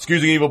no.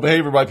 Excusing evil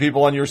behavior by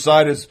people on your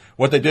side is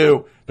what they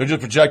do. They're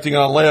just projecting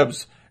on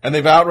libs. And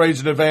they've outraged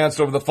and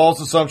advanced over the false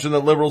assumption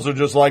that liberals are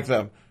just like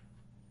them.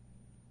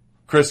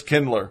 Chris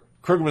Kindler.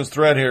 Krugman's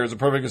thread here is a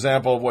perfect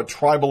example of what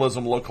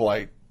tribalism look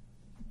like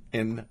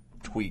in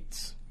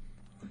tweets.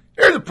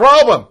 Here's the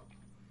problem.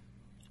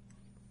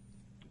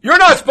 You're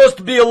not supposed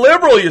to be a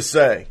liberal, you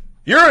say.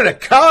 You're an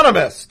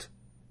economist.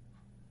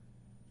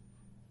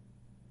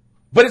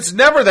 But it's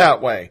never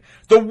that way.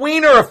 The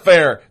Weiner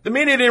affair, the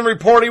media didn't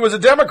report he was a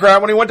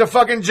Democrat when he went to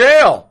fucking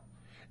jail.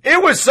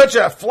 It was such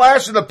a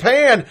flash in the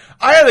pan,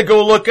 I had to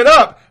go look it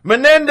up.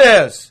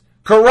 Menendez,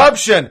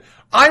 corruption.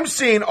 I'm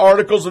seeing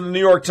articles in the New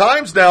York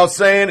Times now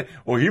saying,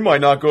 well, he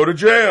might not go to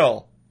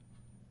jail.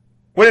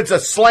 When it's a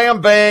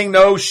slam bang,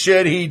 no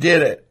shit, he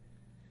did it.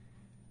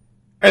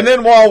 And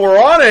then while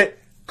we're on it,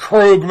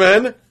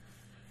 Krugman,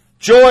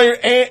 Joy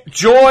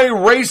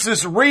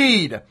Racist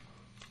Reed.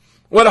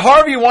 What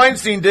Harvey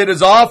Weinstein did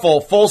is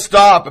awful, full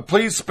stop, but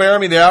please spare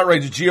me the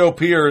outrage of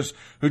GOPers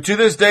who to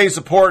this day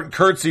support and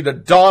curtsy to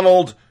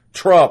Donald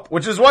Trump,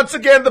 which is once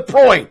again the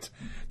point.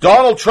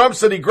 Donald Trump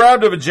said he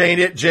grabbed him for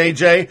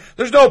JJ.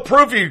 There's no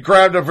proof he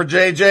grabbed him for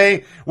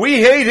JJ.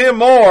 We hate him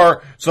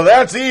more, so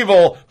that's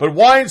evil. But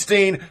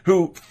Weinstein,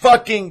 who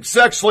fucking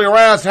sexually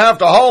harassed half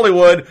to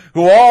Hollywood,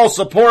 who all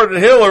supported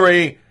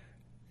Hillary,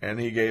 and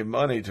he gave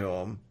money to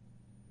him.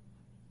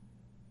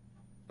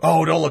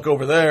 Oh, don't look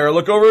over there.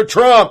 Look over at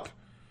Trump.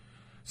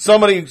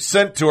 Somebody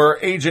sent to her,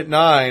 Agent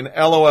 9,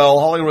 LOL,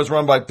 Hollywood was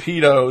run by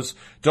pedos.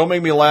 Don't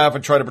make me laugh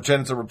and try to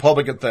pretend it's a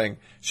Republican thing.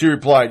 She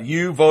replied,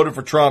 you voted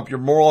for Trump. Your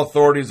moral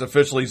authority is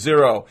officially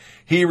zero.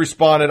 He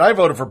responded, I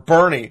voted for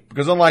Bernie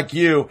because unlike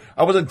you,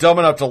 I wasn't dumb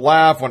enough to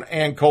laugh when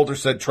Ann Coulter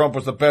said Trump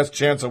was the best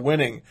chance of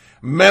winning.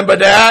 Remember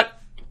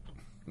that?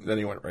 Then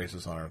he went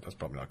racist on her. That's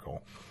probably not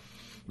cool.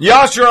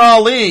 Yashar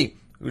Ali,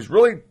 who's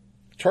really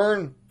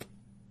turned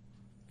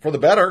for the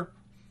better.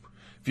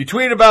 If you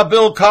tweet about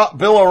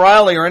Bill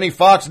O'Reilly or any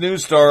Fox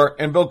News star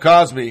and Bill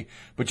Cosby,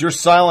 but you're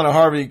silent on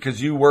Harvey because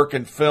you work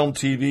in film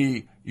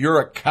TV, you're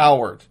a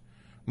coward.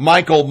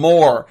 Michael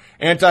Moore,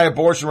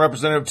 anti-abortion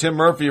representative Tim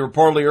Murphy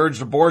reportedly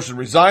urged abortion,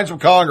 resigns from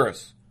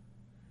Congress.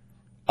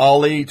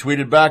 Ali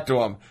tweeted back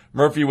to him,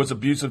 Murphy was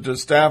abusive to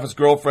his staff, his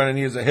girlfriend, and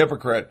he is a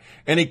hypocrite.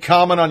 Any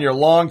comment on your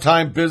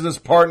longtime business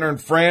partner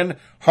and friend,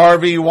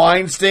 Harvey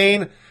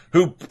Weinstein,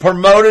 who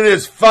promoted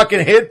his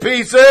fucking hit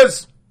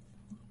pieces?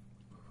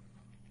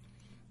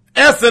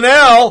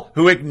 SNL,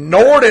 who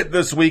ignored it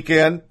this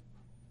weekend,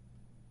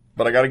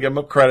 but I got to give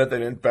them credit. They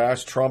didn't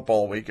bash Trump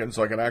all weekend,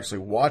 so I can actually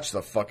watch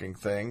the fucking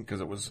thing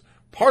because it was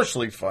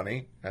partially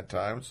funny at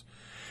times.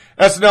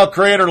 SNL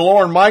creator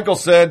Lorne Michael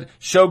said,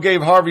 show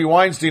gave Harvey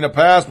Weinstein a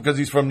pass because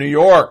he's from New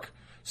York.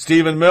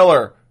 Stephen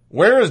Miller,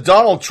 where is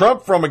Donald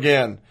Trump from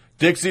again?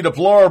 Dixie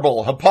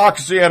deplorable.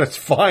 Hypocrisy at its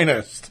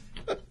finest.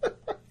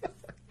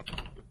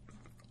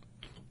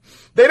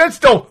 They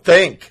just don't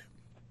think.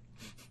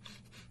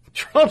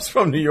 Trump's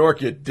from New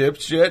York, you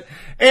dipshit.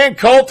 Ann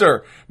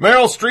Coulter,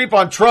 Meryl Streep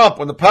on Trump.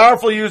 When the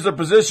powerful use their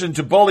position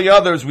to bully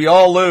others, we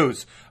all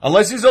lose.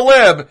 Unless he's a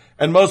lib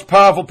and most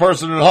powerful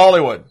person in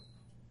Hollywood.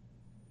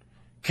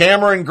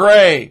 Cameron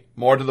Gray,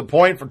 more to the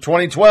point, from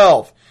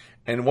 2012.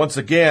 And once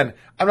again,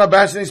 I'm not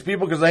bashing these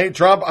people because I hate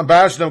Trump. I'm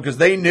bashing them because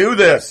they knew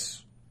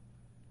this,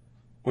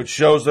 which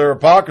shows their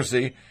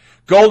hypocrisy.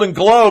 Golden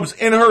Globes,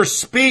 in her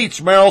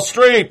speech, Meryl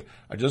Streep,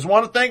 I just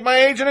want to thank my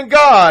agent in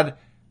God.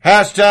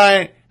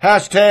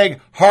 Hashtag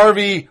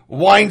Harvey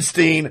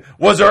Weinstein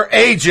was her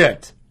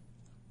agent.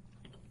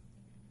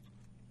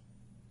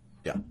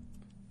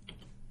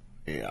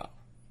 Yeah.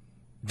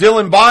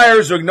 Dylan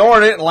Byers, who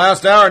ignored it in the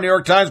last hour, New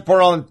York Times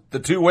reported on the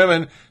two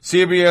women.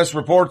 CBS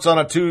reports on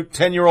a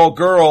 10-year-old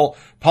girl.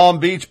 Palm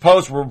Beach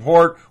Post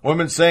report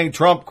women saying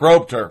Trump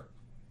groped her.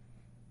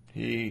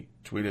 He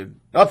tweeted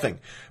nothing.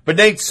 But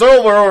Nate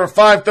Silver over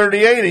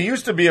 538, he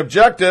used to be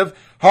objective.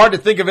 Hard to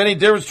think of any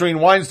difference between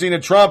Weinstein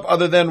and Trump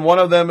other than one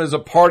of them is a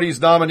party's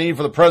nominee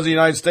for the President of the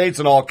United States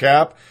in all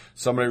cap.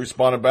 Somebody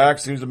responded back,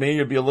 seems to me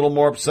you'd be a little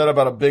more upset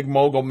about a big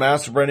mogul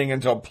masturbating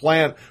into a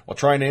plant while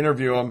trying to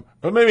interview him,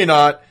 but maybe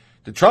not.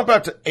 Did Trump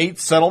have 8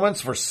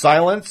 settlements for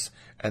silence?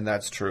 And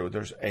that's true.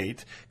 There's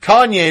 8.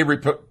 Kanye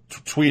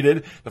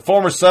tweeted, the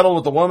former settled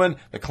with the woman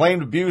that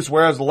claimed abuse,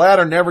 whereas the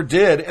latter never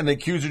did, and the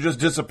accuser just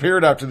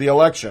disappeared after the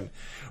election.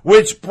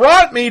 Which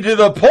brought me to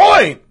the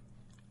point.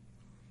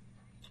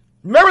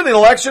 Remember the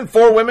election?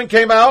 4 women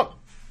came out.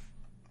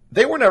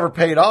 They were never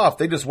paid off.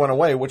 They just went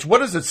away. Which, what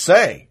does it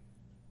say?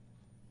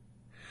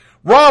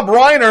 Rob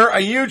Reiner, a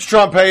huge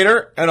Trump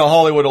hater and a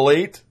Hollywood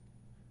elite.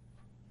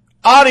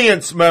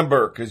 Audience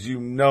member, because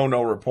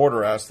no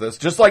reporter asked this.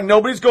 Just like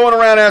nobody's going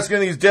around asking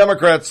these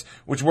Democrats,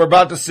 which we're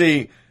about to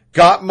see,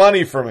 got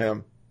money from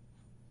him.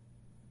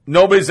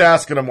 Nobody's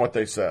asking them what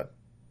they said.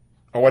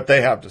 Or what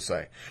they have to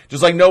say.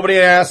 Just like nobody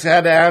had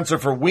to answer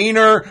for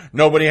Weiner.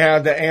 Nobody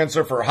had to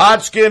answer for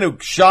Hodgkin, who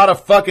shot a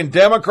fucking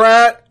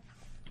Democrat.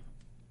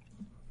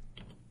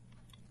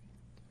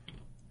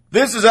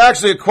 This is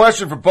actually a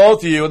question for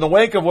both of you. In the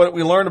wake of what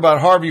we learned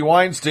about Harvey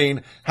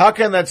Weinstein, how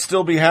can that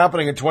still be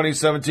happening in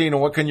 2017,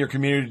 and what can your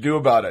community do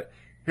about it?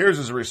 Here's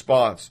his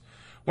response.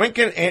 When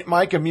can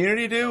my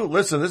community do?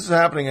 Listen, this is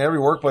happening in every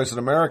workplace in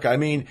America. I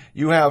mean,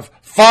 you have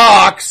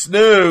Fox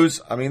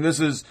News. I mean,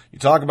 you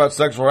talk about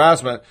sexual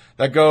harassment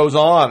that goes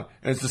on,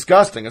 and it's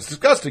disgusting. It's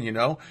disgusting, you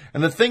know.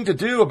 And the thing to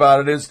do about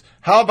it is,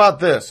 how about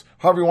this?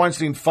 Harvey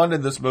Weinstein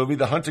funded this movie,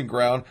 The Hunting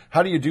Ground.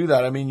 How do you do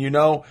that? I mean, you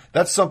know,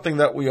 that's something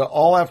that we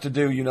all have to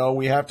do. You know,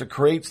 we have to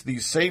create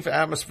these safe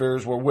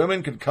atmospheres where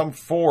women can come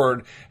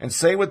forward and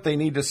say what they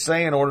need to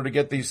say in order to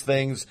get these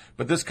things.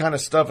 But this kind of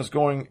stuff is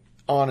going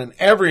on in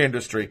every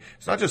industry.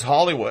 It's not just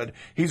Hollywood.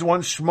 He's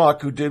one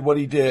schmuck who did what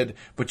he did,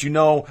 but you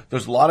know,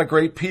 there's a lot of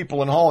great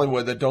people in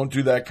Hollywood that don't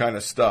do that kind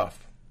of stuff.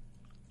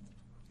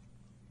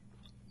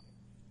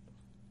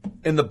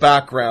 In the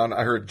background,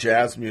 I heard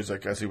jazz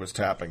music as he was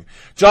tapping.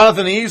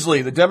 Jonathan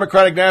Easley, the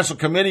Democratic National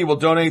Committee will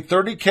donate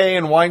 $30K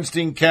in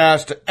Weinstein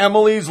cash to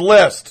Emily's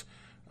List,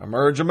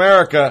 Emerge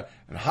America,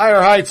 and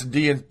Higher Heights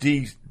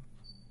DNC.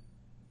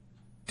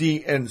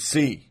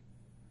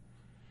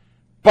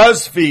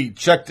 BuzzFeed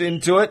checked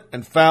into it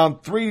and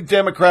found 3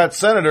 Democrat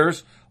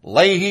senators,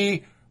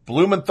 Leahy,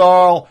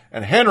 Blumenthal,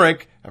 and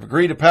Henrich, have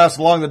agreed to pass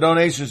along the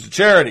donations to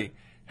charity.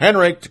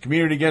 Henrich to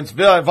Community Against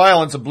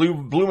Violence and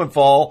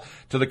Blumenthal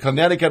to the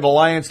Connecticut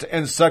Alliance to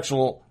End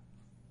Sexual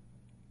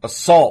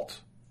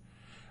Assault.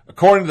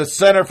 According to the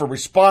Center for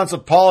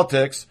Responsive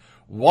Politics,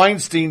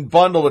 Weinstein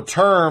bundled a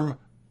term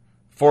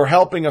for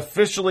helping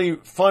officially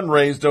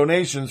fundraise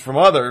donations from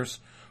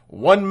others,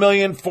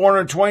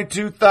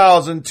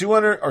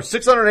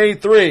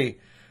 $1,422,683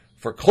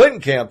 for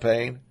Clinton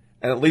campaign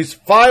and at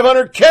least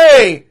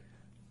 $500K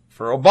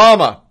for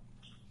Obama.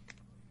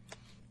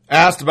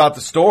 Asked about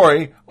the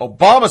story,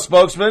 Obama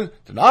spokesman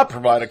did not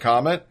provide a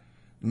comment.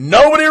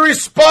 Nobody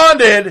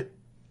responded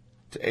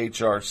to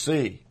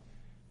HRC.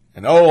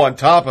 And on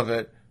top of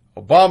it,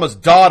 Obama's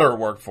daughter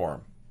worked for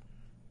him.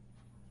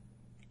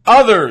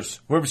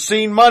 Others who have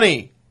seen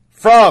money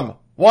from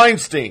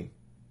Weinstein.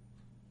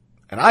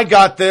 And I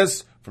got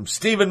this from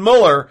Stephen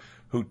Mueller,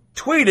 who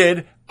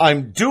tweeted,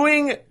 "I'm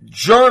doing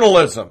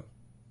journalism."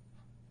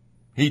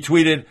 He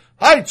tweeted,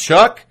 "Hi,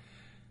 Chuck.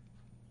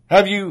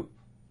 Have you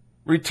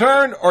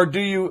returned or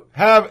do you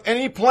have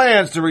any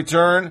plans to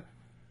return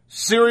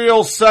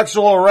serial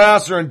sexual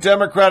harasser and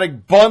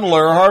Democratic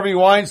bundler Harvey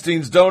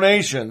Weinstein's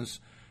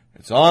donations?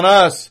 It's on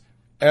us.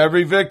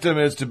 Every victim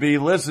is to be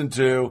listened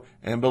to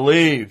and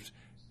believed.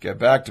 Get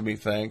back to me,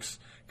 thanks."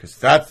 Because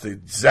that's the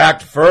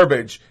exact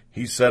verbiage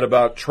he said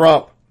about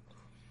Trump.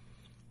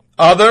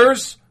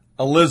 Others,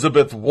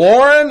 Elizabeth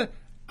Warren,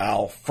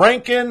 Al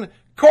Franken,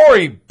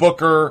 Cory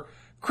Booker,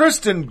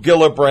 Kristen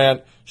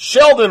Gillibrand,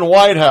 Sheldon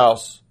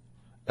Whitehouse,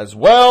 as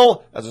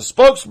well as a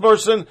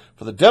spokesperson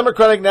for the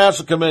Democratic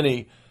National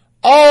Committee,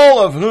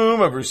 all of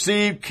whom have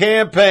received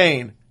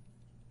campaign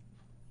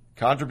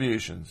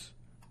contributions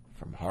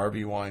from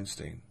Harvey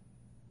Weinstein.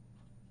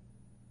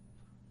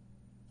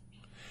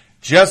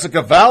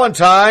 Jessica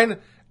Valentine,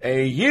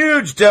 a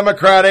huge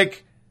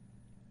Democratic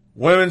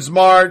Women's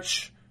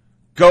March,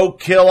 go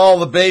kill all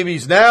the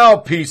babies now,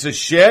 piece of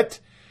shit.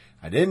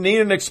 I didn't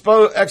need an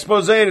expose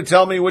to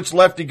tell me which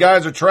lefty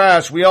guys are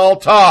trash. We all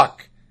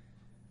talk.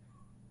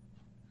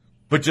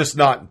 But just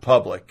not in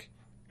public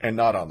and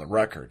not on the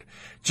record.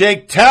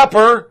 Jake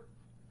Tapper,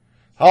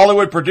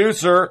 Hollywood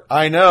producer,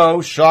 I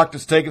know, shocked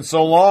it's taken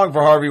so long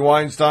for Harvey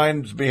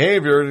Weinstein's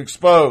behavior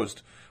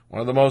exposed.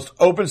 One of the most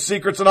open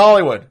secrets in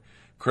Hollywood.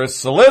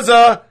 Chris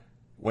Cillizza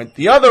went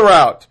the other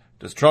route.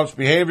 Does Trump's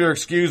behavior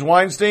excuse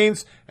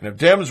Weinstein's? And if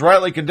Dems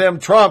rightly condemn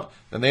Trump,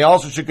 then they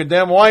also should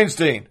condemn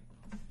Weinstein.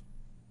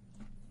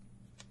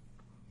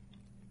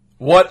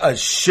 What a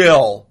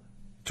shill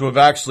to have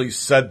actually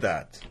said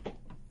that.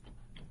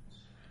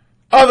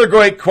 Other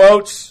great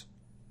quotes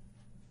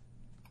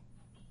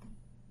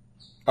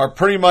are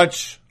pretty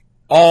much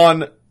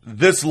on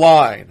this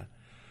line.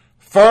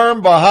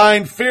 Firm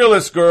behind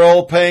Fearless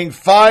Girl paying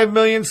 $5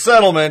 million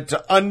settlement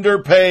to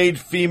underpaid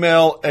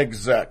female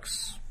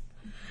execs.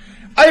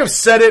 I have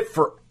said it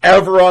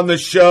forever on the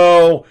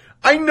show.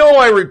 I know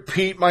I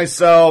repeat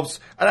myself,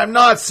 and I'm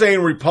not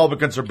saying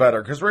Republicans are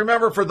better, because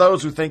remember, for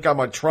those who think I'm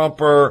a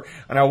Trumper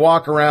and I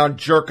walk around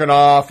jerking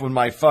off with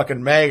my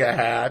fucking MAGA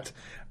hat,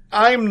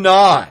 I'm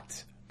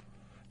not.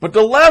 But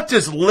the left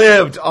has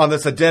lived on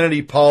this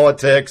identity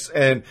politics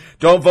and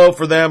don't vote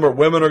for them or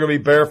women are going to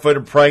be barefoot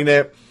and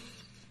pregnant.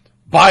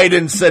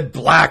 Biden said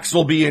blacks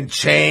will be in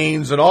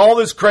chains and all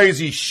this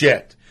crazy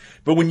shit.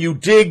 But when you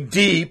dig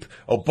deep,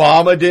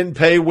 Obama didn't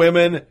pay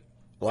women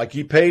like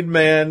he paid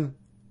men.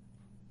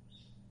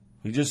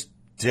 He just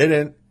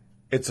didn't.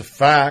 It's a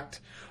fact.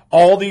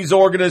 All these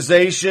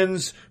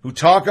organizations who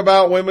talk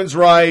about women's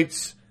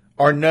rights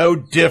are no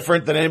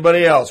different than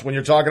anybody else when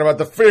you're talking about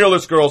the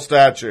Fearless Girl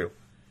statue.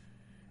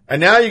 And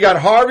now you got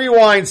Harvey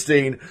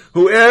Weinstein,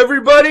 who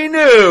everybody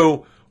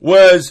knew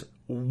was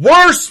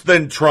worse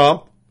than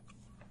Trump.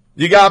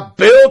 You got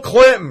Bill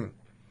Clinton.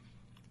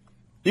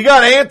 You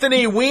got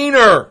Anthony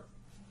Weiner.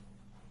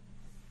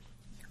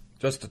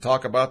 Just to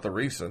talk about the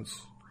recents.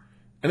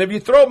 And if you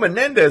throw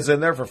Menendez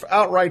in there for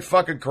outright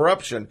fucking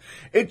corruption,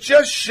 it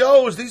just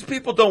shows these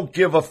people don't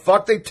give a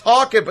fuck. They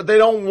talk it, but they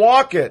don't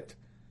walk it.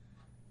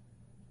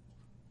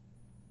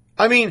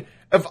 I mean,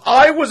 if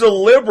I was a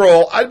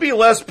liberal, I'd be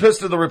less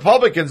pissed at the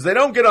Republicans. They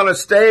don't get on a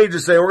stage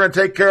and say, we're going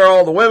to take care of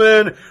all the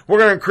women, we're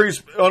going to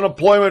increase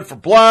unemployment for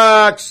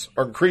blacks,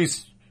 or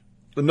increase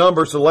the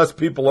number so less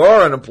people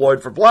are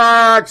unemployed for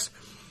blacks.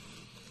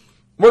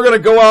 We're going to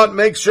go out and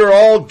make sure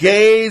all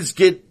gays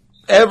get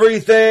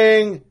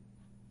everything.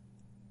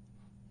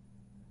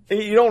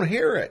 And you don't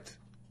hear it.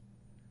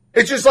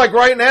 It's just like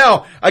right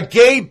now, a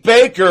gay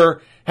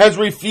baker has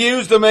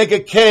refused to make a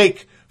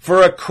cake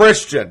for a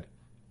Christian.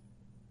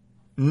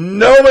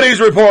 Nobody's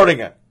reporting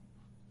it.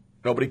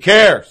 Nobody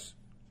cares.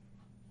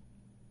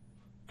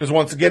 Because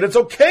once again, it's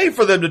okay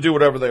for them to do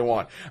whatever they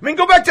want. I mean,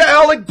 go back to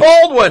Alec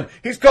Baldwin.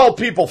 He's called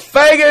people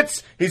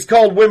faggots. He's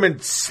called women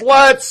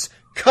sluts,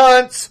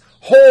 cunts,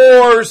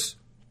 whores.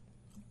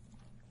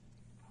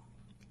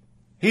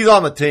 He's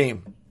on the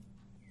team.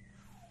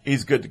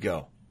 He's good to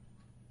go.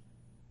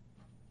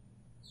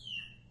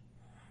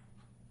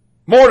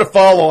 More to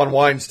follow on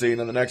Weinstein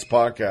in the next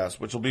podcast,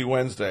 which will be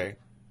Wednesday,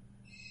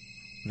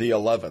 the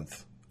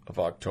 11th of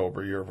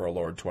October, year of our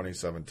Lord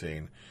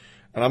 2017.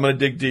 And I'm going to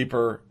dig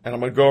deeper, and I'm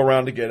going to go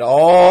around to get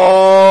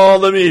all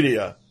the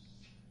media,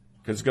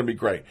 because it's going to be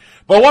great.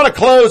 But I want to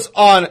close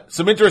on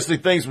some interesting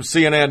things from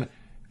CNN,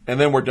 and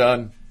then we're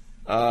done.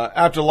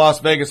 After the Las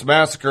Vegas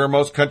massacre,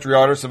 most country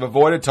artists have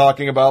avoided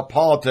talking about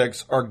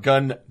politics or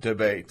gun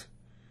debate.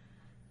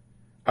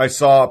 I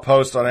saw a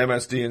post on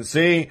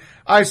MSDNC.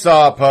 I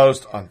saw a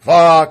post on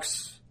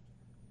Fox.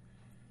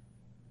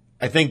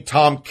 I think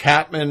Tom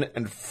Catman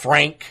and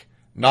Frank,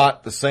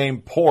 not the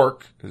same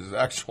pork, is his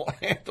actual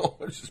handle,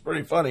 which is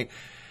pretty funny.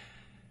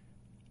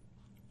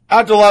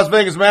 After the Las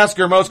Vegas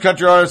massacre, most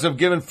country artists have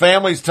given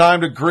families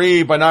time to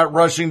grieve by not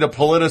rushing to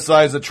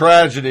politicize the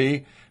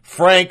tragedy.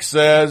 Frank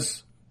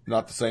says,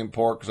 not the same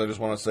pork, because I just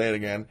want to say it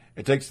again.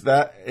 It takes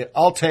that.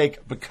 I'll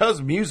take,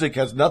 because music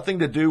has nothing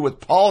to do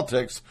with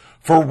politics,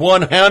 for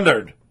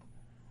 100.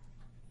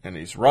 And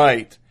he's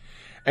right.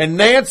 And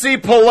Nancy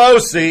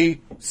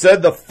Pelosi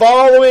said the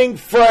following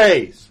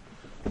phrase.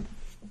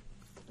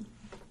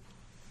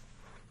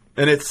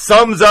 And it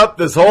sums up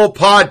this whole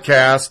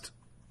podcast.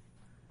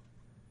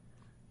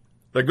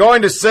 They're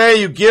going to say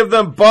you give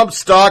them bump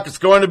stock, it's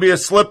going to be a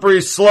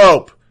slippery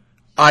slope.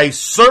 I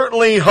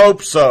certainly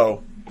hope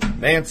so.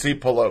 Nancy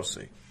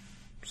Pelosi.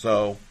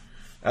 So,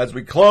 as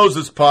we close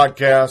this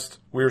podcast,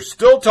 we're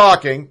still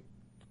talking,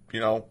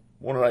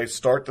 when did I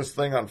start this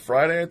thing? On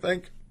Friday, I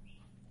think?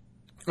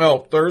 No,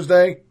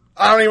 Thursday?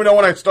 I don't even know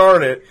when I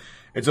started it.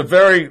 It's a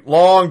very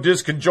long,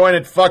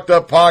 disconjointed, fucked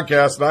up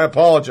podcast, and I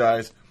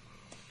apologize.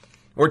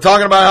 We're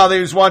talking about how they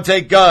just want to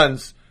take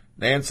guns.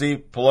 Nancy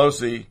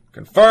Pelosi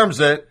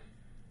confirms it.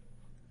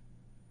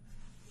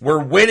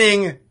 We're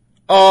winning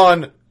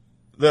on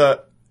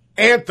the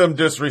anthem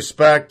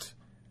disrespect,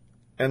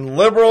 and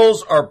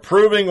liberals are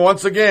proving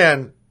once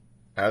again,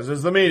 as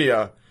is the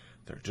media,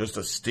 they're just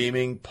a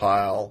steaming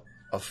pile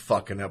of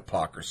fucking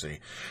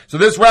hypocrisy. So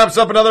this wraps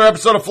up another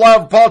episode of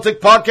Flyover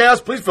Politics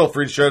Podcast. Please feel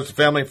free to share this with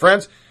family and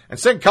friends, and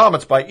send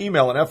comments by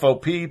email at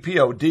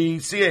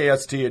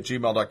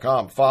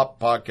foppodcast@gmail.com,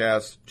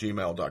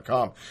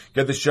 foppodcast@gmail.com.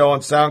 Get the show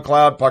on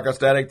SoundCloud,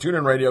 Podcast Addict,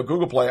 TuneIn Radio,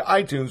 Google Play,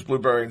 iTunes,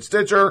 Blueberry, and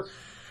Stitcher.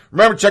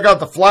 Remember, check out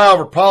the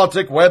Flyover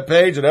Politics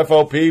webpage at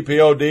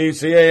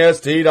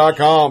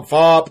foppodcast.com,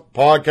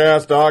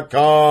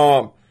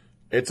 foppodcast.com.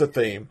 It's a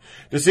theme.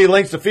 To see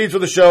links to feeds for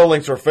the show,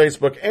 links to our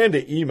Facebook, and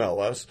to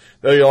email us.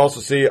 There you'll also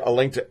see a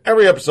link to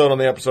every episode on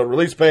the episode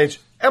release page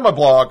and my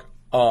blog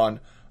on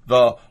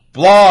the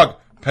blog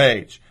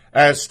page.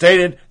 As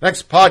stated,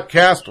 next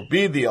podcast will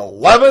be the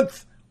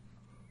 11th.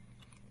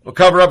 We'll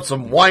cover up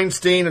some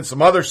Weinstein and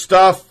some other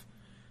stuff.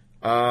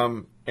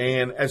 And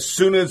as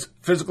soon as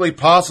physically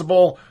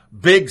possible,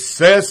 Big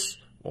Sis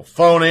will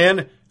phone in,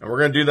 and we're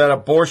going to do that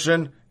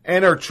abortion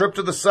and her trip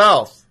to the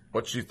South.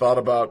 What she thought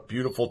about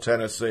beautiful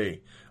Tennessee.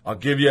 I'll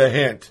give you a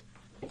hint.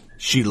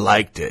 She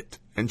liked it.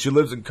 And she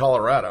lives in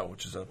Colorado,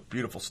 which is a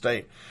beautiful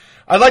state.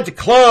 I'd like to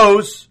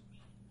close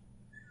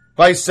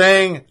by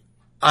saying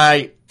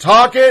I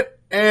talk it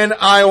and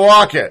I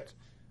walk it.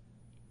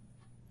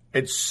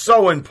 It's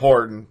so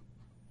important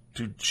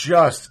to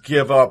just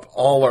give up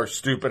all our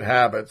stupid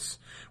habits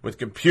with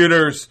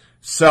computers,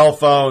 cell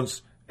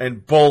phones,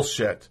 and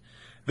bullshit.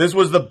 This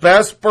was the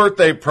best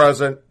birthday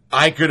present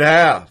I could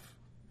have.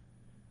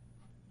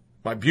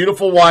 My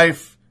beautiful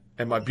wife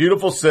and my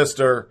beautiful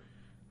sister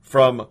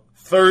from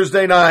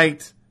Thursday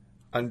night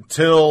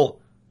until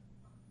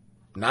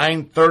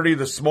 9:30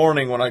 this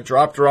morning when I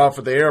dropped her off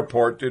at the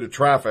airport due to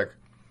traffic.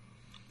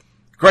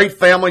 Great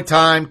family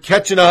time,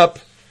 catching up,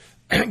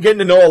 getting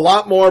to know a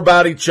lot more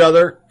about each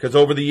other, because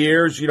over the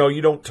years,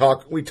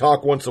 we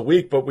talk once a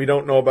week, but we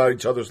don't know about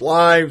each other's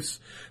lives,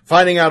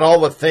 finding out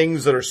all the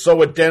things that are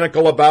so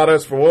identical about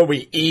us from what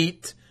we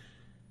eat,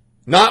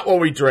 not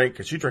what we drink,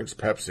 because she drinks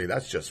Pepsi,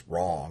 that's just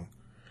wrong.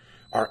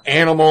 Our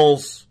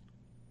animals.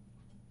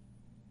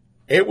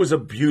 It was a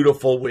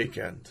beautiful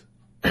weekend.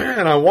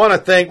 And I want to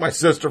thank my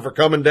sister for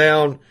coming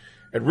down.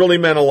 It really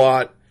meant a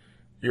lot.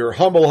 Your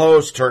humble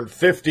host turned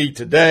 50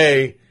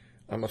 today.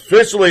 I'm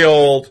officially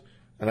old,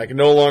 and I can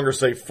no longer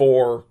say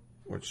 4,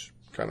 which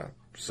kind of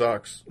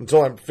sucks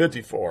until I'm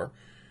 54.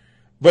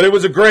 But it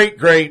was a great,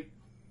 great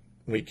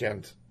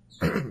weekend.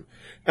 And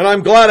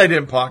I'm glad I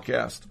didn't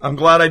podcast. I'm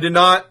glad I did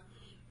not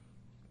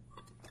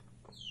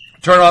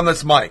turn on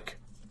this mic.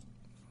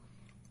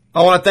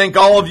 I want to thank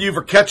all of you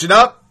for catching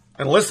up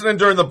and listening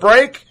during the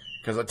break,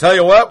 because I tell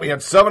you what, we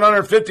had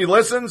 750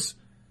 listens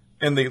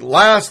in the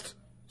last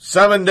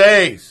 7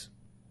 days.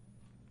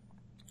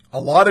 A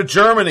lot of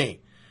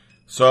Germany.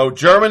 So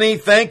Germany,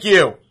 thank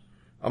you.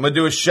 I'm going to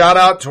do a shout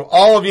out to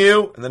all of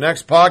you in the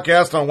next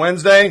podcast on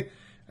Wednesday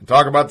and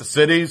talk about the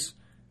cities.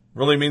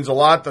 Really means a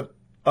lot that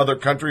other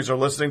countries are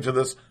listening to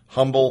this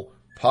humble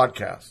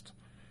podcast.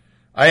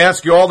 I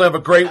ask you all to have a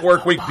great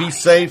work week. Be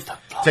safe.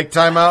 Take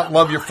time out and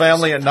love your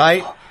family at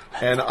night.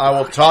 And I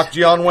will talk to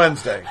you on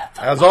Wednesday.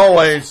 As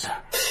always,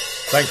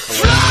 thanks for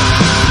listening.